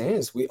 they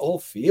sense, we all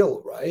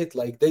feel, right?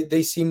 Like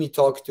they see me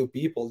talk to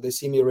people, they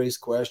see me raise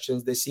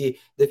questions, they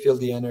feel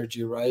the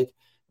energy, right?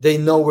 They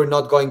know we're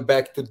not going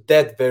back to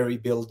that very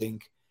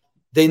building.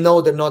 They know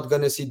they're not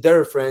going to see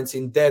their friends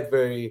in that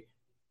very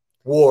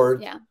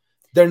ward. Yeah.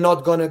 They're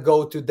not going to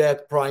go to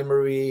that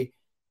primary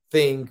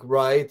thing,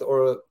 right?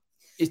 Or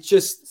it's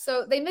just...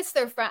 So they miss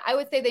their friend. I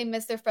would say they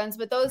miss their friends,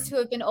 but those who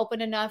have been open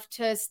enough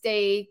to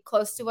stay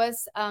close to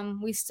us,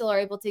 we still are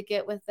able to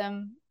get with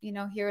them,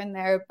 here and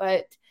there.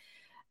 But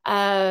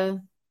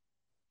it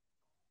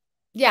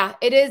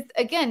is,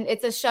 again,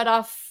 it's a shut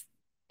off.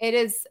 It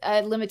is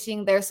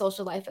limiting their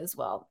social life as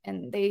well.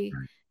 And they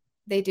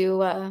do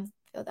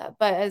feel that.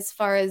 But as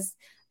far as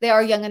they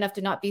are young enough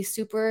to not be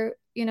super,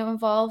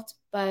 involved,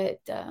 but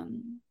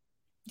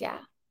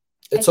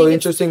It's so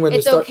interesting when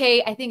it's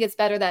okay. I think it's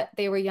better that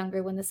they were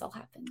younger when this all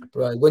happened.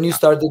 Right. When you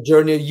start the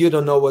journey, you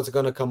don't know what's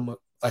going to come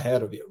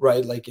ahead of you,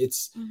 right? Like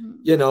it's,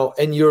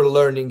 and you're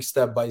learning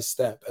step by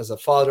step as a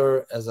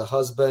father, as a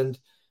husband,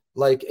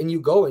 like, and you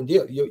go and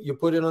deal. You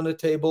put it on the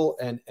table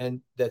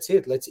and that's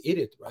it. Let's eat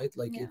it, right?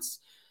 Like it's.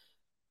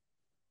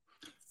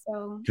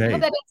 So I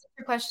hope that answers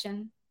your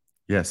question.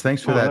 Yes.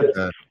 Thanks for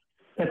that.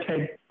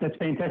 That's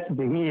fantastic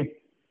to hear.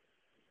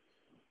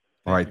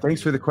 All right.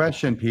 Thanks for the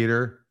question,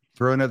 Peter.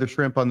 Throw another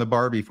shrimp on the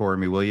Barbie for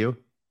me, will you?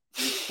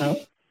 No,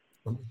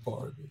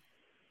 Barbie.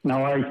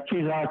 no,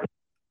 she's out.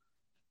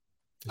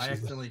 I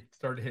accidentally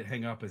started to hit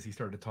hang up as he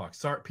started to talk.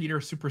 Sorry,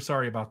 Peter, super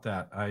sorry about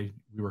that.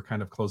 We were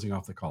kind of closing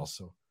off the call,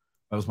 so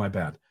that was my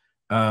bad.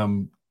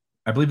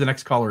 I believe the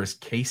next caller is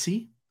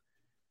Casey.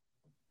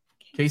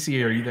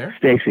 Casey, are you there?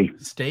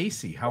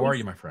 Stacy, how are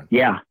you, my friend?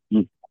 Yeah.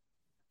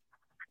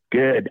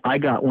 Good. I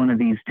got one of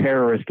these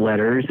terrorist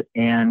letters,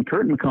 and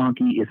Kurt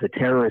McConkie is a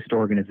terrorist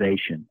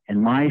organization.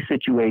 And my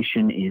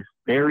situation is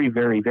very,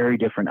 very, very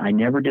different. I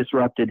never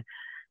disrupted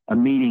a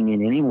meeting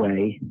in any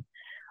way.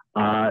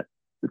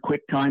 The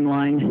quick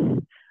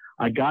timeline,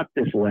 I got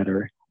this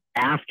letter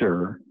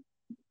after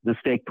the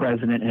stake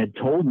president had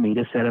told me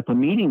to set up a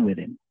meeting with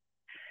him.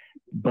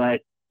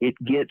 But it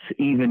gets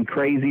even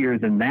crazier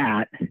than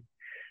that,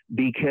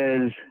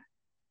 because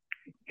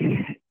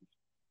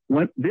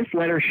when this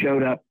letter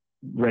showed up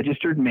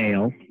registered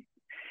mail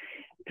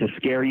to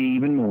scare you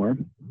even more,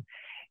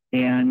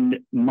 and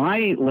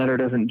my letter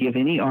doesn't give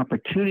any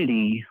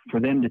opportunity for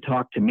them to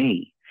talk to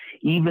me,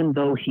 even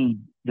though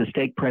the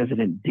stake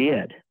president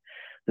did.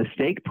 The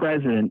stake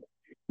president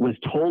was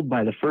told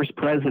by the first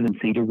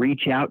presidency to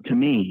reach out to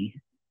me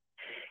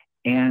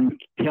and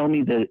tell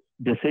me the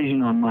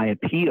decision on my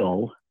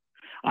appeal.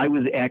 I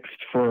was X'd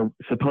for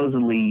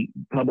supposedly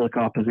public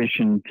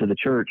opposition to the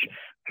church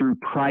through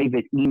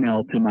private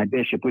email to my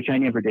bishop, which I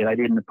never did. I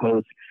didn't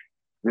oppose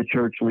the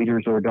church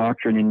leaders or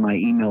doctrine in my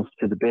emails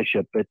to the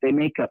bishop, but they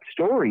make up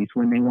stories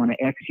when they want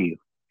to X you.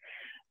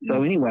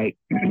 So anyway,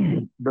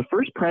 the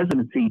first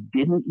presidency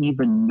didn't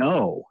even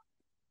know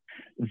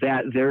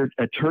that their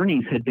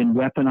attorneys had been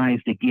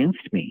weaponized against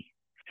me,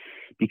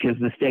 because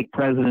the stake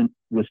president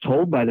was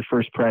told by the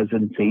first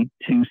presidency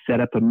to set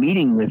up a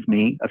meeting with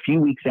me a few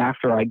weeks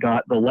after I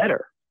got the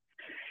letter.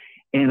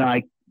 And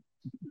I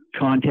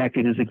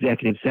contacted his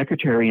executive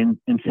secretary and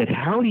said,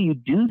 how do you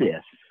do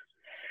this?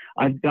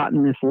 I've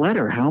gotten this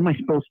letter. How am I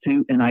supposed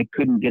to? And I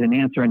couldn't get an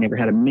answer. I never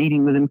had a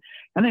meeting with him.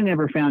 And I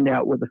never found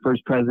out what the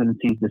first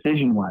presidency's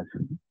decision was.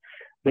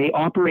 They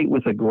operate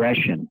with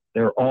aggression.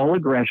 They're all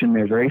aggression.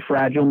 They're very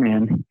fragile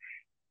men.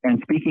 And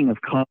speaking of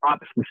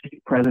cops, the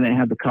state president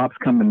had the cops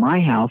come to my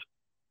house.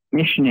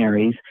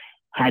 Missionaries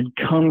had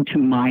come to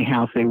my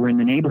house. They were in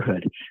the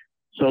neighborhood.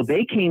 So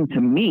they came to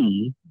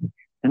me.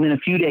 And then a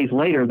few days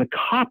later, the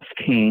cops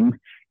came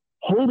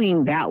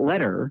holding that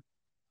letter,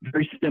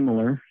 very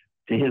similar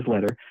to his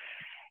letter,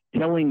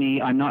 telling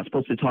me I'm not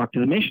supposed to talk to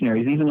the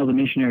missionaries, even though the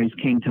missionaries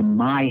came to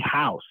my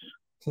house.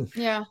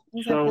 Yeah.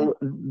 Exactly. So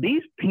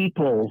these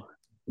people.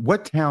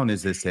 What town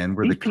is this in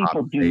where the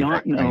cops do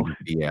not know?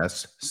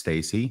 BS,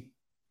 Stacy?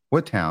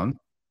 What town?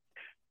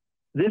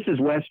 This is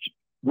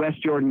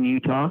West Jordan,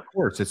 Utah. Of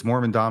course, it's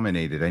Mormon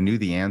dominated. I knew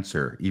the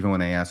answer even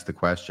when I asked the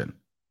question.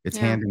 It's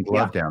hand in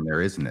glove down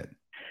there, isn't it?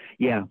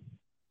 Yeah.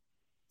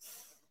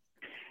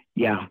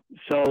 Yeah.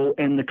 So,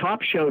 and the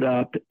cop showed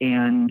up,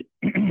 and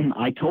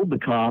I told the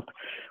cop,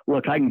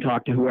 look, I can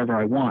talk to whoever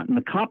I want. And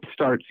the cop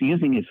starts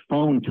using his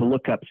phone to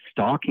look up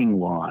stalking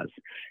laws.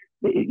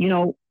 You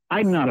know,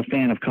 I'm not a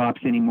fan of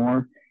cops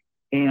anymore.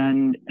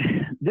 And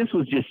this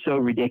was just so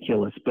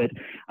ridiculous, but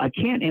I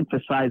can't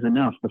emphasize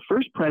enough. The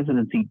first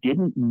presidency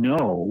didn't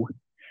know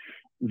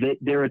that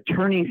their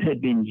attorneys had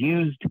been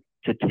used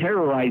to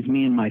terrorize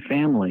me and my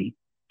family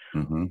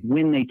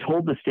when they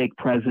told the stake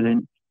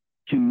president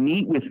to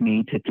meet with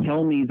me to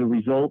tell me the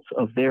results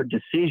of their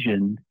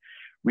decision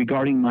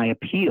regarding my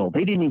appeal.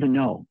 They didn't even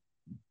know.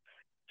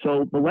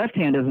 So the left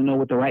hand doesn't know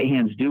what the right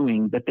hand's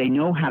doing, but they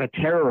know how to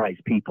terrorize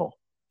people.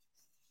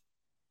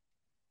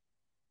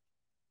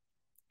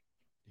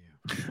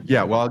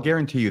 Yeah, well, I'll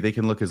guarantee you they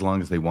can look as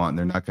long as they want, and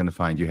they're not going to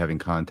find you having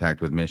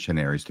contact with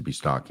missionaries to be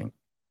stalking.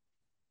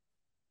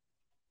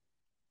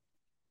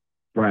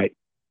 Right.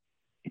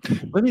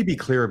 Let me be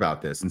clear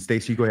about this. And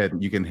Stacey, go ahead.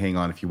 You can hang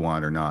on if you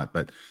want or not.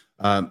 But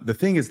the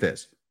thing is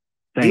this.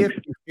 Thanks.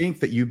 If you think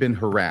that you've been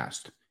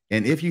harassed,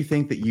 and if you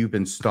think that you've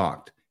been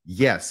stalked,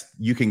 yes,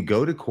 you can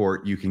go to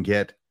court, you can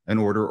get an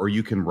order, or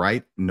you can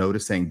write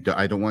notice saying,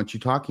 I don't want you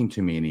talking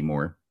to me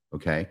anymore.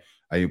 Okay.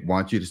 I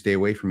want you to stay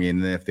away from me.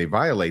 And then if they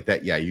violate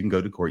that, yeah, you can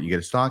go to court, you get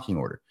a stalking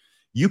order.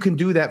 You can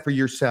do that for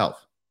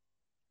yourself.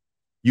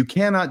 You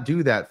cannot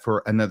do that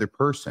for another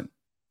person,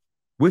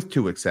 with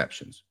two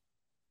exceptions.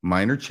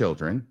 Minor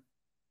children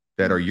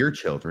that are your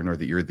children or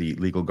that you're the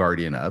legal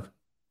guardian of,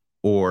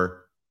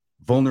 or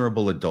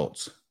vulnerable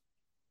adults,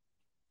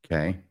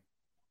 okay,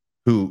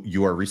 who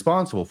you are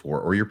responsible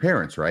for, or your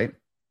parents, right?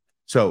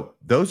 So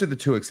those are the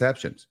two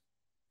exceptions.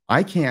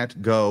 I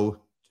can't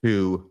go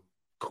to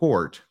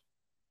court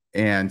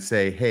and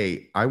say,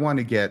 hey, I want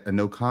to get a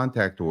no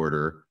contact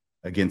order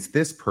against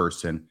this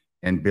person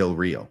and bill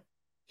real.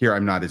 Here,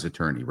 I'm not his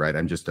attorney, right?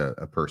 I'm just a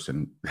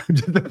person. I'm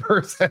just a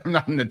person. I'm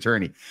not an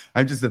attorney.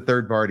 I'm just a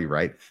third party,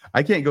 right?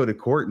 I can't go to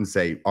court and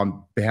say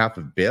on behalf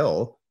of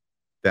Bill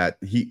that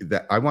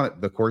I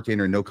want the court to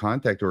enter a no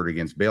contact order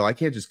against Bill. I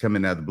can't just come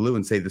in out of the blue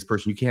and say this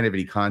person, you can't have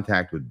any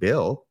contact with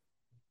Bill.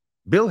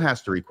 Bill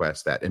has to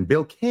request that, and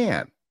Bill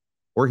can,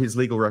 or his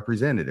legal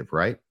representative,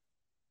 right?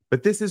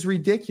 But this is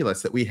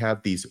ridiculous that we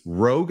have these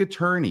rogue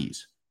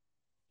attorneys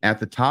at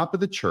the top of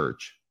the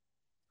church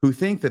who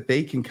think that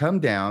they can come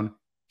down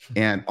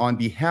and on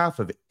behalf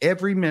of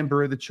every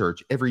member of the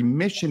church, every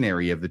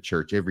missionary of the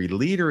church, every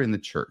leader in the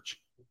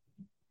church,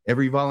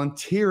 every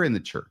volunteer in the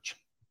church,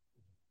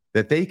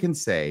 that they can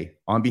say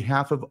on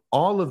behalf of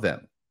all of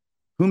them,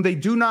 whom they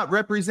do not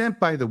represent,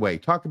 by the way,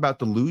 talk about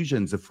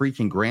delusions of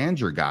freaking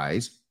grandeur,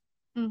 guys,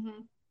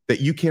 that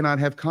you cannot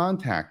have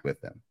contact with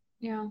them.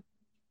 Yeah.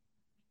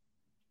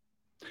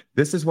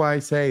 This is why I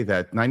say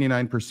that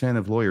 99%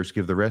 of lawyers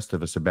give the rest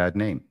of us a bad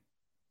name.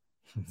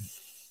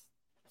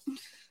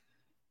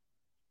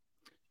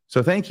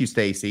 So thank you,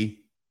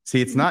 Stacy.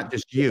 See, it's not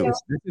just you.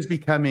 This is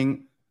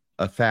becoming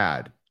a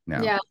fad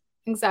now. Yeah,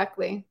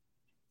 exactly.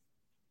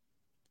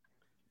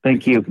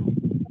 Thank you.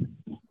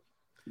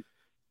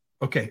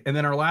 Okay, and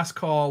then our last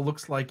call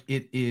looks like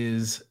it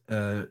is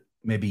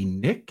maybe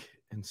Nick.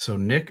 And so,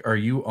 Nick, are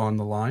you on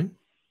the line?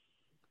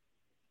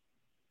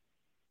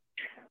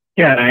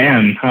 Yeah, I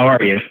am. How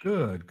are you?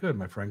 Good,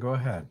 my friend. Go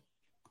ahead.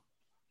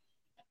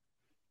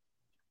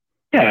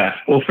 Yeah,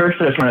 well, first,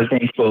 I just want to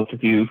thank both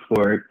of you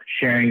for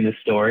sharing the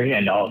story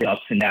and all the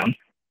ups and downs.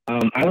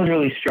 I was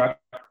really struck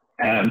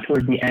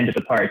towards the end of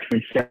the part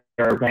when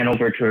Sarah ran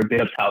over to her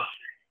bishop's house,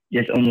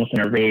 just almost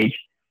in a rage.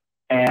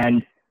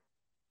 And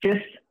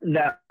just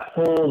that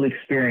whole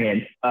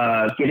experience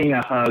of getting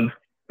a hug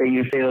where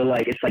you feel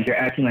like it's like you're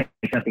acting like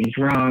something's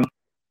wrong.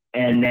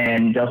 And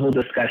then the whole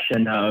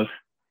discussion of,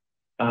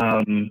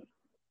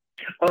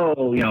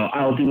 oh, you know,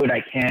 I'll do what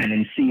I can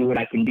and see what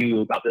I can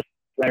do about this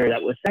letter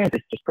that was sent.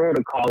 It's just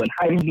protocol and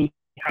hiding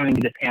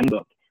behind this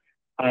handbook.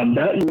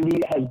 That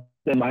really has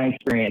been my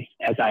experience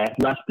as I have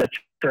left the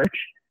church,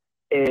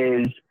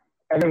 is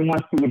everyone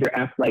wants to either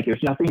act like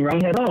there's nothing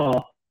wrong at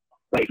all,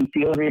 like you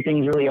feel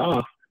everything's really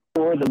off,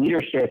 or the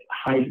leadership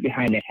hides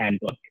behind the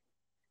handbook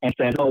and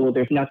says, oh, well,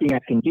 there's nothing I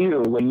can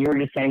do, when you're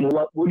just saying,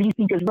 well, what do you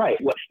think is right?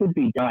 What should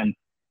be done?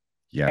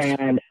 Yes.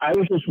 And I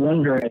was just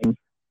wondering,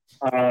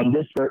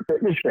 this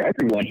for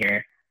everyone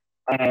here,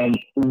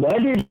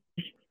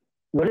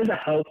 what is a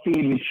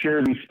healthy,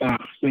 mature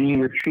response when you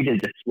were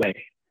treated this way?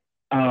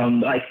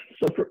 In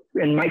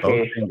my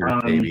case,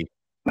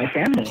 my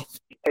family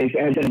has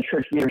been in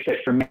church leadership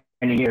for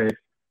many years,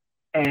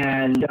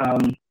 and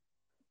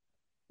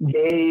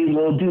they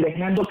will do the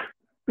handbook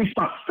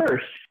response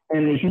first,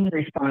 and the human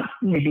response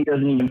maybe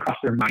doesn't even cross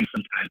their mind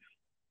sometimes.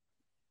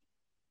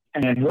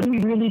 And what do we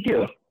really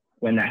do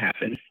when that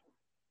happens?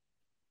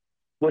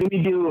 What do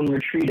we do when we're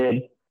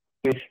treated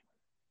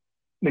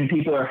when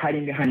people are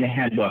hiding behind the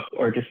handbook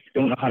or just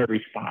don't know how to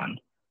respond?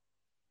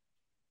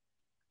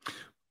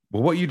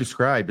 Well, what you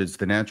described is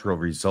the natural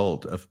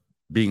result of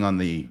being on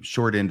the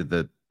short end of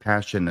the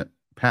passive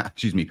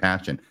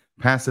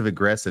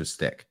aggressive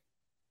stick.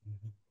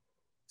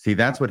 See,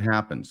 that's what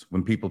happens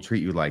when people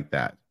treat you like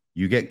that.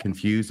 You get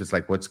confused. It's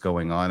like, what's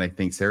going on? I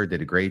think Sarah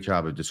did a great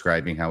job of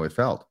describing how it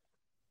felt.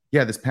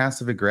 Yeah, this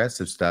passive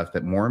aggressive stuff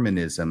that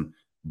Mormonism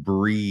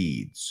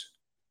breeds,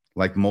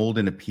 like mold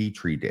in a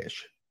petri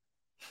dish,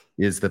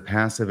 is the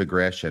passive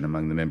aggression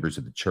among the members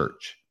of the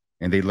church.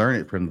 And they learn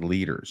it from the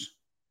leaders.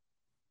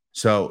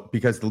 So,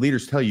 because the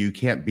leaders tell you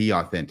can't be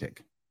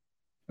authentic.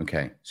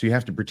 Okay. So you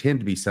have to pretend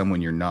to be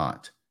someone you're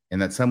not.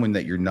 And that someone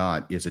that you're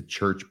not is a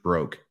church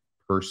broke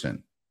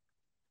person.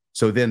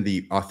 So then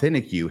the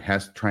authentic you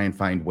has to try and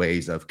find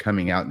ways of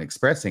coming out and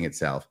expressing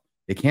itself.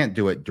 It can't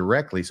do it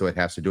directly, so it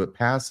has to do it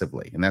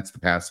passively. And that's the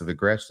passive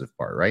aggressive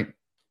part, right?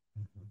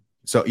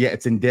 So yeah,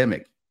 it's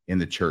endemic in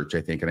the church, I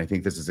think. And I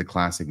think this is a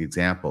classic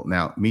example.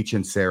 Now, Meech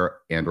and Sarah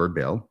and or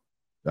Bill,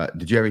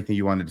 did you have anything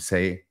you wanted to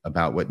say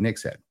about what Nick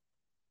said?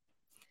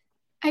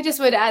 I just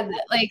would add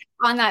that, like,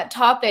 on that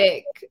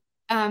topic,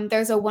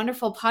 there's a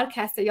wonderful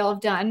podcast that y'all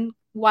have done,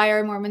 Why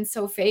Are Mormons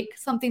So Fake?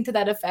 Something to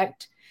that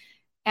effect.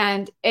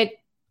 And it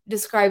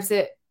describes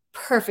it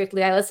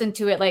perfectly. I listened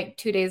to it like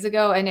 2 days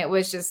ago, and it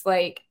was just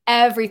like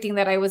everything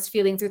that I was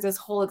feeling through this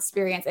whole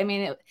experience. I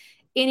mean,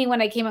 anyone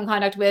I came in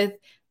contact with,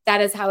 that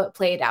is how it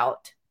played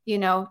out. You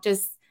know,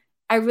 just,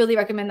 I really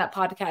recommend that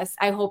podcast.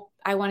 I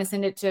want to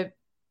send it to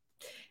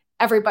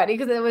everybody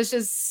because it was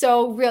just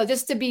so real,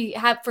 just to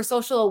have for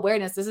social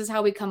awareness. This is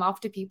how we come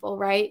off to people,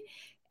 right?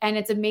 And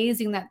it's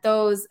amazing that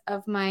those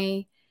of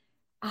my,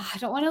 I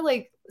don't want to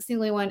like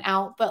single one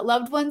out, but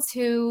loved ones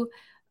who,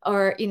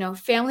 or, you know,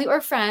 family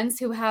or friends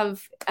who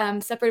have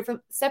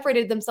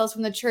separated themselves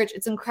from the church.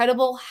 It's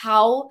incredible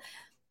how,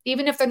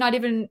 even if they're not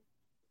even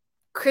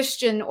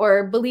Christian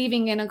or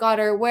believing in a God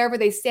or wherever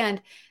they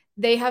stand,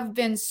 they have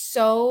been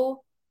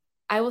so,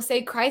 I will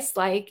say,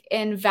 Christ-like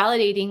in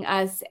validating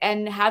us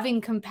and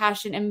having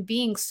compassion and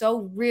being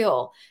so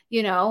real.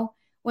 You know,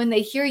 when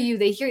they hear you,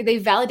 they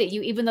validate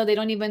you, even though they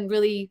don't even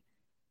really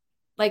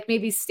like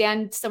maybe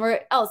stand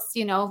somewhere else,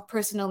 you know,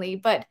 personally.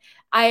 But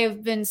I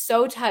have been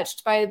so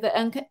touched by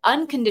the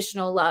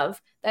unconditional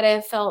love that I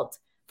have felt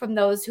from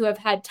those who have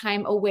had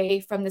time away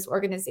from this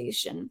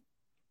organization.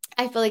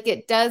 I feel like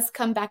it does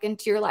come back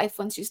into your life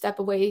once you step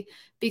away,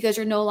 because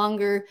you're no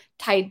longer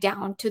tied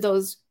down to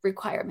those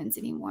requirements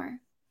anymore.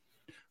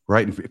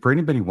 Right. And for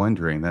anybody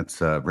wondering,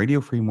 that's Radio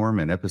Free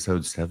Mormon,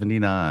 episode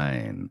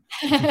 79.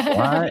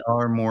 Why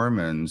are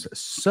Mormons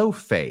so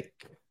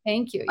fake?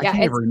 Thank you. I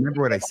can't even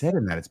remember what I said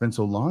in that. It's been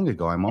so long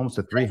ago. I'm almost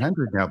at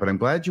 300 now, but I'm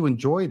glad you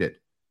enjoyed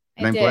it.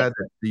 And I'm glad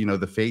that,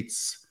 the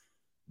fates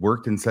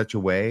worked in such a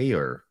way,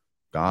 or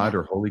God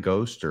or Holy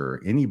Ghost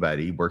or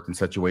anybody worked in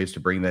such a way as to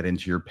bring that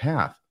into your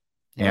path.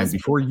 And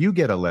before you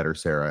get a letter,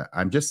 Sarah,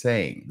 I'm just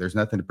saying there's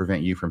nothing to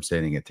prevent you from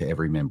sending it to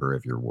every member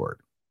of your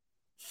ward.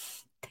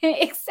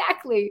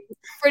 Exactly.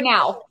 For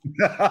now.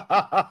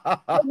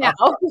 For now.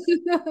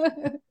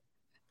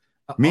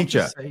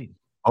 Meecha.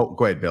 Oh,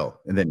 go ahead, Bill.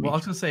 And then I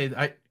was going to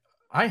say,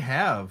 I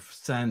have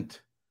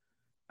sent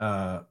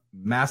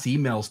mass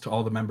emails to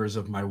all the members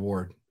of my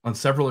ward on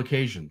several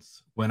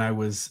occasions when I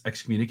was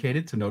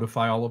excommunicated, to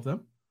notify all of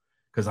them,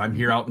 because I'm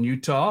here out in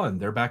Utah and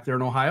they're back there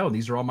in Ohio, and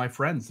these are all my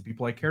friends, the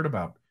people I cared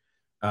about.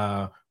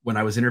 When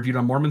I was interviewed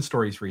on Mormon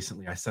Stories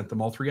recently, I sent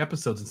them all 3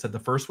 episodes and said the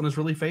first one is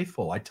really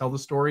faithful. I tell the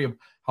story of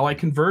how I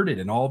converted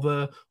and all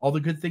the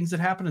good things that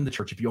happened in the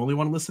church. If you only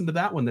want to listen to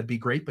that one, that'd be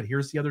great. But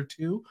here's the other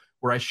 2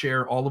 where I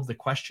share all of the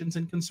questions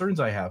and concerns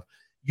I have.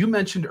 You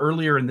mentioned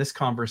earlier in this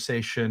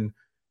conversation,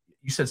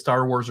 you said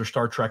Star Wars or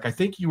Star Trek. I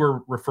think you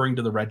were referring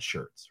to the red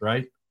shirts,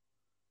 right?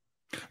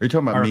 Are you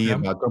talking about me?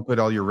 About don't put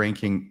all your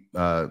ranking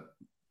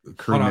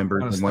crew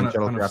members in one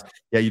shuttlecraft?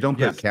 Yeah, you don't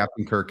put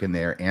Captain Kirk in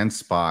there and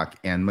Spock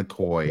and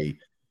McCoy.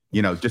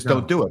 Just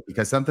don't do it,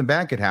 because something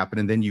bad could happen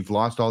and then you've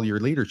lost all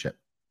your leadership.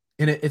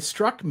 And it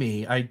struck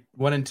me, I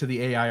went into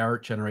the AI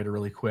art generator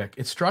really quick.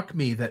 It struck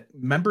me that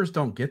members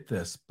don't get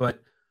this,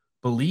 but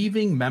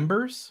believing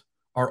members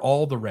are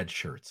all the red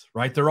shirts,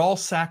 right? They're all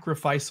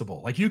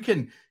sacrificable. Like you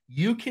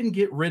can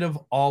get rid of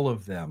all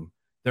of them.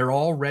 They're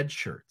all red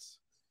shirts.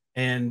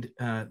 And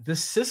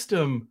this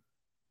system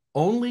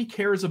only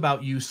cares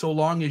about you so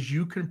long as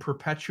you can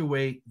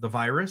perpetuate the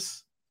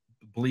virus,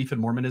 belief in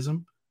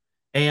Mormonism,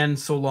 and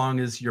so long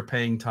as you're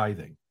paying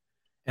tithing.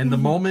 And the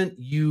moment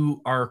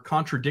you are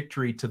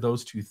contradictory to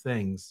those 2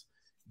 things,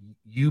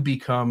 you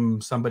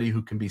become somebody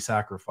who can be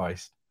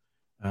sacrificed.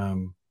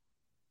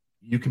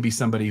 You can be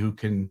somebody who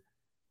can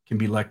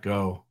be let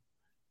go.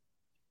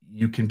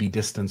 You can be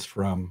distanced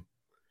from.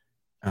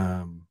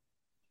 And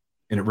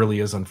it really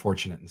is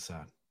unfortunate and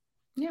sad.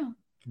 Yeah.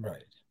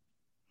 Right.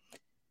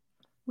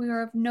 We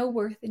are of no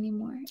worth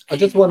anymore. I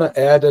just want to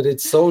add that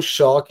it's so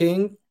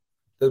shocking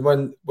that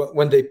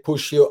when they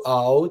push you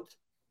out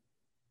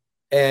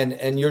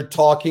and you're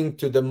talking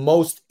to the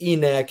most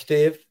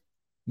inactive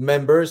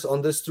members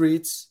on the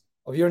streets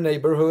of your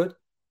neighborhood,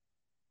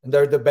 and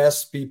they're the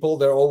best people,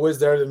 they're always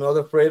there, they're not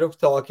afraid of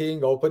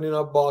talking, opening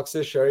up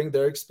boxes, sharing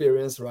their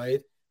experience,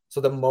 right?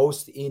 So the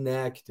most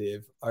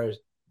inactive are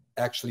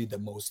actually the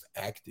most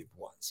active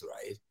ones,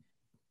 right?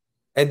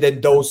 And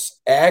then those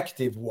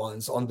active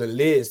ones on the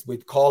list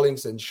with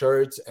callings and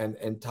shirts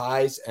and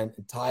ties and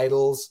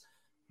titles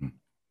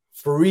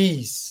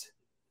freeze.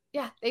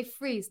 Yeah, they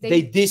freeze.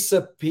 They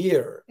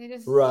disappear,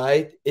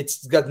 right?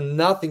 It's got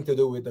nothing to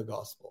do with the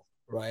gospel,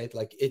 right?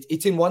 Like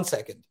it's in 1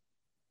 second.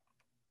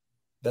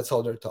 That's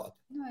how they're taught.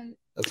 Right.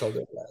 That's how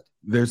they're led.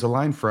 There's a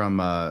line from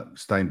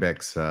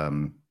Steinbeck's,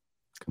 come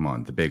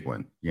on, the big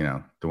one,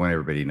 the one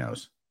everybody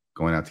knows.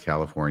 Going out to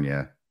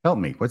California. Help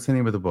me. What's the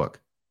name of the book?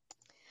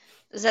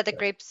 Is that The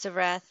Grapes of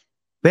Wrath?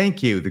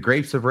 Thank you. The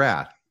Grapes of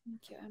Wrath.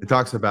 It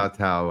talks about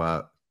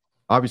how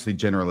obviously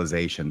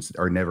generalizations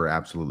are never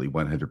absolutely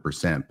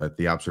 100%, but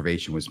the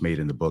observation was made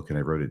in the book, and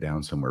I wrote it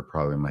down somewhere,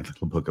 probably in my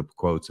little book of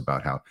quotes,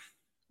 about how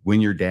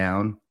when you're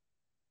down,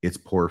 it's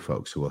poor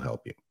folks who will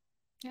help you.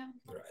 Yeah.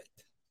 Right.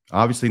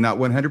 Obviously not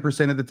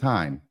 100% of the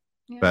time,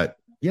 but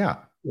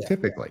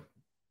typically.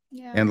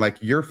 Yeah. And like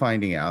you're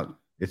finding out,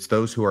 it's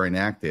those who are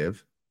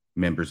inactive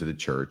members of the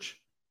church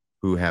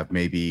who have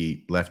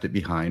maybe left it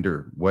behind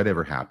or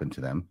whatever happened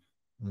to them,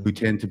 who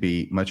tend to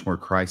be much more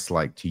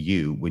Christ-like to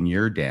you when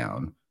you're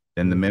down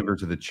than the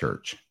members of the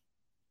church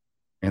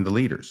and the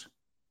leaders.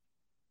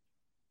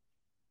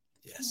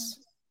 Yes.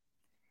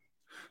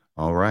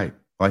 All right.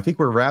 Well, I think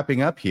we're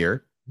wrapping up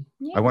here.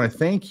 Yeah. I want to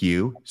thank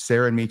you,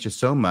 Sarah and Meecha,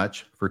 so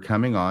much for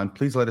coming on.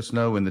 Please let us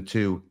know when the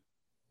 2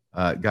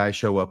 guys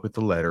show up with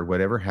the letter.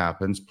 Whatever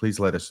happens, please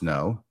let us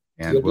know.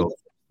 And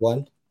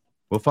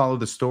we'll follow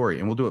the story,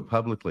 and we'll do it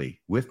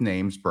publicly with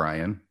names,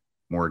 Brian,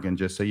 Morgan,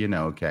 just so you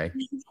know, okay?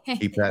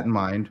 Keep that in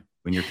mind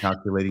when you're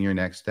calculating your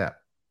next step.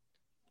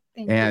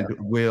 Thank you.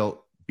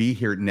 We'll be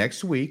here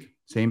next week,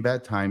 same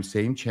bad time,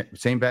 same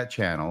bad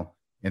channel.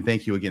 And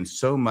thank you again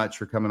so much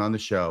for coming on the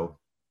show.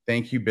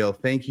 Thank you, Bill.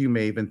 Thank you,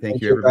 Maven.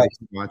 Thank you, everybody,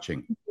 for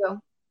watching. Thank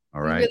you.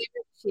 All right. We really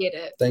appreciate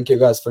it. Thank you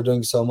guys for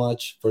doing so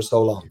much for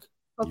so long.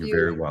 You're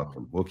very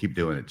welcome. We'll keep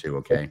doing it too,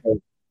 okay?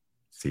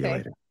 See you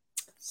later.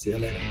 See you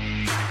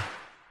later.